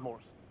 Alfred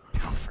Morris.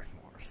 Alfred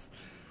Morris.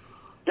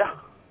 Yeah.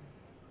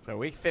 So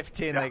week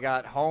 15, they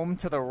got home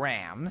to the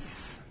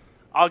Rams.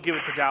 I'll give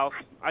it to Dallas.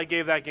 I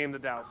gave that game to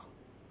Dallas.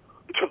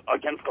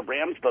 Against the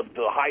Rams, the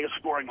highest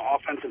scoring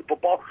offense in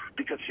football,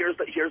 because here's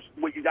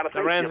what you got to think.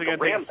 The Rams are going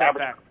to take a step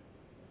back.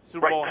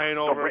 Super Bowl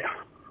hangover.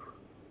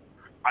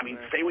 I mean,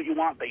 say what you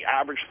want. They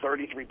averaged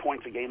 33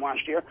 points a game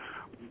last year.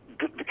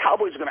 The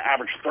Cowboys are going to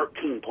average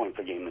 13 points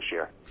a game this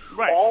year.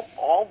 Right.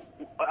 All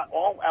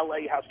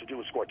LA has to do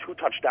is score 2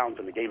 touchdowns,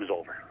 and the game is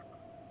over.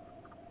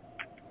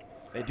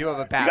 They do have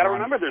a bad. You got to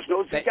remember, there's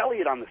no Zeke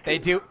Elliott on this team. They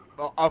do.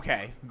 Well,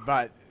 okay,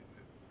 but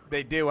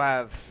they do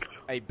have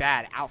a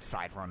bad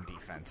outside run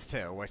defense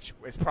too, which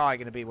is probably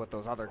going to be what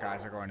those other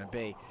guys are going to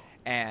be,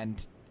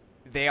 and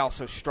they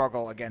also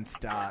struggle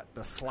against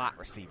the slot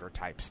receiver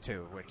types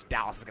too, which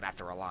Dallas is going to have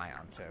to rely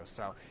on too.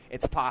 So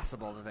it's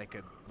possible that they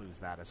could lose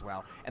that as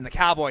well. And the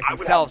Cowboys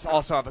themselves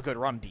also have a good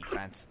run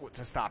defense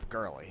to stop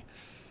Gurley.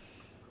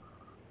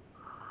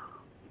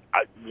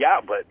 Yeah,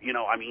 but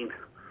I mean,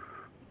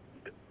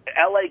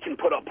 LA can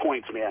put up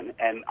points, man,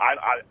 and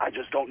I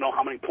just don't know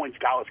how many points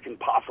Dallas can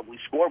possibly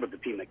score with the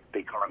team that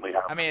they currently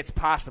have. I mean, it's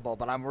possible,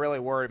 but I'm really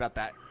worried about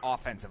that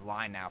offensive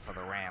line now for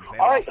the Rams. They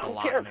All lost right, a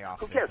lot in the offseason.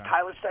 Who cares?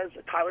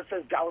 Tyler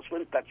says Dallas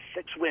wins. That's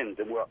 6 wins,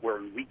 and we're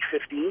in week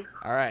 15.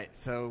 All right,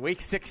 so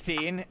week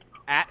 16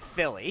 at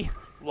Philly.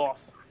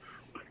 Loss.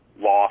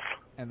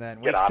 And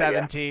then week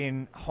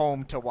 17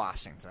 home to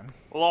Washington.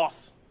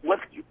 Loss.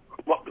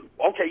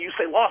 Okay, you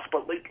say loss,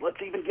 but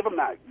let's even give them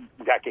that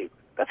game.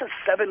 That's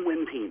a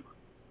 7-win team.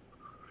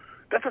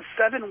 That's a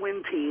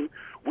 7-win team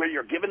where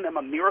you're giving them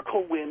a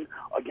miracle win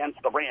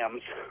against the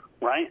Rams,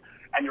 right?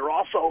 And you're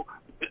also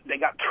They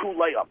got 2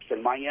 layups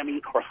in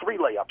Miami, or 3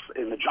 layups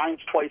in the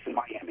Giants twice in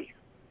Miami.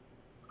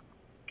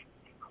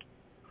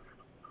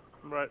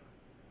 Right.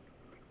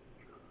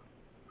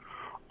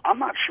 I'm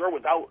not sure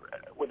without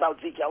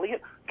Zeke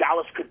Elliott,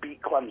 Dallas could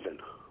beat Clemson.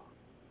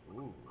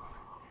 Ooh,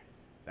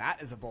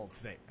 that is a bold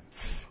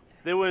statement.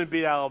 They wouldn't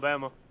beat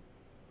Alabama.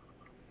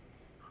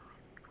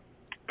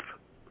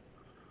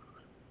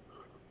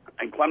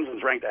 And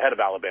Clemson's ranked ahead of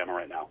Alabama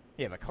right now.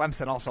 Yeah, but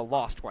Clemson also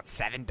lost,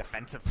 7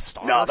 defensive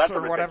stars No, that's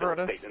or a whatever it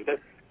ridiculous is? statement.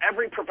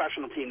 Every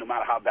professional team, no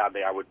matter how bad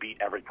they are, would beat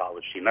every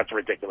college team. That's a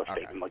ridiculous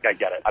statement. Like, I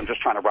get it. I'm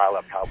just trying to rile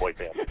up Cowboy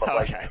fans. But,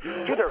 Okay.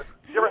 dude,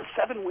 they're a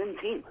 7-win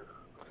team.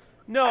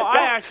 No, I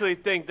actually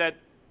think that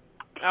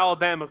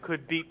Alabama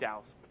could beat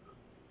Dallas.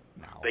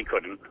 No. They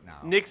couldn't. No.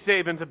 Nick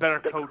Saban's a better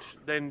coach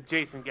than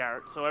Jason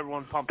Garrett, so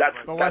everyone pumped him.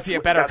 That's- But was he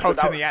a better that's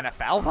coach in without- the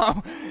NFL,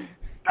 though?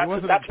 He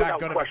wasn't that's that without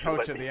good of a question,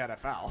 coach but- in the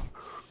NFL.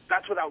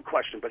 That's without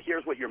question. But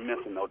here's what you're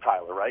missing, though,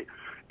 Tyler, right?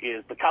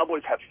 Is the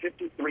Cowboys have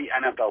 53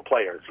 NFL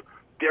players.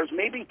 There's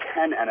maybe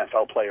 10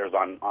 NFL players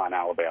on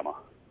Alabama.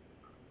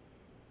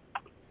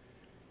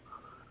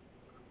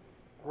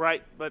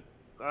 Right, but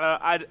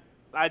I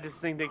just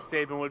think Nick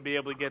Saban would be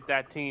able to get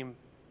that team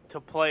to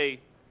play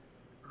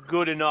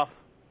good enough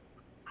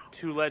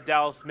to let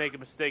Dallas make a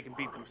mistake and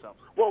beat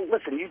themselves. Well,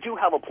 listen, you do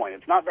have a point.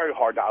 It's not very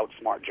hard to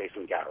outsmart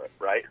Jason Garrett,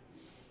 right?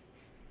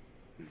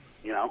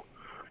 You know?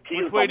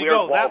 He's Which way the to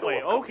go? Where's That Waldo way.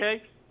 of coaches.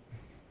 Okay.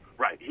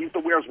 Right. He's the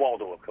Where's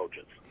Waldo of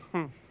coaches.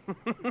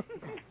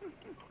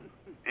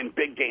 In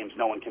big games,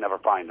 no one can ever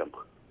find him,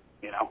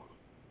 you know?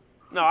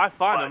 No, I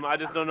find him. I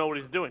just don't know what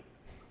he's doing.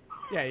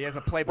 Yeah, he has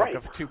a playbook Right.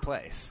 of 2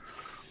 plays.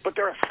 But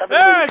they're a 7-win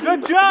Hey, team.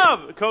 good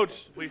job,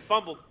 Coach. We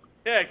fumbled.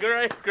 Yeah,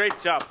 great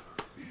job.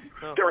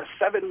 They're a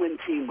 7-win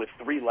team with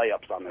 3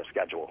 layups on their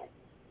schedule.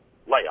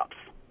 Layups.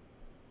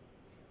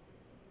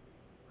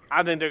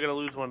 I think they're going to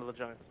lose one to the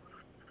Giants.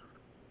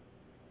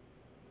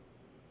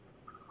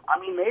 I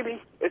mean, maybe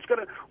it's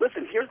gonna.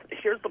 Listen,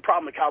 here's the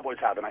problem the Cowboys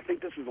have, and I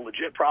think this is a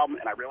legit problem.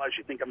 And I realize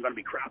you think I'm going to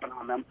be crapping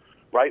on them,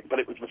 right? But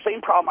it was the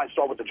same problem I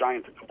saw with the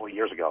Giants a couple of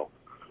years ago,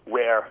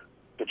 where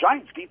the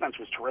Giants' defense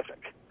was terrific,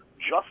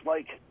 just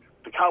like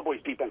the Cowboys'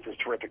 defense is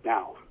terrific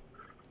now.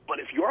 But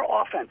if your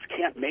offense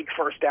can't make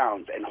first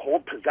downs and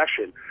hold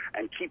possession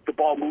and keep the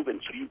ball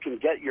moving, so you can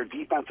get your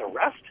defense a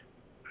rest,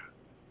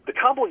 the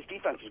Cowboys'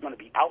 defense is going to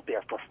be out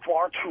there for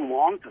far too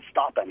long to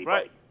stop anybody.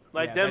 Right.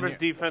 Like Yeah, Denver's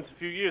then defense a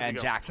few years And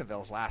ago.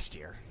 Jacksonville's last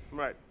year.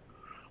 Right.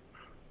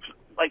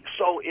 Like,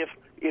 so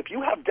if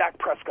you have Dak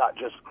Prescott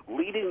just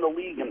leading the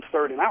league in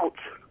 3rd and outs,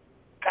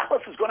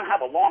 Dallas is going to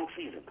have a long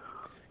season.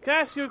 Can I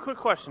ask you a quick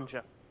question,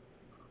 Jeff?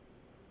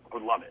 I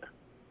would love it.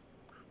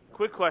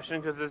 Quick question,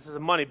 because this is a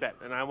money bet,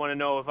 and I want to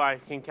know if I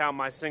can count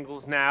my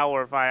singles now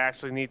or if I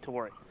actually need to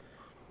worry.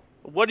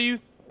 What do you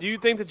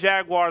think the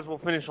Jaguars will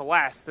finish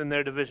last in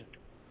their division?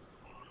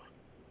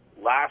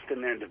 Last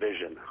in their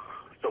division.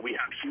 So we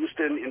have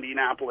Houston,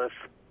 Indianapolis,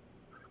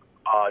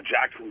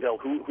 Jacksonville.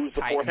 Who's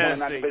the 4th one in that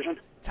Tennessee. division?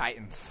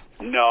 Titans.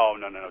 No.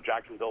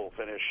 Jacksonville will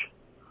finish.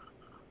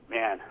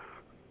 Man.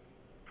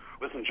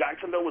 Listen,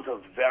 Jacksonville was a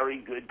very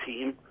good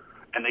team,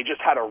 and they just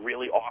had a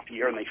really off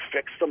year, and they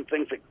fixed some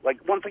things.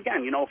 Like once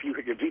again, if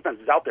your defense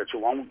is out there too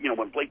long,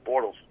 when Blake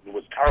Bortles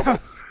was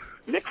terrible,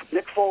 Nick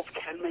Foles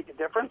can make a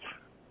difference.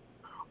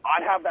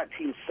 I'd have that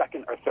team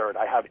 2nd or 3rd.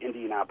 I have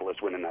Indianapolis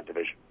winning that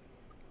division.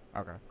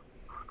 Okay.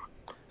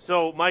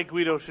 So Mike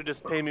Guido should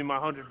just pay me my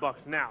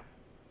 $100 now.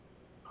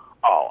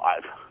 Oh,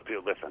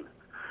 dude, listen.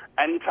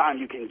 Anytime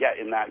you can get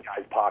in that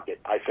guy's pocket,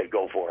 I say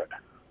go for it.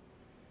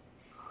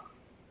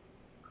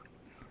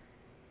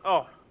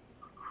 Oh,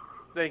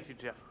 thank you,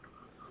 Jeff.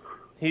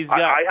 He's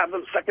got. I have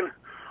them second.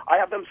 I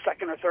have them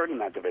 2nd or 3rd in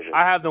that division.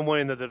 I have them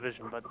winning the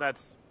division, but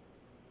that's.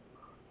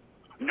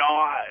 No,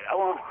 I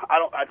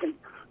don't. I think,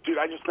 dude.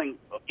 I just think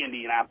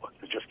Indianapolis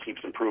just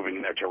keeps improving,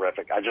 and they're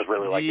terrific. I just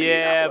really like.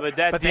 Yeah,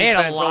 Indianapolis. But they had a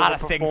defense lot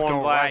of things go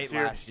overperformed right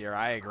last year.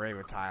 I agree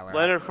with Tyler.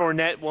 Leonard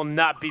Fournette will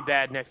not be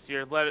bad next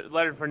year.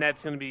 Leonard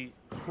Fournette's going to be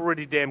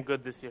pretty damn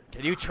good this year.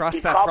 Can you trust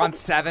He that probably- front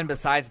 7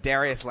 besides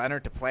Darius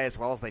Leonard to play as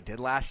well as they did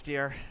last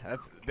year?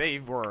 They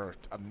were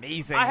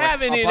amazing. I with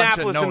have a bunch of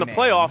Indianapolis in the no-names.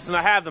 playoffs, and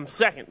I have them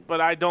 2nd,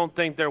 but I don't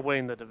think they're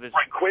winning the division.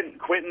 Right,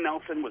 Quentin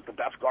Nelson was the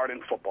best guard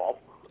in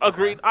football.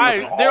 Agreed. He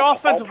was Their all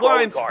offensive pro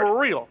line's guard. for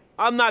real.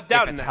 I'm not If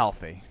doubting it's that.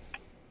 healthy.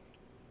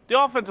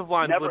 The offensive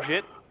line's Never-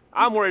 legit.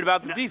 I'm worried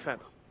about the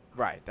defense.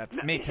 Right. That's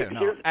No, me too. No.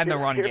 here's- And the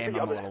here's- run here's game the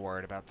I'm a other- little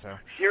worried about too.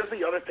 Here's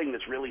the other thing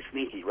that's really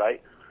sneaky,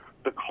 right?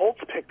 The Colts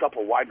picked up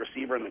a wide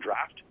receiver in the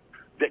draft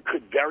that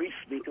could very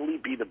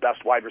sneakily be the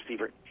best wide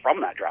receiver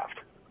from that draft.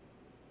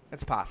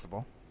 It's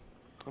possible.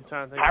 I'm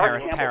trying to think.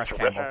 Paris Paris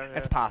Campbell's Campbell. terrific.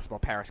 It's possible.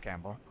 Paris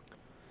Campbell.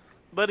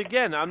 But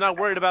again, I'm not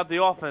worried about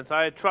the offense.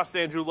 I trust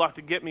Andrew Luck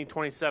to get me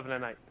 27 a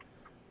night.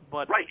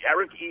 But Right,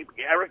 Eric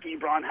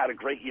Ebron had a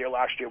great year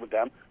last year with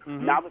them.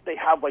 Now that they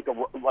have like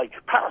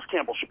Paris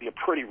Campbell should be a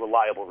pretty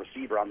reliable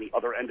receiver on the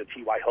other end of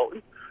T.Y.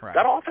 Hilton. Right.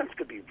 That offense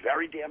could be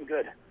very damn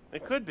good.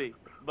 it could be.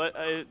 But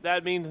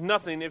that means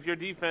nothing if your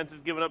defense is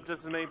giving up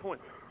just as many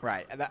points.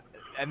 Right.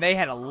 And they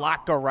had a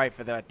lot go right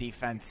for that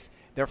defense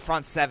their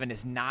front seven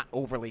is not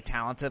overly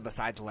talented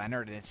besides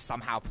Leonard, and it's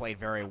somehow played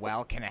very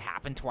well. Can it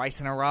happen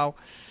twice in a row?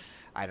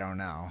 I don't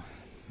know.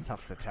 It's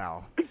tough to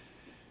tell.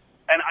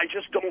 And I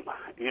just don't,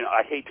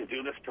 I hate to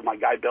do this to my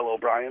guy Bill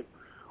O'Brien.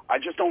 I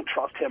just don't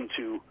trust him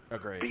to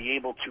be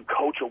able to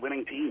coach a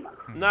winning team.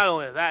 Not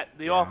only that,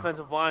 the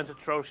offensive line's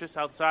atrocious.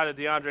 Outside of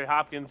DeAndre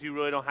Hopkins, you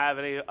really don't have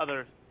any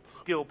other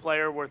skill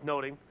player worth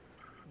noting.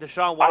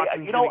 Deshaun Watson's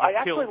going to get killed. I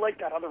actually like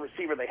that other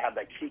receiver they had,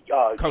 that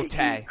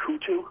Kutu.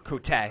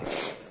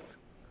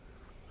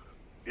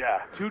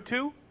 Yeah.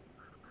 Tutu?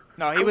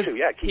 No,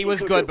 he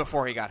was good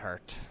before he got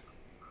hurt.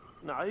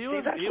 No, he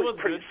was pretty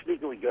good.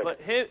 sneakily good.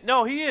 But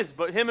he is.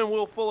 But him and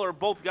Will Fuller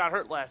both got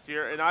hurt last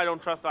year, and I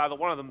don't trust either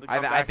one of them to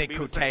come back. I think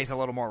Kute's a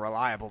little more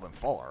reliable than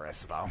Fuller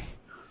is, though.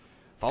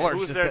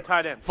 Who's their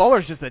tight end?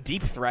 Fuller's just a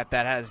deep threat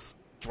that has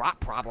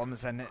drop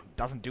problems and it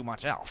doesn't do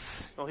much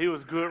else. Well, he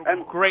was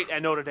great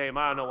at Notre Dame.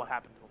 I don't know what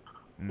happened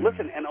to him.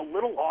 Listen, and a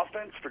little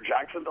offense for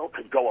Jacksonville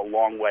could go a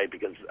long way,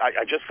 because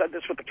I just said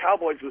this with the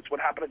Cowboys, and it's what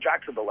happened to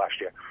Jacksonville last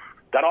year.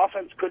 That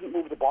offense couldn't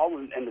move the ball,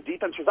 and the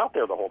defense was out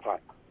there the whole time.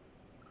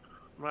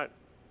 Right.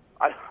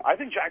 I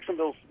think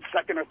Jacksonville's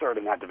second or third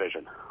in that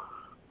division.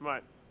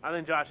 Right. I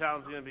think Josh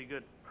Allen's going to be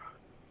good.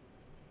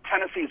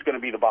 Tennessee's going to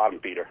be the bottom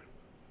feeder.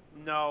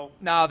 No,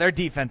 their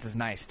defense is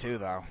nice too,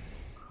 though.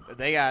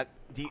 They got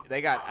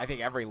I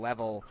think every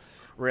level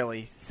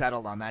really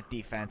settled on that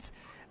defense,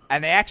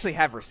 and they actually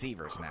have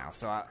receivers now.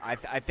 So I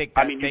think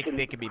that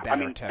they could be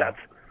better too.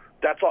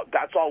 That's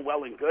all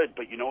well and good,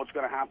 but you know what's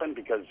going to happen,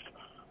 because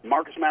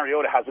Marcus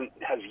Mariota has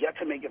yet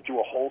to make it through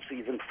a whole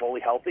season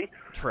fully healthy.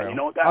 True. And you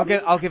know what that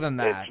means? I'll give him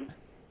that.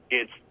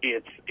 It's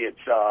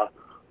the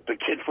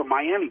kid from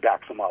Miami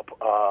backs him up.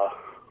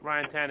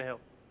 Ryan Tannehill.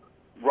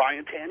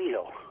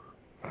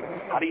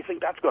 How do you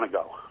think that's going to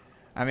go?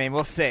 I mean,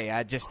 we'll see.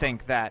 I just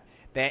think that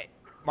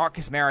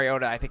Marcus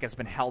Mariota, I think, has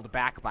been held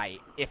back by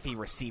iffy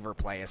receiver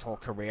play his whole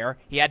career.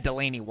 He had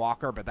Delaney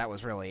Walker, but that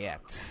was really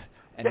it.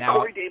 And now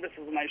Corey Davis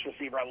is a nice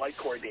receiver. I like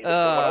Corey Davis. What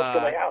else do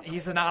they have?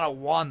 He's not a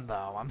 1,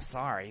 though. I'm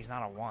sorry. He's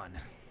not a 1.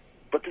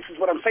 But this is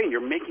what I'm saying. You're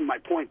making my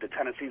point that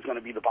Tennessee's going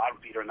to be the bottom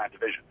feeder in that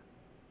division.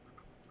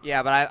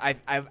 Yeah, but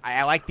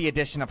I like the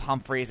addition of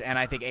Humphreys, and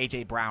I think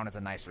A.J. Brown is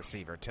a nice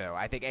receiver, too.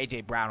 I think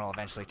A.J. Brown will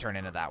eventually turn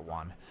into that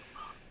 1.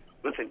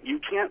 Listen, you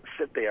can't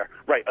sit there,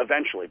 right,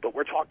 eventually, but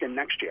we're talking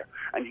next year.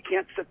 And you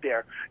can't sit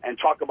there and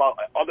talk about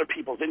other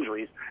people's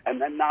injuries and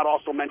then not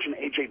also mention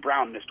A.J.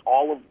 Brown missed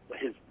all of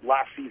his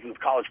last season of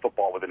college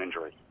football with an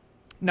injury.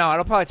 No,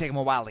 it'll probably take him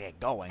a while to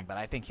get going, but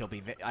I think he'll be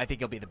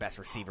the best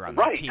receiver on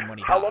that team when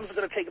he does. How long is it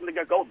going to take him to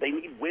get going? They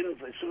need wins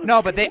as soon as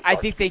No, but I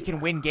think they can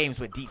win games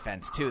with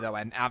defense, too, though,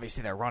 and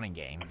obviously their running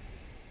game.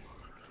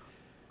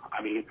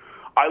 I mean,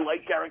 I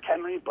like Derrick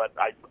Henry, but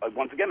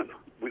once again,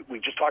 we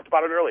just talked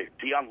about it earlier.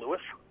 Dion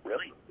Lewis?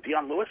 Really?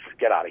 Dion Lewis?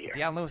 Get out of here.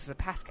 Dion Lewis is a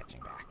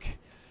pass-catching back.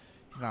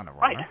 He's not a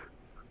runner.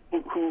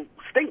 Right. Who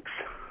stinks.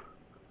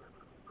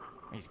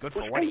 He's good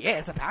for what he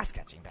is, a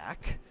pass-catching back.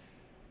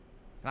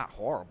 He's not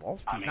horrible.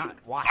 He's not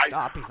washed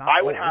up. He's not I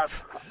old. would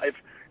have,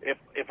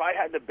 if I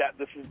had to bet,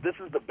 this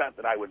is the bet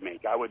that I would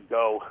make. I would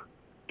go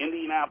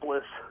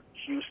Indianapolis,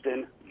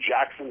 Houston,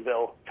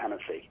 Jacksonville,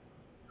 Tennessee.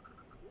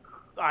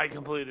 I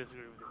completely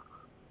disagree with you.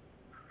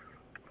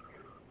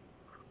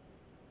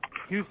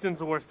 Houston's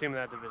the worst team in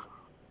that division.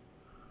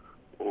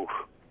 Oof.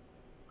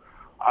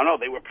 I don't know.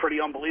 They were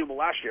pretty unbelievable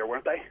last year,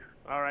 weren't they?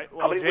 All right.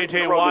 Well,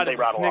 J.J. Watt is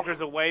Snickers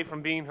away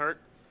from being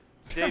hurt.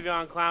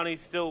 Davion Clowney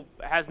still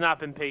has not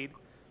been paid.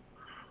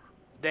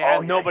 They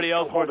have nobody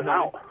else worth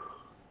out.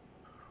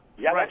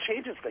 Yeah, that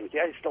changes things.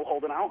 Yeah, he's still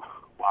holding out.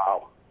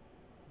 Wow.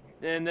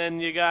 And then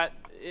you got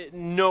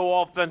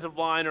no offensive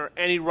line or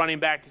any running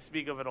back to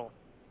speak of at all.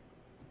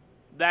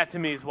 That, to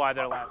me, is why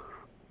they're last.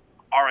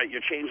 All right,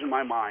 you're changing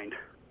my mind.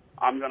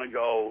 I'm going to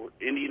go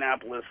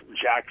Indianapolis,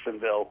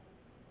 Jacksonville,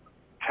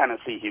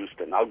 Tennessee,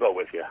 Houston. I'll go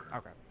with you.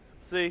 Okay.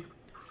 See,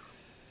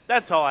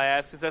 that's all I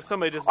ask, is that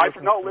somebody just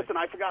listens to listen,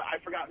 I forgot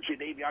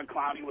Jadeveon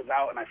Clowney was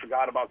out, and I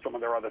forgot about some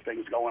of their other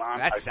things going on.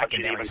 That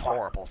secondary is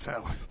horrible,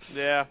 too.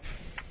 Yeah.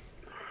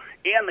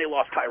 And they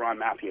lost Tyrann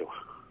Mathieu.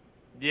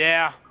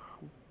 Yeah,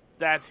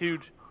 that's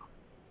huge.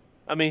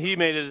 I mean, he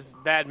made his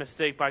bad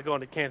mistake by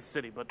going to Kansas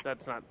City, but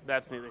that's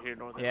neither here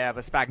nor there. Yeah,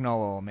 but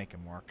Spagnuolo will make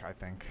him work, I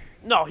think.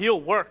 No, he'll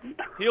work.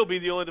 He'll be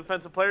the only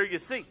defensive player you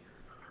see.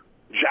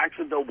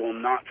 Jacksonville will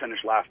not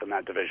finish last in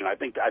that division. I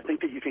think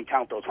that you can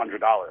count those $100.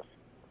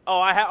 Oh,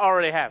 I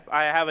already have.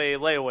 I have a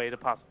layaway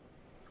deposit.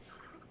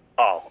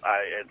 Oh,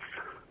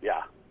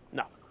 yeah.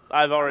 No,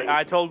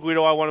 I told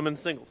Guido I want him in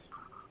singles.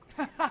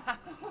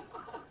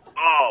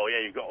 Oh,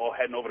 yeah, you go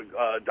heading over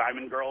to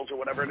Diamond Girls or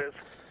whatever it is.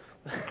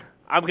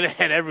 I'm gonna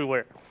head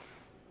everywhere.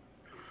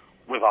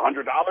 With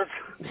 $100?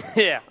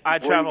 Yeah, I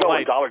travel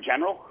light. Dollar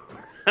General?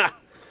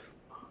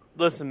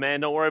 Listen,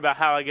 man, don't worry about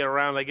how I get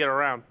around. I get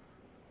around.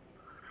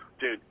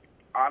 Dude,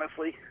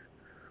 honestly,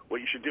 what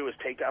you should do is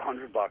take that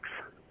 $100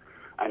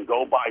 and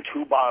go buy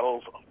 2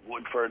 bottles of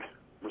Woodford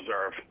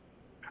Reserve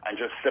and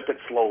just sip it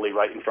slowly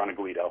right in front of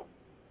Guido.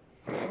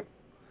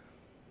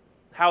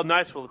 How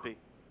nice will it be?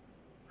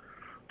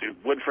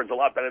 Dude, Woodford's a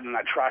lot better than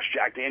that trash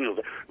Jack Daniels.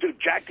 Dude,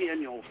 Jack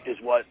Daniels is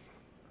what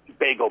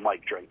Bagel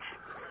Mike drinks.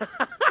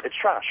 It's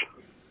trash.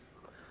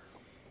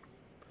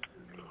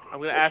 I'm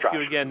going to ask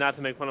you again not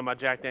to make fun of my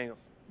Jack Daniels.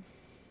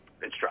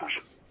 It's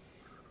trash.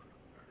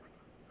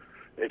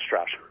 It's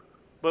trash.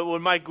 But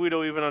would Mike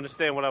Guido even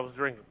understand what I was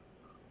drinking?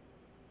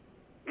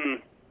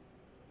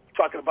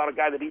 Talking about a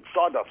guy that eats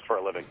sawdust for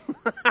a living.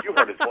 You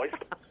heard his voice.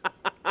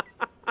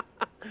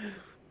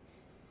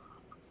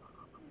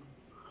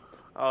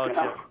 Oh,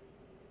 Jeff.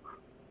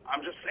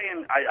 I'm just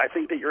saying, I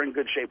think that you're in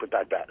good shape with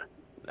that bet.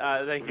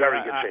 Thank you.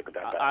 Very good shape with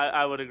that bet.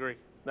 I would agree.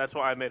 That's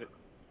why I made it.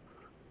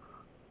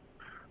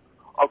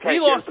 Okay, he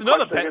lost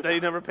another bet that he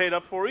never paid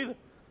up for either.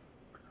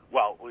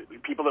 Well,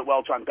 people that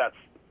welch on bets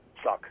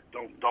suck.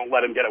 Don't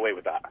let him get away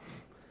with that.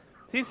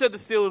 He said the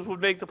Steelers would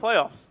make the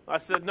playoffs. I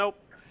said, nope,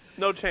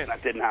 no chance.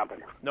 That didn't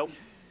happen. Nope.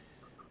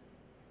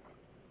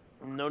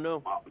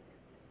 No. Well,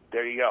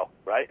 there you go,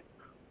 right?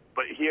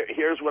 But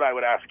here's what I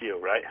would ask you,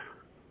 right?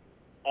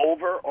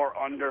 Over or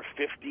under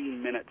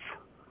 15 minutes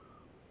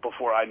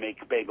before I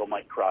make Bagel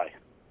Mike cry?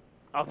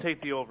 I'll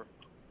take the over.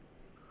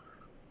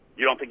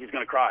 You don't think he's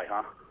going to cry,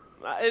 huh?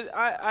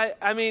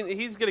 I mean,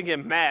 he's going to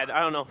get mad.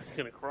 I don't know if he's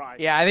going to cry.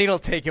 Yeah, I think it'll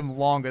take him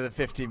longer than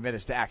 15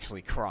 minutes to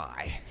actually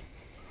cry.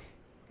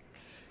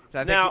 So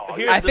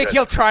I think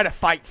he'll try to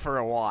fight for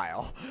a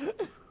while.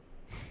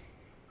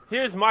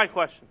 Here's my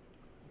question,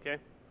 okay?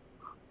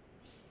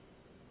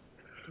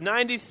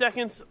 90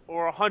 seconds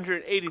or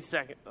 180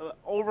 seconds?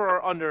 Over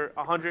or under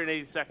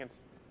 180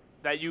 seconds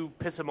that you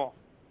piss him off?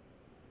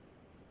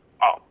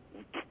 Oh,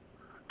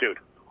 dude.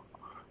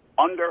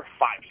 Under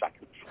 5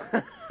 seconds.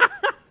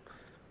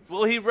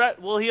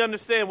 Will he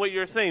understand what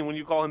you're saying when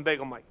you call him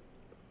Bagel Mike?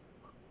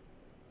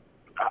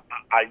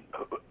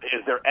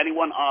 Is there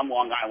anyone on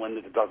Long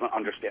Island that doesn't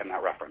understand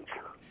that reference?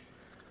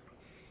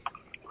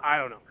 I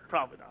don't know.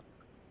 Probably not.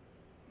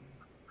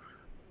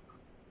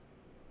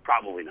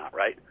 Probably not,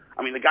 right?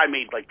 I mean, the guy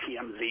made like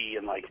TMZ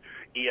and like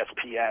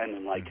ESPN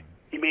and like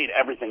he made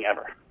everything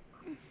ever,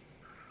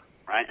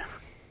 right?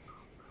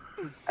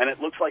 And it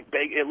looks like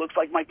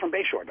Mike from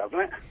Bayshore, doesn't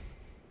it?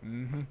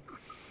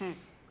 Mm-hmm.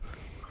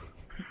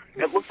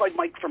 It looks like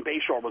Mike from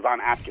Bayshore was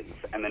on Atkins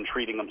and then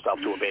treating himself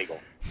to a bagel.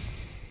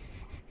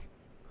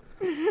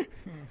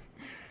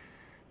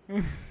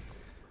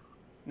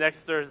 Next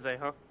Thursday,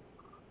 huh?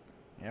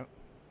 Yep.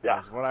 Yeah.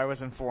 That's what I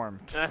was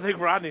informed. And I think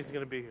Rodney's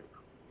going to be here.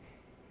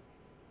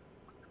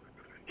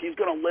 He's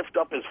going to lift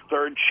up his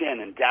third chin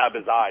and dab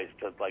his eyes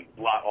to like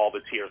blot all the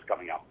tears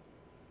coming out.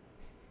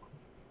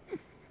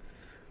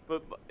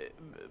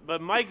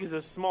 But Mike is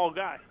a small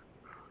guy.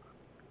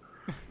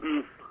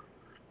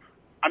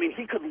 I mean,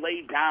 he could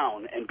lay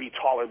down and be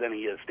taller than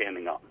he is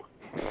standing up.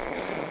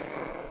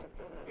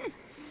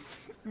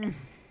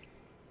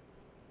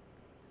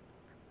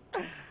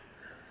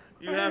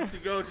 You have to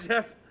go,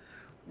 Jeff.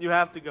 You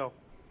have to go.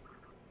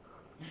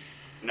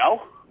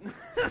 No?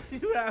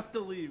 You have to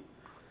leave.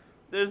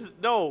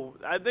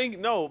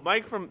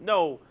 Mike from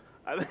no.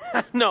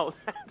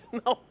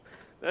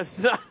 That's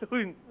not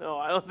who. No,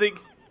 I don't think.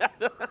 I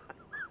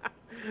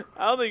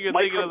don't think you're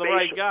thinking of the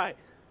right guy.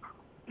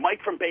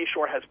 Mike from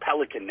Bayshore has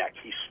pelican neck.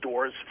 He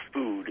stores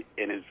food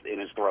in his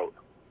throat.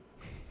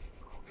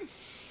 He's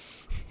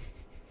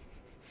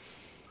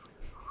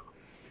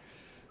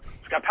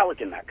got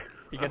pelican neck.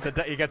 He gets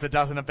a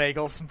dozen of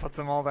bagels and puts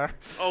them all there.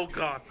 Oh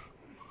God,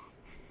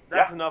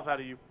 that's enough out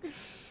of you.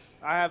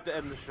 I have to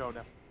end the show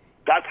now.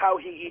 That's how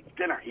he eats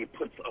dinner. He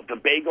puts the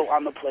bagel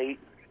on the plate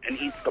and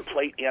eats the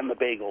plate and the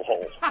bagel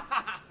whole.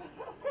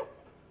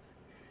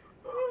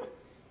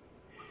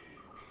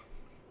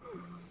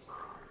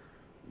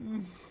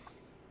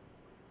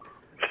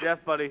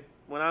 Jeff, buddy,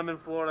 when I'm in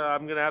Florida,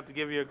 I'm going to have to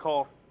give you a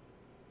call.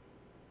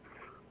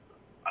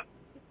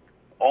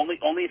 Only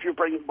if you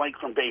bring Mike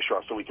from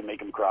Bayshore so we can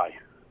make him cry.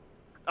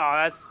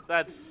 Oh,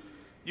 that's.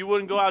 You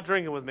wouldn't go out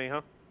drinking with me,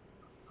 huh?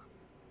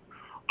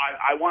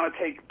 I want to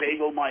take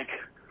Bagel Mike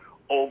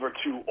over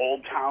to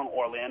Old Town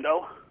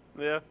Orlando.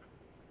 Yeah.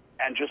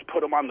 And just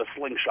put him on the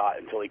slingshot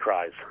until he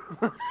cries.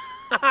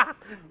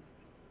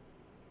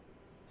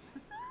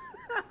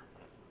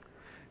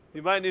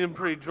 You might need him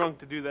pretty drunk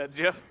to do that,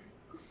 Jeff.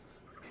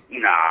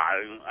 Nah,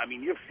 I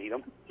mean, you've seen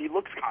him. He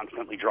looks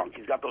constantly drunk.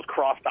 He's got those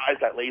crossed eyes,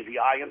 that lazy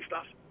eye and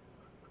stuff.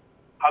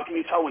 How can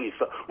you tell when he's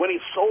sober? When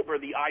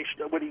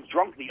he's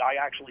drunk, the eye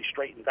actually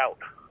straightens out.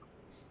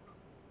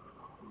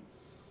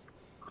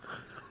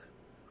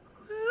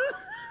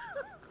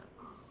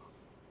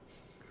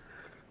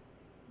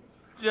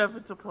 Jeff,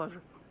 it's a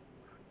pleasure.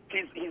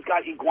 He's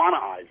got iguana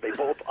eyes. They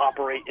both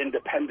operate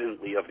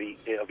independently of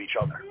each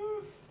other.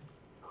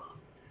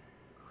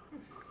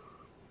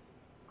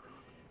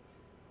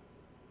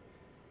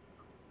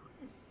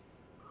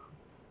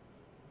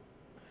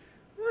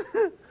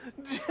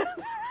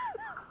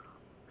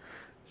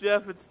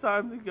 Jeff, it's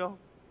time to go.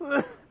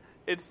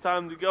 It's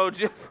time to go,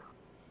 Jeff.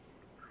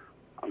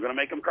 I'm going to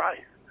make him cry.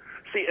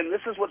 See, and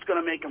this is what's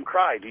going to make him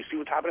cry. Do you see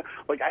what's happening?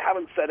 Like, I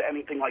haven't said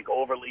anything, like,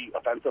 overly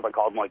offensive. I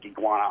called him, like,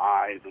 iguana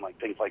eyes and, like,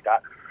 things like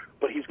that.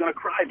 but he's going to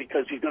cry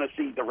because he's going to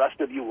see the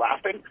rest of you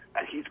laughing,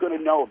 and he's going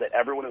to know that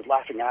everyone is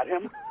laughing at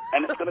him,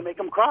 and it's going to make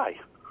him cry.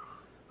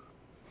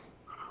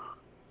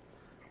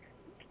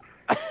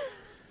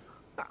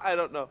 I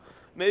don't know.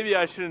 Maybe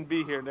I shouldn't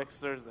be here next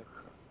Thursday.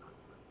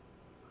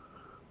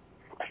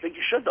 I think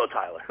you should, though,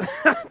 Tyler.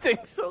 I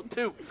think so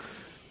too.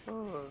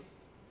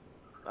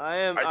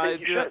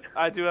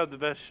 I do have the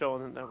best show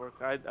on the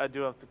network. I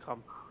do have to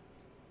come.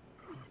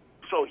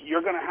 So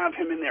you're going to have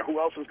him in there. Who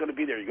else is going to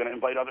be there? You're going to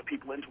invite other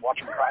people in to watch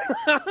him cry?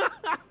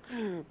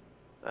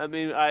 I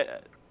mean,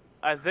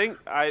 I think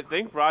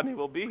Rodney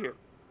will be here.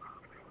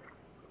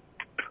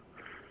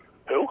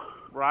 Who?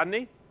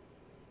 Rodney?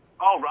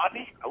 Oh,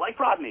 Rodney? I like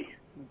Rodney.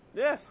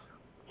 Yes.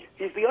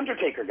 He's the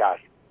Undertaker guy.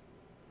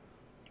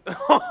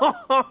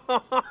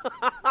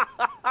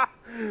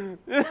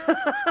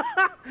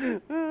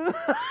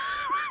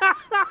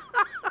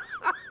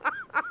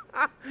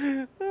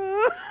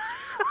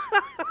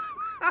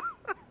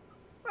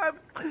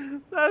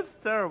 That's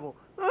terrible.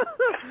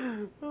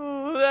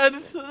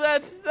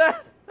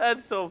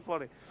 That's so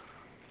funny.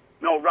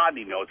 No,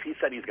 Rodney knows. He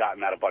said he's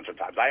gotten that a bunch of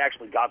times. I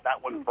actually got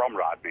that one from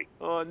Rodney.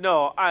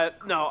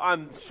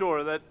 I'm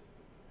sure that.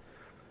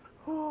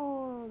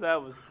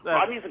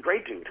 Rodney's a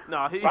great dude.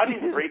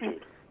 Rodney's a great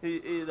dude. He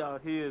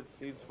is.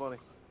 He's funny.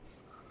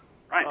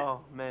 Right.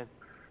 Oh man,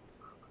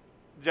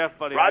 Jeff,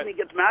 buddy. Rodney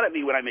gets mad at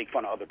me when I make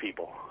fun of other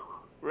people.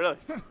 Really?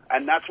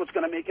 And that's what's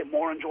going to make it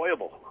more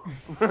enjoyable.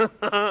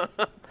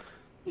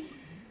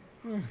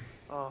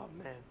 Oh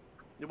man,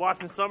 you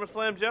watching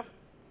SummerSlam, Jeff?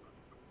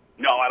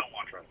 No, I don't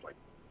watch wrestling.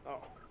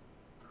 Oh.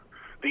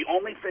 The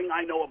only thing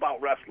I know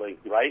about wrestling,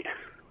 right,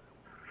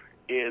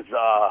 is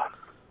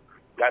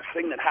that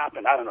thing that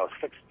happened, I don't know,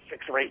 six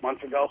or 8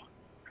 months ago.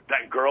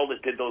 That girl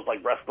that did those,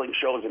 like, wrestling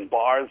shows in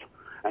bars,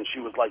 and she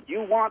was like,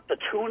 "You want the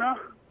tuna?"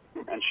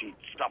 And she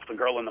stuffed the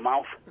girl in the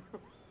mouth.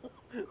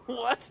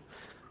 What?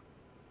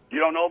 You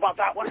don't know about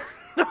that one?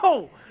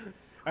 No.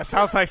 That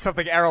sounds like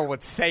something Errol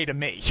would say to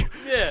me.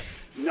 Yeah.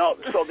 No,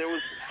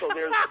 there's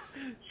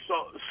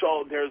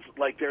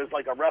like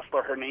a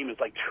wrestler, her name is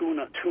like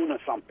Tuna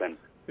something.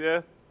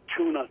 Yeah.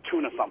 Tuna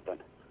something.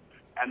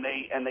 And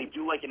they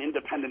do like an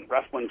independent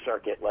wrestling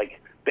circuit. Like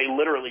they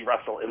literally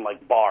wrestle in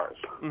like bars.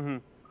 Mm-hmm.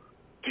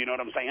 Do you know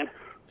what I'm saying?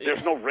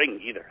 There's no ring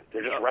either.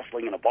 They're just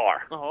wrestling in a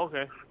bar. Oh,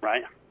 okay.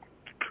 Right?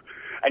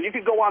 And you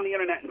can go on the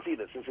internet and see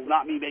this. This is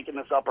not me making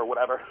this up or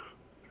whatever.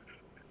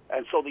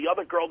 And so the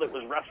other girl that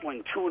was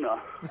wrestling Tuna,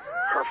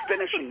 her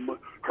finishing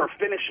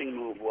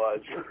move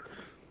was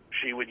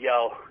she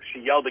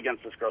yelled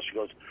against this girl. She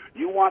goes,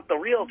 "You want the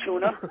real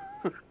Tuna?"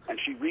 And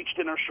she reached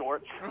in her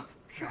shorts.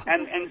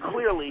 And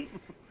clearly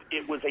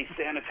it was a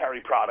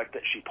sanitary product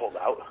that she pulled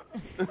out.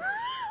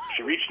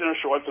 She reached in her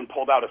shorts and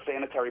pulled out a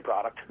sanitary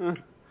product.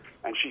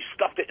 And she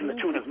stuffed it in the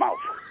tuna's mouth.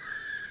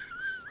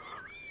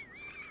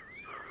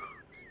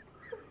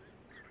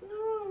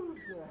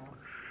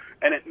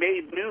 And it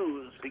made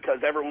news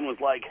because everyone was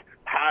like,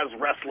 "Has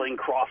wrestling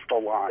crossed the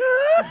line?"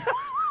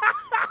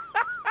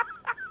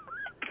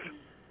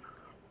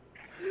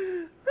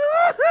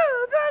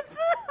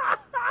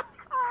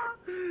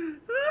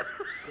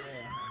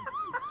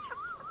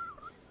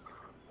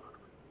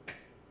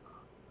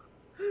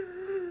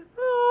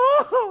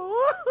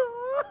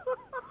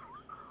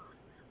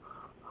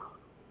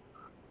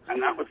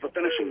 And that was the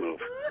finishing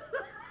move.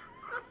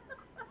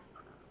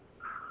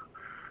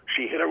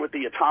 She hit her with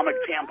the atomic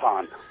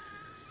tampon.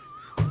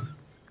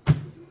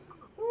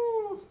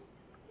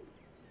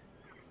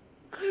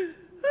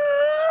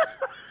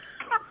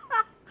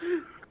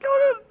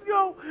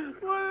 Go.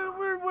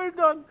 We're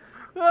done.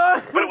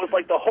 But it was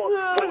like the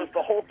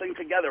whole thing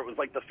together. It was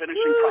like the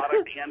finishing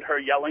product and her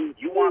yelling,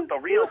 "You want the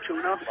real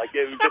tuna?" Like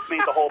it just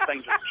made the whole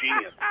thing just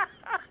genius.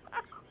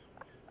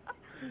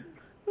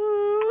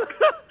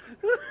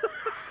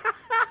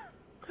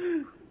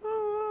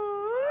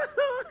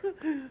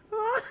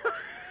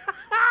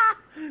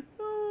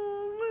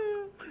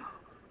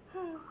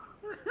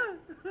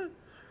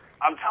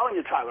 I'm telling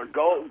you, Tyler,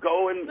 go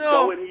and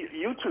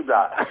YouTube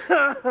that.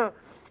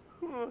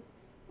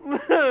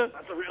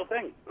 That's a real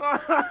thing.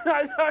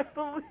 I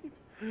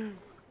believe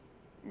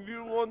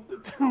you want the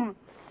tuna.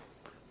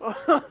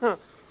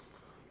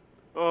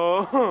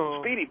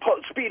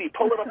 Speedy,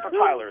 pull it up for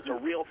Tyler. It's a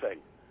real thing.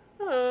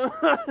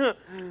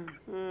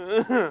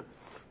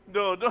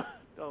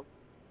 No.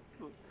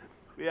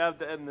 We have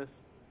to end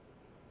this.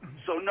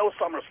 So no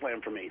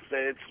SummerSlam for me.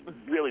 It's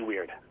really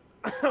weird.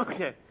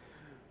 Okay.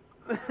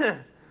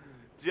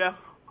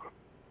 Jeff.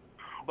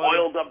 Buddy.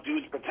 Oiled up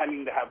dudes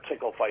pretending to have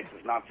tickle fights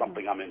is not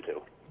something I'm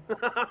into.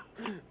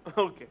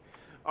 Okay.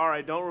 All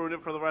right, don't ruin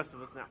it for the rest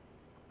of us now.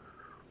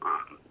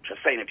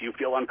 Just saying, if you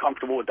feel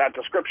uncomfortable with that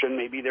description,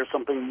 maybe there's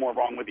something more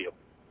wrong with you.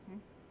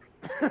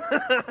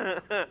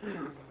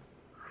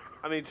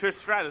 I mean, Trish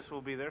Stratus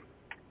will be there.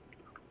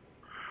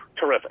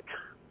 Terrific.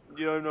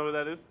 You don't know who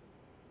that is?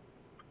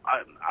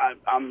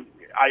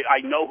 I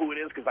know who it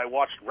is because I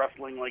watched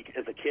wrestling like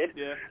as a kid.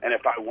 Yeah. And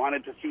if I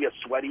wanted to see a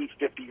sweaty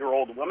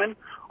 50-year-old woman,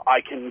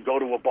 I can go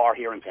to a bar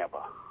here in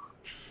Tampa.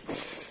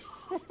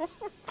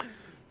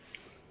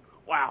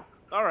 Wow.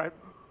 All right.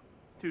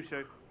 Touche.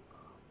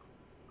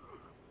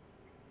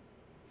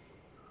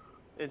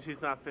 And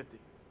she's not 50.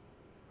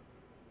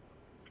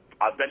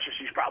 I bet you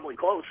she's probably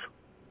close.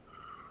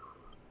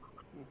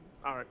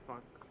 All right,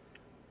 fine.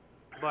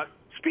 But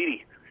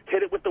Speedy,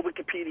 hit it with the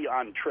Wikipedia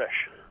on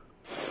Trish.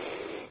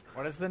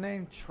 What is the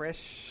name?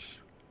 Trish?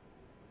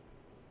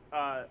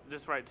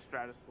 just write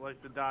Stratus,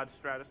 like the Dodge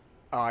Stratus.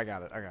 Oh, I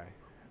got it. Okay.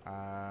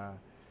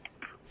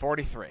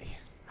 43.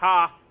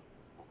 Ha!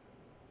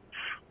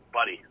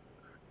 Buddy,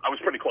 I was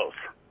pretty close.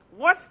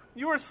 What?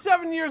 You were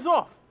 7 years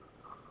off.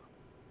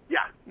 Yeah.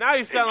 Now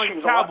you sound like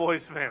a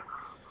Cowboys fan.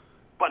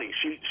 Buddy,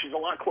 she's a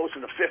lot closer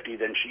to 50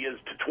 than she is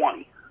to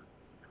 20.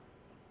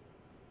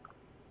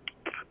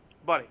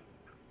 Buddy,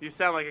 you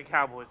sound like a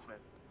Cowboys fan.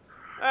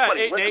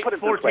 Buddy, 8-8,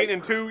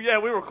 14-2. Yeah,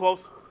 we were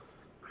close.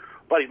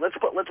 Buddy, let's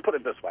put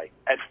it this way.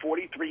 At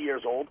 43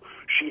 years old,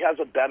 she has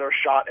a better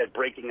shot at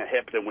breaking a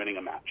hip than winning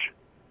a match.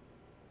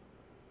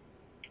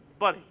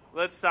 Buddy,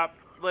 let's stop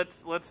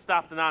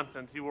the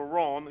nonsense. You were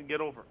wrong and get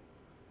over it.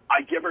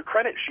 I give her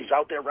credit. She's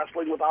out there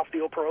wrestling with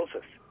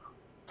osteoporosis.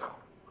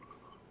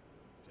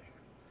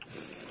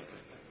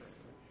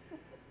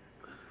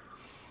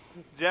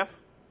 Jeff?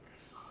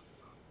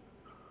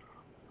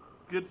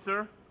 Good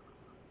sir?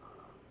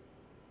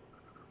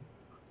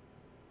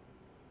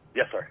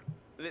 Yes, sir.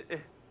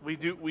 We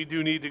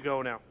do need to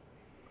go now.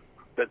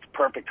 That's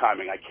perfect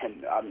timing. I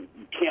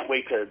can't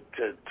wait to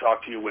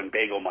talk to you when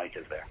Bagel Mike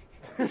is there.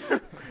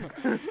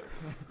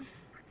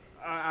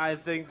 I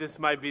think this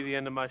might be the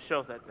end of my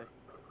show that day.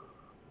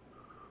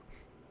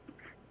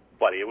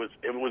 Buddy, it was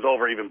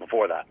over even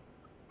before that.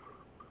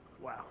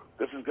 Wow.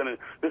 This is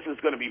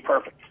gonna be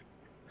perfect.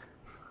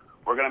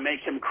 We're gonna make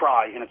him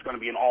cry, and it's gonna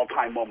be an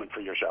all-time moment for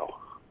your show.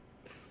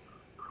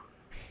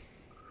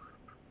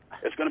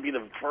 It's gonna be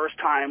the first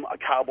time a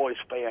Cowboys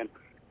fan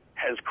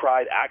has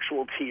cried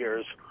actual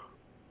tears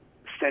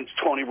since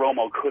Tony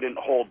Romo couldn't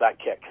hold that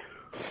kick.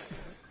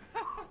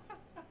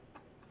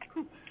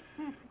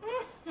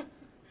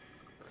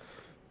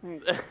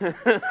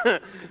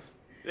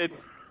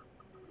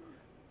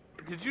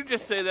 Did you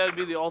just say that would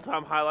be the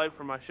all-time highlight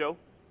for my show?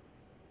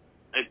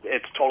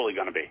 It's totally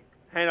going to be.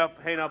 Hang up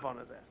on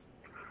his ass.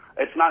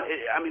 It's not.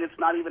 It's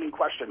not even in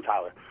question,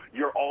 Tyler.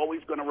 You're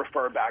always going to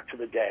refer back to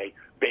the day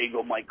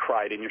Bagel Mike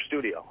cried in your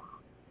studio.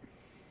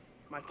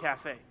 My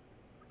cafe.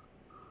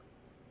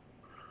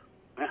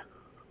 Yeah.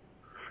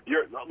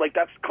 You're like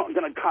that's going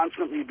to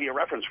constantly be a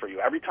reference for you.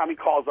 Every time he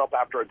calls up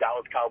after a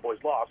Dallas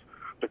Cowboys loss,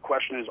 the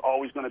question is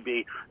always going to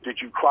be,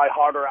 did you cry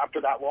harder after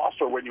that loss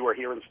or when you were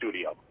here in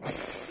studio?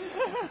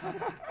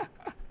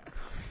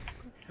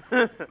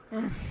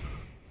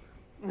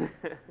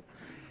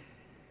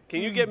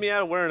 Can you get me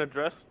out of wearing a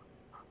dress?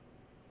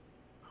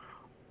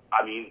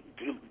 I mean,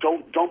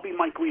 don't be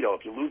Mike Guido.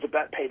 If you lose a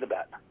bet, pay the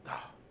bet.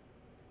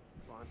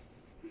 Fine.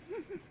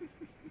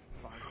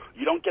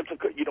 You don't get to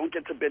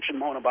bitch and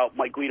moan about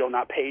Mike Guido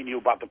not paying you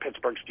about the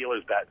Pittsburgh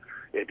Steelers bet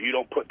if you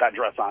don't put that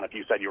dress on if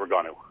you said you were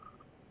going to.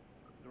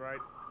 Right.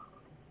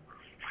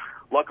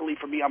 Luckily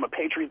for me, I'm a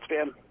Patriots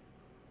fan.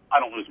 I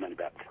don't lose many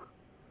bets.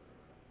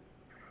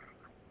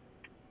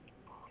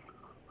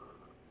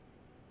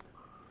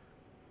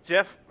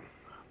 Jeff?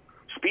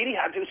 Speedy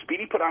had to.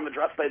 Speedy put on the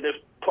dress. There's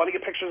plenty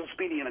of pictures of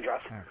Speedy in a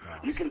dress. Oh,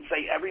 you can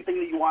say everything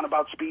that you want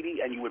about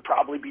Speedy, and you would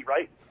probably be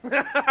right.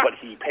 But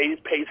he pays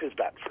his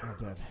bets. I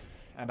did.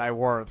 And I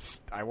wore a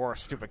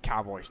stupid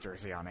Cowboys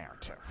jersey on air,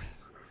 too.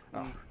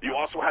 Oh, you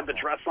also had the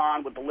dress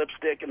on with the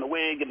lipstick and the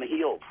wig and the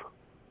heels.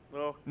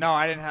 Oh. No,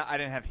 I didn't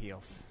have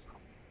heels.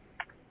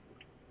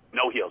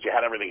 No heels. You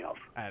had everything else.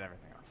 I had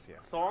everything else, yeah.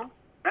 Thong?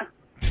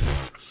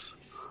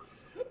 Jeez.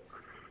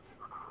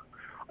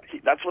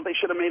 That's what they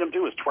should have made him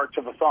do, is twerk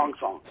to the thong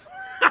song.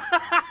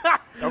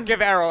 Don't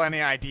give Errol any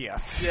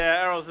ideas.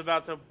 Yeah, Errol's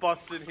about to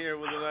bust in here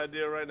with an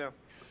idea right now.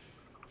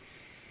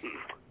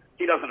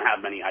 He doesn't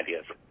have many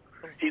ideas.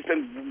 He's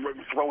been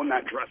throwing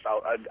that dress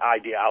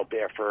idea out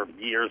there for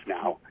years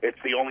now. It's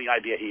the only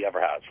idea he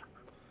ever has.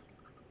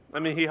 I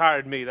mean, he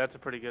hired me. That's a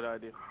pretty good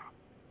idea.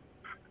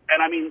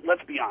 And, I mean,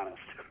 let's be honest.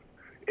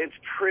 It's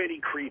pretty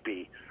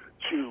creepy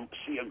to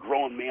see a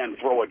grown man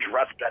throw a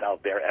dress bet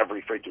out there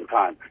every freaking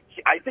time.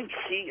 I think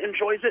he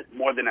enjoys it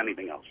more than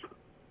anything else.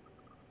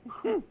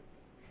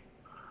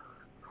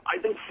 I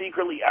think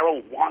secretly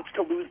Errol wants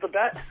to lose the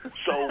bet,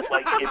 so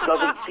it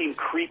doesn't seem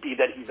creepy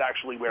that he's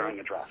actually wearing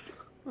a dress.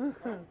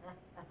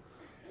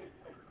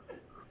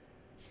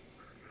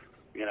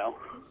 You know?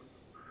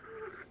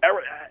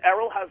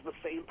 Errol has the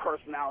same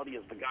personality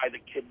as the guy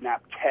that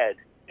kidnapped Ted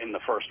in the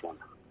first one.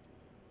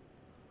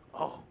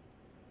 Oh.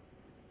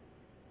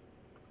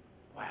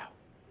 Wow.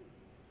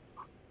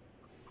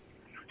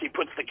 He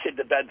puts the kid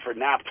to bed for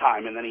nap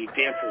time, and then he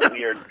dances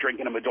weird,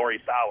 drinking a Midori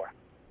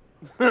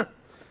sour.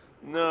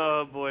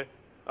 No, boy.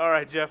 All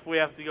right, Jeff, we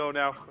have to go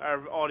now.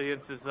 Our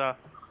audience is... All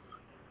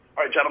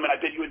right, gentlemen,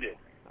 I bid you adieu.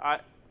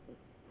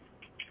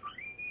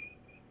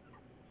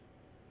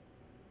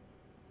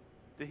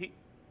 Did he...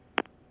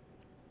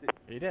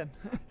 He did.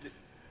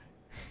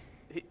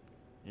 He...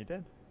 You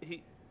did.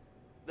 He...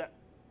 That...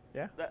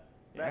 Yeah. That...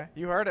 Yeah,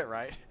 you heard it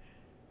right.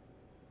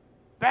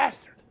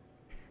 bastard.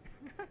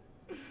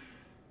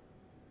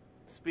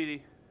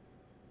 Speedy,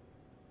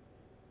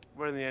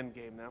 we're in the end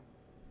game now.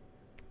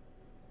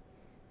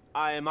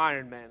 I am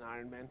Iron Man.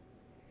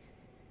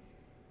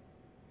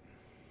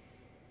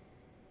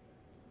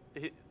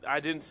 I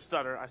didn't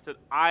stutter. I said,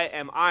 I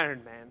am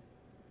Iron Man.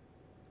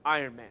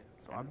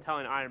 So I'm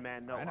telling Iron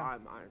Man, no, I'm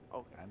Iron.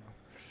 Okay. I know.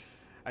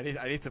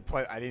 I need to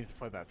play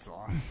that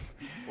song.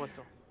 What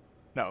song?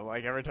 No,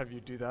 like every time you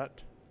do that,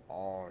 I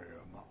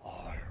am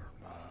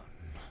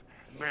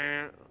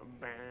Iron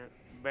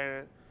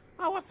Man.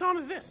 Oh, what song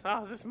is this?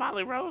 Oh, is this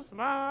Motley Rose?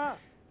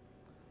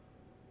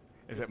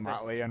 Is it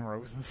Motley and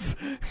Roses?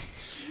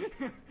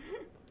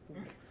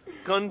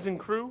 Guns and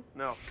Crew?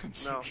 No.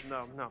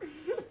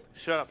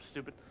 Shut up,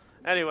 stupid.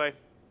 Anyway,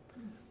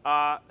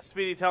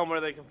 Speedy, tell them where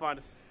they can find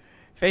us.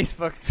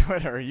 Facebook,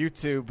 Twitter,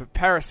 YouTube,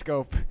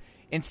 Periscope,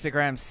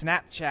 Instagram,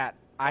 Snapchat,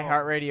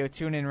 iHeartRadio,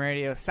 TuneIn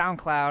Radio,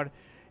 SoundCloud,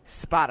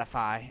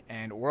 Spotify,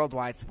 and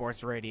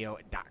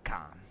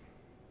WorldWideSportsRadio.com.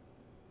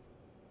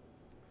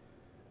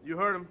 You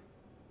heard him.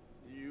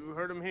 You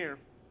heard him here.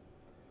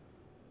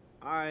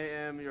 I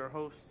am your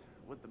host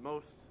with the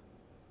most.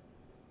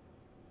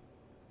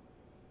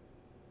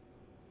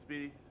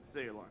 Speedy,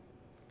 say your line.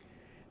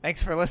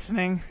 Thanks for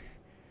listening,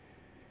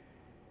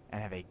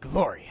 and have a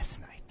glorious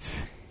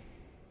night.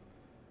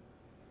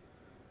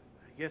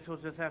 I guess we'll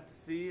just have to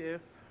see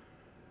if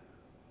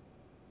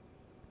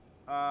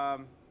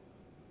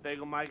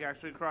Bagel Mike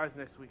actually cries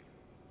next week.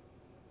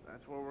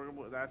 That's where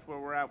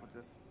we're at with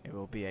this. It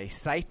will be a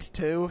sight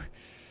to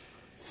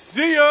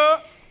see ya.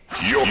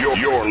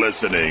 You're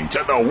listening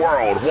to the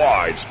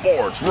Worldwide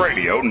Sports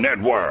Radio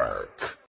Network.